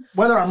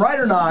whether I'm right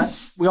or not,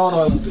 we all know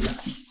I love the guy.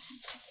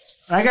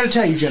 And I got to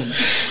tell you, gentlemen,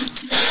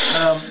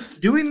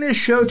 doing this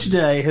show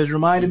today has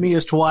reminded me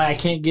as to why I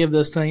can't give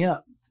this thing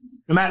up,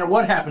 no matter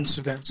what happens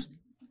to Vince.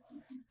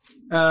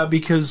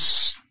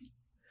 Because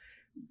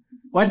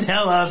what the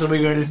hell else are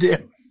we going to do?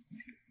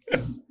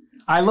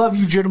 I love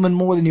you, gentlemen,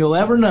 more than you'll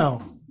ever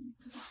know.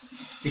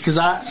 Because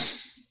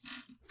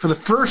for the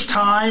first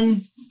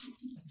time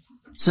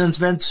since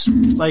Vince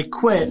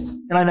quit,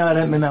 and I know it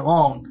hasn't been that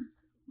long,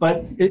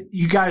 but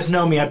you guys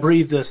know me, I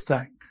breathe this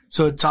thing.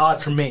 So it's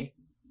odd for me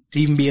to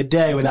even be a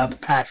day without the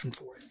passion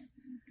for it.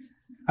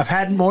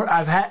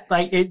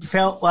 It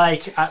felt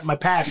like my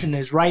passion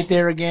is right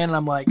there again. And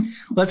I'm like,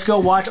 let's go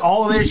watch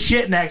all of this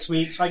shit next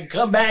week so I can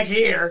come back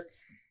here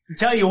and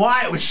tell you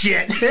why it was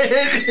shit.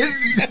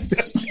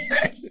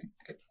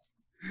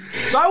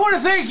 So I want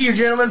to thank you,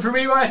 gentlemen, for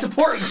being my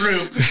support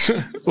group.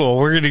 Well,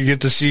 we're going to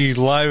get to see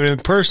live in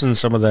person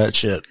some of that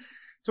shit.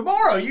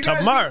 Tomorrow, you guys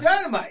do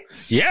Dynamite.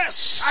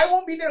 Yes! I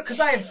won't be there because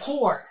I am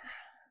poor.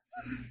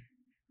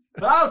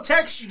 But I'll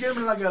text you,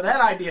 gentlemen, and I'll go,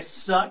 that idea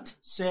sucked.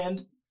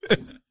 Send.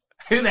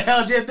 Who the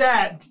hell did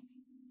that?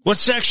 What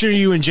section are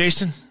you in,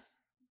 Jason?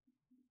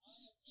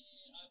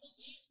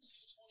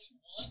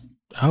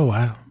 Oh,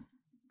 wow.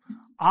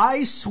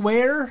 I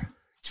swear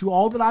to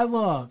all that I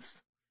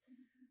love,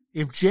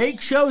 if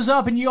Jake shows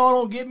up and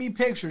y'all don't get me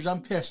pictures,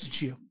 I'm pissed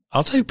at you.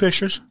 I'll take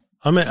pictures.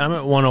 I'm at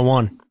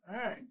 101. All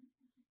right.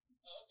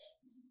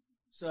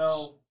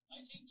 So,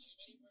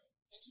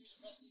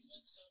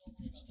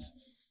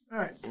 all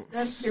right.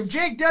 And if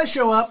Jake does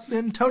show up,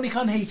 then Tony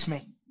Khan hates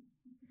me.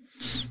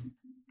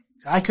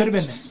 I could have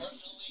been there.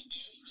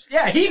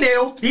 Yeah, he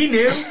knew. He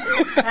knew.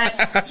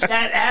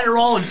 that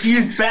Adderall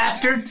infused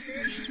bastard.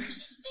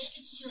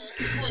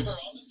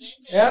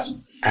 Yep.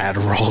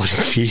 Adderall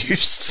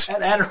infused.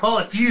 That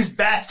Adderall infused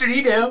bastard,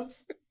 he knew.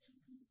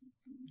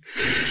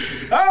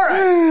 All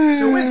right.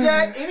 So with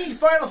that, any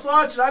final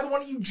thoughts that either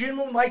one of you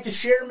gentlemen would like to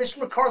share? Mr.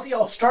 McCarthy,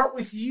 I'll start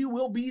with you.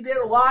 We'll be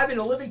there live in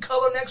a living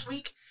color next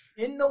week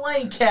in the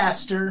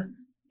Lancaster.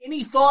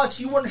 Any thoughts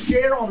you want to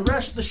share on the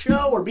rest of the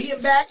show or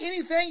being back?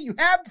 Anything? You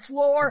have the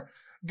floor.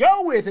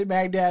 Go with it,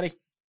 Mag Daddy.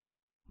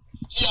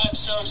 I'm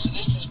so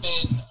this has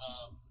been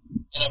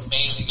an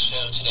amazing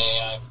show today.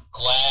 I'm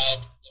glad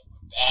that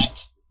we're back.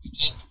 We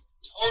did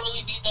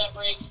totally need that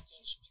break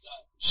because we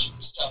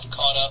got stuff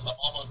caught up.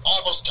 I'm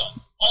almost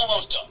done.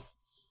 Almost done.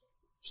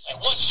 Just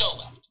like one show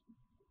left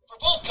for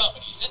both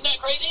companies. Isn't that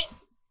crazy?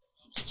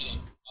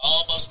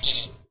 Almost did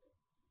it.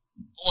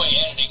 Boy,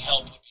 editing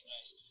help would be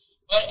nice.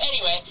 But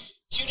anyway,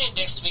 tune in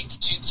next week to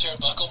Tooth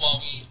Turnbuckle while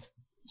we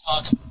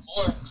talk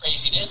more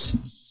craziness.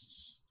 And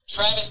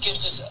Travis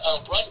gives us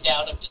a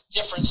rundown of the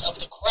difference of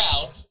the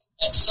crowd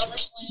at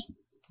SummerSlam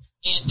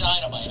and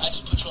Dynamite. I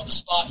just put you on the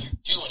spot. You're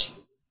doing it.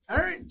 All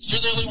right.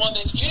 You're the only one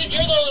that's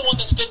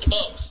been to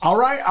both. All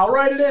right, I'll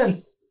write it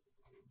in.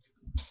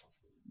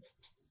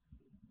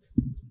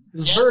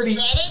 Yes,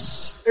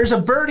 Travis? There's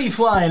a birdie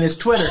flying his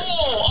Twitter.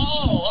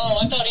 Oh,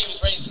 I thought he was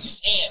raising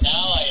his hand.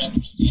 Now I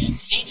understand.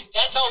 See,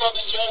 that's how long the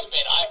show's been.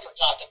 I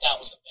forgot that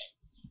was a thing.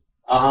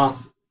 Uh-huh.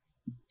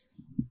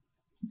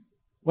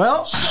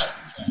 Well. Shut up,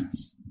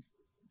 Travis.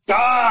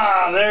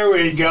 There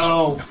we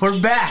go. We're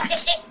back.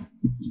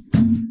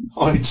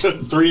 Only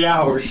took 3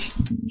 hours.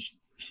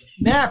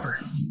 Napper,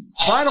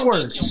 final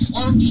words.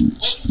 Work and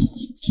wait for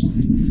it,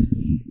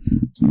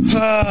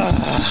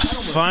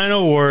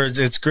 Final words.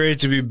 It's great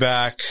to be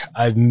back.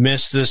 I've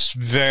missed this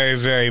very,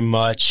 very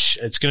much.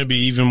 It's going to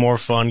be even more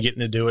fun getting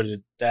to do it at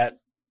that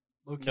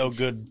no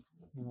good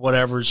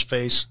whatever's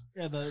face.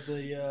 Yeah,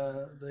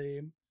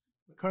 the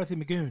McCarthy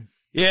Magoon.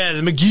 Yeah,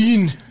 the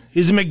Magoon.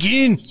 He's a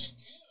Magoon.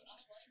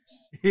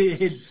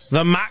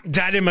 The Mac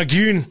Daddy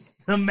Magoon.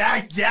 The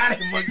Mac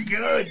Daddy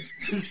Magoon.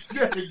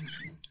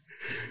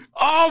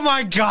 Oh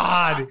my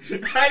God!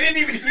 I didn't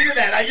even hear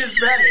that. I just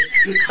read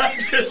it.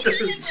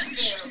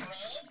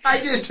 I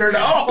just heard.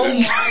 Oh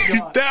my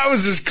God! That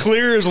was as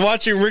clear as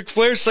watching Ric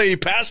Flair say he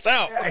passed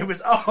out. Yeah, it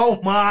was.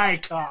 Oh my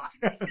God!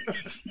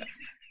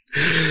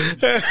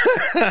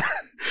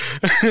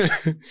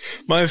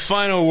 My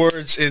final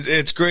words.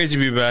 It's great to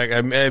be back.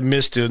 I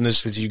missed doing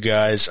this with you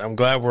guys. I'm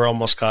glad we're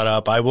almost caught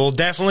up. I will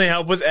definitely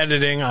help with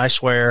editing. I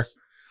swear.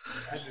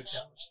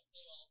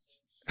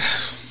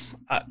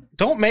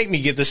 Don't make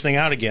me get this thing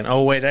out again.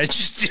 Oh, wait, I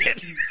just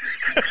did.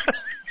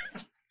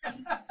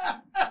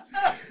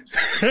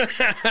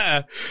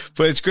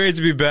 But it's great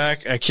to be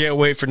back. I can't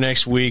wait for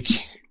next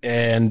week.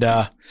 And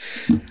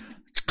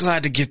it's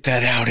glad to get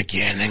that out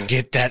again and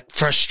get that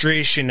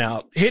frustration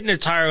out. Hitting a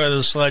tire with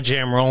a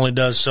sledgehammer only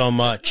does so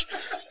much.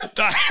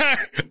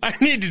 I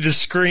needed to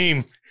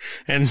scream,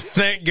 and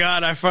thank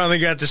God I finally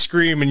got to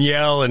scream and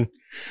yell and.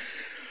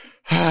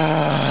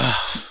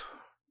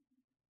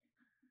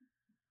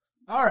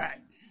 All right.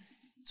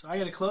 So I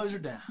got to close her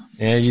down.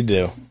 Yeah, you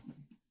do.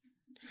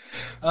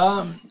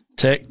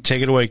 Take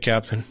it away,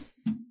 Captain.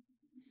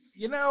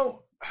 You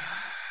know,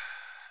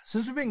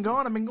 since we've been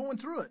gone, I've been going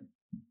through it.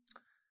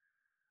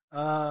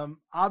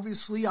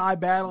 Obviously, I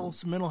battle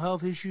some mental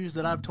health issues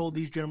that I've told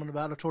these gentlemen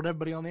about. I've told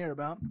everybody on the air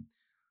about.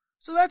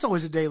 So that's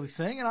always a daily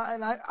thing, and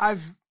I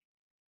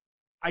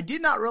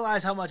did not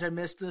realize how much I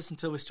missed this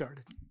until we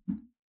started.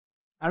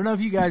 I don't know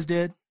if you guys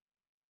did,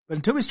 but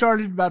until we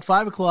started about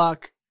 5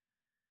 o'clock,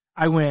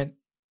 I went,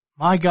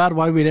 my God,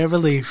 why would we ever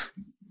leave?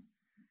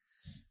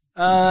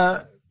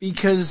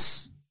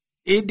 Because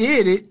it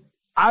did.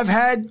 I've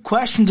had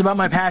questions about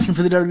my passion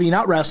for the WWE,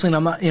 not wrestling.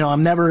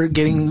 I'm never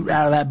getting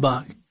out of that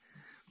bug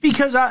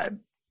because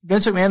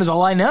Vince McMahon is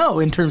all I know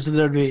in terms of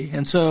the WWE.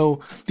 And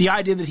so the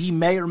idea that he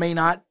may or may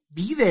not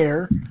be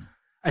there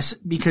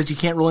because you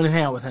can't rule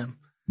anything out with him.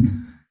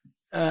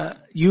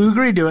 You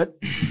agreed to it.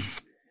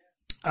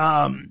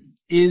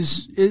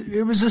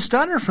 It was a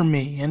stunner for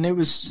me. And it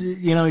was,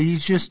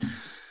 he's just,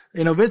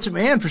 Vince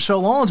McMahon for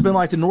so long has been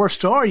like the North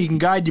Star. You can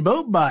guide your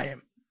boat by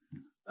him.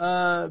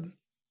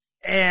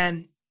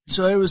 And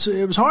so it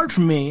was hard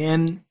for me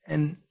and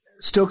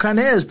still kind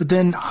of is. But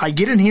then I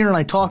get in here and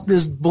I talk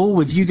this bull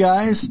with you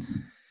guys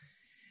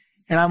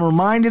and I'm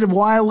reminded of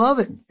why I love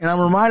it. And I'm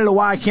reminded of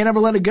why I can't ever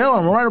let it go.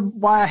 I'm reminded of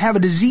why I have a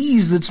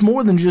disease that's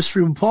more than just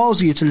cerebral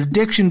palsy. It's an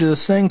addiction to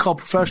this thing called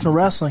professional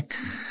wrestling,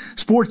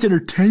 sports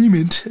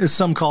entertainment, as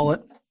some call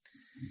it.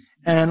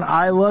 And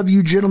I love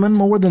you gentlemen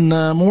more than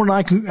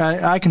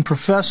I can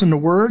profess into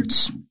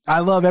words.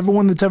 I love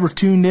everyone that's ever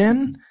tuned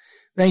in.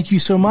 Thank you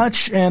so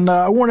much. And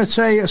I want to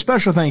say a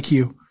special thank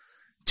you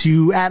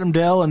to Adam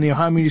Dell and the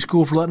Ohio Media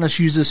School for letting us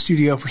use this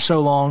studio for so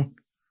long.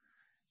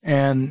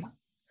 And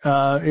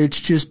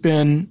it's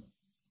been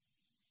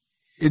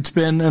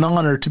an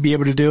honor to be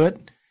able to do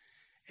it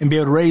and be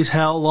able to raise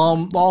hell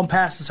long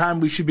past the time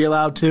we should be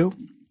allowed to.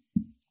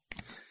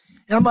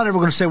 And I'm not ever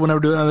going to say we'll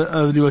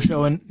never do a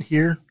show in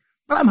here,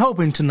 but I'm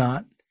hoping to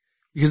not,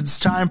 because it's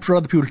time for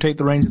other people to take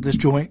the reins at this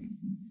joint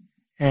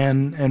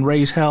and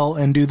raise hell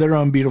and do their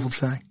own beautiful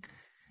thing.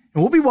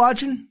 And we'll be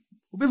watching.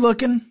 We'll be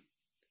looking.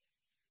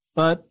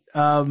 But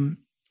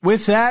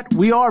with that,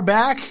 we are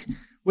back.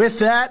 With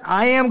that,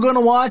 I am going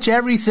to watch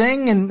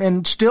everything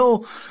and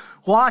still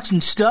watch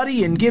and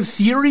study and give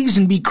theories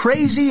and be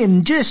crazy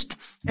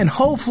and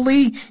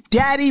hopefully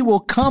Daddy will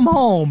come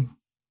home.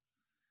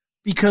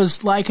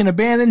 Because like an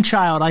abandoned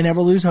child, I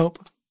never lose hope.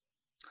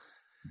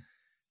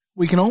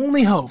 We can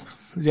only hope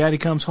Daddy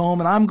comes home,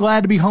 and I'm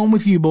glad to be home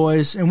with you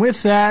boys. And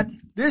with that,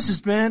 this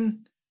has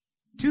been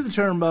To the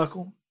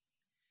Turnbuckle.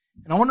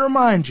 And I want to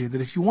remind you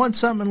that if you want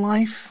something in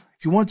life,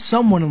 if you want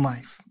someone in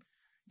life,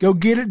 go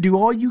get it. Do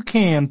all you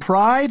can.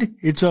 Pride,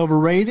 it's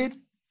overrated.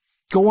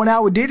 Going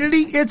out with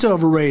dignity, it's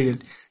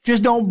overrated.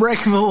 Just don't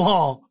break the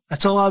law.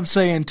 That's all I'm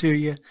saying to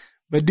you.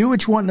 But do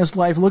what you want in this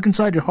life. Look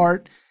inside your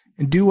heart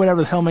and do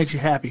whatever the hell makes you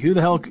happy. Who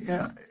the hell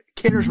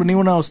cares what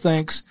anyone else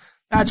thinks?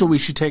 That's what we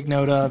should take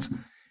note of.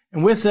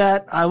 And with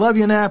that, I love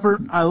you, Napper.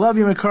 I love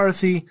you,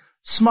 McCarthy.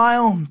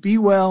 Smile, be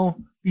well,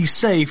 be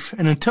safe.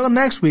 And until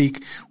next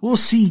week, we'll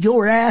see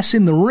your ass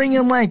in the ring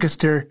in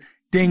Lancaster.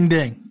 Ding,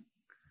 ding.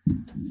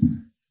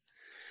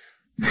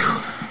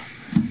 Whew.